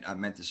 I meant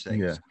to say.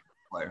 Yeah.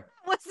 Player.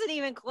 Wasn't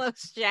even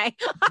close, Jay.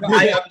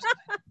 I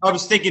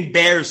was thinking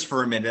Bears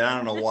for a minute. I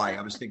don't know why.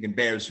 I was thinking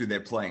Bears who they're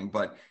playing,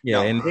 but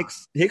and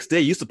Hicks did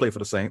used to play for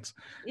the Saints.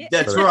 Yeah.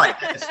 That's right.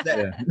 That's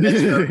very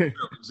true.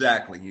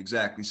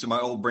 Exactly. So my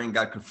old brain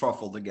got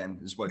kerfuffled again,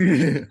 is what.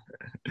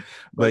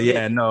 But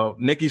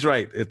Nikki's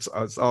right. It's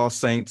all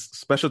Saints.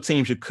 Special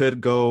teams, you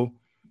could go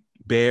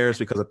Bears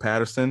because of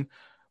Patterson,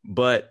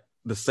 but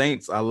the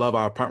Saints, I love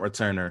our punt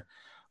returner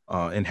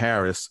in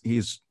Harris.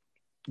 He's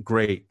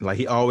great. Like,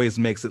 he always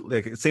makes it,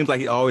 it seems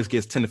like he always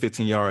gets 10 to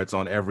 15 yards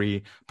on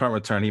every punt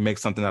return. He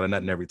makes something out of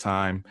nothing every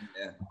time.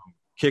 Yeah.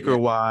 Kicker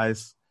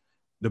wise,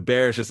 the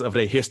Bears, just of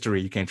their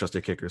history, you can't trust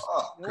their kickers.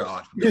 Oh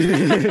God.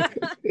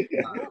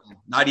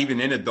 Not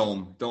even in a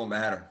dome. Don't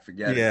matter.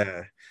 Forget it.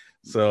 Yeah.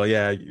 So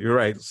you're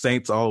right.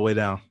 Saints all the way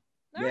down.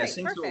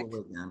 Saints all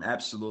the way down.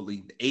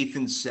 Absolutely. 8th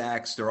in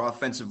sacks. Their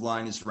offensive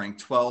line is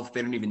ranked 12th.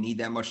 They don't even need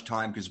that much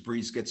time because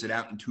Brees gets it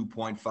out in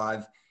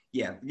 2.5.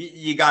 Yeah,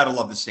 you got to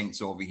love the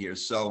Saints over here.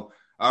 So,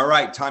 all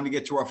right, time to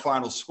get to our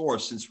final score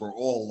since we're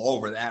all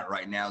over that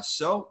right now.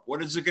 So,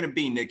 what is it going to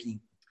be, Nikki?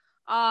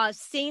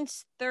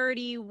 Saints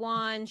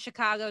 31,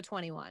 Chicago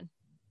 21.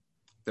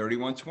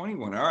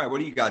 31-21. All right, what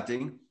do you got,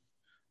 Ding?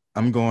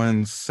 I'm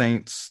going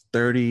Saints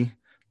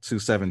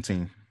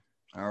 30-17.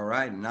 All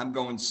right, and I'm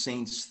going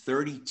Saints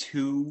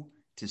 32-16.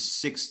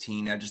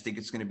 I just think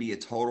it's going to be a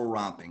total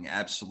romping.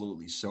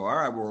 Absolutely. So, all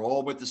right, we're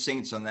all with the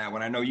Saints on that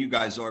one. I know you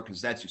guys are,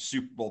 because that's your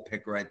Super Bowl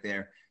pick right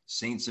there.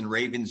 Saints and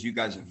Ravens, you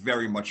guys are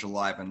very much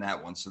alive on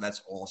that one. So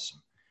that's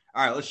awesome.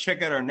 All right, let's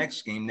check out our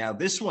next game. Now,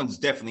 this one's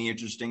definitely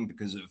interesting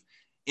because of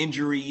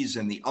injuries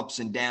and the ups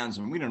and downs,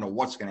 and we don't know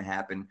what's going to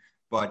happen.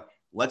 But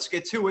let's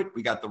get to it.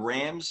 We got the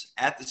Rams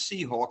at the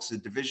Seahawks, the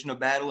divisional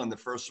battle in the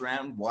first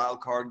round,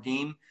 wild card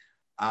game.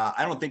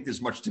 I don't think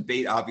there's much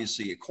debate,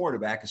 obviously, at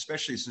quarterback,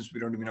 especially since we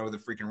don't even know who the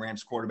freaking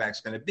Rams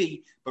quarterback's going to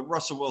be. But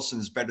Russell Wilson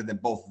is better than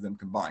both of them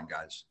combined,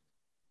 guys.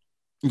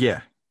 Yeah,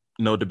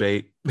 no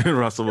debate.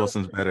 Russell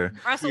Wilson's better.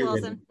 Russell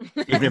Wilson.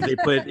 even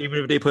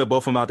if they put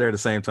both of them out there at the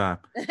same time.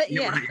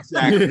 Yeah,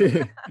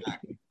 exactly.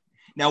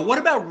 Now, what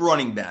about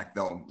running back,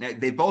 though?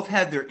 They both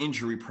had their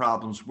injury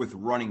problems with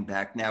running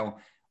back. Now,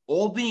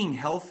 all being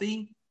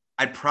healthy,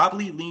 I'd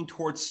probably lean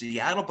towards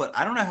Seattle, but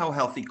I don't know how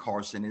healthy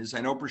Carson is.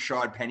 I know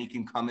Brashad Penny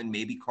can come in,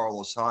 maybe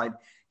Carlos Hyde.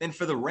 Then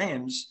for the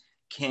Rams,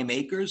 Cam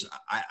Akers,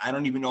 I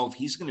don't even know if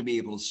he's going to be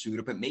able to suit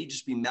up. It may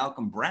just be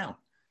Malcolm Brown.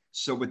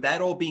 So with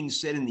that all being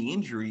said and the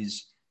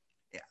injuries,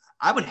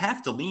 I would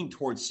have to lean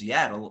towards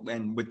Seattle,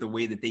 and with the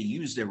way that they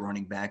use their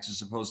running backs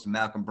as opposed to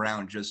Malcolm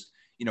Brown just,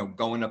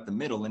 going up the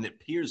middle. And it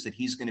appears that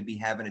he's going to be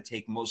having to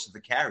take most of the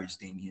carries,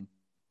 Damian.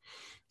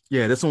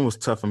 Yeah, this one was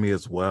tough for me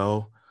as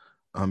well.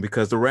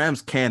 Because the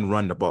Rams can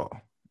run the ball.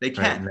 They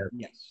can, right?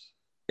 Yes.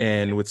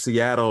 And with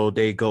Seattle,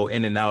 they go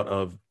in and out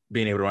of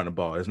being able to run the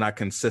ball. There's not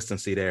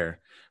consistency there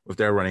with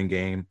their running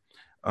game.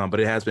 but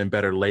it has been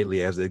better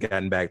lately as they've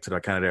gotten back to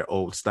kind of their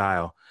old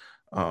style.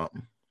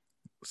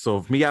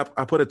 So for me, I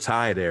put a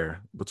tie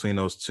there between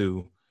those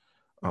two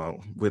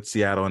with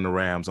Seattle and the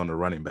Rams on the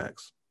running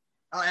backs.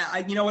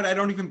 You know what? I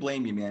don't even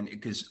blame you, man,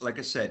 because like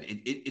I said,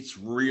 it's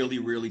really,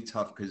 really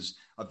tough because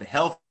of the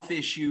health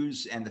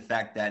issues and the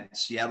fact that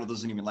Seattle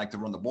doesn't even like to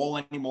run the ball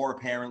anymore,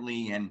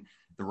 apparently. And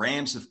the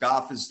Rams, if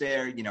Goff is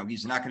there,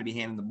 he's not going to be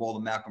handing the ball to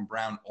Malcolm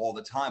Brown all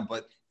the time,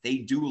 but they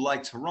do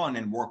like to run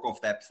and work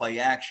off that play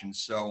action.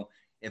 So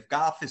if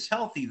Goff is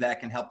healthy,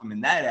 that can help him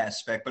in that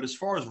aspect. But as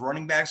far as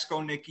running backs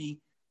go, Nikki,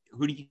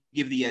 who do you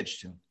give the edge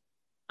to?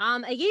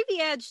 I gave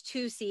the edge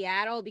to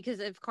Seattle because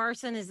if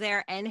Carson is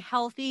there and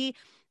healthy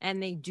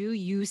and they do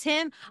use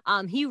him,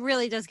 he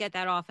really does get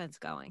that offense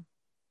going.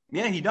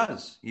 Yeah, he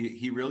does.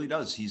 He really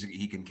does.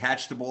 He can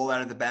catch the ball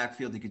out of the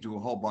backfield. He could do a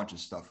whole bunch of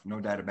stuff. No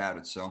doubt about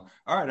it. So,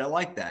 all right, I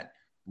like that.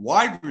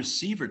 Wide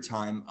receiver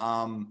time.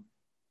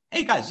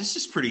 Hey, guys, this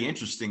is pretty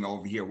interesting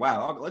over here.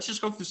 Wow. Let's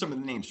just go through some of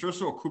the names.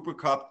 First of all, Cooper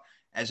Kupp.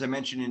 As I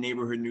mentioned in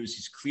neighborhood news,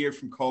 he's cleared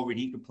from COVID.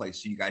 He could play.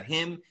 So you got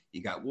him.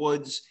 You got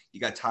Woods. You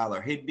got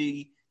Tyler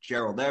Higbee.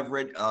 Gerald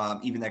Everett,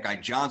 even that guy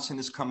Johnson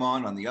has come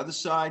on the other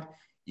side.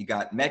 You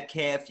got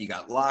Metcalf, you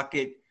got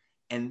Lockett,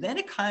 and then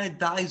it kind of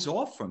dies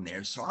off from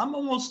there. So I'm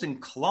almost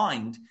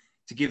inclined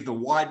to give the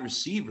wide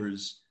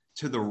receivers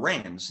to the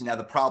Rams. Now,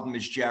 the problem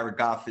is Jared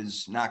Goff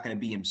is not going to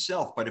be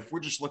himself, but if we're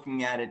just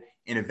looking at it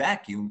in a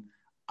vacuum,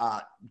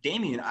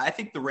 Damian, I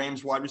think the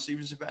Rams wide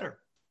receivers are better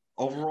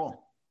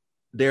overall.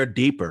 They're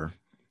deeper.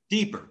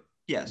 Deeper,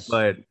 yes.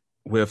 But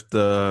with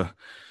the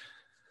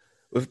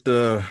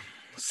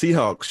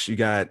Seahawks, you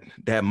got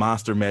that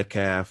monster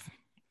Metcalf,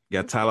 you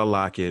got Tyler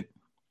Lockett,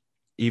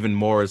 even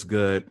more is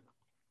good.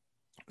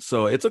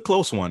 So it's a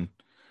close one,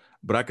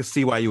 but I could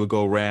see why you would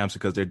go Rams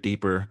because they're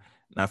deeper.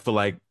 And I feel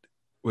like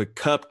with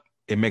Kupp,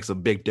 it makes a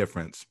big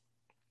difference.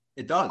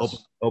 It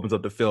does. Opens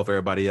up the field for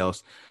everybody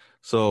else.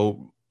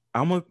 So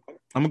I'm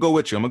gonna go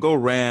with you. I'm gonna go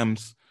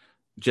Rams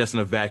just in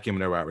a vacuum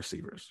of their wide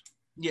receivers.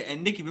 Yeah,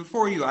 and Nikki,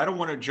 before you, I don't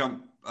want to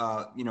jump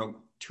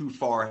too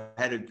far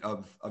ahead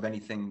of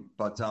anything.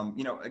 But,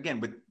 again,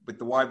 with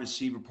the wide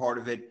receiver part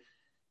of it,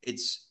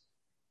 it's –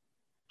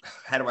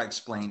 how do I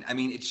explain? I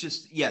mean, it's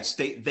just – yes,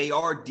 they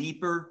are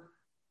deeper.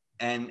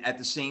 And at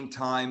the same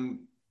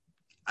time,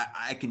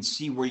 I can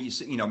see where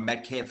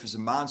Metcalf is a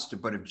monster.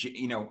 But if,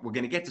 we're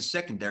going to get to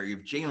secondary.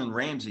 If Jalen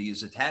Ramsey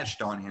is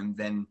attached on him,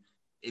 then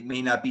it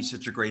may not be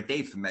such a great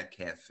day for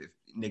Metcalf,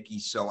 Nikki.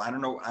 So I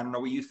don't know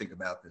what you think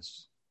about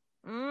this.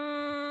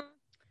 Yeah,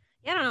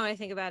 I don't know what I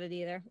think about it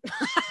either.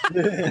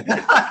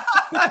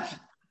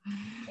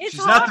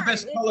 She's not the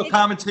best color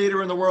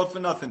commentator in the world for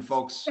nothing,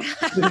 folks.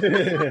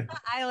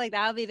 I like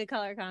that. I'll be the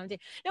color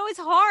commentator. No, it's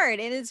hard.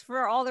 And it's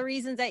for all the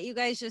reasons that you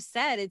guys just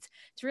said. It's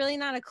really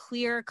not a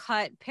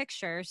clear-cut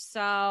picture.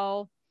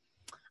 So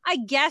I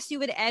guess you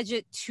would edge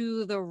it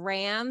to the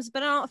Rams,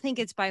 but I don't think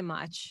it's by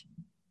much.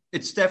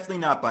 It's definitely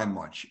not by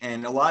much.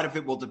 And a lot of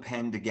it will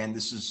depend. Again,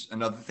 this is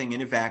another thing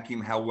in a vacuum,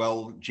 how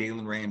well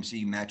Jalen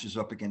Ramsey matches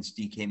up against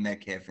DK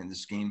Metcalf in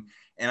this game.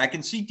 And I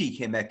can see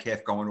DK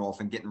Metcalf going off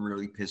and getting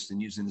really pissed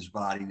and using his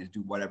body to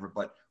do whatever.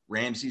 But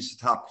Ramsey's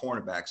the top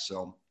cornerback.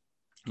 So,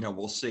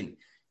 we'll see.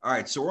 All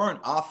right, so we're on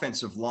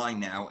offensive line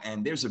now.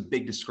 And there's a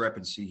big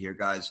discrepancy here,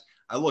 guys.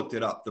 I looked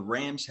it up. The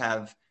Rams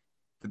have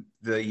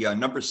the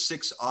number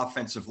 6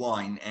 offensive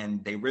line,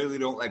 and they really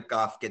don't let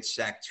Goff get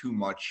sacked too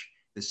much.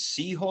 The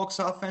Seahawks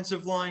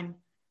offensive line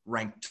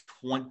ranked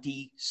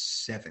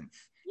 27th.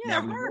 Yeah,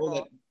 now, we know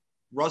that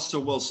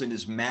Russell Wilson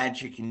is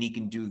magic and he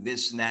can do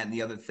this and that and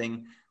the other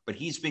thing, but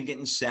he's been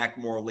getting sacked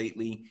more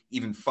lately,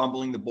 even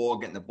fumbling the ball,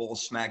 getting the ball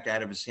smacked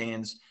out of his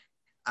hands.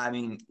 I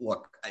mean,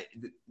 look,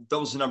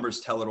 those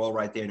numbers tell it all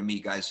right there to me,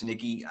 guys.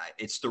 Nikki,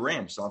 it's the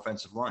Rams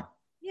offensive line.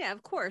 Yeah,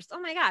 of course.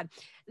 Oh, my God.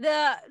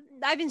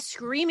 I've been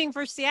screaming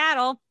for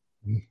Seattle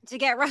to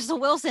get Russell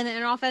Wilson in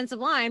an offensive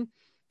line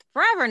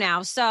forever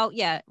now. So,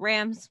 yeah,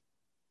 Rams.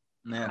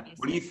 Yeah.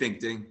 What do you think,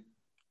 Ding?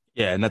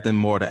 Yeah, nothing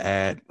more to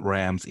add.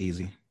 Rams,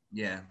 easy.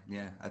 Yeah,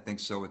 I think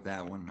so with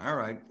that one. All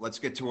right, let's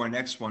get to our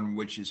next one,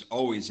 which is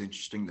always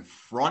interesting, the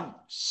front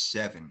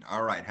 7.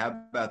 All right, how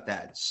about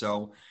that?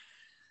 So,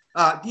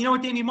 you know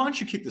what, Damian, why don't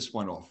you kick this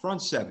one off?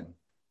 Front 7.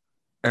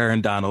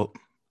 Aaron Donald.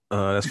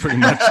 That's pretty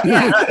much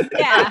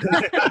yeah.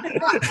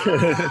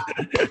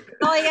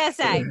 All you gotta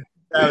say.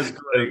 That was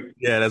great.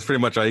 Yeah, that's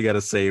pretty much all you got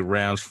to say.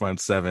 Rams front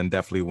 7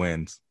 definitely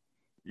wins.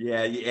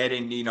 Yeah, you add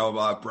in,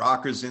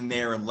 Brockers in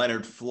there and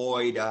Leonard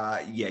Floyd.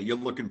 Yeah, you're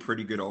looking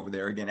pretty good over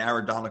there. Again,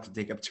 Aaron Donald can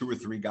take up 2 or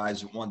 3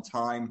 guys at one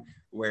time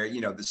where,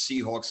 the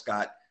Seahawks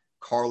got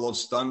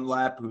Carlos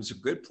Dunlap, who's a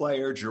good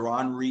player,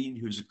 Jerron Reed,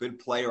 who's a good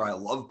player. I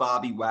love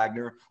Bobby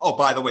Wagner. Oh,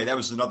 by the way, that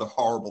was another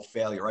horrible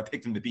failure. I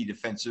picked him to be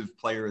Defensive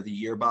Player of the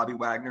Year, Bobby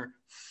Wagner.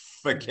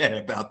 Forget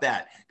about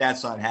that.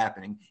 That's not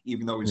happening,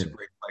 even though he's a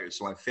great player.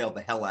 So I failed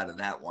the hell out of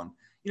that one.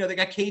 They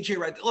got KJ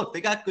right there. Look, they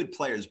got good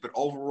players, but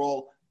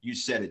overall, you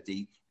said it,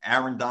 D.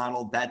 Aaron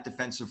Donald, that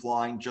defensive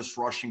line, just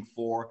rushing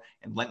 4,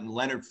 and letting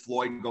Leonard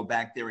Floyd go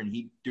back there and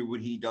he do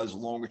what he does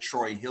along with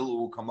Troy Hill, who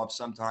will come up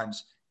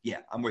sometimes. Yeah,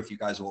 I'm with you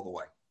guys all the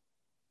way.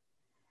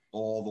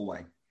 all the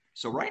way.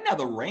 So right now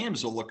the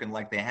Rams are looking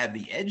like they have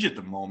the edge at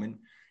the moment.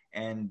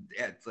 And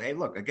hey,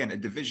 look, again, a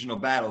divisional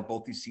battle.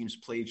 Both these teams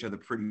play each other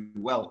pretty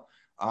well.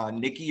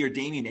 Nikki or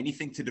Damien,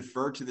 anything to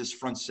defer to this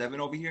front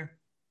seven over here?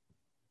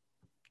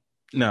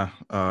 No,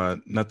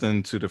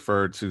 nothing to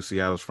defer to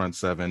Seattle's front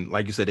seven.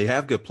 Like you said, they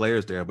have good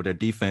players there, but their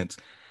defense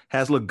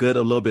has looked good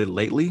a little bit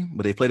lately,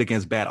 but they played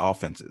against bad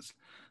offenses.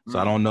 So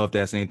I don't know if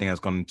that's anything that's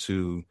going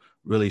to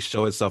really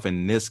show itself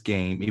in this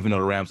game, even though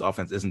the Rams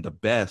offense isn't the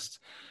best.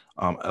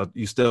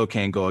 You still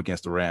can't go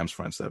against the Rams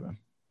front seven.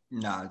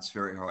 No, it's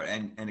very hard.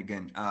 And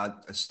again, a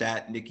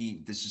stat,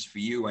 Nikki, this is for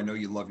you. I know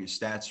you love your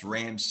stats.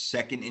 Rams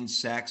second in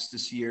sacks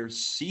this year.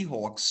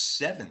 Seahawks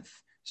seventh.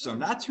 So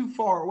not too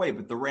far away,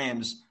 but the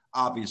Rams,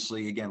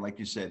 obviously, again, like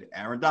you said,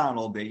 Aaron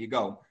Donald, there you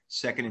go.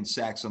 Second in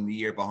sacks on the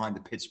year behind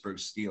the Pittsburgh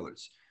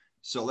Steelers.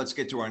 So let's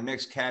get to our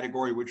next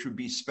category, which would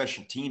be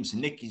special teams.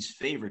 Nikki's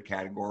favorite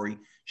category.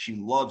 She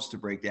loves to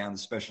break down the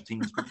special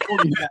teams.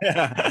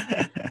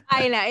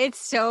 I know, it's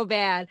so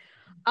bad.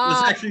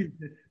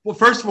 Well,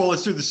 first of all,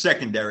 let's do the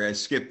secondary. I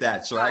skipped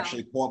that, so I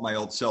actually caught my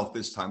old self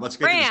this time. Let's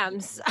get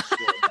Rams.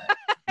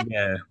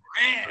 Yeah,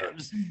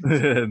 Rams.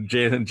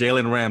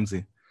 Jalen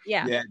Ramsey.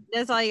 Yeah,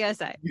 that's all you gotta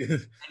say.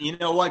 You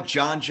know what?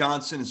 John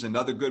Johnson is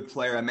another good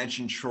player. I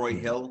mentioned Troy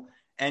Hill.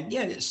 And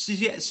yeah,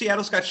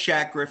 Seattle's got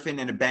Shaq Griffin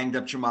and a banged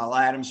up Jamal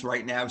Adams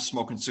right now,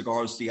 smoking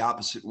cigars the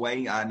opposite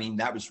way. I mean,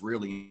 that was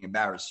really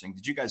embarrassing.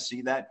 Did you guys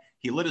see that?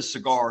 He lit a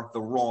cigar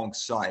the wrong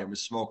side and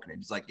was smoking it.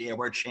 He's like, yeah,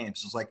 we're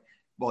champs. It's like,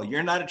 well,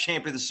 you're not a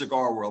champ of the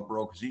cigar world,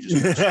 bro, because you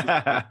just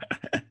that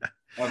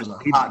was a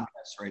hot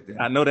mess right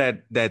there. I know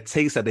that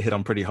taste had to hit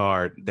him pretty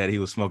hard that he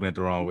was smoking it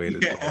the wrong way.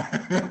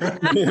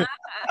 Yeah.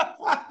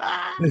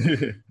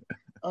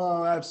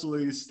 Oh,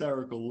 absolutely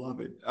hysterical. Love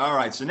it. All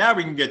right. So now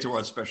we can get to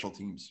our special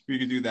teams. We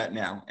can do that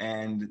now.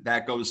 And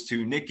that goes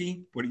to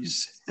Nikki. What do you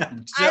say?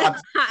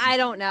 I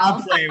don't know.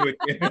 I'm playing with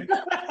you.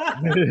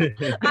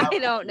 I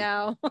don't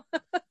know.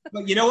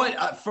 But you know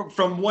what?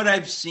 From what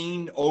I've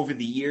seen over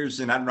the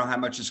years, and I don't know how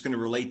much it's going to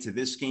relate to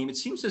this game, it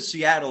seems that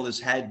Seattle has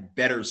had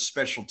better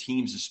special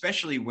teams,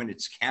 especially when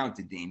it's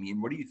counted,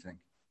 Damien. What do you think?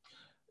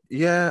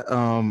 Yeah,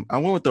 I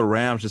went with the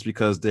Rams just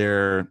because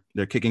their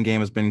kicking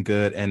game has been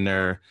good and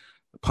their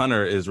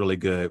punter is really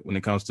good when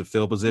it comes to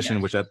field position,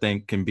 yes, which I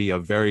think can be a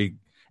very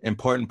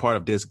important part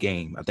of this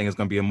game. I think it's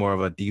going to be more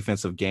of a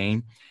defensive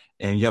game,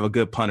 and you have a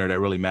good punter that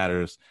really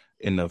matters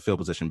in the field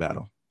position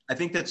battle. I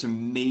think that's a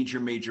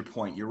major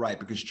point. You're right,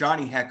 because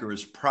Johnny Hekker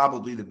is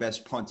probably the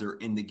best punter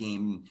in the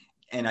game,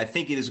 and I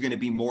think it is going to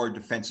be more a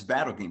defensive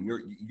battle game.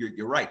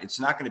 You're right. It's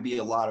not going to be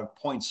a lot of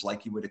points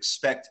like you would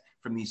expect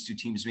from these two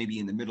teams maybe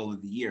in the middle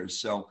of the year.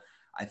 So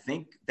I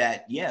think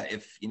that, yeah,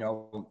 if,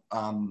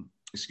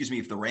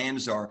 if the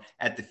Rams are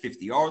at the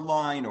 50-yard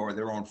line or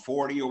they're on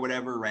 40 or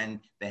whatever and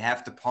they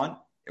have to punt,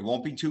 it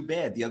won't be too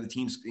bad. The other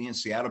teams in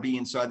Seattle be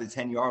inside the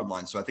 10-yard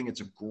line. So I think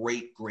it's a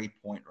great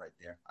point right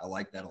there. I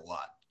like that a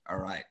lot. All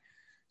right.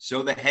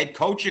 So the head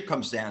coach, it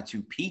comes down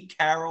to Pete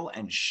Carroll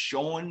and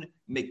Sean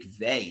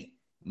McVay.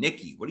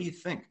 Nikki, what do you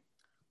think?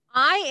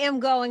 I am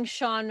going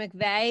Sean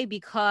McVay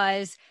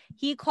because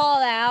he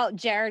called out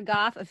Jared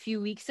Goff a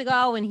few weeks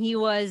ago when he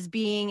was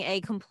being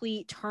a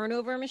complete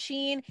turnover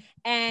machine.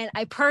 And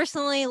I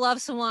personally love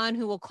someone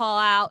who will call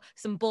out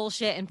some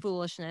bullshit and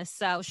foolishness.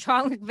 So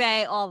Sean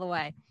McVay all the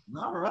way.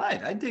 All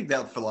right. I dig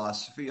that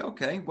philosophy.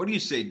 Okay. What do you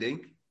say,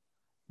 Dink?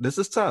 This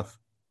is tough.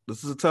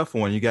 This is a tough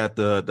one. You got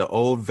the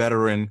old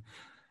veteran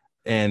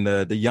and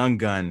the young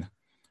gun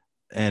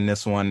in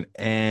this one.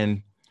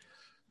 And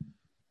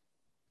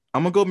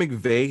I'm going to go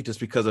McVay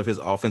just because of his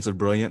offensive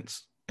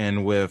brilliance.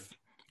 And with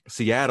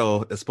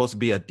Seattle, it's supposed to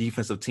be a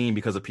defensive team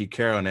because of Pete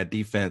Carroll. And that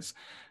defense,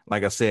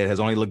 like I said, has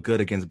only looked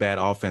good against bad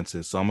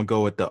offenses. So I'm going to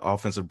go with the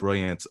offensive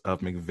brilliance of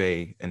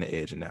McVay and the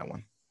edge in that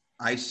one.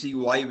 I see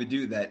why you would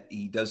do that.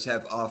 He does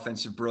have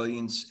offensive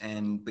brilliance.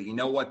 But you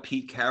know what?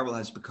 Pete Carroll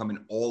has become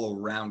an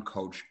all-around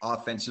coach,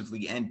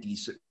 offensively and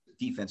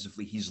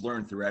defensively. He's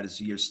learned throughout his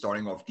years,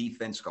 starting off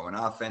defense, going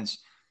offense.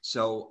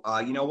 So,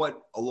 you know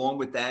what? Along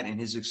with that and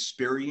his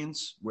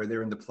experience where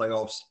they're in the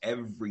playoffs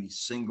every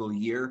single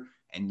year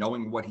and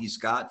knowing what he's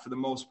got for the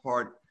most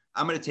part,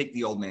 I'm going to take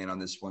the old man on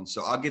this one.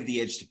 So I'll give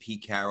the edge to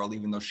Pete Carroll,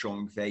 even though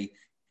Sean McVay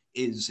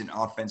is an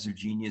offensive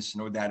genius,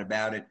 no doubt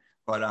about it.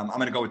 But I'm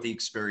going to go with the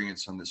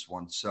experience on this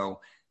one. So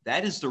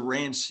that is the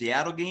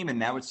Rams-Seattle game, and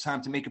now it's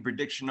time to make a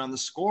prediction on the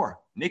score.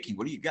 Nikki,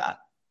 what do you got?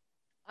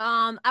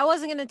 I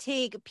wasn't going to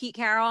take Pete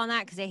Carroll on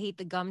that because I hate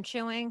the gum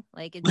chewing.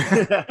 Like,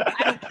 I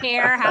don't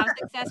care how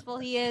successful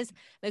he is.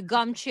 The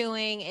gum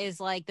chewing is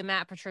like the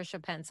Matt Patricia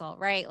pencil,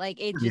 right? Like,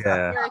 it just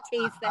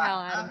irritates the hell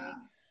out of me.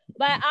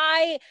 But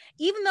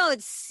even though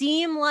it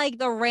seemed like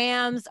the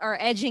Rams are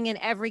edging in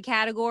every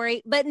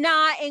category, but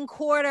not in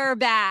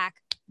quarterback.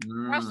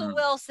 Russell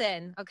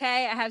Wilson.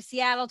 Okay. I have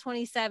Seattle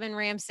 27,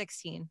 Rams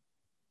 16.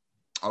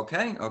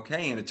 Okay.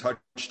 And a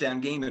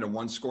touchdown game and a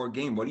one-score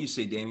game. What do you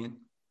say, Damien?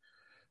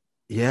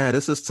 Yeah,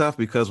 this is tough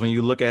because when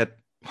you look at,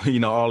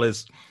 all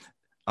this,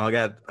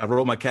 I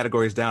wrote my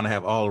categories down. I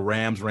have all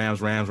Rams.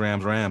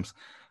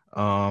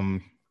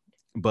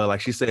 But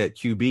like she said,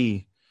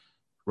 QB,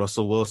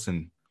 Russell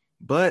Wilson.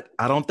 But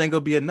I don't think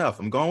it'll be enough.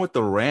 I'm going with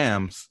the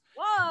Rams.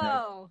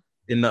 Whoa.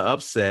 In the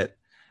upset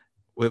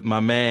with my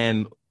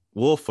man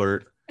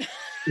Wolford.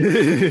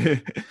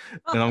 And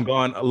I'm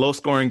going a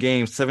low-scoring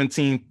game,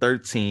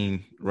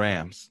 17-13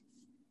 Rams.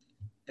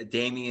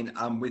 Damian,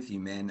 I'm with you,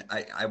 man.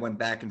 I went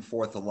back and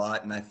forth a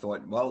lot, and I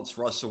thought, well, it's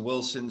Russell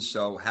Wilson,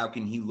 so how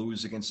can he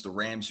lose against the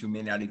Rams, who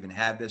may not even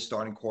have their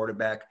starting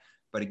quarterback?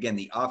 But again,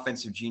 the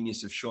offensive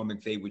genius of Sean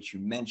McVay, which you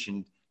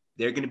mentioned,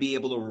 they're going to be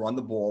able to run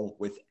the ball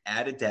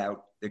without a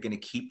doubt. They're going to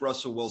keep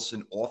Russell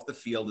Wilson off the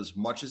field as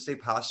much as they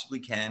possibly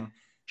can.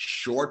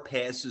 Short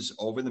passes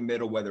over the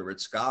middle, whether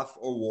it's Goff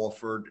or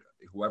Wolford,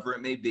 whoever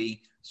it may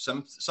be.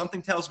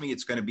 Something tells me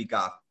it's going to be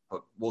Goff,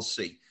 but we'll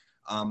see.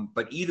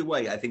 But either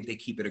way, I think they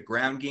keep it a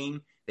ground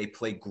game. They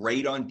play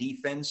great on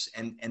defense,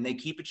 and they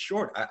keep it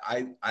short.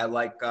 I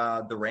like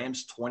the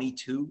Rams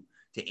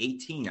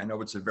 22-18. I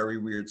know it's a very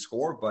weird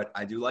score, but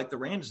I do like the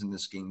Rams in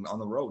this game on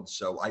the road.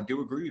 So I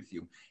do agree with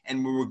you.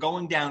 And when we're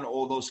going down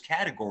all those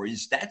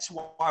categories, that's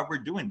why we're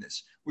doing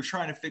this. We're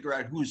trying to figure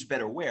out who's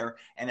better where.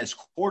 And as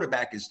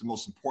quarterback is the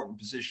most important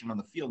position on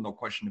the field, no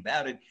question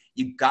about it.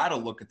 You got to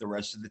look at the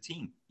rest of the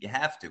team. You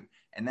have to.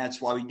 And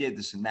that's why we did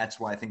this. And that's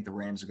why I think the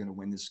Rams are going to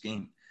win this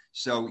game.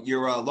 So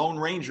you're a lone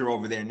ranger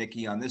over there,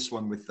 Nikki, on this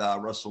one with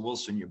Russell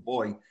Wilson, your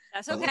boy.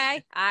 That's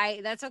okay.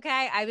 That's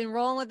okay. I've been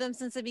rolling with them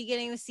since the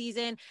beginning of the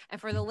season. And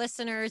for the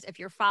listeners, if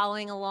you're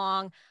following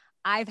along,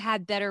 I've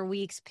had better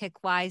weeks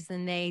pick-wise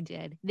than they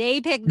did. They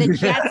picked the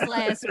Jets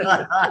last week.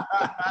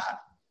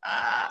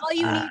 All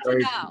you need to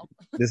know.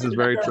 This is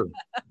very true.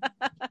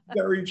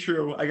 Very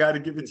true. I got to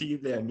give it to you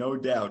there, no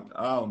doubt.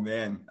 Oh,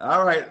 man.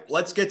 All right,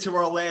 let's get to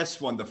our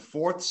last one. The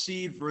 4th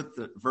seed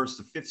versus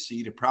the 5th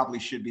seed. It probably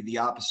should be the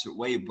opposite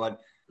way,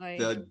 but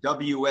the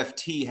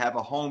WFT have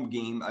a home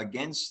game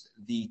against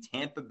the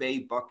Tampa Bay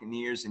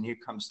Buccaneers, and here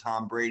comes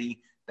Tom Brady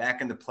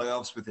back in the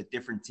playoffs with a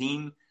different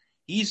team.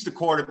 He's the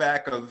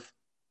quarterback of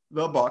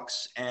the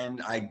Bucs,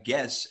 and I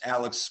guess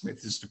Alex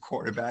Smith is the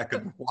quarterback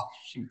of the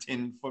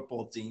Washington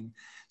football team.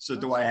 So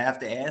do I have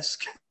to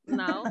ask?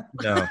 No.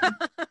 No,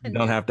 you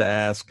don't have to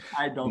ask.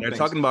 I don't. They're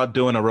talking about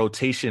doing a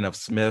rotation of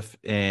Smith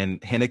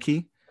and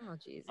Henneke. Oh,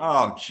 Jesus.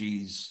 Oh,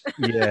 geez.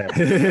 Yeah.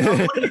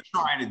 What are you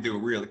trying to do,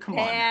 really? Come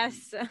on.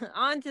 Yes.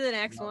 On to the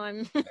next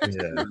one. Yeah.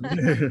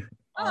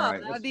 Oh,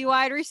 right, that would be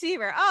wide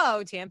receiver.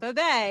 Oh, Tampa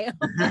Bay.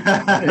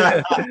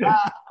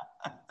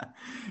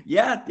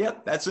 Yeah,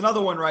 that's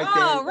another one right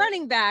there. Oh,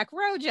 running back,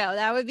 Rojo.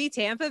 That would be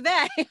Tampa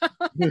Bay.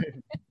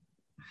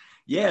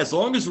 Yeah, as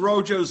long as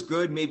Rojo's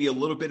good, maybe a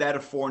little bit out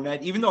of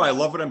Fournette, even though I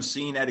love what I'm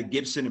seeing out of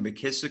Gibson and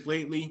McKissick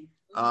lately.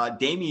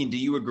 Damian, do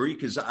you agree?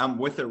 Because I'm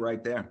with it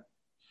right there.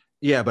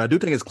 Yeah, but I do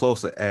think it's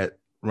closer at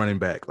running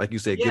back. Like you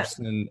said, yeah.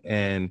 Gibson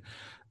and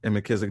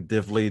McKissick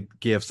definitely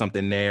give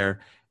something there.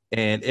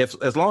 And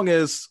as long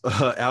as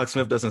Alex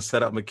Smith doesn't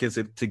set up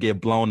McKissick to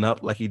get blown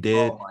up like he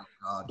did,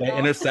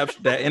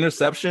 that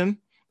interception,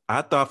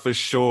 I thought for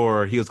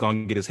sure he was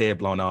going to get his head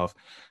blown off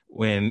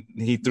when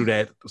he threw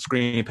that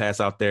screen pass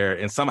out there.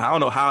 And somehow, I don't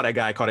know how that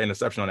guy caught an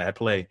interception on that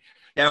play.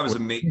 That was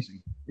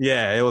amazing.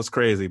 Yeah, it was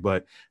crazy.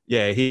 But,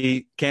 yeah,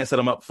 he can't set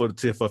him up for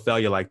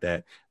failure like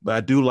that. But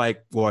I do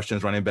like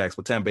Washington's running backs,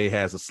 but Tampa Bay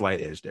has a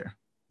slight edge there.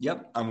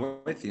 Yep,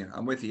 I'm with you.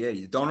 Yeah,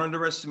 you don't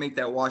underestimate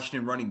that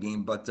Washington running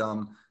game. But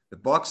the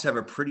Bucs have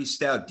a pretty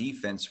stout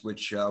defense,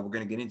 which we're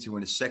going to get into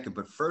in a second.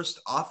 But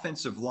first,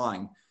 offensive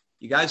line.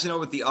 You guys know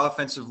what the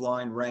offensive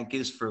line rank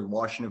is for the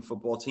Washington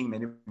football team?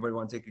 Anybody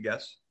want to take a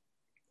guess?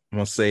 I'm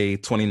going to say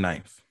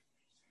 29th.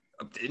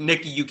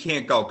 Nikki, you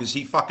can't go because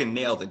he fucking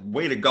nailed it.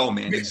 Way to go,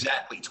 man.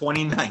 Exactly.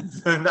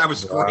 29th. That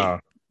was great.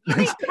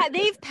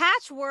 They've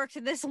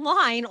patchworked this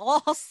line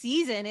all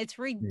season. It's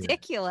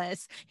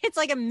ridiculous. Yeah. It's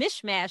like a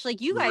mishmash.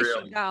 Like, you guys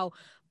should go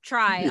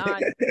try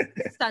on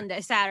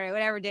Sunday, Saturday,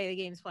 whatever day the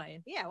game's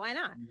playing. Yeah, why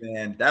not?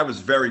 Man, that was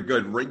very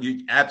good.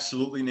 You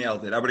absolutely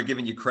nailed it. I would have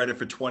given you credit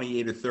for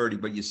 28 or 30,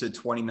 but you said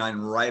 29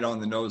 right on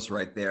the nose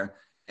right there.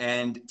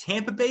 And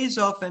Tampa Bay's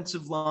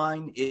offensive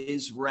line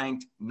is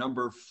ranked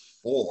number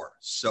 4.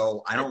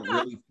 So I don't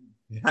really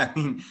 – I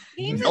mean,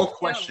 no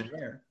question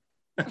there.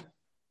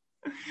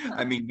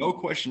 I mean, no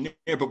question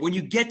there. But when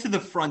you get to the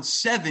front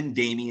 7,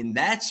 Damian,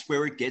 that's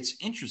where it gets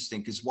interesting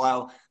because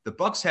while the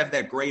Bucs have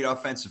that great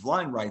offensive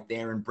line right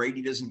there and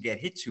Brady doesn't get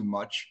hit too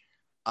much,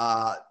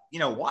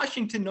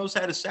 Washington knows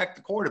how to sack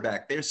the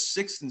quarterback. They're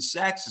 6th in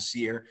sacks this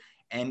year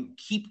and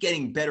keep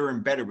getting better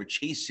and better with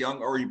Chase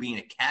Young already being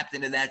a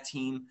captain of that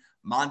team,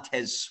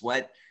 Montez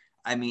Sweat.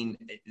 I mean,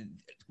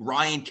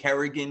 Ryan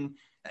Kerrigan,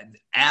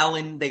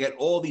 Allen, they got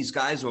all these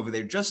guys over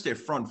there, just their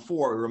front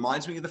 4. It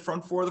reminds me of the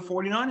front 4 of the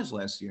 49ers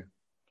last year.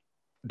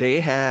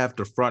 They have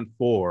the front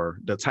 4,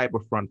 the type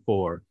of front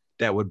 4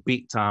 that would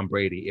beat Tom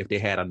Brady if they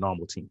had a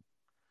normal team.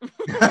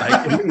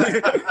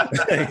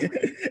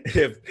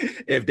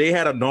 If they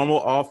had a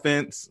normal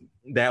offense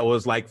that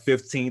was like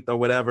 15th or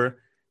whatever,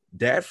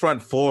 that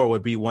front 4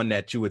 would be one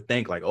that you would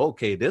think like,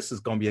 okay, this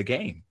is going to be a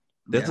game.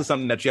 This is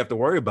something that you have to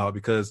worry about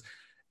because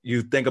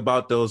you think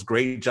about those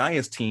great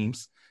Giants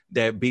teams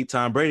that beat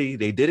Tom Brady,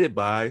 they did it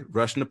by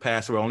rushing the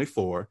passer only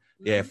 4.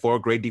 They had 4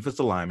 great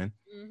defensive linemen.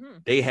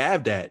 They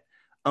have that.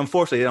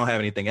 Unfortunately, they don't have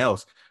anything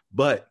else,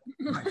 but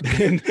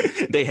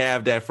they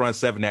have that front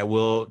seven that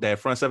will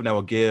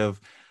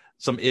give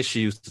some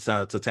issues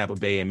to Tampa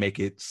Bay and make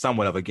it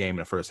somewhat of a game in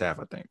the first half,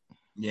 I think.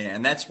 Yeah,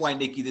 and that's why,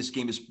 Nikki, this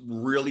game is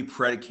really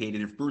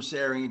predicated. If Bruce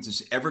Arians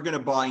is ever going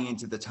to buy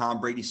into the Tom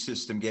Brady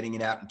system, getting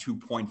it out in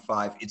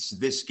 2.5, it's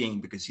this game,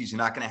 because he's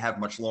not going to have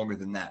much longer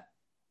than that.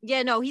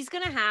 Yeah, no, he's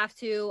going to have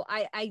to.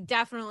 I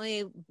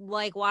definitely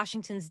like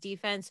Washington's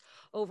defense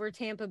over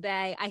Tampa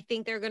Bay. I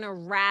think they're going to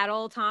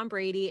rattle Tom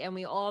Brady, and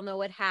we all know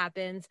what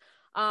happens.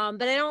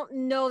 But I don't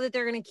know that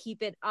they're going to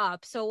keep it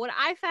up. So what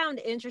I found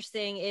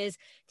interesting is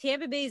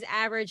Tampa Bay's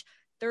average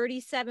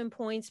 37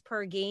 points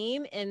per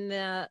game in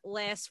the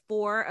last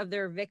 4 of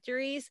their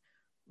victories,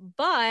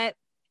 but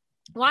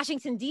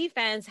Washington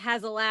defense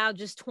has allowed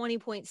just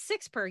 20.6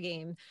 per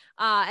game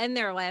in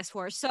their last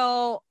 4.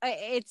 So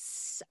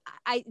it's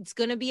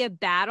going to be a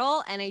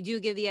battle, and I do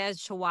give the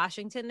edge to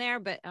Washington there,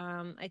 but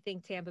I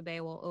think Tampa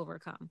Bay will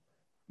overcome.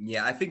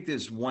 Yeah, I think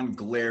there's one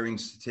glaring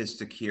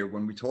statistic here.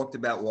 When we talked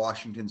about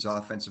Washington's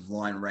offensive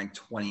line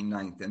ranked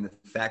 29th, and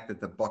the fact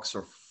that the Bucs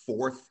are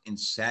 4th in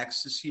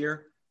sacks this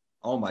year,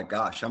 oh my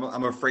gosh,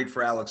 I'm afraid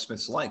for Alex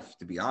Smith's life,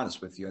 to be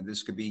honest with you.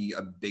 This could be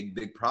a big,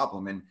 big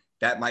problem, and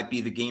that might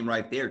be the game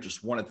right there,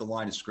 just one at the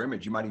line of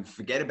scrimmage. You might even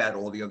forget about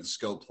all the other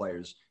skilled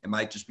players. It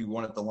might just be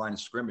one at the line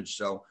of scrimmage.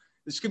 So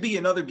this could be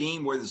another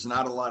game where there's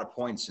not a lot of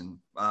points, and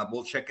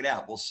we'll check it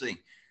out. We'll see.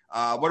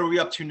 What are we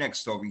up to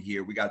next over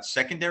here? We got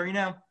secondary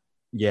now?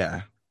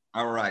 Yeah.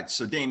 All right.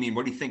 So, Damien,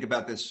 what do you think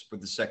about this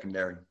with the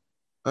secondary?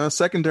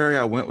 Secondary,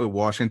 I went with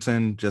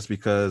Washington just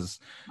because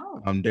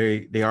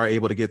they are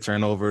able to get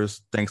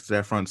turnovers thanks to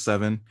that front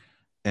seven,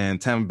 and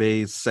Tampa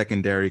Bay's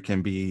secondary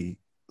can be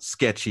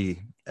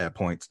sketchy at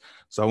points.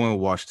 So I went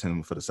with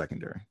Washington for the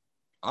secondary.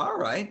 All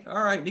right.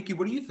 Nikki,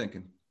 what are you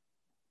thinking?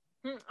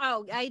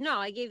 Oh, I know.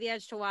 I gave the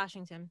edge to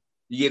Washington.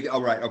 You gave,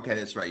 all right. Okay,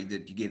 that's right. You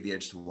did. You gave the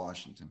edge to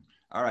Washington.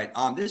 All right.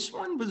 This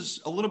one was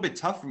a little bit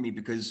tough for me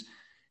because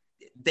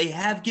they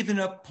have given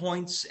up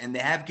points, and they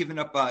have given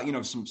up,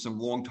 some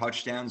long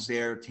touchdowns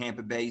there,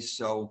 Tampa Bay.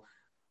 So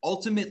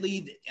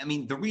ultimately, I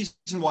mean, the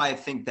reason why I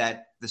think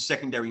that the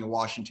secondary in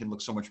Washington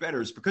looks so much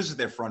better is because of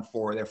their front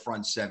 4, their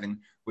front 7,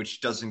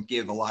 which doesn't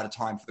give a lot of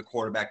time for the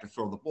quarterback to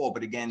throw the ball.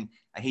 But again,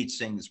 I hate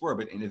saying this word,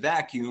 but in a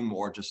vacuum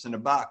or just in a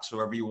box,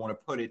 however you want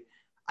to put it,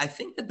 I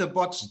think that the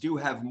Bucs do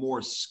have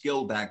more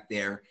skill back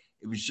there.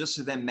 It was just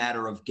a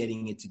matter of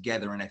getting it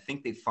together, and I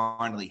think they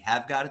finally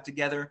have got it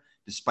together,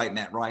 despite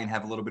Matt Ryan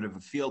have a little bit of a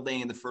field day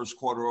in the first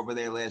quarter over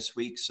there last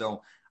week.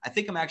 So I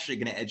think I'm actually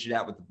going to edge it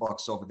out with the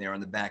Bucs over there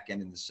on the back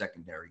end in the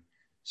secondary.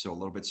 So a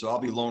little bit. So I'll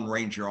be Lone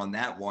Ranger on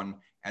that one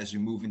as we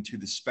move into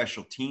the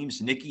special teams.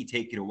 Nikki,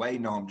 take it away.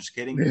 No, I'm just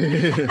kidding.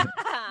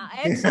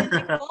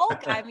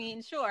 I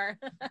mean, sure.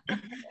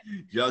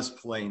 Just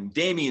plain.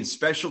 Damien,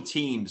 special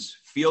teams,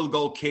 field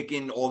goal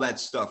kicking, all that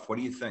stuff. What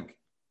do you think?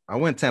 I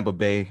went Tampa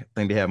Bay. I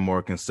think they have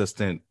more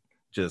consistent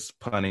just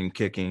punting,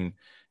 kicking,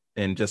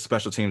 and just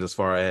special teams as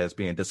far as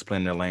being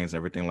disciplined in their lanes and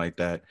everything like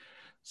that.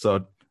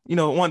 So,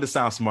 wanted to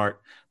sound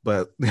smart,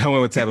 but I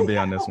went with Tampa Bay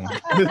on this one.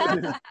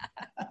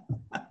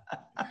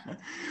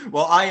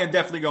 Well, I am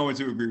definitely going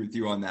to agree with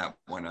you on that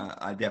one.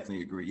 I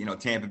definitely agree.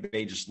 Tampa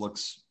Bay just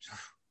looks,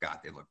 God,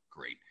 they look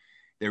great.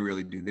 They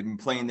really do. They've been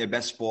playing their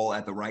best ball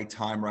at the right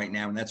time right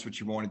now, and that's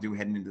what you want to do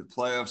heading into the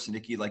playoffs. And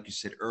Nikki, like you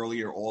said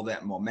earlier, all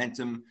that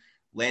momentum.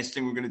 Last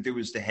thing we're going to do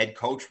is the head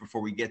coach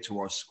before we get to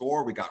our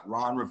score. We got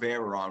Ron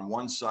Rivera on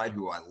one side,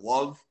 who I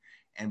love,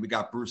 and we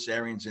got Bruce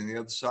Arians on the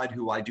other side,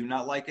 who I do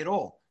not like at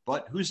all.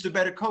 But who's the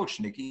better coach,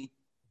 Nikki?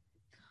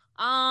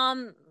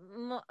 No,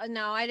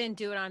 I didn't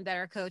do it on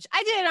better coach.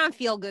 I did it on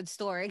feel good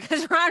story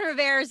because Ron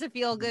Rivera is a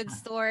feel good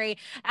story.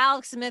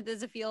 Alex Smith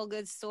is a feel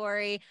good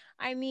story.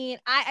 I mean,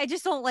 I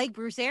just don't like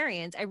Bruce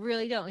Arians. I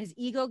really don't. His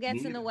ego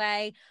gets in the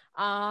way.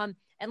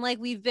 And like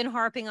we've been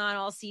harping on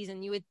all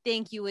season, you would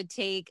think you would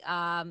take,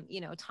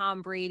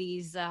 Tom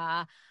Brady's,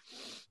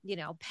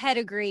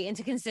 pedigree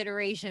into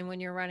consideration when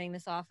you're running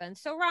this offense.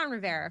 So Ron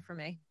Rivera for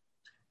me.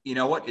 You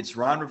know what? It's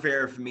Ron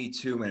Rivera for me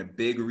too. And a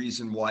big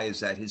reason why is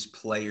that his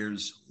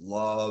players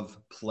love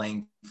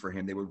playing for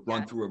him. They would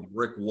run through a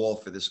brick wall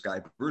for this guy.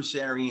 Bruce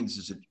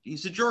Arians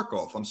he's a jerk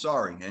off. I'm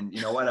sorry. And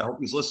you know what? I hope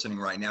he's listening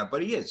right now,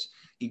 but he is.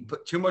 He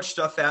put too much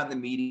stuff out in the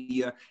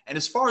media. And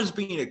as far as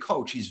being a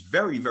coach, he's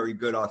very, very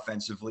good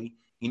offensively.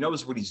 He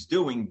knows what he's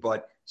doing,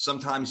 but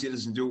sometimes he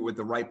doesn't do it with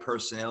the right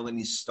personnel, and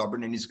he's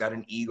stubborn and he's got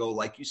an ego,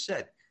 like you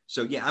said.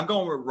 So yeah, I'm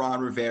going with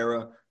Ron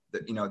Rivera.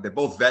 They're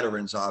both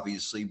veterans,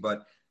 obviously,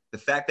 but the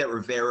fact that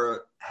Rivera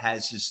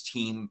has his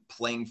team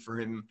playing for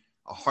him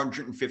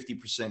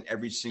 150%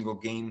 every single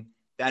game,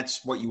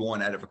 that's what you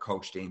want out of a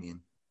coach, Damien.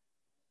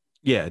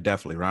 Yeah,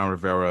 definitely. Ron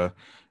Rivera.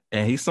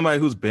 And he's somebody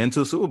who's been to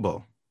the Super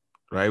Bowl,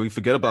 right? We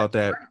forget about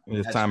that in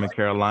his time in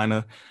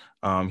Carolina.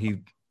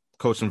 He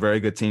coached some very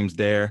good teams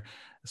there.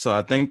 So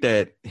I think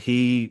that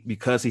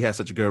because he has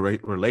such a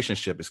good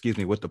relationship,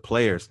 with the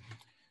players,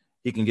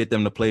 he can get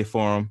them to play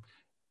for him.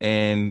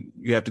 And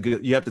you have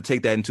to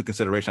take that into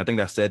consideration. I think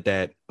I said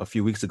that a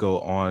few weeks ago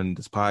on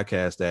this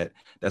podcast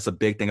that's a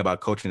big thing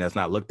about coaching that's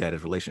not looked at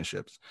as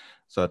relationships.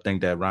 So I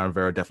think that Ron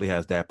Rivera definitely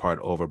has that part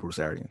over Bruce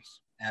Arians.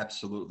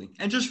 Absolutely.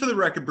 And just for the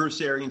record, Bruce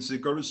Arians to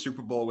go to the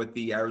Super Bowl with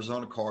the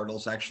Arizona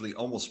Cardinals actually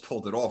almost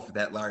pulled it off with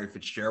that Larry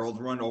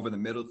Fitzgerald run over the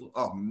middle.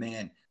 Oh,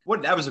 man.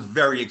 That was a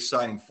very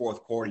exciting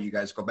fourth quarter. You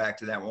guys go back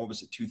to that. What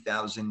was it,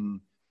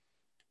 2000?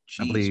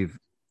 I believe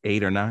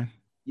 8 or 9.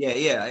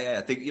 Yeah.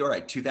 I think you're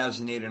right.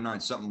 2008 or 9,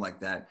 something like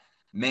that.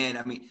 Man,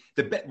 I mean,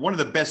 one of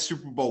the best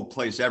Super Bowl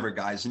plays ever,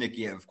 guys. Nick,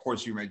 yeah, of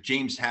course, you remember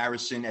James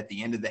Harrison at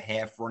the end of the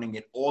half running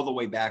it all the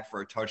way back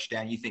for a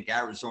touchdown. You think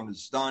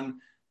Arizona's done,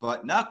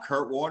 but not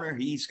Kurt Warner.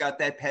 He's got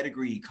that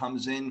pedigree. He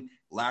comes in.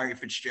 Larry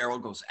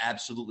Fitzgerald goes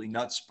absolutely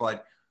nuts.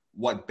 But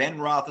what Ben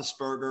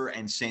Roethlisberger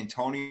and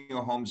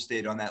Santonio Holmes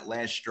did on that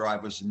last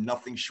drive was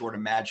nothing short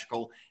of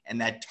magical. And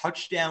that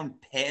touchdown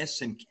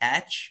pass and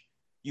catch,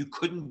 you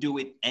couldn't do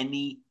it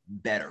any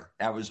better.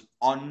 That was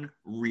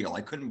unreal.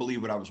 I couldn't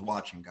believe what I was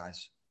watching,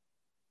 guys.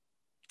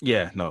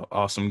 Yeah, no,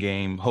 awesome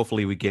game.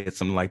 Hopefully we get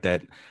something like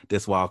that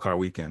this wild card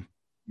weekend.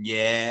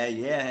 Yeah.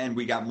 And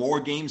we got more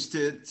games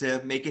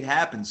to make it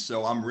happen.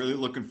 So I'm really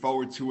looking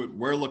forward to it.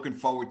 We're looking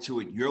forward to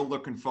it. You're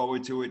looking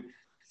forward to it.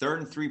 3rd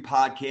and 3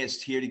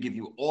 podcast here to give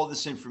you all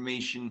this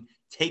information.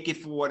 Take it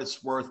for what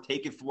it's worth.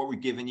 Take it for what we're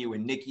giving you.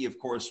 And Nikki, of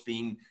course,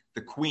 being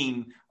the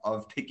queen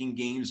of picking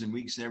games and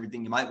weeks and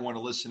everything, you might want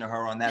to listen to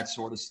her on that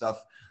sort of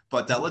stuff.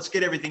 But let's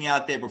get everything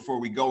out there before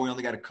we go. We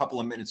only got a couple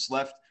of minutes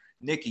left.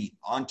 Nikki,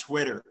 on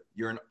Twitter,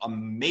 you're an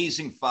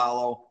amazing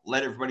follow.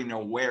 Let everybody know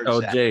where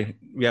it's at. Jay,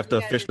 we have to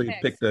officially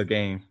pick the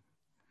game.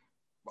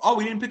 Oh,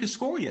 we didn't pick a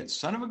score yet.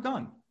 Son of a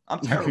gun. I'm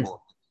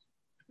terrible.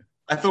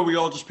 I thought we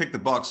all just picked the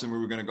Bucks and we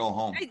were going to go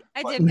home.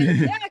 I did.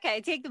 Yeah, okay.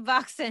 Take the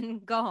Bucks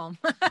and go home.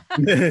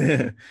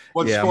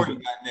 What score you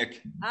got,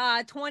 Nick?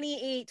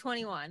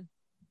 28-21.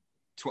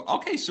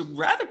 Okay, so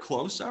rather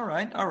close. All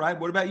right.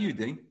 What about you,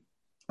 D?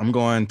 I'm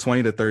going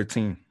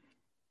 20-13.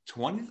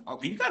 20? Oh,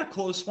 you got a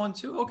close one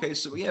too. Okay,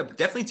 so yeah,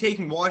 definitely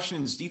taking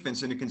Washington's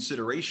defense into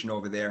consideration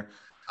over there.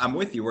 I'm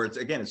with you. Where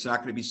it's not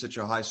going to be such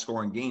a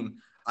high-scoring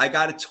game. I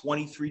got it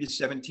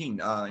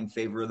 23-17 in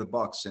favor of the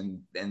Bucks, and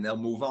they'll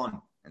move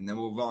on. And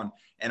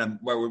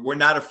we're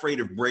not afraid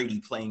of Brady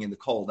playing in the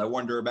cold. I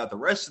wonder about the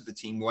rest of the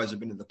team who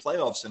hasn't been to the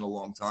playoffs in a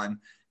long time.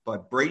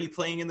 But Brady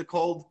playing in the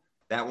cold,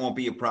 that won't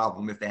be a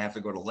problem if they have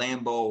to go to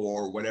Lambeau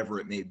or whatever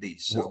it may be.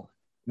 So,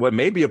 what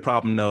may be a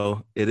problem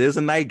though, it is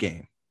a night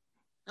game.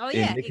 Oh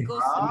yeah, it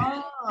goes.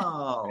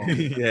 Oh,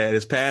 yeah,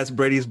 it's past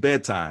Brady's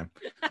bedtime.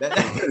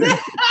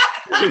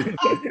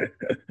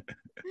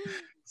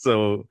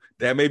 So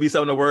that may be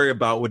something to worry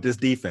about with this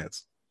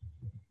defense.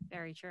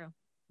 Very true.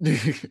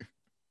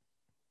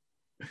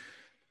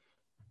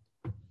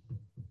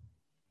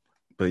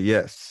 But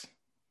yes,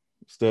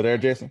 still there,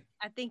 Jason?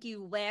 I think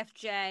you laughed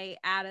Jay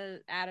out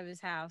of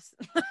his house.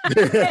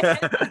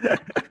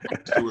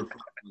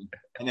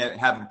 And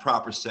have a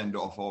proper send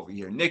off over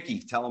here. Nikki,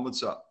 tell them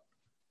what's up.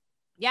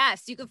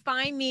 Yes, you can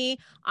find me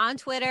on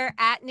Twitter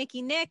at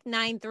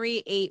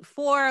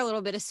NikkiNick9384. A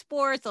little bit of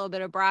sports, a little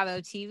bit of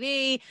Bravo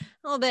TV, a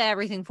little bit of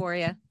everything for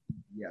you.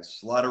 Yes,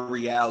 a lot of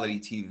reality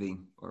TV,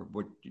 or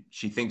what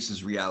she thinks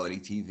is reality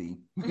TV.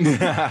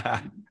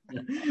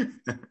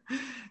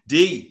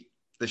 D,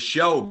 the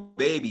show,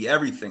 baby,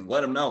 everything.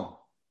 Let them know.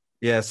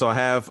 Yeah, so I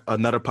have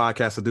another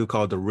podcast to do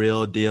called The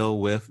Real Deal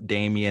with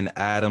Damian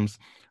Adams.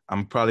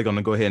 I'm probably going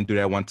to go ahead and do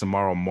that one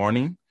tomorrow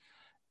morning.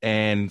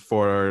 And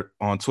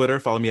on Twitter,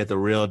 follow me at The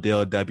Real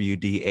Deal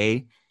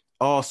WDA.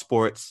 All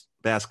sports,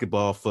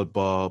 basketball,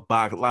 football,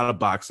 a lot of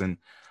boxing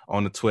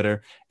on the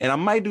Twitter. And I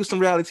might do some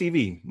reality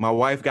TV. My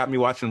wife got me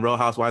watching Real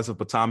Housewives of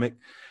Potomac.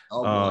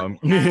 Oh,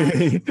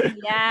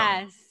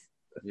 yes.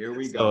 Here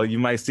we go. So you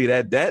might see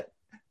that.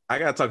 I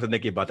got to talk to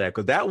Nikki about that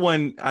because that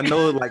one, I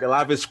know like a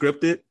lot of it's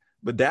scripted,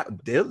 but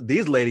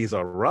these ladies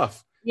are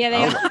rough. Yeah,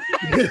 they are.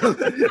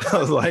 I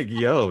was like,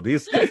 yo,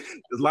 there's a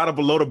lot of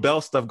below the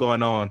belt stuff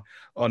going on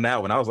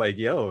that one. I was like,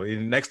 yo,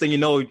 next thing you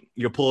know,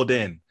 you're pulled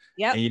in.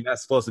 Yep. And you're not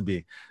supposed to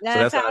be.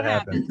 That's how it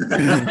happened.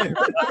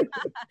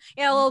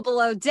 Yeah, a little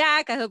below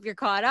deck. I hope you're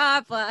caught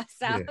up. Yeah.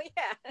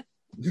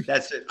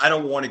 That's it. I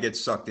don't want to get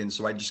sucked in,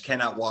 so I just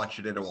cannot watch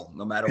it at all,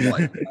 no matter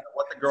what. No matter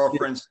what the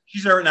girlfriends,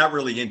 she's not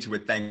really into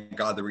it, thank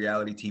God, the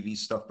reality TV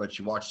stuff, but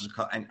she watches it,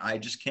 and I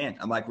just can't.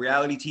 I'm like,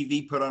 reality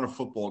TV, put on a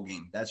football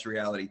game. That's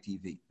reality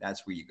TV.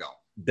 That's where you go.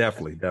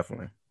 Definitely.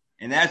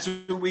 And that's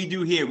what we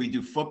do here. We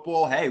do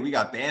football. Hey, we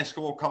got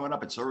basketball coming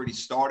up. It's already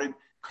started.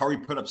 Curry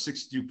put up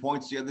 62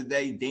 points the other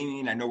day.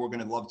 Damian, I know we're going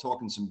to love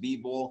talking some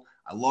b-ball.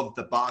 I love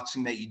the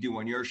boxing that you do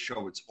on your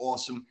show. It's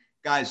awesome.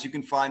 Guys, you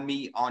can find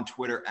me on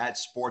Twitter at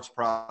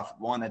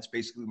SportsProfit1. That's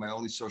basically my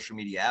only social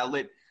media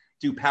outlet.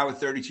 Do Power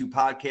 32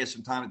 podcasts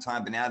from time to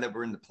time, but now that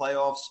we're in the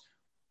playoffs,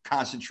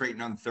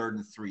 concentrating on 3rd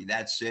and 3.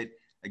 That's it.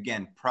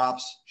 Again,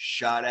 props,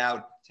 shout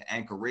out to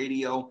Anchor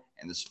Radio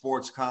and the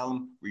sports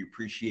column. We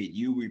appreciate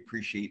you. We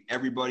appreciate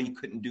everybody.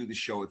 Couldn't do the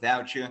show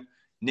without you.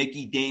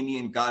 Nikki,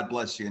 Damian, God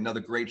bless you. Another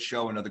great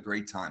show, another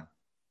great time.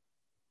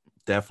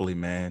 Definitely,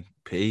 man.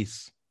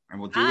 Peace. And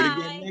we'll do it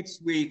again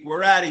next week.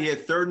 We're out of here.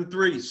 3rd and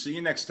 3. See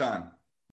you next time.